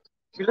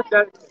 If you look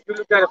at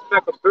a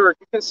speckled bird,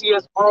 you can see it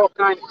has all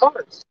kinds of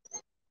colors.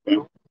 It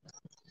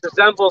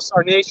resembles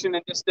our nation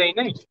in this day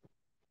and age.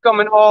 Come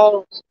in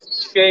all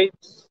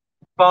shapes,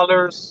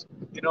 colors,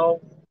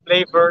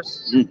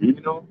 flavors.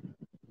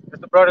 As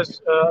the brothers,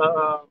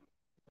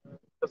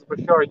 as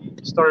Bashar, he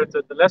started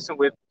the lesson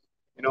with,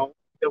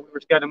 that we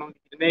were scattered among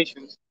the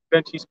nations.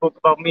 Eventually, he spoke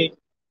about me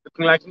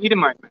looking like an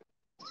Edomite man.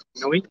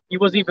 He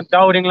was even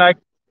doubting, like,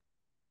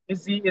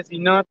 is he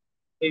not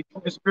a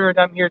true spirit?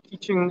 I'm here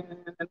teaching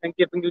and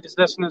giving you this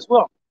lesson as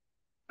well.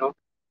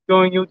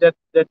 Showing you that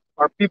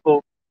our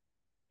people,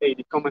 they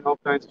come in all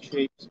kinds of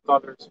shapes,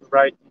 colors,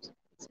 varieties.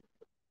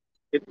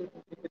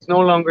 It's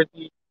no longer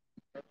the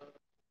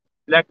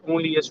black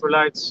only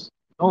Israelites.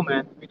 No,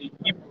 man, really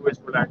Hebrew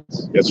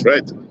Israelites. That's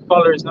right.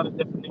 Color is not a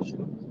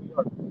definition of who we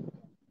are.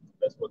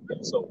 That's what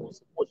Esau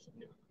was pushing.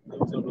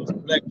 Those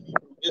black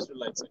Hebrew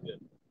Israelites again.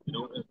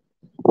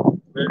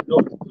 We're no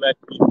black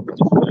Hebrew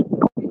Israelites.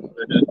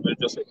 We're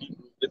just a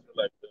Hebrew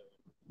Israelite.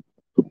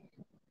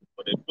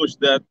 But they push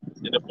that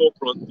in the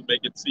forefront to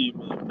make it seem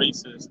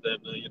racist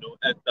and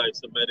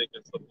anti-Semitic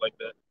and stuff like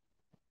that.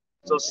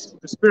 So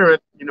the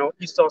spirit,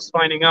 Esau's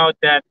finding out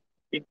that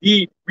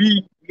indeed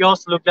we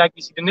also look like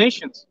these heathen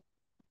nations.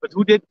 But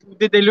who did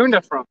they learn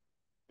that from?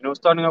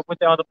 Starting off with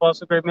the other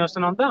apostle, great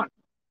Milson on down.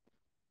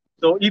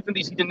 So even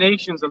these heathen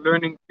nations are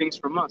learning things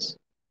from us.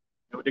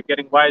 They're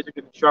getting wiser,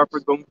 getting sharper,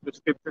 going through the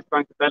scriptures,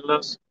 trying to battle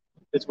us.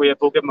 This way,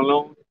 we'll get them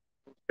alone.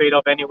 Paid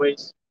off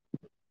anyways.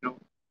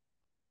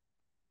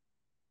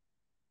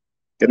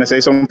 Can I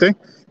say something?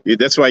 Yeah,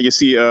 that's why you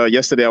see,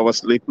 yesterday I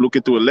was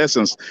looking to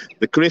lessons.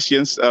 The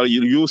Christians are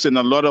using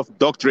a lot of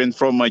doctrine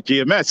from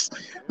GMS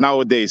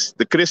nowadays.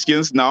 The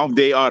Christians now,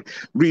 they are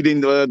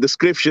reading the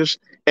scriptures,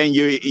 and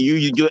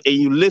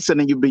you listen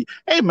and you be,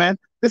 hey man,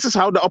 this is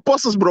how the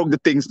apostles broke the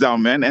things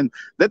down, man. And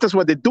that is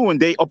what they're doing.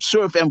 They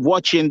observe and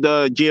watching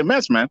the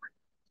GMS, man.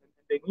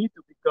 They need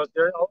to, because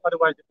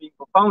otherwise they're being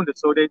confounded.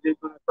 So they're going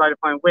to try to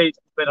find ways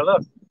to better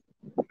us.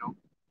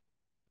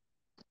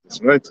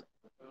 That's right.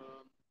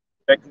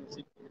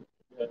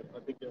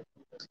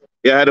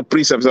 Yeah, I had a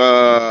precept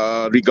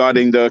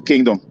regarding the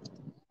kingdom.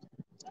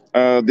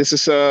 This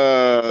is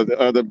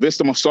the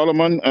Wisdom of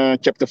Solomon,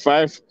 chapter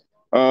 5.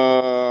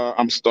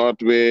 I'm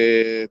start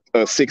with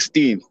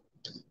 16.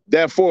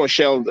 Therefore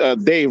shall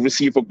they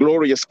receive a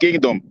glorious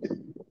kingdom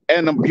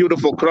and a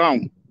beautiful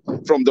crown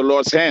from the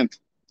Lord's hand.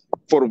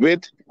 For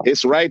with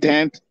his right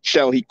hand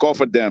shall he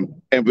cover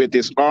them, and with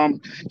his arm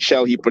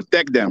shall he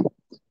protect them.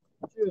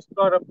 You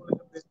start up a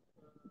little bit.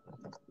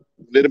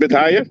 A little bit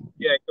higher?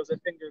 Yeah, because I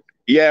think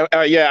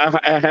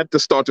I had to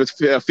start with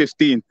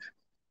 15.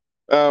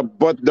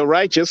 But the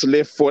righteous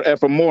live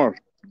forevermore.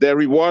 Their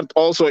reward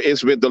also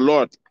is with the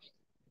Lord,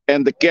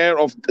 and the care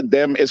of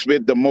them is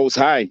with the Most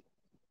High.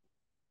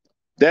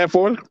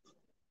 Therefore,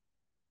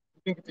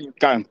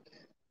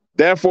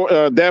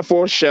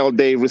 therefore shall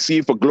they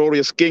receive a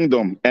glorious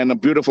kingdom and a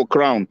beautiful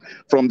crown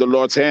from the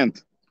Lord's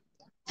hand.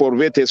 For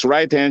with his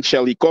right hand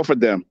shall he cover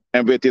them,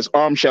 and with his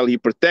arm shall he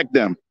protect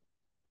them.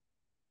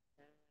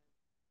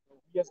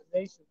 We as a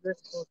nation, we're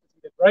supposed to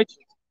be the righteous,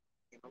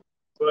 you know.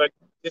 But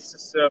this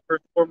is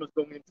first and foremost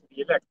going into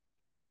the elect,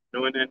 you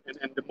know, and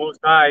the Most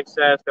High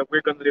says that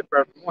we're going to live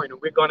forevermore. You know,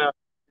 we're gonna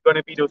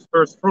be those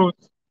first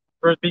fruits,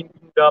 first being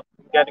cleaned up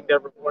and getting their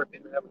reward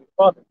in the Heavenly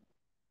Father.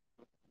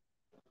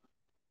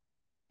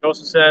 It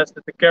also says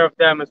that the care of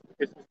them is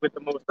with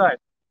the Most High.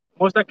 The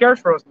Most High cares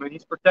for us, man.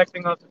 He's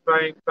protecting us and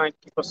trying to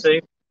keep us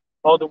safe,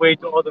 all the way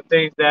to all the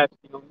things that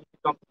need to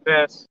come to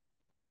pass,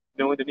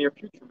 in the near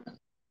future, man.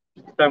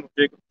 The time of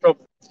Jacob's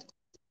trouble.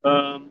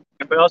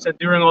 And by us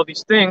enduring all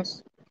these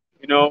things,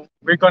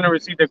 we're going to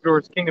receive the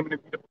glorious kingdom in a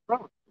beautiful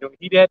crown.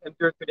 He that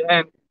endured to the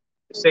end,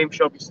 the same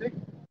shall be saved.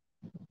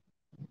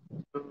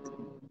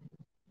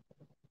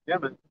 Yeah,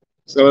 man.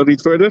 So I'll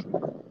read further. Of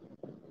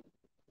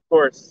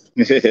course.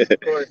 Of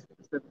course.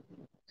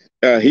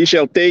 He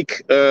shall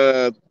take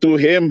to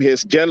him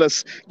his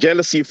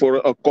jealousy for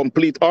a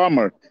complete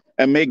armor,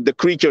 and make the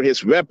creature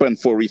his weapon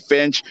for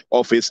revenge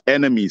of his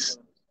enemies.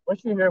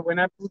 Was you here when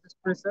I put this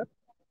precept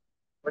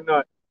or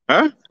not?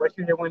 Huh? Was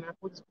you here when I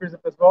put this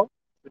precept as well?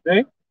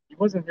 Today? He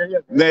wasn't here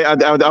yet. No,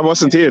 I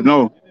wasn't here,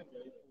 no.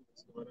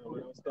 When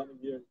I was standing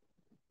here,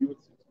 he was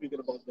speaking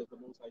about that the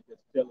Most High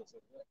gets jealous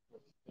of that.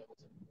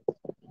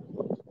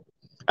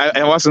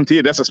 I wasn't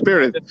here. That's a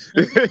spirit.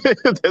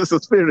 That's a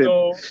spirit.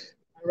 So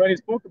I already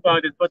spoke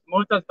about it, but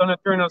Moses gonna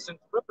turn us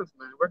into weapons,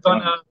 man. We're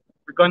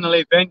gonna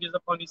lay vengeance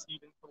upon these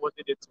heathens for what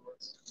they did to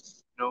us.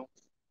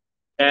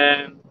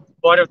 And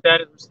part of that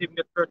is receiving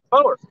the third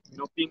power,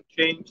 being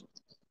changed,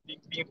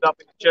 being beamed up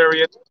in the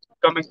chariot,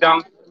 coming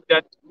down to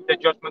that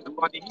judgment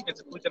upon the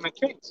heathens and put them in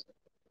chains.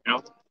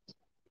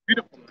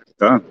 Beautiful,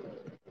 man.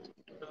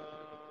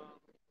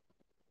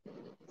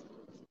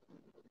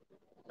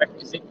 Back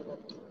to Ezekiel.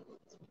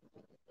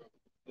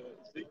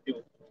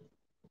 Ezekiel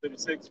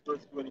 36,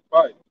 verse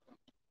 25.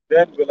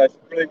 Then will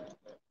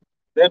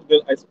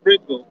I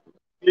sprinkle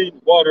clean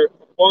water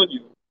upon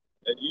you,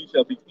 and ye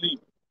shall be clean.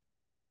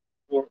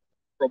 For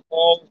from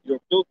all your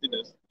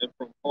filthiness and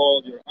from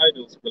all your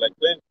idols will I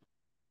cleanse you.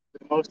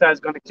 The Most High is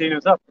going to clean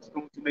us up. He's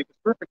going to make us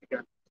perfect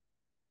again.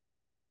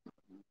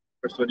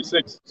 Verse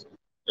 26.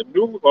 A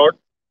new heart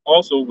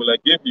also will I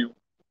give you,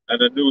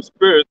 and a new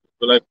spirit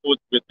will I put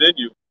within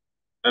you.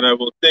 And I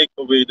will take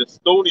away the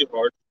stony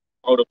heart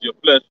out of your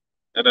flesh,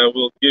 and I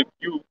will give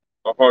you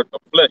a heart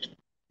of flesh.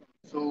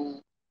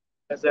 So,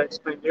 as I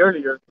explained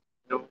earlier,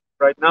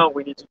 right now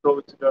we need to go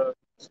to the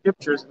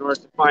scriptures in order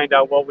to find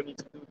out what we need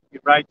to do to be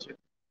righteous,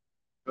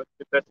 to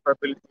the best of our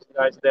abilities in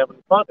the eyes of the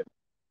Heavenly Father.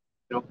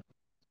 He's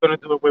going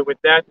to do away with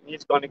that, and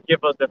He's going to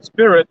give us that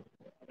spirit,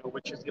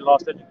 which is the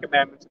lost of the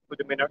commandments, and put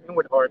them in our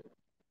inward heart,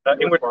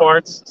 inward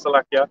parts,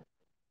 Salakia,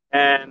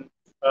 and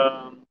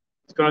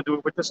He's going to do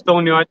it with the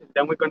stony heart, and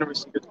then we're going to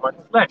receive the heart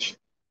of flesh.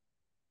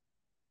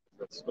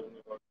 That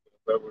stony heart,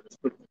 that word is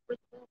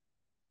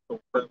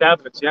the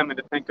tablets, yeah,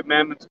 the Ten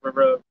Commandments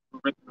were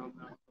written on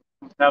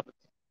tablets.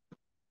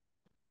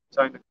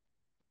 China.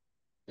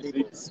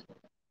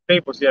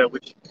 Tables, yeah,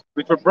 which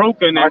were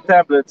broken. Not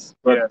tablets,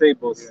 but yeah,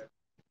 tables.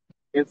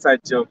 Yeah.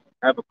 Inside joke,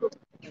 Habakkuk.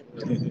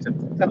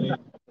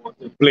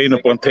 Plain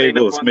upon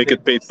tables, make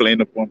it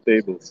plain upon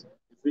tables.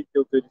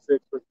 Ezekiel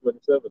 36, verse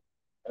 27.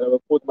 And I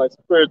will put my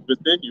spirit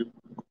within you,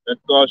 and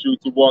cause you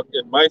to walk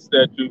in my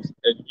statutes,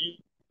 and ye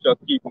shall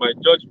keep my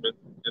judgment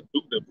and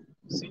do them.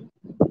 See?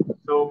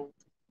 So,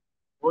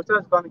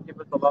 Moses is going to give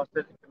us the law,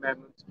 statutes,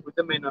 commandments, put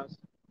them in us.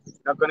 We're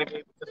not going to be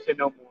able to sin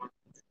no more.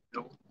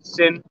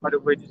 Sin are the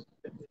wages,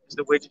 is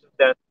the wages of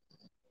death.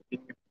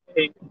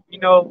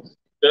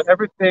 That,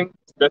 everything.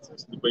 That's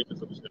the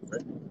wages of sin,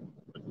 right?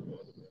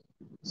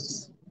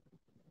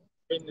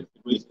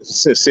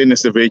 Sin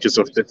is the wages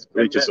of death.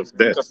 Wages of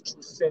death. Because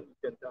through sin you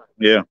can die.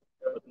 Yeah.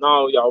 But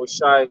now Yahweh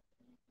Shai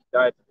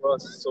died for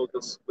us, so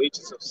the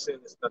wages of sin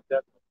is not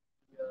that.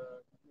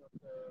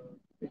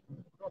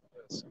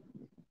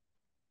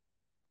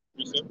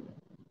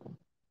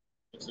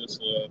 This is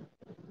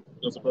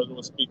the brother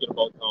was speaking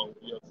about how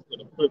we are going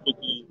to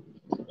perfectly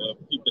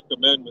keep the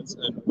commandments,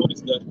 and what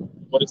is that?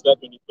 What is that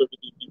when you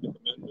perfectly keep the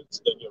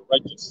commandments? Then you're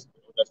righteous.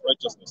 That's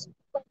righteousness.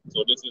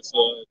 So this is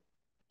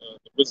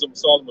the Wisdom of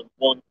Solomon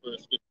 1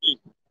 verse 15.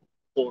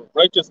 For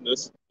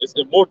righteousness is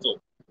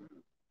immortal.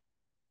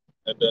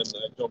 And then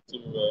I jump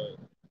to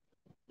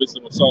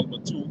Wisdom of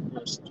Solomon 2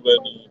 verse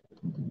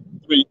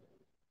 23.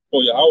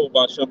 For Yahweh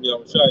Bashem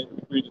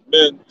Yahushai created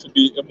man to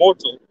be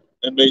immortal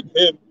and made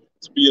him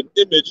to be an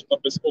image of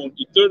his own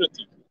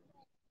eternity.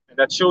 And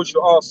that shows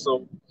you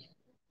also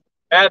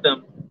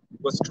Adam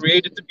was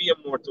created to be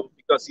immortal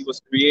because he was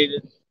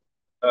created,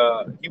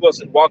 he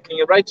wasn't walking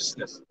in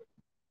righteousness.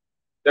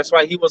 That's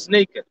why he was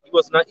naked. He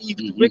was naive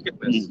to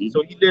wickedness.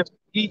 So he lived,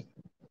 he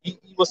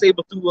was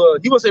able to,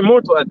 he was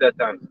immortal at that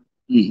time.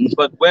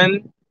 But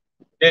when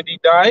did he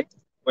die?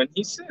 When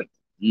he sinned.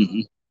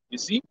 You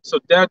see? So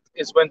that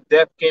is when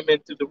death came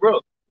into the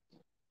world.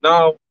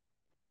 Now,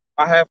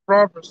 I have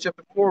Proverbs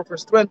chapter 4,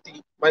 verse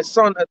 20. My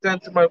son,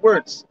 attend to my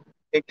words.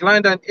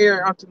 Incline thine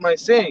ear unto my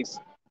sayings.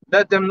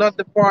 Let them not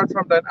depart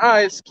from thine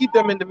eyes. Keep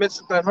them in the midst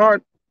of thine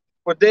heart,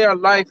 for they are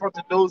life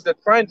unto those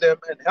that find them,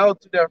 and health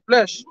to their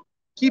flesh.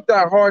 Keep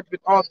thy heart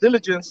with all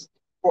diligence,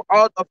 for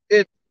out of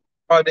it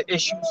are the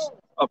issues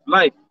of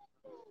life.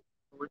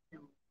 With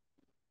you,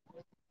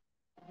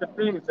 the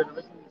things that are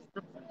written in the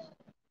scriptures,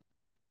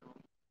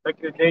 like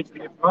the days to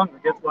live longer.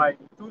 That's why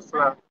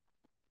Methuselah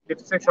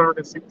lived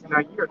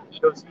 669 years,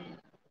 because he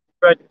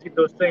tried to keep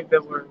those things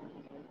that were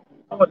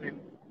taught him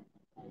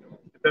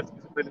the best of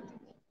his ability.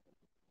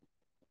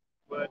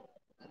 But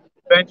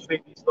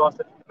eventually, these lost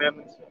the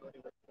commandments. They were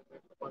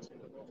once in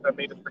the most I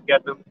made us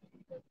forget them.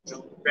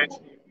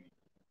 Eventually, we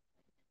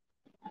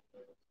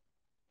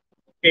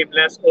became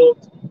less old.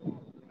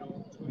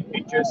 Through the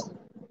ages.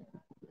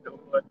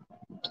 But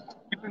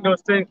keeping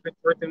those things which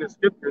were in the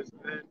scriptures,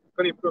 man, it's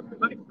going to improve your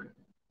life, man.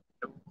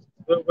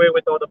 Do away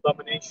with all the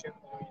abomination.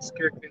 You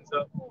scare things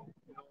up.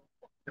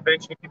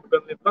 Eventually, people are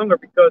going to live longer,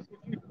 because if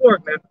you eat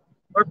pork, man,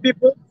 our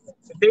people,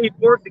 if they eat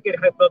pork, they get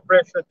high blood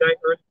pressure, die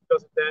early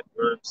because of that.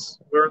 Worms.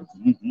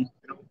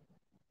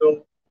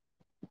 So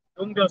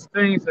doing those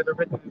things that are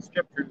written in the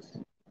scriptures,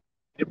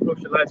 it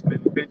improves your life,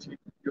 man. Eventually,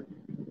 you're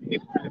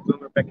able to live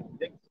longer back in the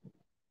day.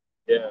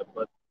 Yeah,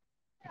 but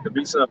the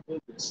reason I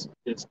put this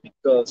is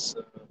because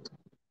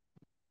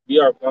we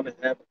are going to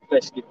have a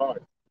fleshly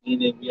heart,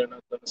 meaning we are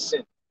not going to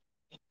sin.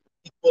 It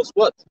equals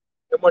what?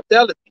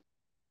 Immortality.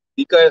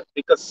 Because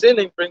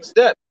sinning brings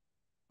death.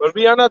 But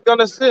we are not going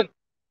to sin.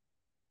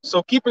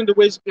 So keeping the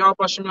ways of Yahweh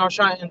Hashem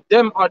Yahushua, and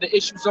them are the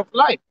issues of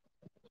life.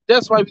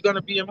 That's why we're going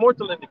to be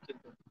immortal in the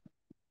kingdom.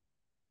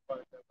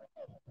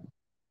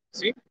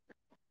 See?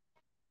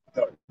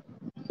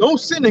 No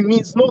sinning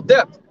means no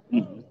death.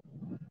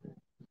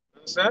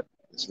 Understand?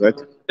 That's right.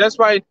 That's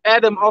why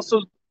Adam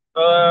also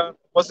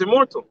was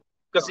immortal,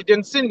 because he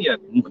didn't sin yet.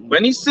 But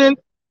when he sinned,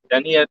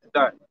 then he had to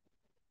die.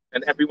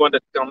 And everyone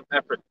that comes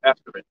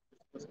after it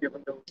Was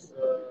given those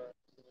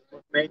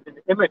was made in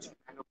the image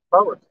and of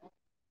power.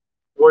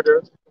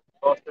 Order,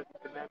 lost the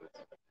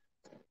commandments.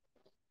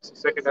 It's the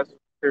second, that's the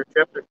third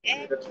chapter.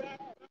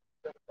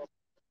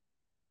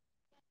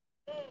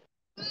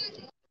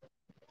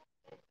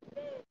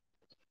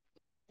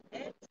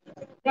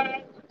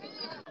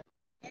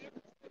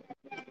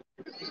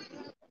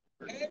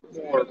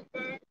 more.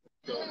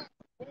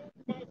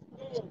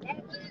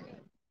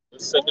 The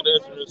second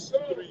Ezra is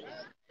 3,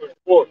 verse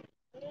 4.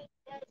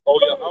 Oh,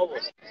 Yahweh,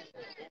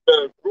 you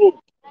better prove.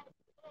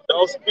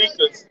 Thou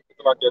speakest,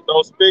 like that,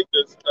 thou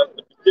speakest at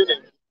the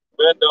beginning,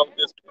 when thou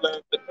didst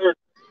plant the earth,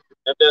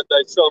 and that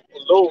thyself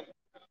alone,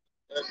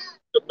 and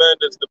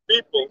commandest the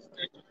people,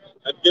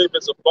 and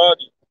gavest a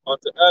body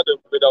unto Adam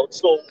without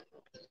soul,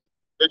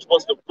 which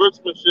was the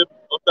workmanship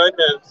of thine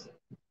hands,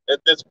 and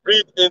didst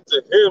breathe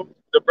into him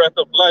the breath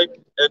of life,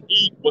 and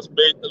he was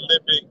made a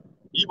living.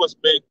 He was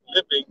made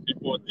living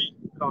before thee.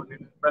 Found in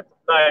the breath of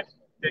life,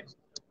 takes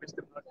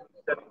wisdom, not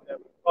understanding that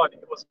body.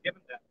 He wasn't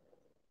given that.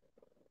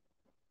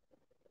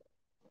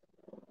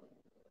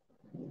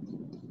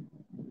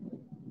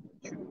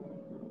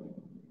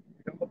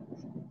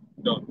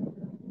 No.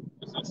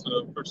 This is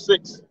verse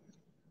 6.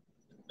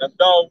 And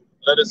thou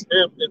lettest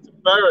him into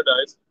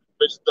paradise,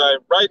 which thy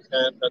right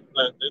hand hath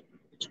planted.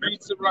 Which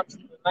reads the rocks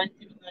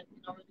 19 and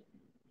 19 already.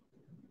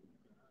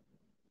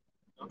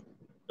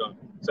 No.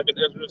 Second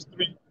Ezra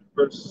 3,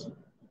 verse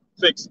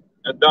 6.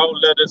 And thou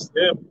lettest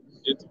him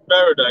into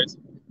paradise,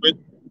 with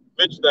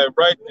which thy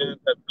right hand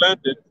hath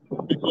planted,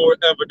 before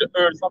ever the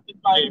earth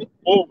came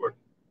forward.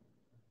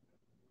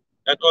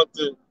 And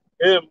unto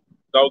him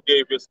thou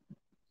gavest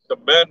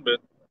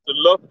commandment to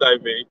love thy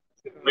way,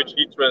 which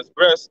he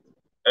transgressed,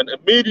 and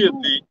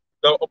immediately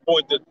thou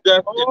appointed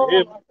death in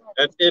him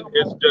and in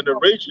his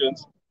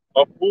generations,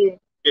 of whom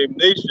came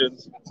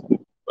nations,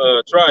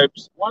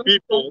 tribes,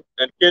 people,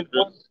 and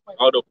kindred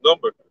out of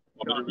number.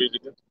 Want me to read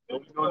it again?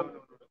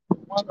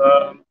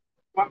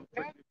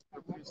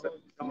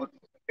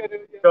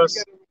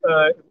 Because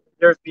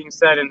there's being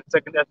said in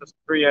Second Ezra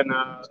 3 and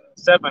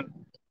 7,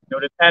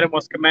 that Adam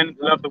was commanded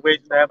to love the ways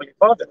of the Heavenly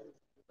Father.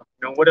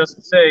 What does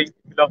it say? If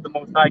you love the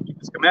Most High, keep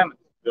His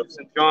commandments. It's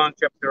in John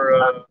chapter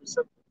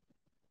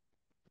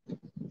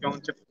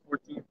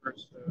 14,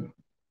 verse.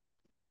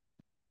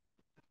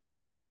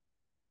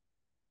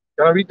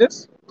 Can I read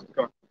this?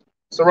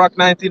 Sirach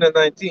 19 and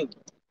 19.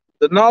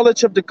 The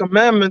knowledge of the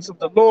commandments of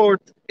the Lord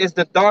is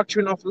the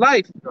doctrine of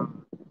life,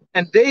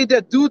 and they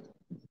that do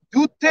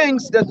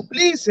things that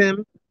please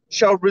him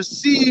shall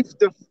receive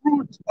the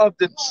fruit of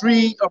the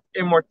tree of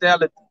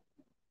immortality.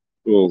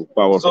 Oh,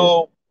 powerful.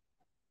 So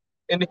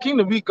in the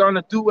kingdom, we're going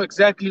to do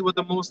exactly what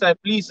the Most High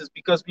pleases,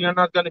 because we are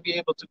not going to be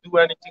able to do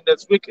anything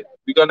that's wicked.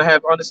 We're going to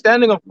have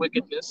understanding of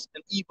wickedness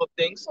and evil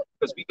things,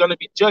 because we're going to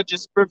be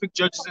judges, perfect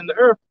judges in the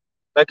earth.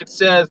 Like it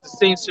says, the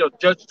saints shall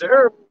judge the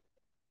earth.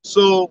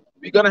 So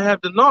we're going to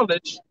have the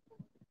knowledge,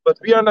 but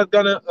we are not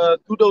going to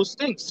do those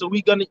things. So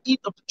we're going to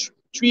eat of the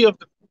tree of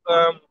the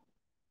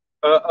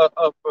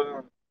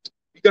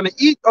we're going to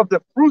eat of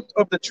the fruit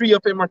of the tree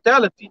of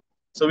immortality.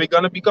 So we're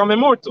going to become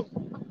immortal.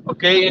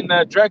 Okay, in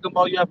Dragon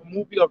Ball, you have a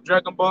movie of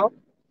Dragon Ball.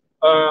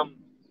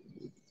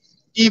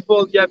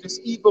 evil. You have this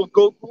evil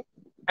Goku,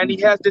 and he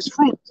has this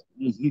fruit,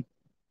 Hmm.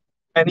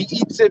 and he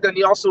eats it, and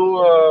he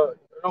also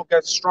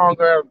gets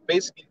stronger.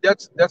 Basically,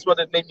 that's what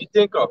it made me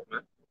think of,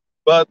 man.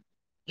 But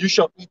you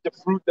shall eat the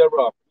fruit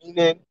thereof,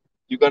 meaning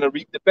you're gonna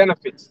reap the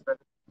benefits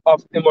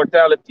of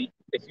immortality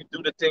if you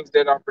do the things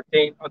that are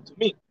pertain unto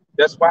me.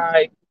 That's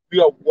why we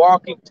are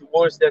walking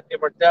towards that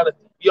immortality.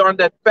 We are on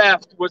that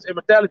path towards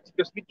immortality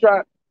because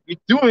we're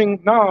doing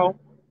now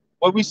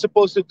what we're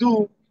supposed to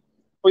do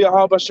for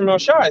Yahweh Shemel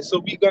Shai. So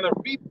we're gonna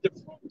reap the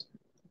fruit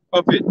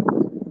of it.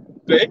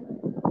 Okay?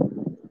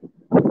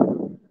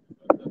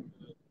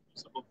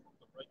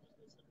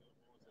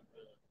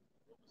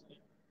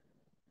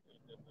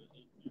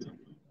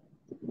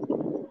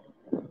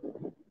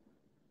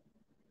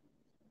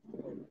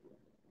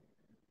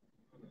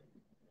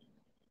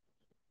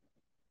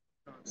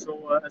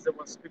 So, as I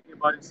was speaking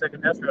about in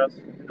Second Ezra,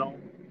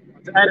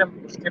 unto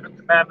Adam was given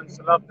commandments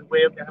to love the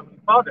way of the Heavenly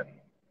Father.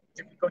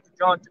 If you go to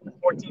John chapter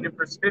 14 and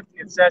verse 50,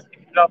 it says, "If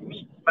you love me,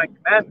 keep my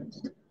commandments."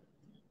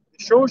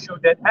 It shows you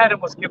that Adam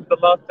was given the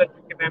love that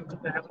the commandments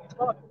of the Heavenly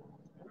Father.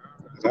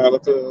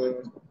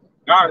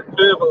 Ja,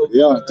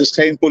 ja, het is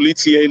geen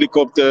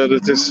politiehelikopter,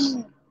 het is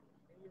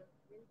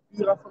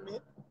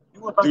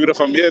Dura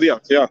van meer, ja.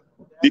 Ja.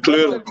 Die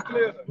kleuren.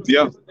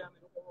 Ja.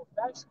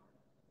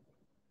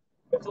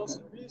 That's also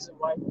the reason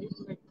why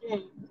Abraham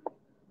came,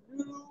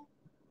 knew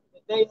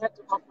that they had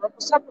to offer up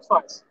a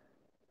sacrifice.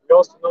 We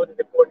also know that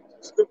according to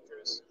the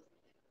scriptures,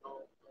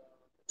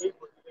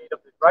 Abraham laid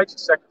up the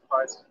righteous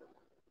sacrifice.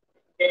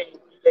 Cain,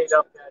 he laid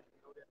up that,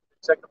 that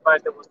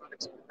sacrifice that was not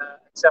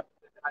accepted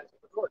in the eyes of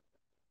the Lord.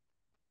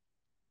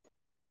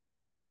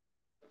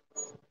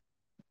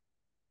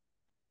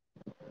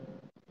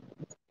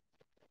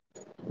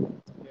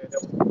 Yeah,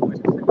 that was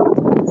the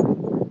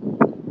point.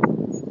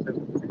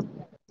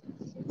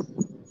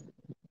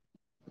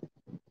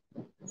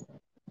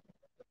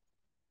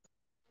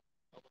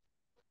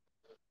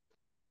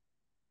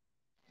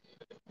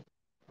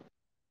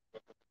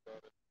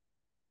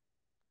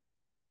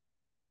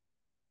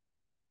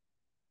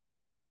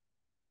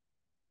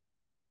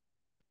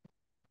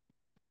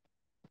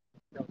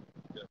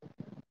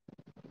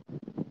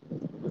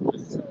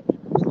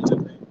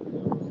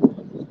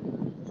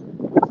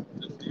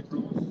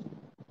 Hebrews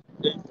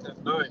 8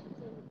 and 9,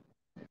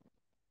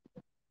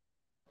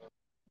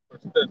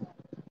 verse 10.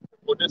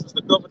 For this is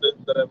the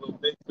covenant that I will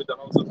make with the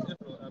house of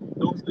Israel after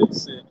those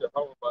days, saying,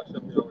 Jehovah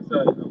Hashem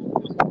Yahushai, I will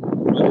put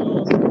my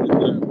laws in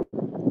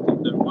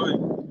their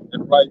mind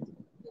and write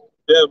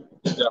them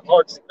in their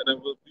hearts, and I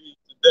will be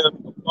to them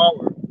a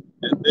power,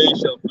 and they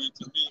shall be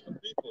to me a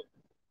people.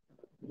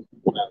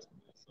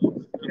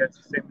 So, Yeah, it's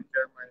the same with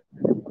Jeremiah.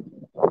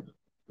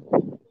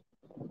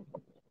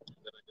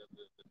 then I got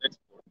the next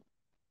part.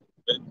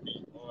 When we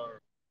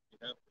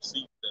have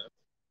received that,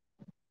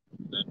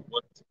 then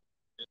what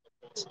did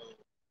Apostle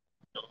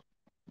John,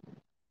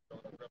 John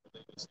the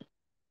Revelator see?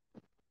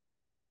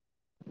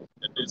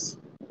 And this,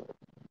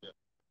 yeah,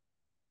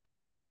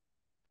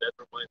 that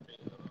reminds me,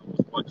 I was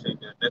watching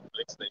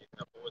Netflix, they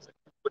have always a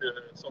Jupiter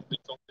something,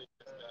 this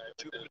guy.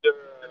 Jupiter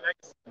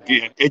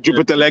A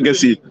Jupiter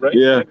Legacy. right?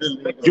 Yeah.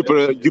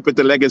 Jupiter,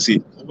 Jupiter Legacy.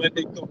 when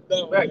they come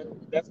down, Right.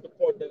 that's the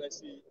part that I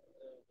see.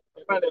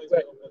 Right.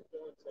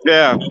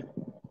 Yeah.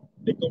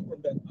 They come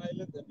from that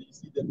island and you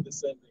see them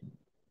descending.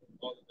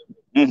 All of them.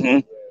 Mm-hmm.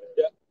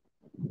 Yeah.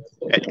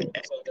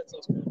 That's how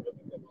spirit will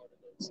come out of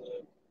those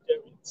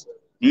chariots,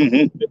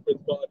 Mm-hmm.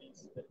 different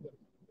bodies.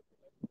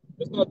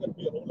 There's not going to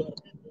be a whole lot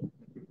of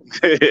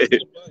people.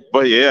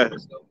 But yeah,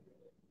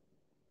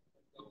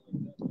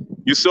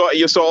 you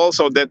saw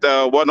also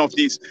that one of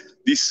these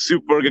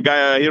super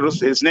guy heroes,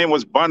 his name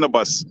was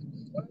Barnabas.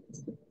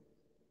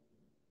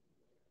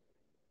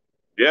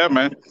 Yeah,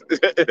 man.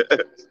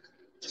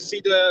 You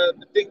see the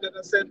thing that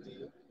I sent to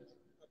you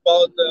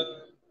about the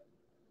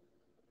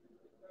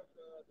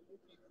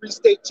movie Free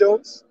State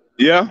Jones?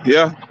 Yeah,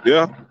 yeah,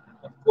 yeah.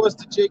 Of course,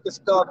 the Jake is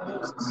called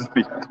Moses.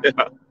 Yeah,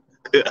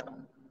 yeah.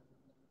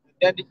 And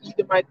then the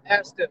Edomite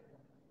asked him,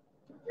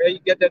 "Where you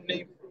get that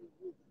name from?"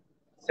 He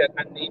said,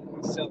 "I named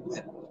myself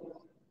that.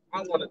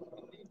 I wanted to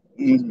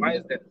be named Moses. Why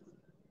is that?"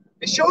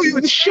 They show you, They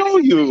it's show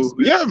you.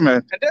 Yeah,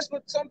 man. and that's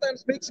what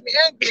sometimes makes me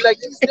angry. Like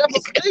these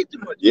devils play too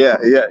much. Yeah,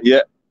 yeah,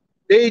 yeah.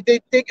 They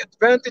take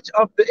advantage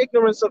of the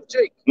ignorance of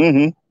Jake.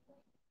 Mm-hmm.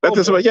 That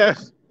is what. Yeah,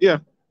 yeah.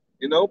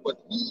 But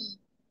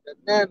that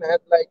man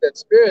had like that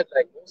spirit,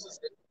 like Moses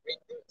did great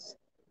things,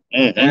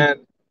 Mm-hmm. and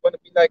want to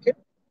be like him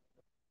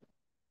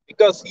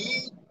because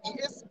he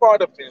is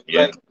part of him,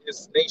 Yeah. like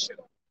his nation.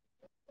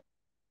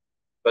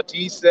 But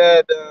he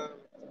said,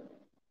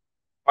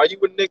 "Are you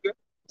a nigger?"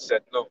 He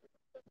said, "No,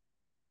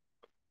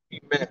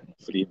 be man,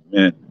 Free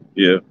man.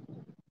 Yeah.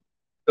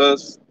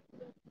 because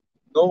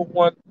no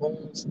one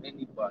owns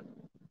anybody.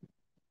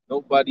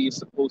 Nobody is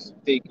supposed to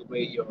take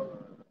away your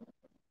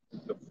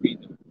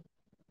freedom.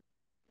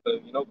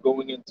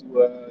 Going into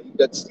you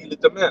got to steal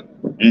it a man.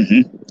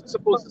 Mm-hmm. You're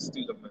supposed to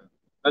steal a man,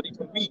 not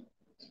even me.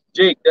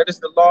 Jake, that is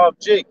the law of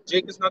Jake.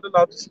 Jake is not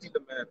allowed to steal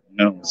a man.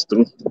 No, it's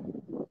true.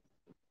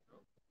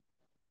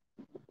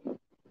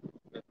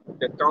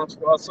 that counts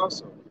for us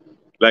also.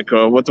 Like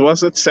what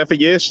was it? 7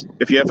 years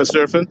if you have a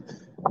servant.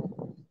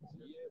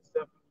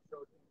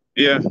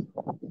 Yeah.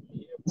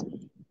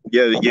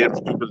 Yeah, the year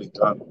of Jubilee.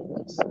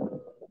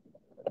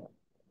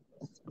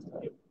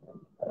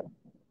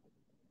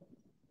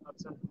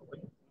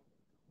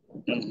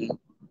 Mhm.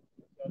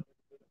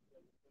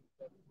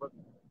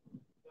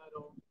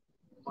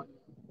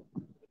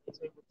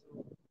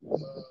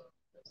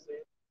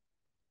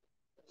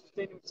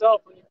 Sustain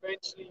himself and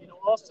eventually,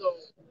 also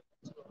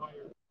to a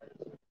higher.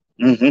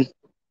 Mm-hmm.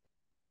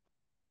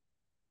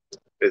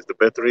 Is the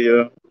battery?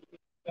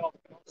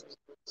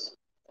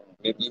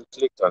 Maybe you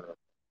clicked on it.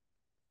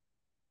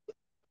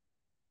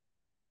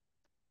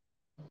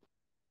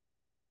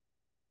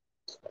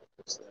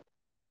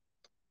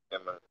 Yeah,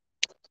 man.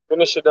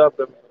 Finish it up.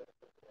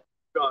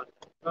 Gone.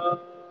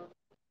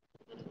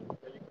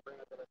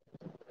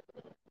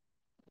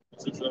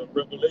 This is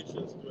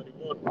Revelations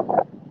 21,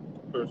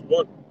 verse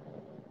 1.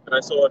 And I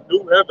saw a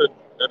new heaven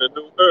and a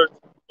new earth,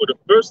 for the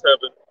first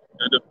heaven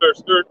and the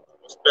first earth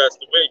was passed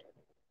away,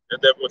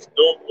 and there was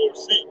no more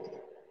sea.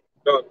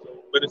 God,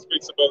 so when it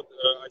speaks about,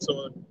 I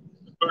saw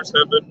the first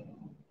heaven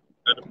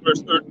and the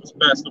first earth was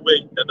passed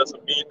away, that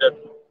doesn't mean that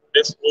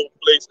this whole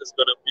place is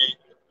going to be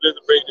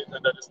obliterated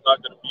and that it's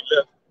not going to be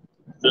left.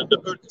 The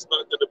earth is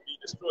not going to be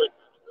destroyed.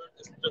 The earth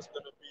is just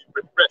going to be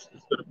refreshed.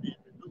 It's going to be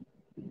renewed,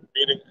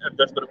 meaning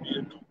there's going to be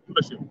a new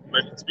rulership.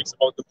 When it speaks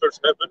about the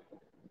first heaven,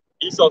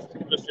 Esau's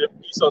rulership,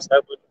 Esau's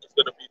heaven is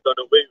going to be done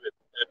away with,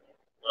 and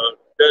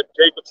then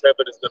Jacob's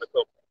heaven is going to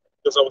come.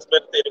 Because I was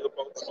meditating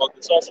about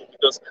this also,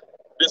 because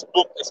this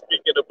book is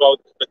speaking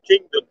about the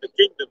kingdom, the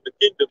kingdom, the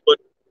kingdom. But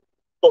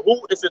for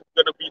who is it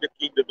going to be the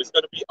kingdom? It's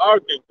going to be our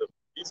kingdom.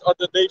 These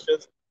other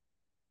nations,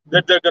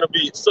 they're going to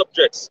be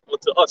subjects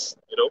unto us.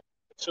 It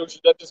shows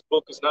you that this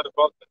book is not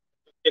about that.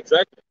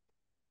 Exactly.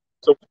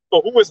 So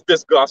for who is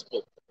this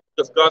gospel?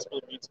 This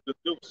gospel means good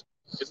news.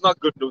 It's not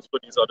good news for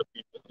these other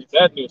people. It's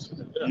bad news for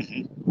them.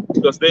 Yeah.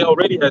 Because they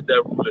already had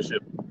their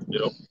rulership,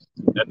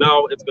 and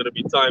now it's going to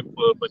be time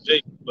for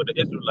the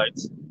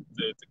Israelites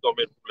to come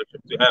in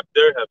rulership, to have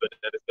their heaven,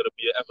 and it's going to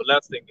be an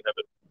everlasting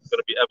heaven. It's going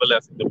to be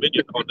everlasting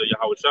dominion under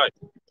Yahweh Shai.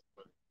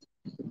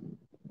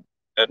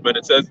 And when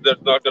it says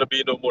there's not going to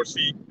be no more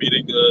sea,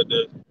 meaning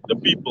the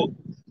people,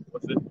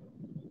 what's it?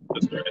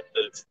 Let's read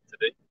it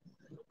today.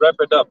 Wrap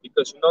it up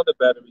because the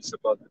battery's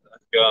about to die.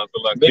 Yeah,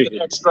 so like, Make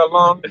it extra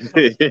long.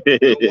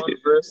 One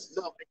verse.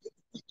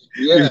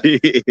 Yeah.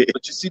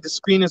 But you see, the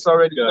screen is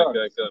already done. Let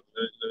me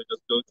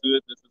just go to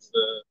it. This is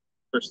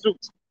verse 2.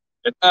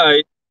 And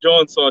I,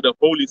 John, saw the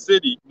holy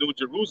city, New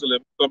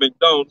Jerusalem, coming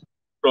down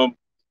from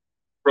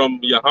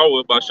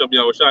Yahweh, Bashem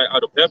Yahushai,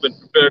 out of heaven,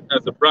 prepared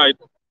as a bride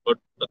or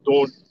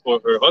adorned for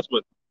her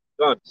husband.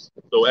 God.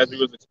 So as he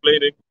was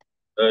explaining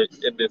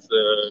in this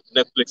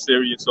Netflix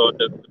series, you saw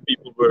that the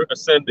people were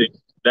ascending.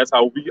 That's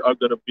how we are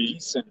going to be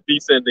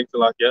descending to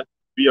Lakia.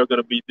 We are going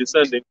to be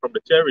descending from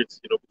the chariots,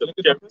 because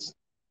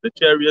the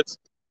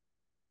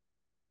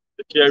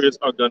chariots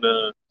are going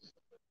to...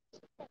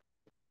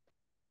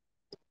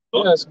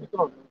 Yes, we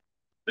go.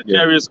 The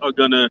chariots are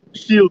going to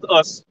shield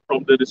us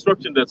from the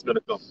destruction that's going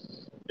to come.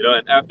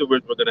 And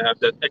afterwards, we're going to have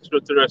that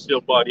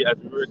extraterrestrial body, as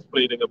we were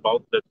explaining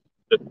about, that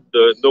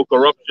the no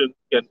corruption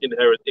can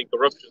inherit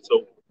incorruption.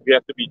 So we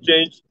have to be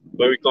changed.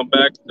 When we come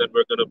back, then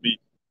we're going to be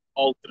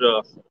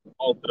ultra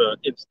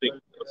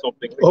instinct or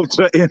something.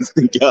 Ultra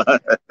instinct, yeah.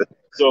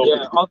 So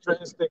yeah, ultra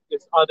instinct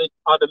is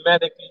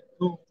automatically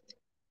do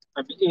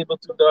and be able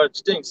to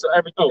dodge things. So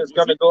everything is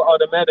going to go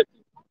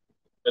automatically.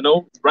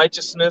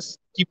 Righteousness,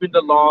 keeping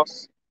the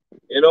laws,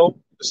 the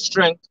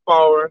strength,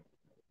 power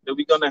that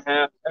we're gonna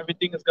have.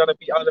 Everything is gonna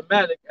be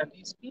automatic, and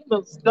these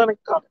females is gonna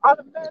come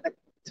automatic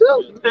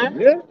too, man.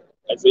 Yeah.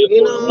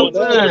 You know what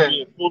I'm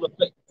saying? Full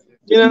effect.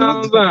 You know what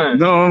I'm saying?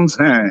 No, I'm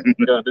saying.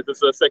 Yeah,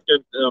 this is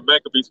second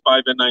Maccabees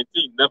 5:19.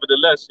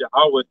 Nevertheless,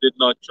 Yahweh did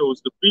not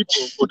choose the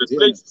people for the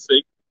place's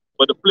sake,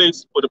 but the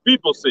place for the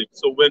people's sake.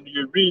 So when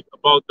you read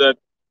about that,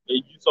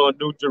 you saw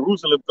New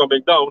Jerusalem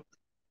coming down,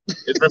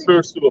 it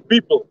refers to a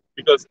people,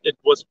 because it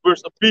was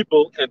first a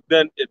people and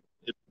then it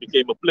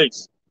became a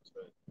place.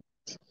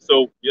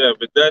 So yeah,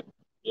 with that,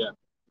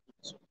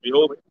 we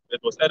hope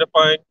it was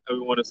edifying, and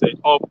we want to say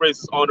all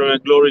praises, honor,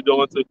 and glory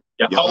go unto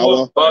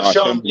Yahweh,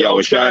 Bashem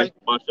Yahushai,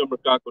 Bashem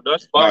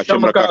Rakakodash,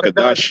 Bashem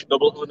Rakakadash.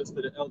 double honors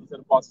to the elders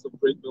and apostles of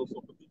Great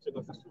Millstone for teaching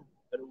us the truth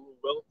and rule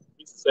well.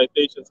 Peace and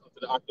citations unto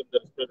the Akim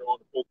that is spread around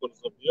the four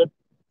corners of the earth,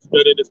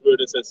 spreading this word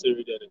and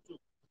sincerity and in truth.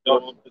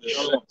 Shalom to the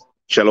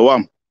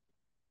Shalom.